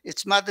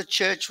 its mother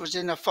church, was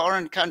in a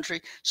foreign country,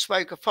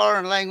 spoke a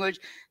foreign language,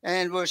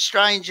 and were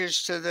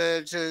strangers to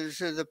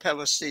the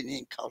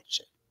Palestinian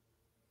culture.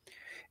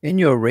 In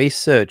your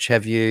research,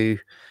 have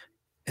you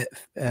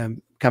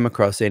come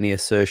across any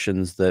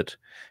assertions that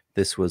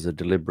this was a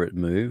deliberate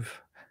move,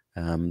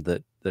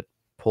 that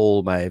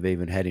Paul may have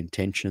even had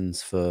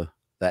intentions for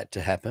that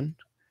to happen?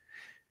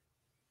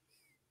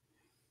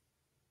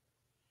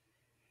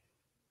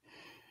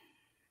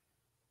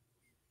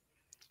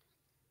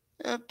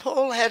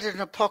 Paul had an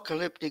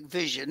apocalyptic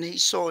vision. He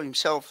saw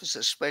himself as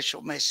a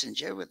special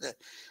messenger with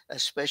a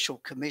special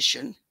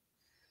commission.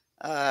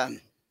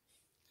 It's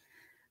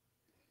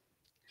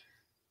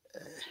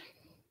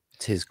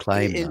his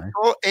claim, though.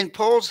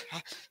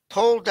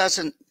 Paul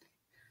doesn't.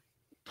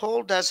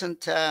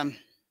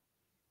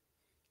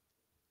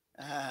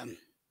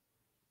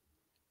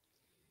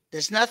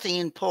 There's nothing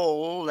in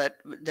Paul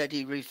that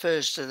he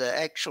refers to the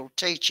actual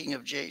teaching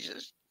of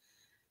Jesus.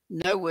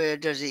 Nowhere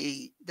does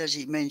he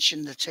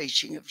mention the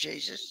teaching of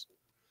Jesus.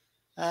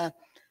 Might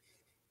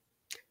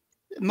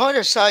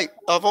I say,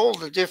 of all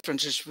the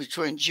differences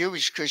between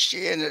Jewish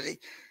Christianity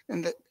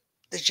and the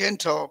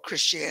Gentile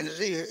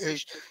Christianity,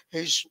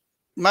 whose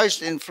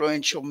most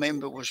influential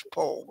member was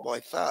Paul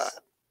by far.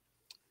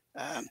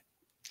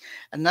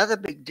 Another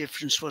big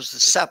difference was the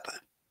supper.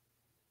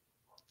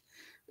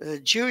 The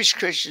Jewish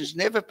Christians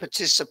never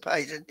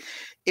participated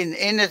in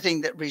anything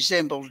that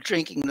resembled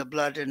drinking the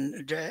blood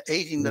and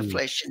eating the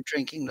flesh and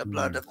drinking the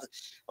blood of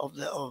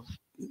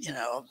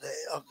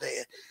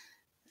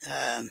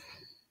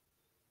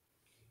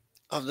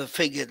the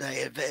figure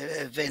they had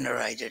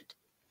venerated.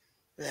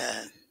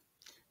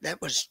 That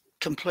was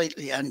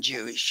completely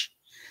un-Jewish.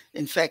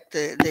 In fact,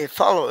 their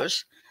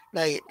followers,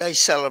 they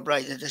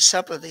celebrated the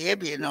supper. The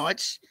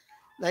Ebionites,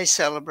 they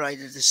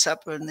celebrated the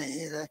supper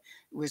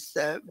with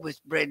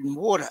bread and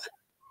water,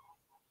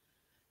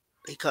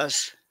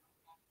 because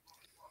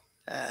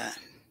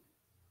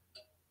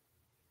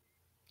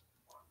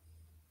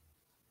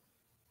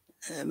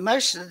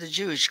most of the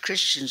Jewish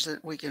Christians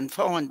that we can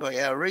find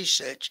by our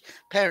research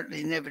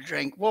apparently never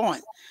drank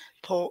wine.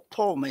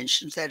 Paul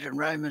mentions that in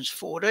Romans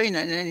 14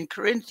 and in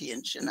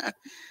Corinthians,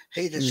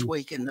 he that's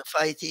weak in the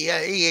faith, he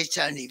eats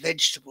only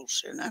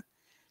vegetables,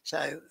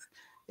 So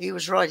he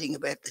was writing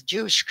about the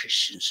Jewish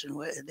Christians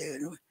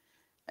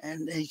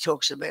and he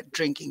talks about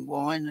drinking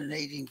wine and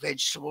eating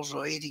vegetables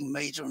or eating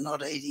meat or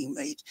not eating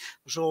meat.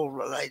 It was all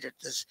related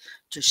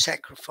to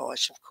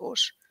sacrifice, of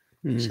course.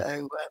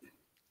 So,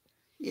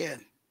 yeah.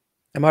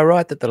 Am I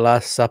right that the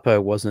Last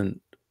Supper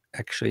wasn't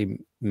actually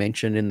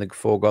mentioned in the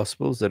 4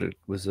 Gospels, that it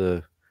was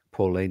a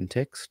Pauline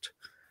text?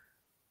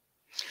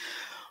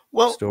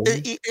 Well,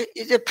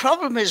 the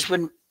problem is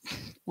when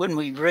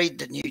we read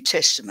the New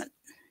Testament,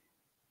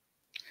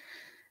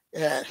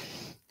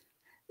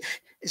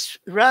 it's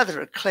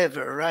rather a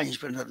clever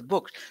arrangement of the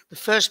books. The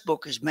first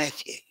book is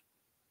Matthew,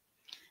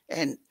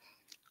 and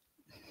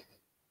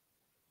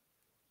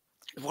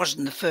it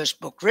wasn't the first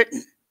book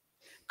written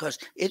because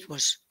it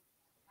was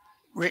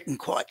written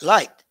quite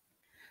late.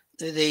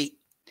 The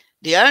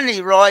The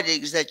only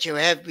writings that you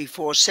have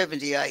before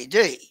 70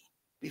 AD,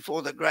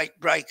 before the great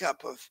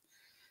breakup of,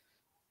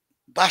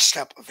 bust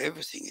up of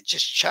everything, it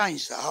just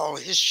changed the whole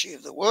history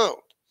of the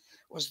world,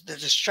 was the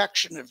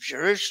destruction of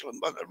Jerusalem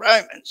by the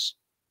Romans,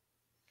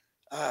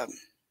 and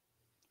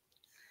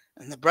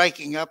the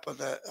breaking up of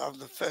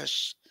the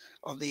first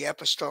of the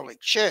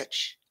apostolic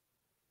church.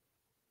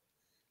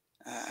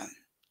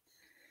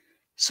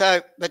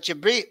 But you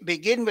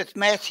begin with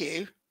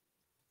Matthew,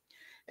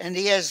 and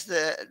he has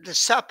the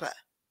supper,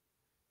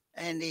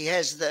 and he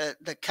has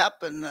the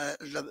cup, and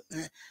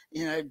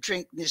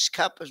drink this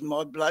cup as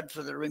my blood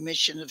for the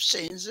remission of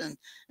sins,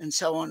 and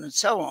so on and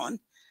so on.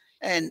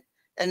 And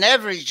an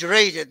average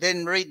reader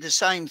then read the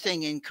same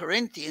thing in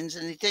Corinthians,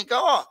 and he think,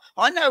 oh,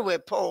 I know where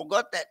Paul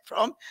got that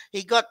from.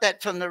 He got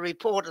that from the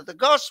report of the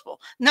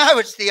gospel. No,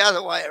 it's the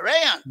other way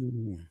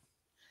around.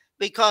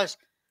 Because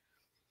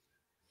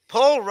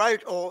Paul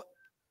wrote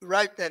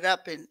that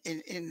up in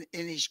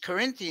his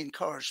Corinthian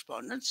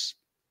correspondence,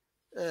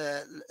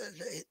 the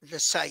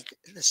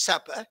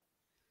supper,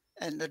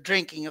 and the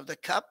drinking of the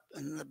cup,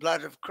 and the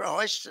blood of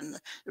Christ, and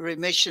the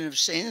remission of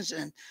sins,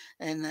 and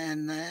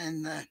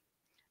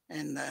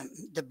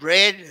the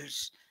bread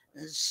is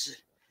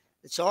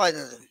it's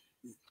either the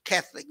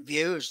Catholic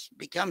view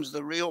becomes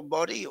the real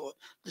body, or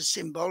the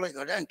symbolic.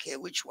 I don't care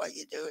which way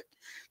you do it.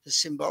 The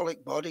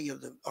symbolic body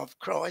of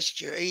Christ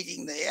you're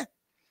eating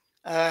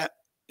there.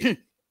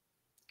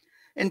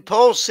 And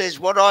Paul says,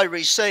 what I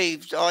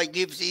received, I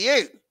give to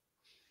you.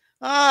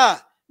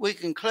 We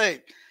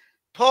conclude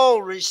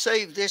Paul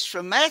received this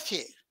from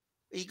Matthew.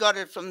 He got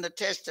it from the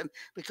Testament,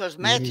 because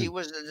Matthew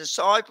was a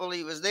disciple.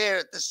 He was there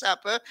at the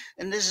supper,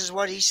 and this is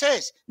what he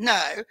says.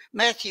 No,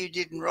 Matthew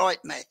didn't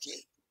write Matthew.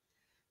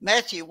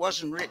 Matthew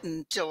wasn't written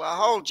until a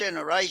whole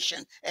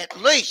generation, at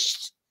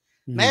least.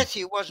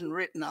 Matthew wasn't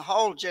written a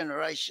whole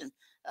generation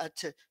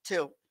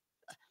till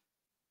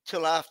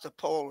after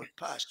Paul had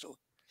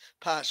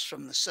passed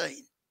from the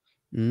scene.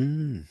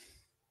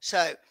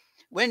 So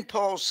when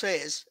Paul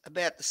says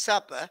about the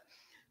supper,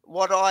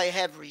 what I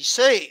have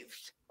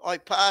received, I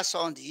pass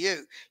on to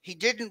you, he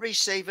didn't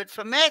receive it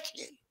from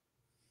Matthew.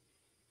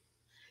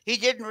 He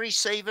didn't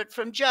receive it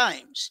from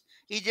James.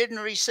 He didn't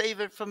receive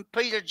it from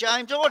Peter,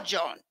 James, or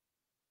John.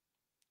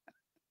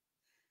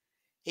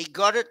 He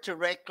got it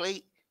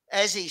directly,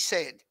 as he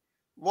said,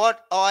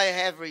 what I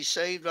have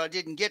received, I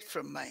didn't get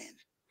from man.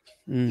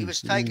 He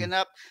was taken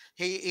up.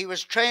 He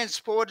was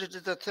transported to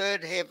the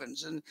third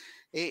heavens, and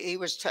he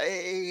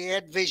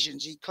had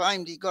visions. He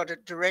claimed he got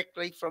it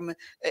directly from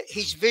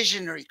his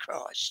visionary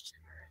Christ.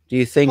 Do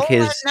you think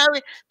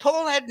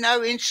Paul had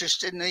no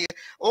interest in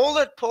all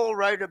that Paul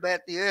wrote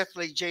about the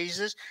earthly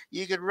Jesus?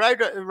 You could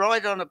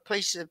write on a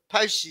piece of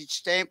postage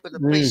stamp with a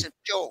piece of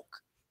chalk.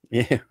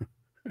 Yeah.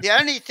 The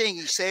only thing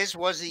he says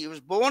was he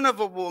was born of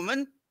a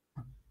woman,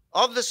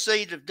 of the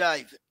seed of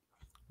David.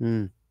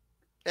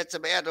 That's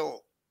about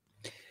all.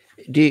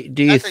 Do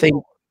you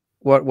think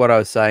what I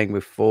was saying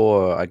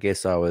before? I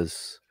guess I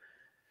was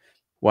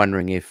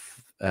wondering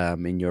if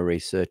in your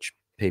research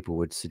people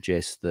would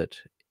suggest that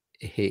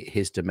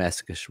his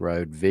Damascus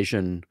Road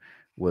vision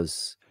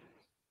was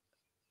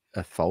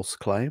a false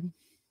claim.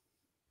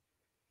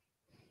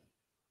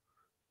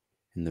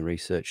 In the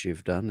research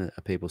you've done,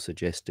 are people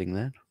suggesting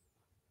that?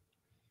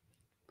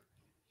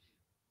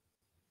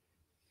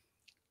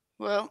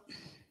 Well,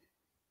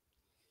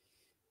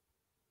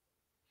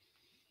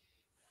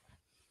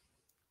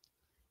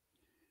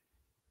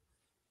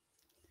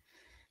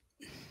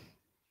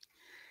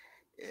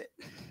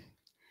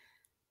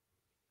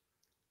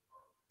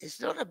 it's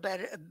not about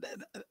it.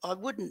 I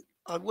wouldn't,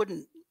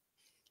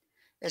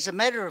 as a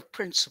matter of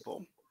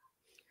principle,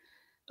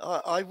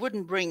 I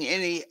wouldn't bring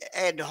any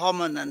ad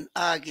hominem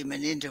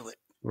argument into it.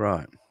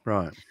 Right.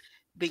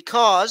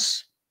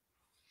 Because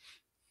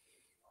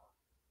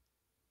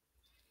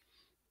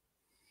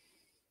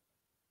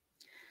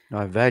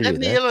I value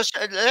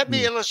that. Let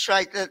me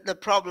illustrate the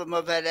problem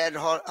of that ad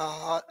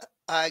hoc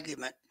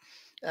argument.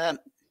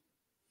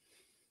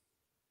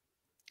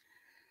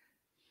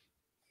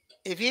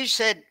 If you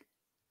said,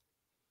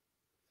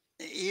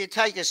 you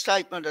take a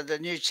statement of the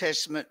New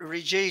Testament,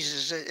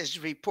 Jesus is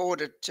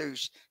reported to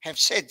have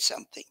said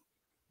something.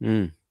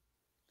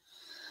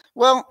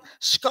 Well,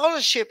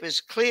 scholarship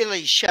has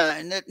clearly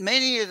shown that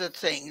many of the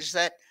things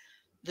that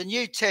the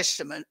New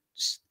Testament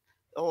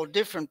or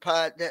different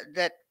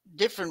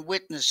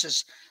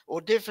witnesses or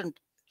different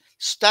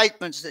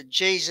statements that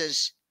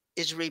Jesus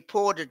is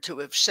reported to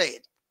have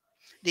said,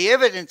 the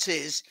evidence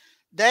is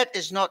that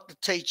is not the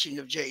teaching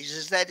of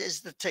Jesus. That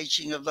is the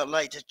teaching of the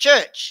later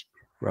church.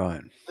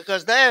 Right.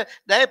 Because they're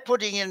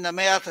putting in the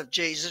mouth of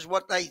Jesus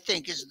what they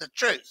think is the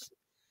truth.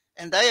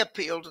 And they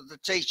appeal to the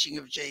teaching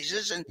of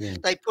Jesus, and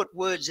they put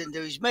words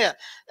into his mouth.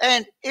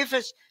 And if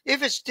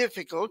it's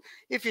difficult,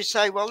 if you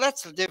say, well,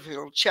 that's a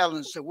difficult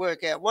challenge to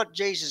work out what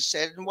Jesus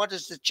said and what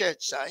is the church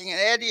saying, and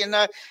how do you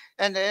know?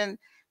 And then,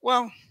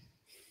 well,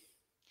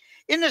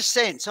 in a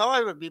sense,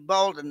 I would be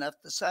bold enough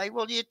to say,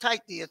 well, you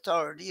take the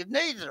authority of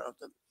neither of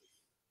them.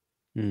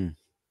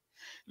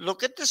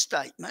 Look at the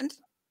statement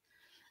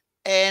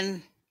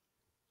and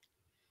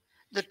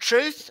the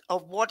truth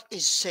of what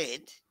is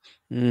said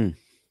Mm.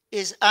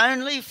 is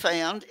only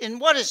found in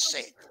what is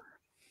said,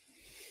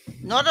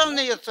 not on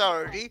the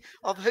authority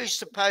of who's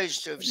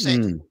supposed to have said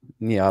it.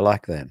 Yeah, I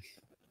like that.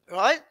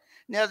 Right?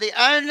 Now, the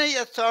only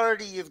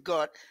authority you've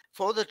got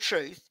for the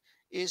truth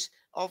is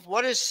of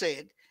what is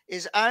said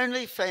is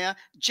only found.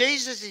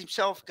 Jesus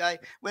himself gave,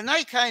 when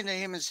they came to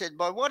him and said,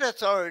 by what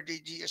authority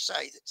do you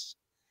say this?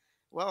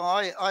 Well,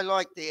 I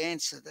like the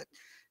answer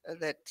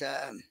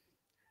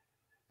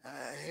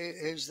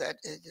who's that?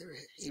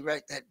 He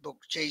wrote that book,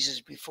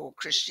 Jesus Before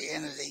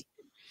Christianity.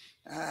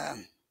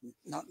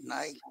 Not an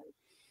A.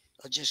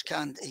 I just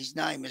can't, his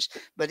name is,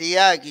 but he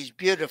argues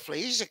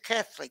beautifully. He's a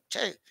Catholic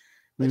too,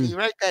 but he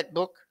wrote that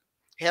book.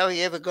 How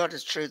he ever got it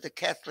through the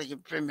Catholic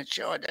and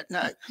premature, I don't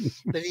know.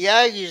 But he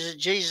argues that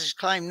Jesus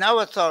claimed no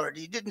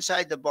authority. He didn't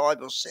say the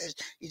Bible says.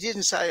 He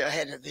didn't say I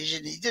had a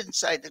vision. He didn't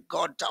say that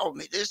God told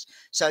me this.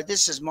 So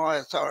this is my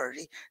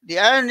authority. The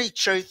only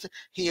truth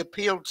he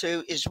appealed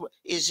to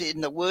is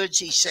in the words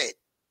he said.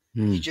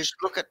 You just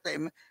look at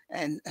them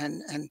and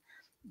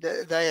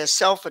they are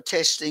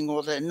self-attesting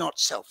or they're not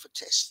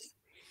self-attesting.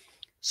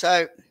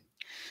 So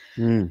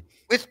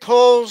with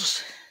Paul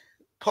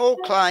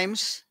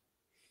claims,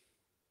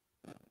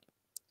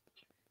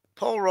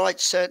 Paul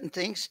writes certain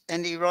things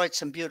and he writes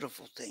some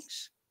beautiful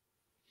things.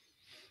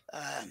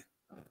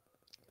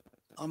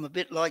 I'm a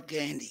bit like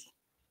Gandhi.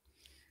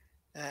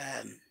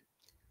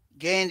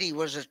 Gandhi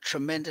was a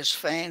tremendous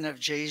fan of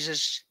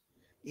Jesus.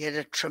 He had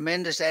a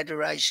tremendous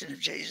adoration of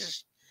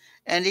Jesus.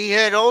 And he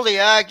heard all the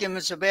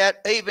arguments about,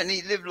 even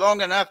he lived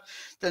long enough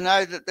to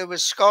know that there were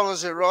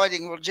scholars who were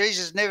writing, well,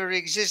 Jesus never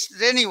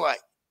existed anyway.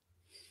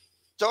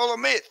 It's all a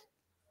myth.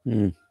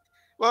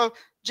 Well,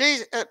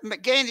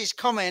 Gandhi's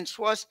comments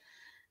was,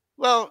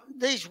 well,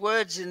 these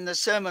words in the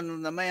Sermon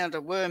on the Mount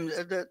of Worms,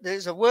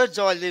 there's the words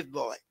I live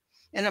by.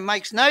 And it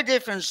makes no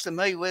difference to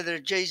me whether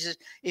Jesus,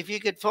 if you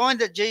could find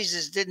that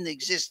Jesus didn't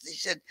exist, he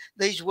said,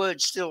 these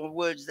words still are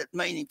words that are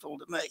meaningful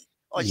to me.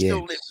 I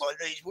still live by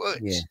these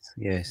words.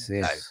 Yes.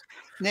 So,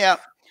 now,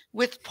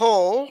 with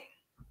Paul,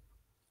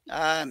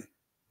 the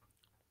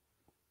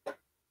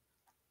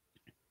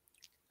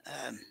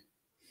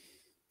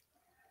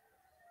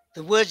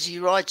words he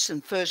writes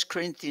in 1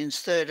 Corinthians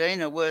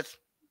 13 are worth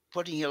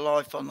putting your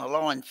life on the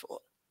line for.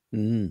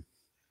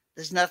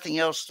 There's nothing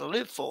else to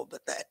live for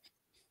but that.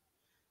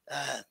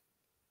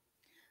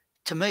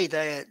 To me,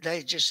 they're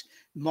just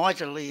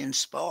mightily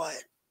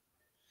inspired.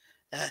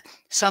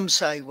 Some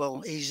say,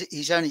 well,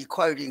 he's only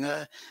quoting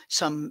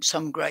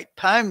some great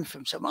poem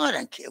from someone. I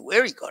don't care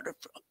where he got it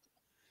from,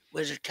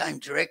 whether it came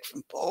direct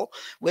from Paul,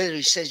 whether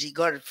he says he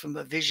got it from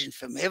a vision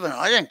from heaven.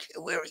 I don't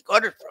care where he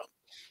got it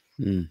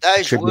from.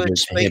 Those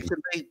words speak to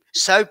me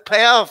so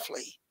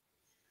powerfully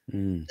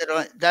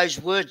that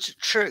those words are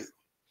true.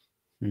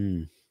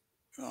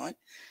 Right?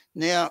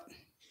 Now,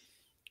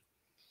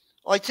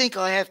 I think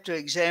I have to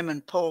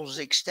examine Paul's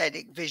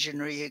ecstatic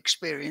visionary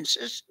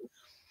experiences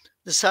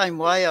the same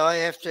way I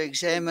have to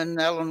examine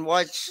Ellen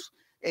White's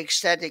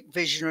ecstatic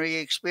visionary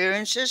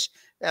experiences.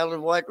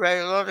 Ellen White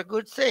wrote a lot of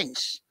good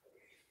things.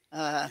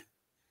 I'm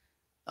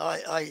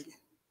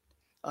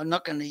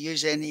not going to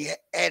use any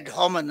ad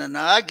hominem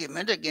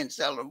argument against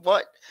Ellen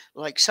White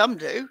like some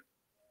do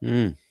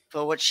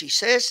for what she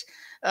says.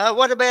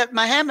 What about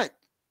Muhammad?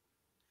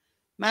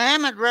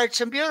 Muhammad wrote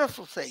some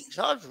beautiful things.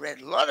 I've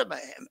read a lot of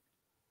Muhammad.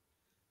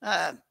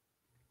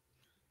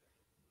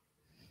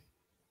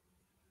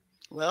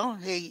 Well,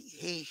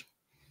 he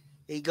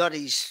got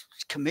his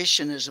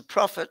commission as a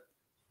prophet.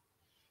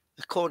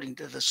 According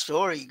to the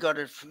story, he got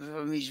it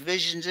from his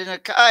visions in a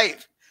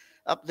cave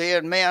up there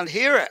in Mount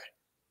Hira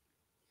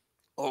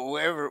or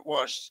wherever it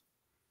was.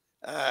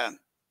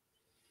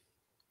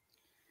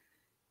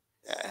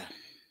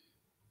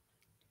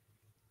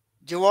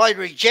 Do I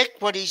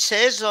reject what he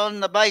says on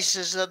the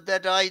basis of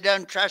that I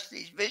don't trust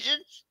his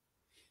visions?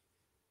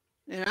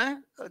 You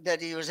know,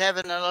 that he was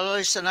having an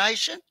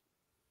hallucination?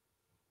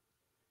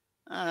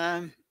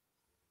 I've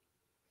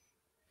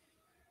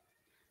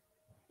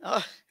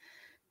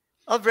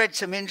read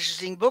some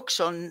interesting books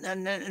on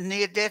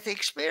near-death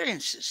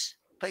experiences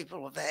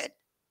people have had.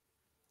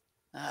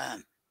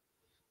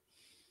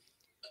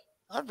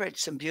 I've read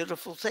some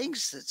beautiful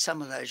things that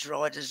some of those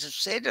writers have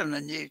said on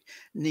the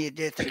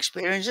near-death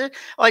experiences.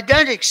 I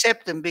don't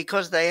accept them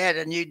because they had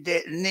a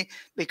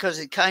because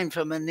it came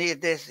from a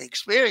near-death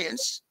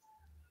experience.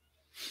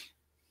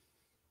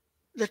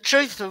 The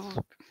truth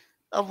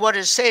of what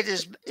is said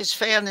is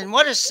found in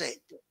what is said.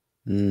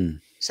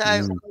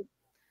 So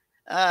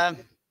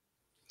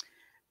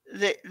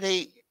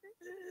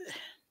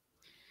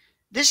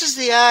this is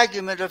the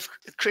argument of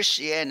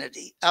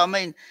Christianity. I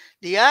mean,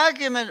 the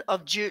argument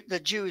of the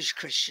Jewish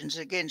Christians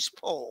against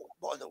Paul,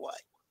 by the way,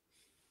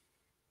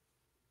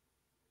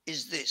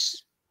 is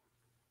this: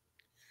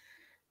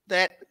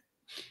 that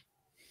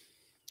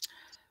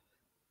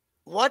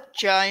what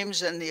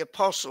James and the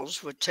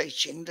apostles were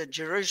teaching, the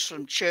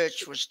Jerusalem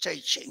church was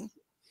teaching,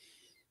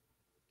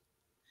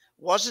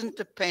 wasn't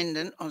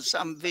dependent on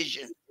some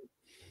vision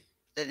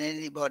that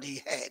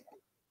anybody had.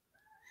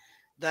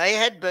 They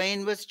had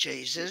been with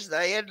Jesus.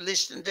 They had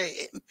listened to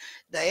him.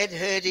 They had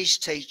heard his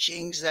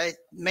teachings. They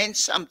meant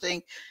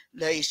something.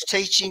 These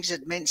teachings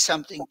had meant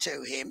something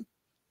to him.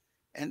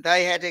 And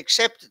they had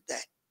accepted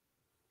that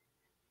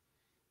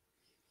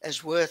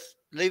as worth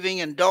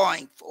living and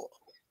dying for.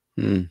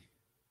 Mm.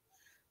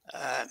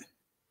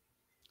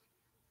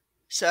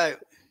 So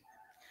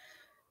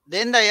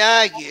then they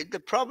argued the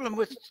problem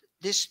with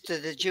this to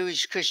the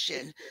Jewish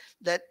Christian,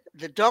 that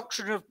the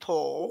doctrine of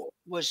Paul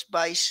was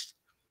based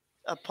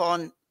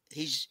upon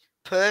his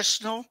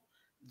personal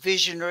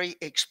visionary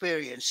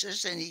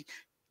experiences, and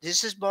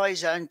this is by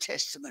his own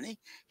testimony.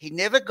 He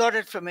never got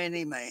it from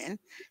any man.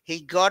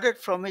 He got it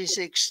from his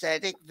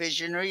ecstatic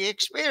visionary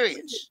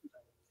experience.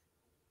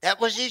 That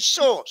was his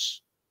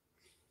source.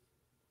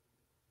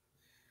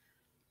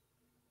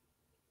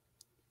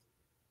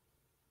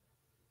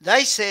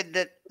 They said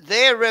that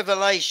their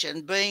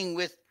revelation, being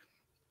with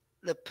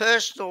the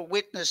personal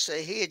witness to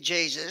hear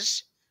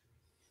Jesus,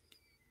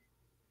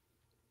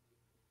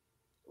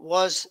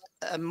 was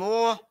a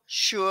more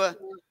sure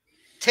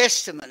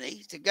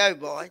testimony to go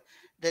by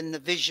than the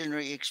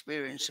visionary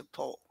experience of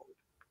Paul.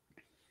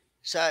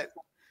 So,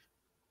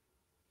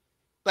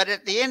 but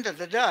at the end of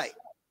the day,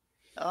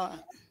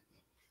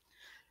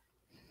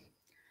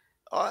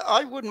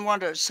 I wouldn't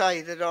want to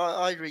say that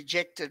I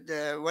rejected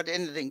what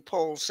anything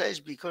Paul says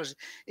because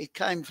it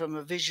came from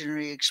a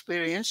visionary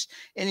experience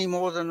any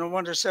more than I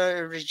want to say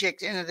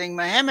reject anything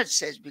Muhammad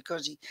says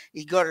because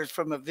he got it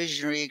from a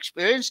visionary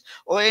experience,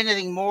 or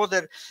anything more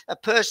that a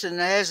person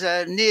has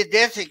a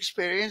near-death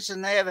experience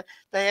and they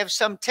have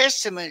some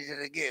testimony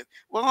to give.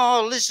 Well,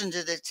 I'll listen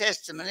to the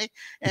testimony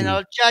and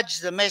I'll judge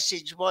the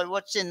message by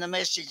what's in the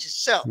message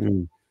itself.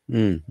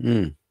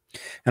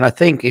 And I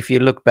think if you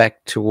look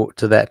back to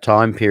that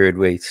time period,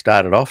 we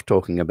started off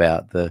talking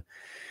about the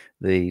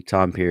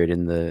time period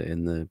in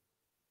the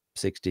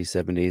 60s,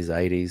 70s,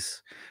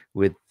 80s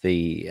with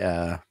the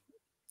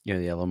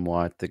the Ellen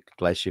White, the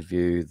Glacier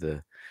View,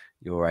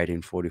 your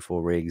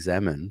 1844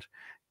 Reexamined.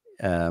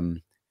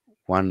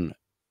 One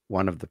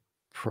of the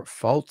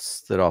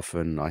faults that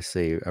often I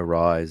see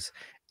arise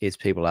is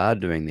people are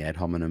doing the ad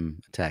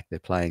hominem attack. They're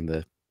playing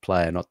the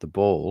player, not the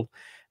ball.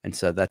 And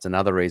so that's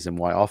another reason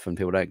why often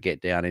people don't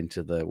get down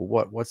into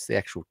what's the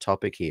actual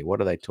topic here?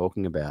 What are they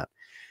talking about?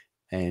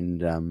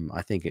 And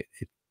I think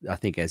I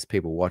think as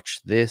people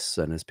watch this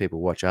and as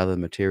people watch other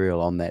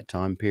material on that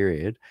time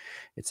period,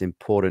 it's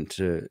important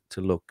to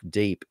look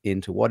deep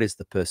into what is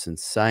the person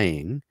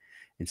saying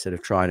instead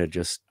of trying to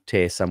just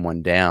tear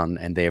someone down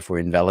and therefore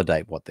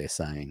invalidate what they're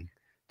saying.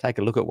 Take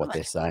a look at what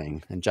they're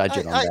saying and judge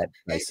it on that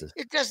basis.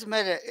 It doesn't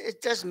matter.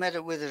 It doesn't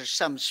matter whether it's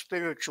some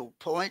spiritual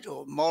point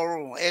or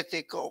moral,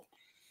 ethical,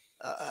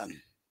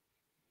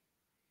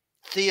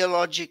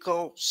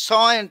 theological,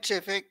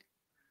 scientific.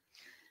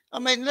 I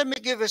mean, let me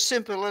give a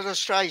simple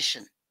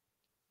illustration.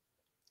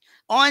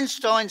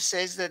 Einstein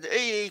says that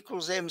E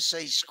equals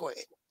mc squared.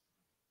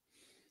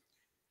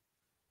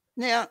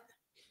 Now,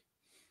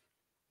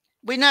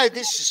 we know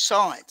this is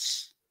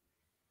science.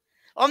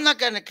 I'm not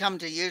going to come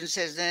to you and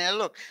says, now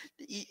look,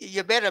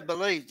 you better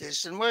believe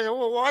this. And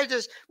well, why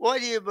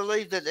do you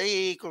believe that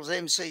E equals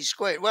mc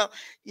squared? Well,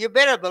 you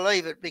better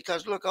believe it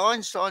because look,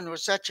 Einstein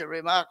was such a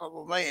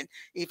remarkable man.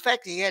 In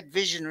fact, he had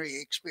visionary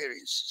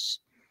experiences.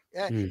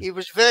 He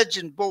was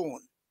virgin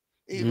born.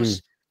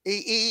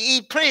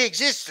 He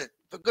pre-existed,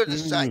 for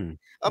goodness sake.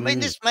 I mean,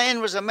 this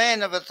man was a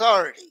man of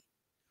authority.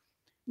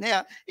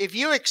 Now, if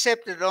you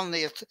accept it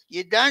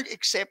you don't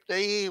accept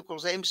E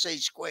equals mc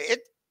squared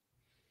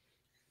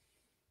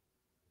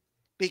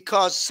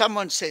because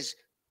someone says,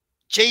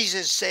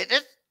 Jesus said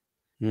it,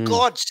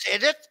 God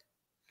said it,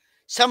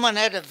 someone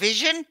had a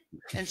vision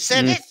and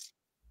said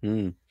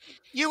it.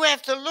 You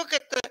have to look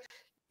at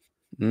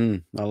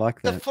I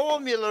like that. The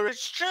formula,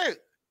 it's true.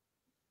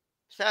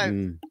 So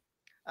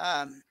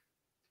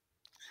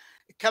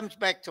it comes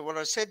back to what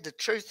I said, the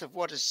truth of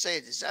what is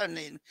said is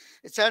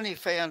only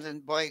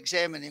found by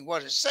examining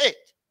what is said.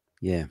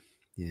 Yeah.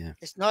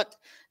 It's not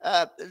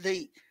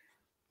the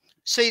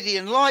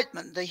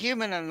enlightenment, the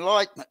human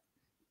enlightenment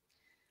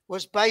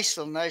was based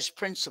on those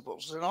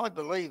principles. And I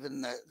believe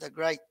in the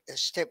great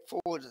step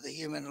forward of the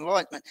human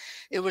enlightenment.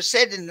 It was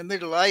said in the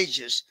Middle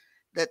Ages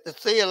that the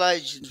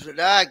theologians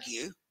would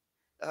argue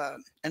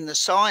and the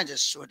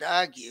scientists would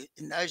argue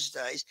in those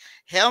days,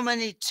 how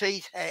many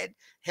teeth did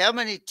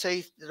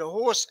a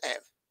horse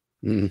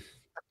have?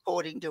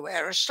 According to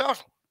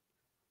Aristotle.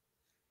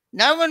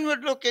 No one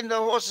would look in the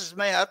horse's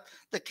mouth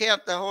to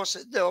count the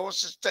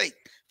horse's teeth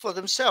for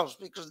themselves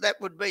because that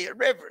would be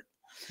irreverent.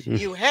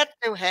 You had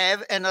to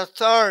have an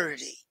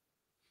authority.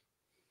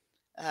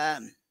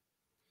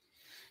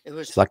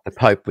 It's like the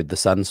Pope with the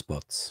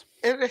sunspots.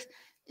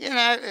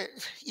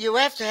 You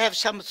have to have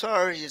some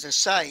authority to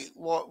say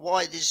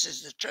why this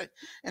is the truth.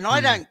 And I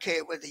don't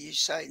care whether you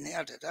say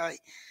now today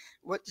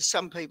what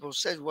some people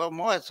said, well,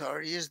 my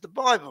authority is the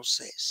Bible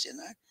says,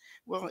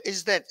 Well,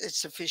 is that it's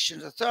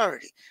sufficient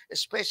authority,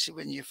 especially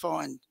when you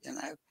find,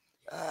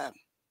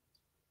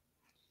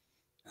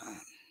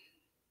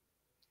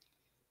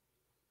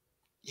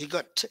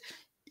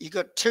 you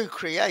got two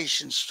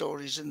creation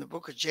stories in the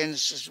book of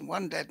Genesis, and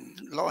one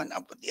doesn't line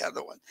up with the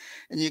other one.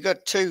 And you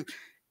got two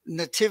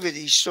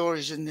nativity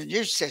stories in the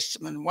New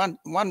Testament,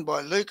 one by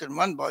Luke and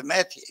one by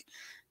Matthew.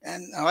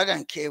 And I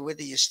don't care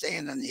whether you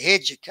stand on your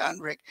head, you can't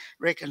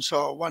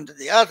reconcile one to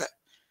the other.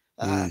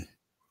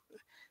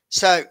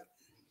 So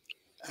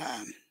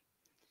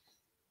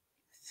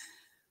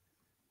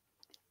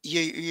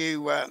in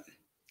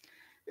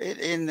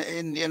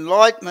the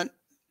Enlightenment,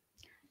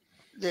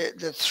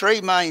 the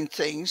three main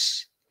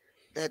things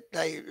that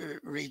they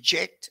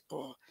reject,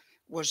 or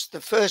was, the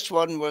first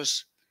one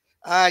was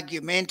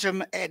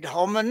argumentum ad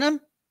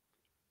hominem.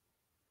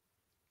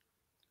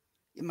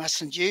 You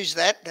mustn't use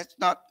that. That's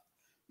not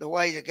the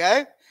way to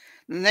go.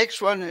 The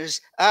next one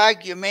is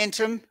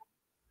argumentum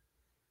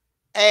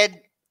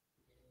ad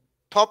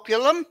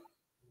populum.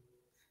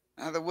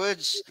 In other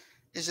words,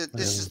 is it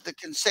this is the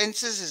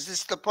consensus? Is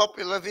this the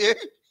popular view?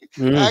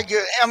 Argue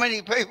how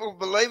many people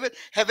believe it.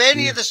 Have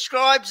any of the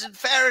scribes and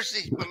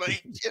Pharisees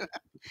believed?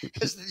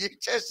 As the New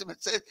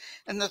Testament says.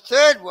 And the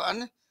third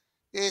one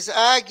is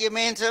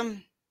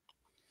argumentum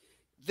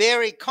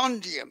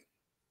vericondium.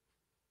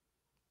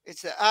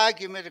 It's the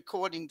argument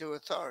according to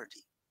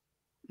authority.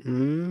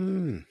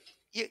 You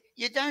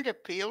don't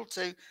appeal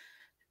to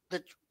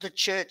the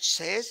church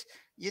says.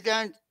 You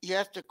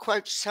have to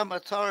quote some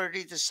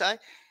authority to say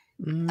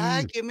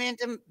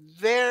argumentum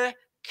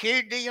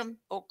vericondium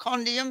or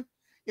condium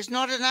is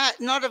not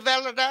a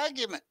valid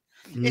argument.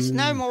 It's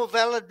no more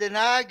valid than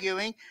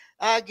arguing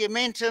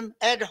argumentum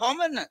ad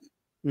hominem.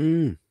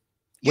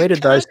 Where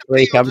did those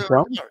three come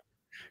from?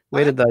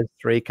 Where did those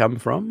three come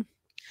from?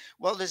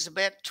 Well, there's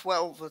about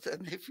 12 of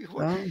them. If you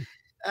want,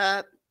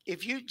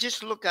 if you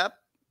just look up,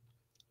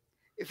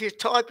 if you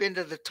type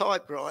into the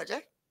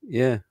typewriter,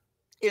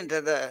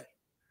 into the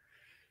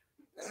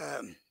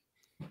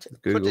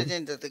put it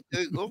into the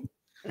Google,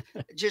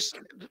 just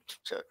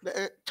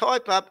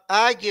type up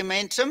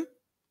argumentum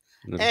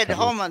ad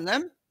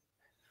hominem,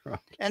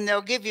 and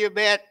they'll give you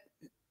about,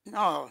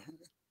 I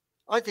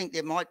think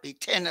there might be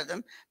 10 of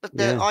them, but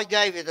I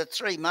gave you the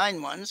three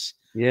main ones.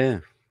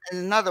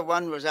 And another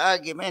one was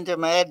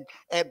argumentum ad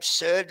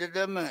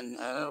absurdum, and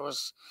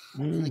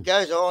it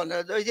goes on.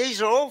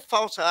 These are all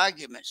false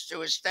arguments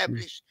to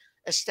establish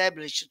a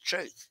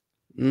truth.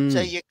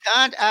 So you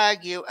can't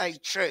argue a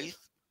truth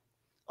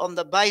on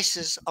the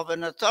basis of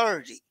an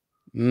authority.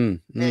 Now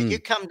you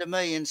come to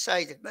me and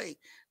say to me,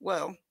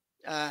 well,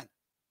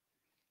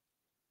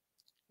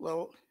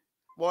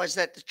 why is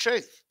that the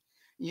truth?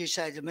 You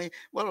say to me,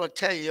 well, I'll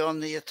tell you on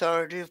the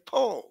authority of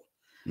Paul.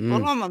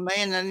 Well, I'm a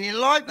man in the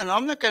Enlightenment.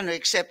 I'm not going to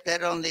accept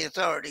that on the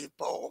authority of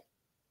Paul.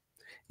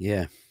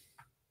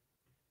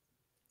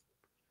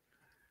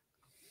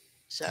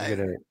 So you're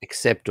going to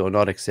accept or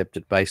not accept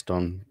it based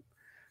on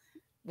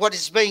what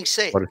is being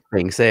said. What is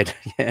being said,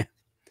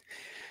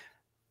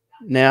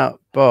 Now,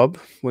 Bob,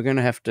 we're going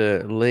to have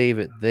to leave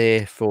it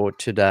there for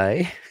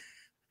today.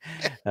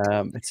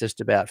 It's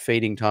just about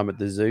feeding time at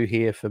the zoo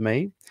here for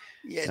me.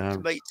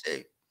 Me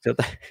too. So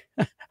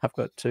I've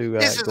got two.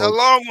 This is a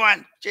long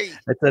one. Gee.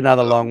 It's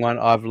another long one.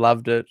 I've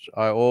loved it.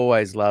 I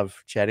always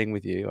love chatting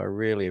with you. I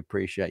really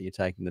appreciate you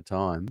taking the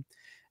time.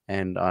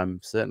 And I'm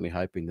certainly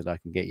hoping that I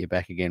can get you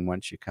back again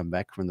once you come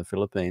back from the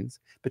Philippines,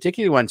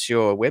 particularly once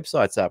your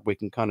website's up. We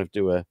can kind of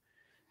do a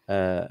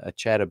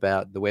chat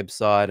about the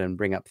website and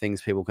bring up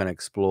things people can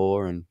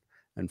explore and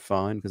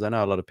find, because I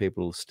know a lot of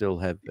people still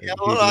have a huge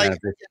amount of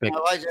respect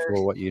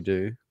for what you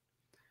do.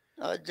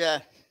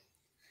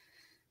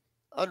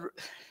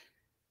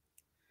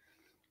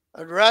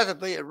 I'd rather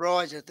be a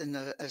writer than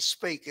a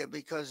speaker,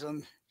 because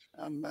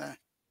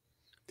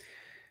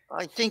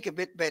I think a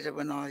bit better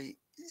when I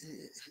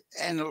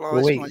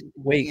analyze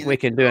we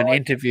can do an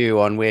interview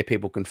on where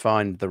people can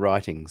find the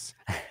writings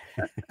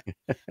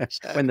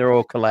when they're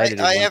all collated.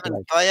 I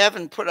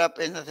haven't put up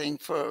anything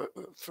for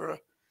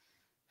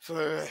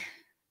the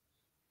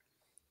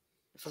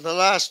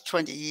last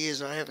 20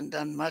 years. I haven't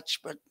done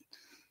much, but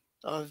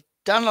I've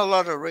done a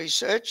lot of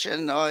research,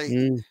 and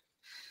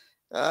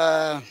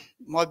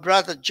my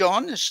brother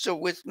John is still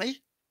with me.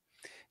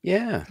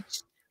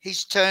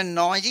 He's turned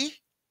 90,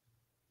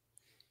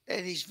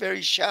 and he's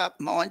very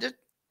sharp-minded,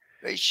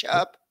 very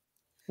sharp.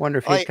 Wonder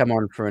if he'd come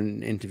on for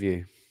an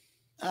interview.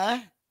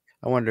 I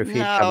wonder if he'd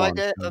come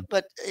on.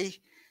 But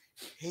he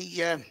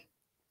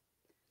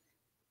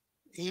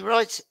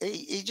writes.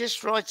 He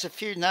just writes a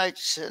few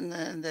notes,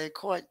 and they're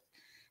quite.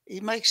 He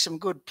makes some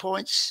good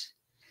points,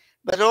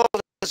 but all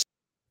the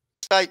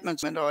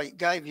statements that I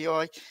gave you,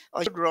 I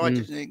should write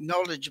an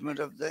acknowledgement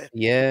of the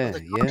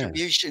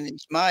contribution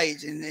he's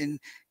made in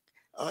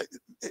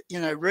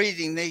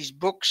reading these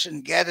books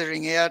and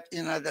gathering out,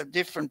 the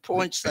different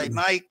points they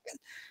make and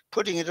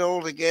putting it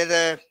all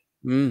together.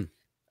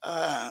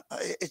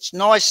 It's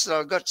nice that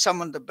I've got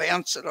someone to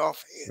bounce it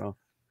off here. Well,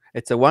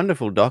 it's a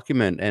wonderful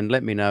document, and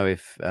let me know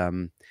if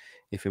and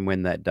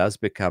when that does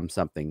become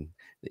something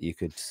that you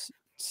could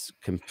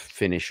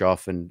finish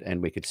off and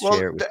we could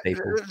share it with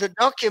people. The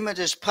document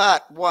is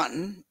part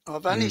one.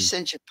 I've only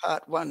sent you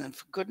part one, and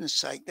for goodness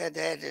sake, that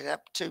added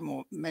up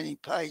many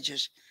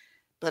pages.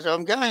 But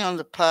I'm going on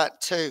to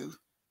part 2.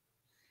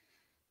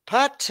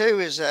 Part 2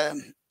 is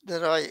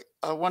that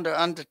I want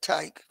to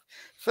undertake.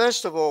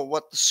 First of all,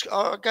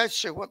 I'll go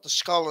through what the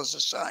scholars are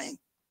saying.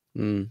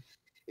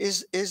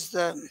 Is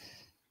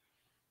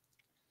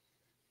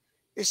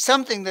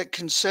something that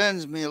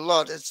concerns me a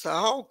lot. It's the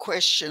whole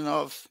question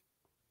of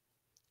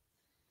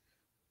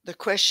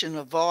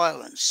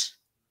violence.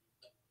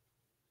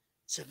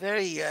 It's a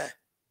very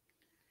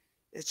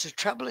it's a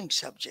troubling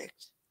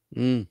subject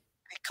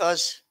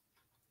because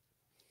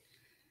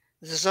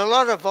there's a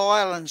lot of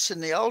violence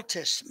in the Old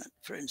Testament,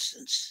 for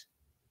instance,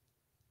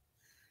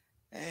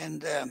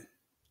 and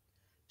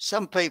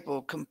some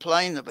people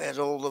complain about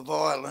all the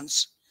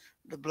violence,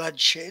 the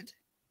bloodshed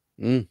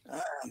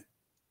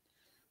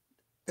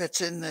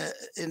that's in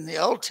the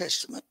Old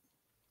Testament.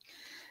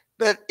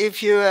 But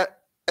if you're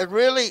a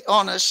really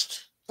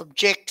honest,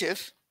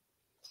 objective,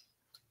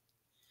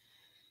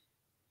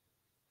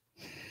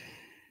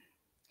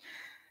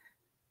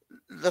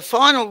 the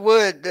final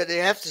word that you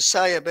have to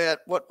say about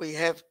what we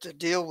have to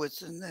deal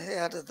with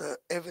out of the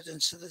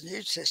evidence of the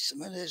New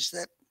Testament is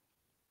that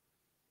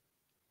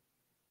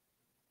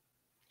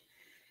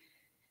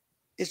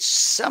in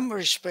some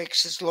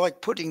respects it's like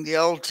putting the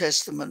Old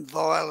Testament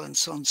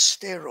violence on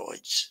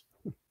steroids,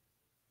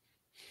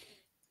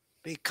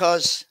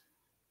 because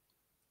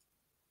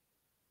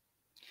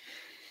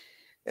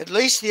at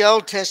least the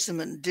Old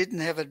Testament didn't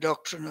have a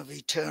doctrine of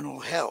eternal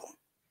hell,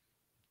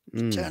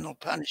 eternal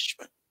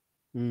punishment.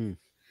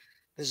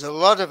 There's a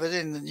lot of it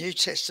in the New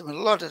Testament,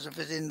 a lot of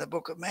it in the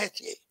book of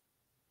Matthew.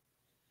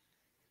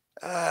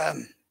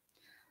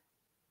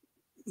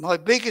 My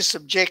biggest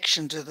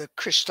objection to the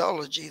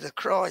Christology, the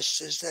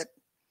Christ, is that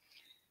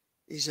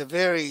he's a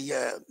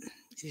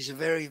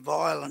very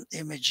violent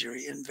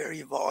imagery and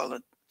very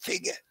violent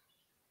figure.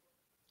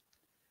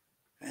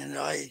 And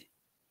I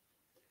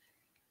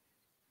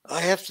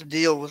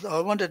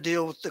want to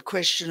deal with the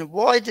question of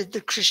why did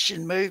the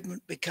Christian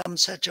movement become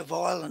such a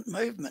violent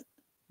movement?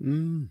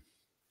 Do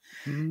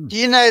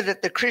you know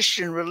that the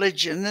Christian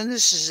religion, and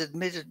this is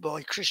admitted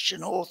by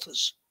Christian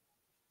authors,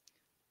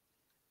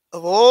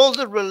 of all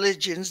the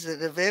religions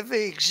that have ever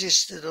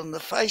existed on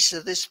the face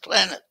of this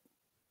planet,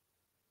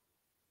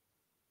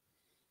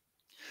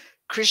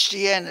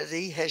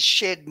 Christianity has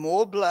shed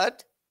more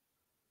blood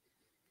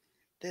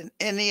than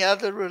any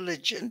other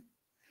religion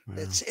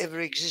that's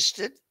ever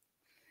existed,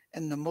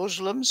 and the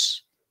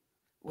Muslims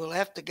will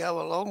have to go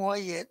a long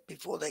way yet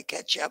before they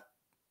catch up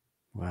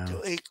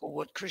to equal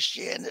what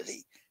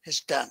Christianity has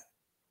done.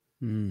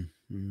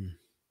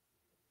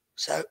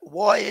 So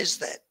why is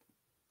that?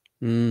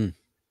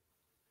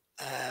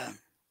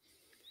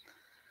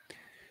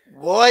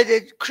 Why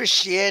did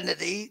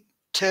Christianity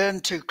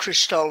turn to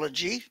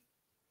Christology,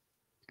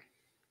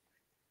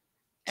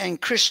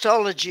 and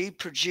Christology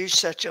produce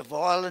such a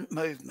violent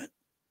movement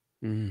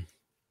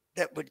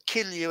that would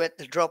kill you at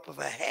the drop of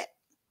a hat?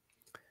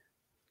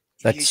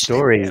 That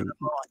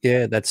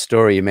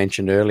story you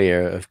mentioned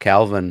earlier of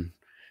Calvin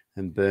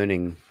and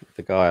burning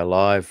the guy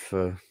alive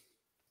for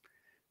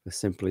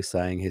simply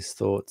saying his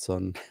thoughts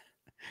on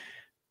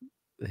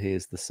he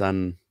is the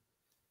son.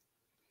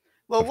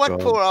 Well, what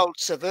poor old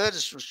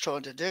Servetus was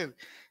trying to do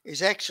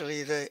is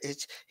actually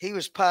he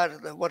was part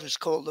of what is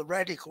called the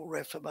Radical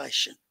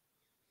Reformation.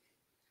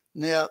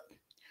 Now,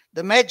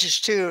 the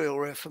Magisterial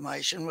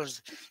Reformation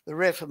was the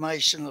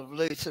Reformation of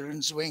Luther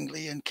and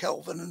Zwingli and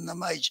Calvin and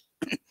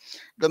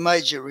the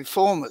major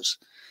reformers.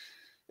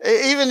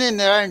 Even in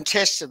their own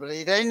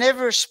testimony, they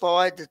never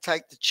aspired to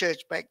take the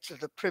church back to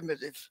the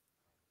primitive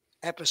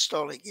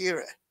apostolic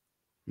era.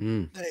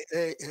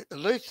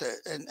 Luther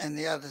and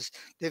the others,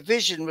 their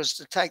vision was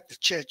to take the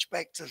church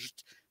back to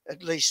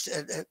at least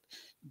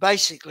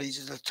basically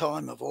to the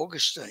time of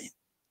Augustine.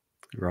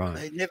 Right.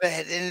 They never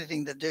had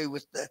anything to do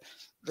with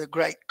the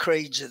great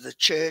creeds of the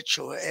church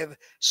or ever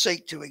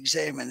seek to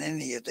examine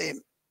any of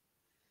them.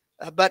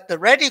 But the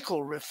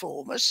radical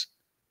reformers,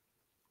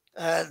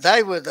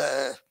 they were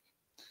the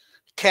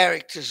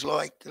characters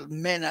like the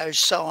Menno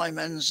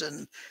Simons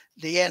and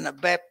the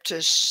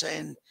Anabaptists,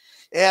 and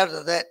out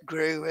of that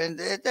grew, and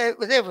there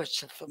were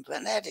some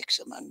fanatics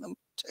among them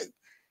too.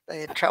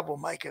 They had trouble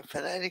making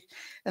fanatics,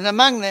 and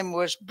among them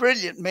was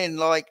brilliant men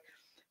like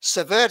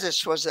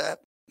Servetus was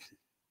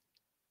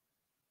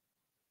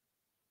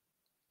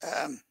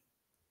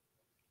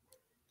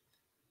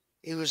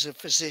he was a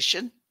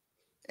physician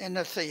and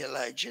a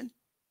theologian.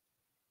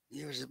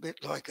 He was a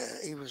bit like a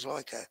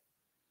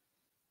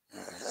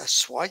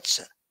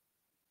Schweitzer.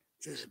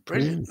 He was a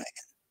brilliant man.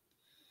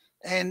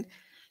 And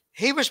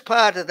he was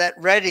part of that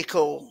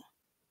radical,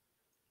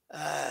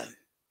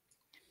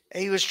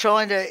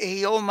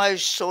 he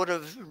almost sort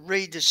of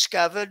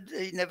rediscovered,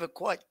 he never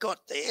quite got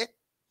there.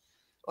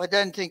 I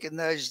don't think in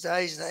those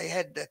days they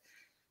had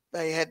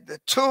the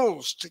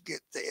tools to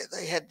get there.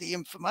 They had the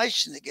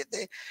information to get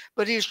there.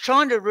 But he was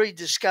trying to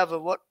rediscover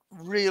what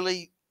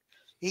really,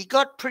 he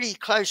got pretty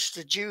close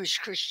to Jewish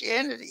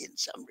Christianity in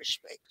some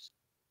respects,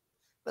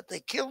 but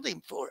they killed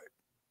him for it.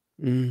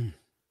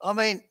 I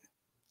mean,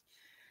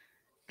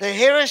 the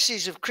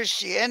heresies of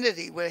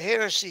Christianity were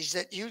heresies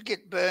that you'd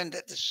get burned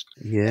at the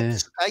Yeah.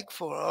 stake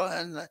for,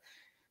 and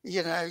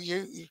you know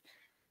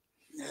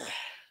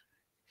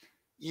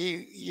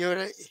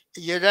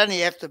you'd only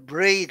have to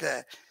breathe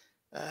a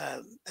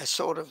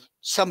sort of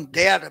some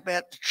doubt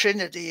about the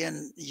Trinity,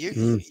 and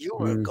you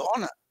were a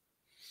goner.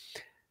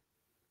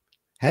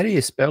 How do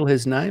you spell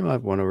his name? I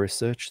want to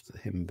research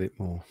him a bit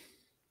more.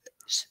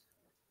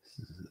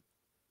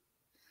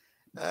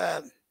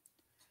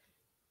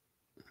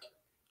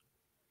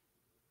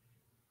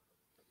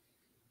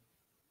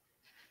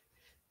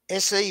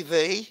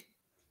 SEV.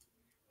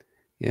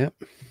 Yep.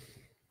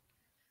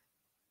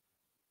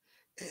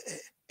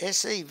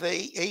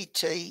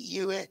 SEVETUS.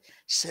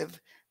 SEVERTUS.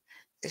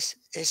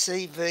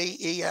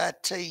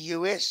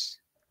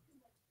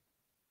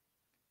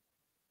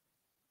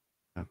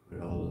 I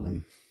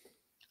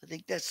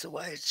think that's the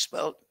way it's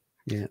spelled.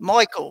 Yeah.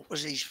 Michael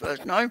was his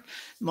first name.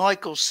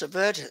 Michael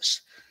Servetus.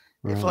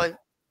 Right.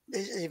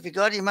 Have you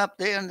got him up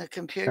there on the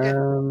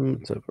computer?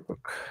 Let's have a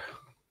look.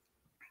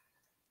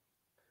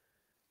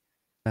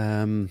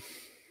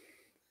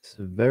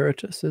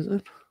 Severitas, is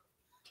it?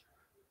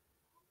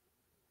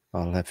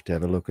 I'll have to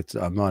have a look.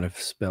 I might have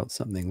spelt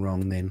something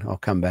wrong then. I'll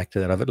come back to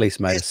that. I've at least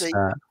made a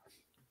start.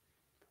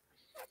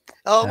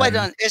 Oh, wait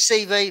on.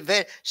 Servetus.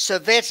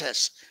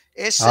 SERVETUS.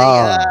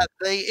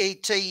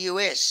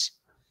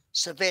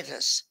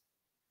 Servetus.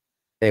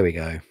 There we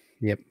go.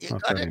 Yep.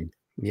 I've got him.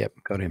 Yep,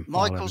 got him.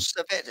 Michael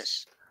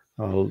Servetus.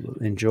 I'll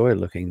enjoy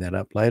looking that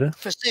up later.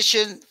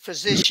 Physician,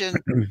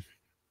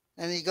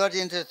 and he got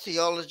into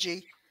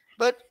theology.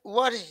 But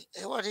what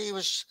he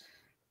was,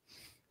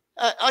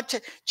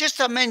 just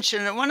to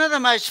mention it, one of the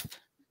most,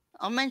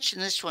 I'll mention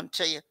this one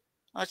to you.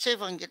 I'll see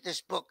if I can get this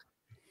book.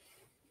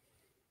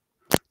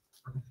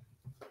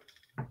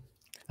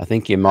 I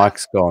think your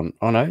mic's gone.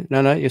 Oh,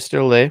 no, you're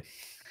still there.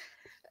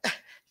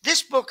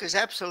 This book is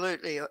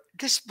absolutely,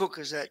 just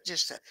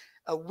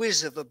a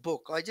whiz of a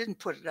book. I didn't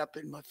put it up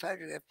in my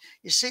photograph.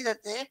 You see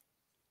that there?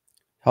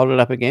 Hold it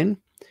up again.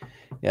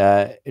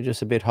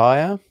 Just a bit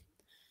higher.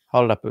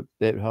 Hold it up a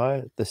bit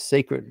higher. The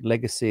Secret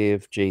Legacy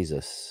of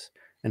Jesus.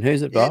 And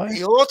who's it by?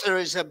 The author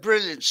is a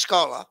brilliant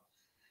scholar.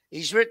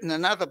 He's written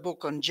another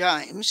book on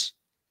James,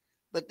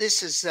 but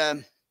this is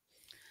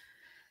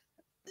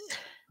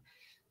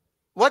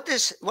what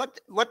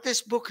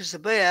this book is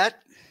about.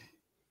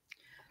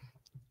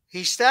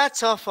 He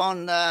starts off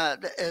on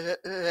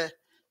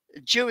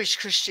Jewish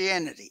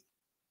Christianity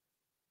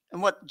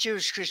and what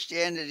Jewish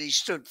Christianity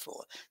stood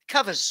for.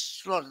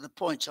 Covers a lot of the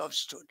points I've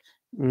stood.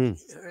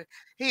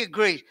 He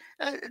agreed.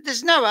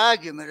 There's no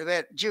argument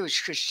about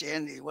Jewish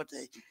Christianity. What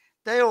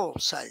they all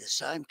say the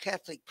same,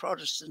 Catholic,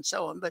 Protestant,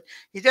 so on. But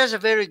he does a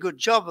very good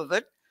job of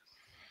it.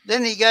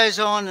 Then he goes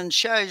on and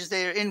shows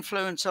their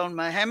influence on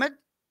Muhammad,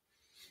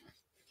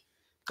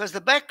 because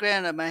the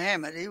background of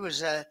Muhammad, he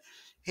was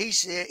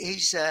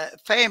his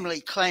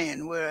family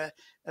clan were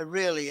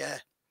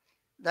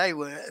they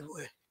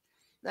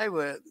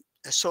were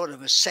a sort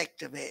of a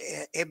sect of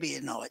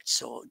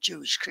Ebionites or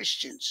Jewish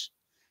Christians.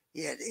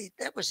 Yeah,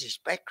 that was his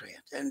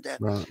background. And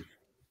right.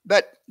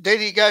 But then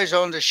he goes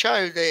on to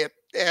show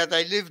how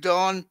they lived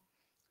on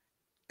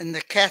in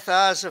the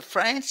Cathars of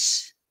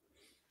France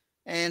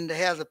and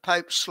how the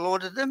Pope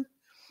slaughtered them.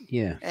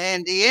 Yeah.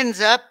 And he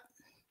ends up,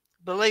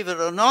 believe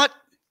it or not,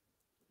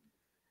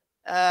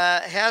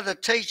 how the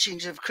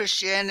teachings of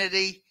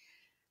Christianity,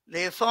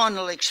 their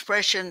final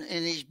expression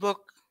in his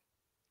book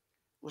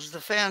was the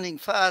founding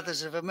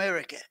fathers of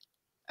America.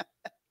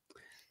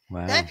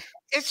 Wow.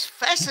 It's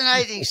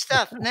fascinating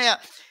stuff. Now,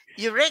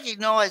 you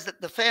recognize that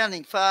the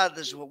founding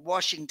fathers were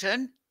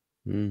Washington.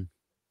 Was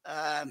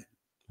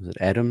it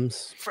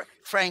Adams?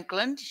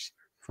 Franklin.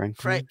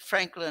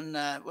 Franklin.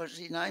 What was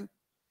his name?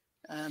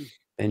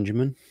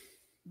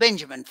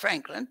 Benjamin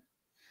Franklin.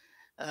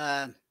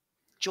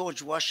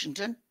 George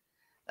Washington.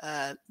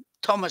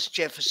 Thomas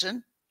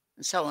Jefferson,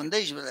 and so on.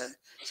 These were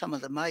some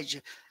of the major,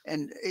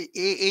 and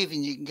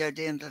even you can go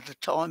down to the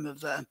time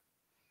of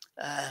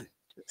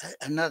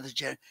another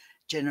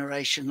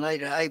generation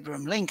later,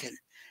 Abraham Lincoln.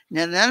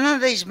 Now, none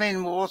of these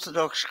men were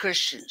Orthodox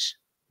Christians.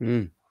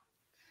 And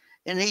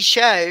he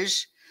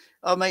shows,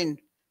 I mean,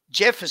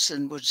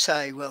 Jefferson would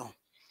say, well,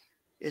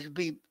 it'd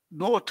be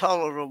more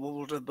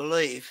tolerable to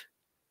believe,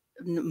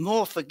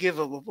 more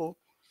forgivable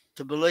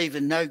to believe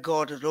in no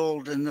God at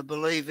all than to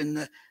believe in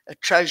the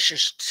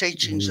atrocious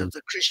teachings of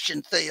the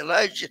Christian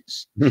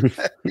theologians.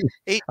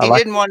 He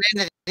didn't want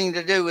anything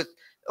to do with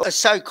a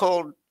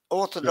so-called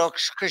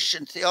Orthodox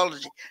Christian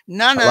theology.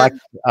 I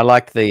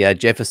like the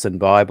Jefferson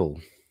Bible.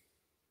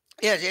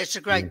 Yeah, it's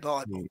a great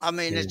Bible. I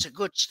mean, it's a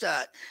good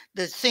start.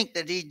 To think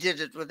that he did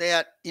it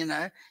without,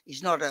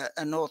 he's not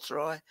an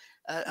authorized,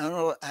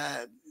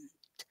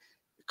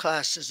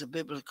 classed as a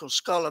biblical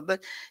scholar,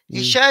 but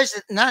he shows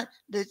that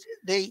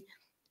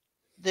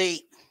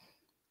the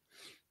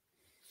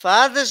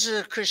fathers of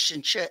the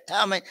Christian church,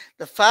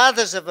 the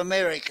fathers of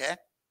America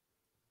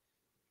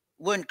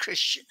weren't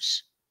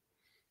Christians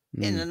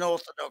in an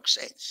Orthodox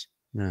sense.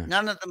 No.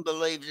 None of them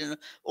believed in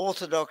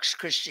Orthodox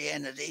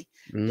Christianity,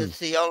 the Mm.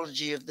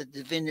 theology of the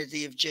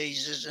divinity of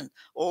Jesus and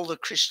all the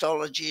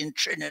Christology and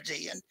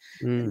Trinity and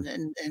Mm.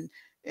 and and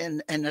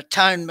and, and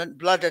atonement,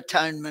 blood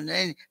atonement.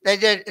 And they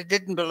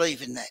didn't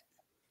believe in that.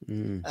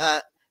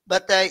 Mm.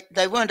 But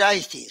they weren't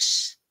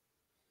atheists.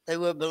 They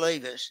were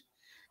believers.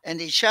 And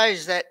he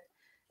shows that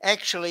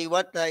actually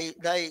what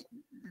the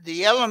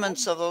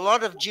elements of a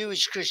lot of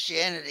Jewish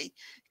Christianity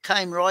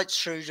came right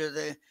through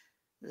to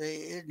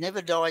it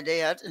never died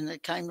out, and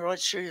it came right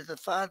through to the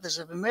fathers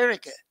of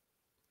America.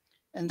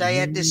 And they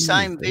had this Mm.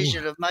 same Ooh.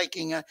 vision of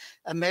making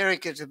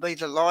America to be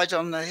the light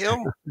on the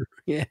hill.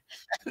 Yeah.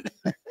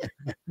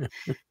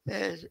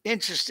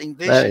 Interesting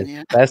That vision, is you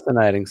know.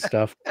 fascinating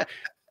stuff.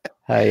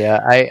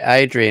 Hey,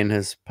 Adrian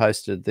has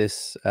posted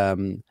this.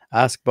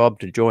 Ask Bob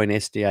to join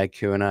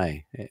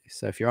SDAQ&A.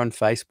 So if you're on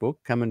Facebook,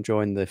 come and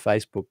join the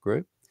Facebook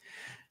group.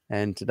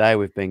 And today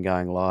we've been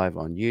going live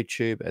on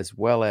YouTube as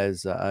well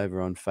as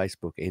over on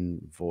Facebook in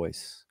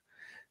voice.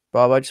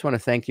 Bob, I just want to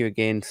thank you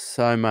again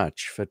so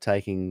much for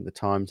taking the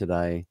time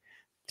today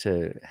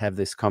to have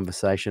this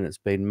conversation. It's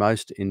been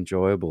most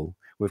enjoyable.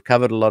 We've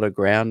covered a lot of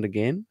ground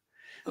again.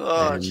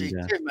 Oh, And gee,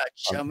 too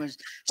much. I'm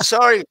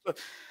sorry for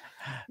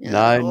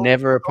no,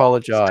 never all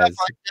the stuff apologize.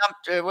 I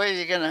jumped to. Where are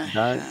you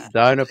gonna?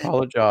 Don't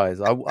apologize.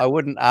 I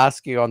wouldn't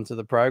ask you onto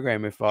the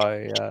program if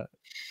I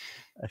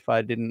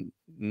didn't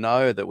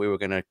know that we were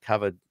going to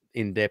cover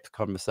in-depth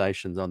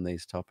conversations on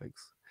these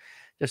topics.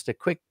 Just a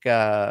quick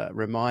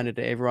reminder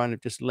to everyone: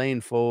 just lean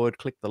forward,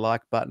 click the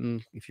like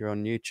button. If you're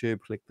on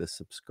YouTube, click the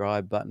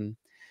subscribe button.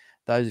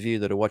 Those of you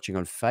that are watching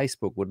on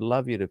Facebook would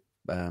love you to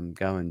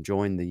go and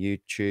join the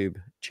YouTube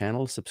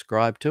channel,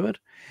 subscribe to it.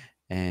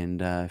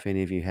 And if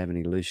any of you have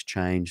any loose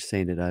change,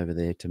 send it over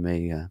there to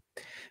me.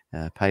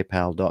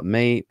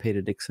 PayPal.me,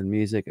 Peter Dixon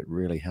Music. It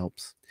really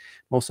helps.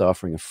 I'm also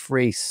offering a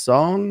free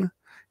song.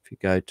 If you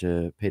go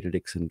to Peter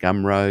Dixon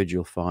Gumroad,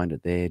 you'll find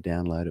it there.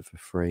 Download it for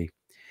free.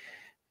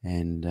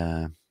 And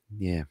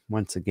yeah,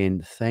 once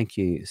again, thank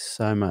you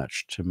so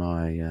much to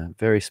my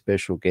very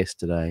special guest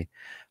today,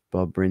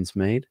 Bob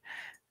Brinsmead.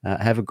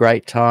 Have a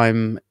great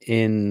time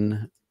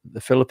in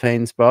the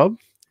Philippines, Bob.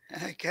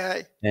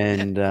 Okay.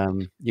 And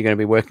you're going to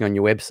be working on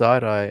your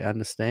website, I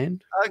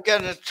understand. I'm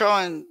gonna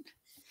try and.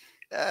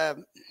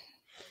 Um,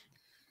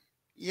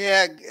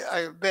 Yeah,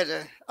 I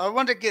better. I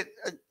want to get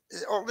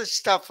all this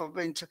stuff I've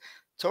been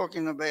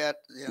talking about.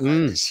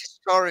 This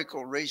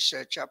historical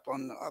research up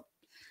on up.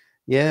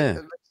 Yeah.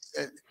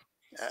 Uh, um,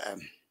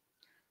 And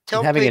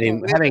tell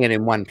people having it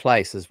in one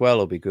place as well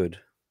will be good.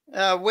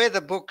 where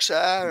the books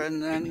are,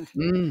 and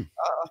Mm.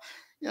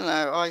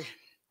 I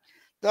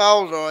the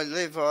older I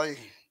live,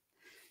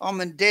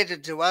 I'm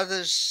indebted to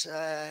others.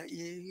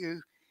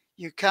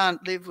 You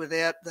can't live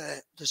without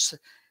the.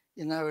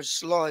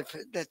 It's life.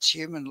 That's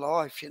human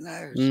life. It's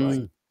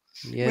like.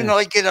 When Yeah.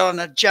 I get on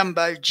a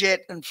jumbo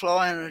jet and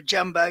fly on a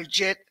jumbo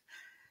jet,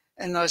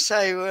 and I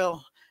say,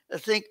 well, I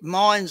think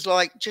mine's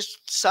like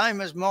just same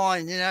as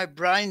mine,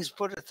 brains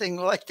put a thing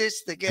like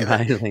this together.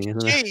 Amazing,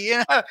 isn't it? Gee,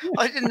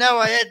 I didn't know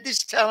I had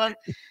this talent.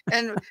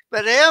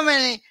 But how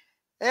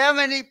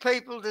many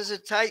people does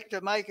it take to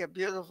make a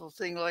beautiful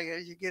thing like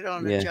it? You get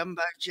on a Yeah.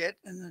 jumbo jet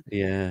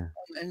Yeah.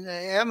 and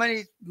how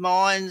many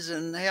minds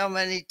and how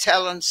many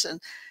talents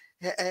and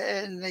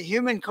the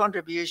human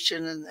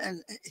contribution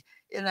and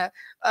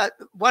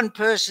one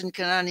person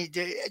can only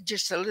do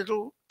just a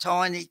little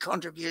tiny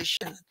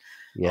contribution.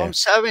 Yeah. I'm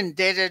so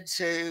indebted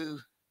to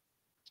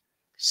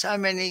so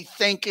many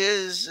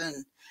thinkers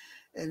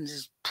and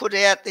put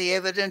out the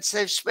evidence.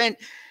 They've spent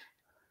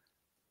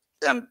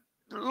some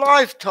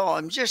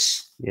lifetime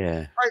just.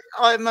 Yeah.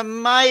 I'm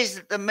amazed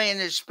at the men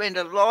who spend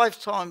a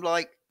lifetime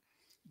like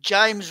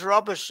James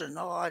Robertson.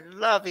 Oh, I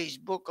love his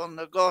book on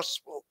the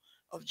gospel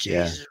of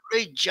Yeah. Jesus.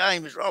 Read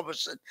James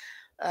Robertson.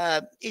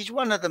 He's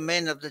one of the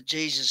men of the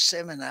Jesus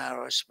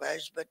seminar, I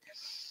suppose, but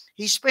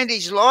he spent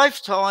his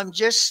lifetime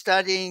just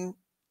studying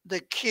the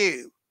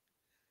Q,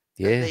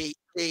 Yeah.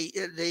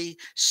 the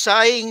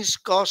sayings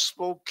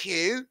gospel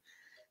Q,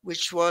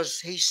 which was,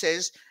 he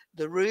says,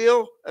 the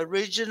real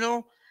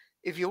original.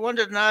 If you want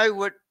to know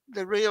what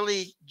the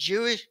really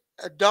Jewish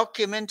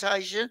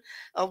documentation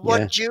of Yeah.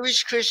 what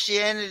Jewish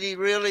Christianity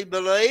really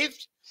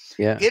believed,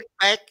 Yeah. get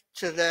back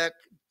to the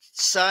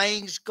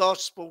sayings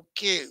gospel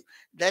Q.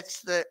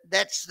 That's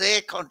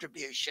their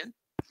contribution.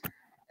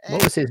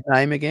 What was his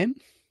name again?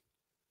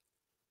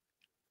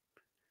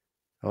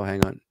 Oh,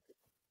 hang on.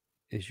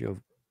 Is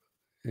you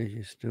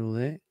still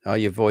there? Oh,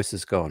 your voice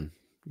is gone.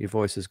 Your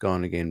voice is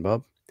gone again,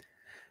 Bob.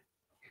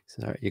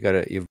 Sorry,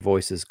 your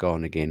voice is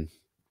gone again.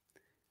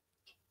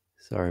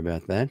 Sorry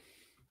about that.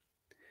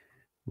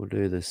 We'll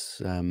do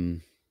this. Got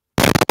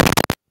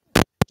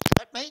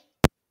me?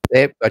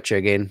 Yep, gotcha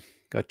again.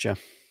 Gotcha.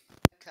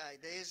 Okay,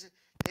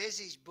 there's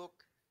his book.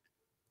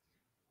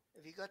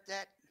 Have you got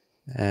that?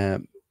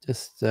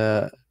 Just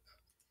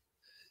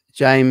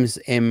James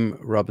M.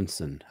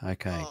 Robinson.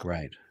 Okay, Oh,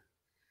 great.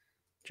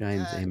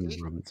 James M.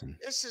 Robinson.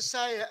 let's just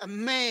say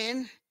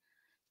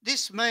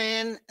this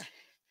man,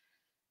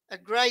 a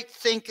great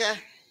thinker,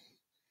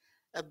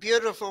 a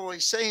beautiful, he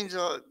seems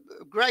a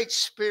great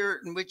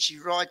spirit in which he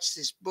writes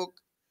this book.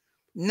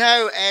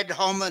 No ad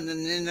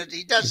hominem in it.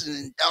 He doesn't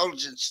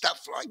indulge in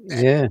stuff like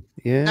that. Yeah,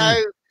 yeah.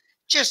 No,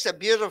 just a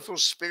beautiful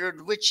spirit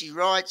in which he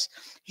writes.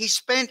 He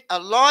spent a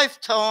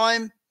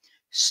lifetime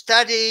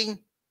studying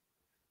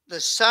the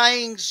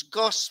sayings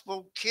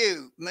gospel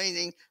Q,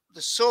 meaning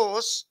the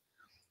source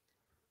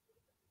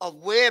of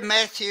where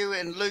Matthew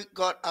and Luke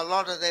got a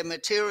lot of their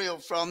material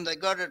from. They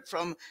got it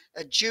from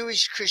a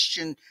Jewish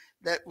Christian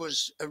that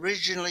was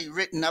originally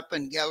written up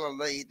in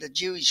Galilee, the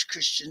Jewish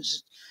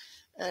Christians.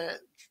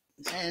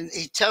 And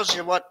he tells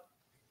you what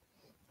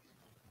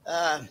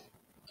the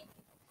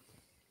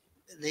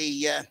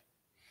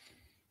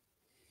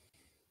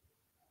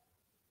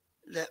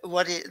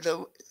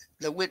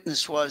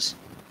witness was.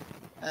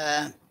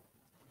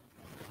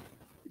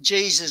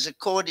 Jesus,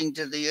 according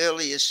to the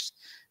earliest,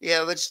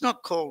 it's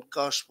not called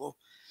gospel.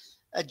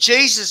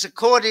 Jesus,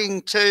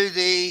 according to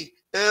the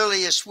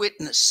earliest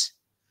witness.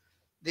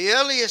 The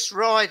earliest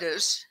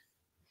writers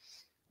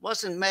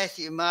wasn't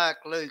Matthew, Mark,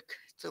 Luke,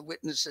 the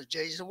witness of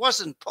Jesus. It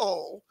wasn't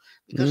Paul,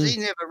 because he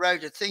never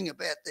wrote a thing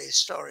about the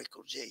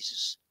historical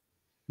Jesus.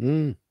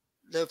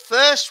 The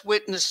first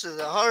witness to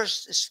the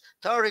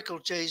historical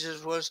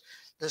Jesus was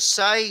the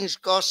Sayings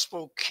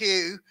Gospel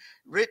Q,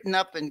 written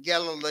up in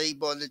Galilee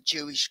by the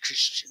Jewish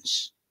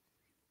Christians.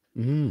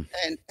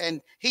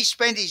 And he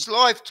spent his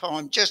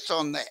lifetime just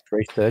on that.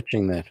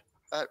 Researching that.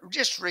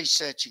 Just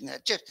researching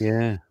that.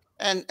 Yeah.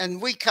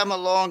 And we come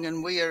along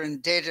and we are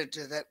indebted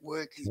to that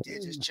work he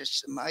did. It's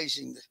just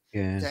amazing to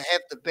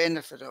have the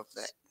benefit of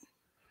that.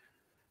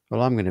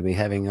 Well, I'm going to be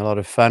having a lot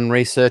of fun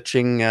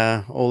researching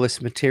all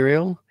this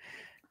material.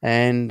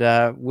 And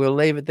we'll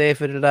leave it there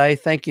for today.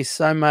 Thank you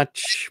so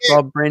much,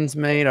 Bob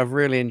Brinsmead. I've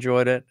really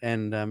enjoyed it.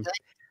 And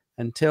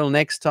until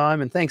next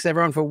time, and thanks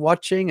everyone for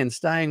watching and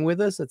staying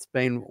with us. It's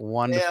been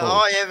wonderful.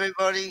 Hi,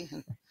 everybody.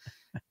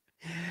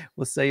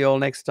 We'll see you all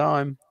next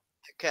time.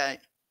 Okay.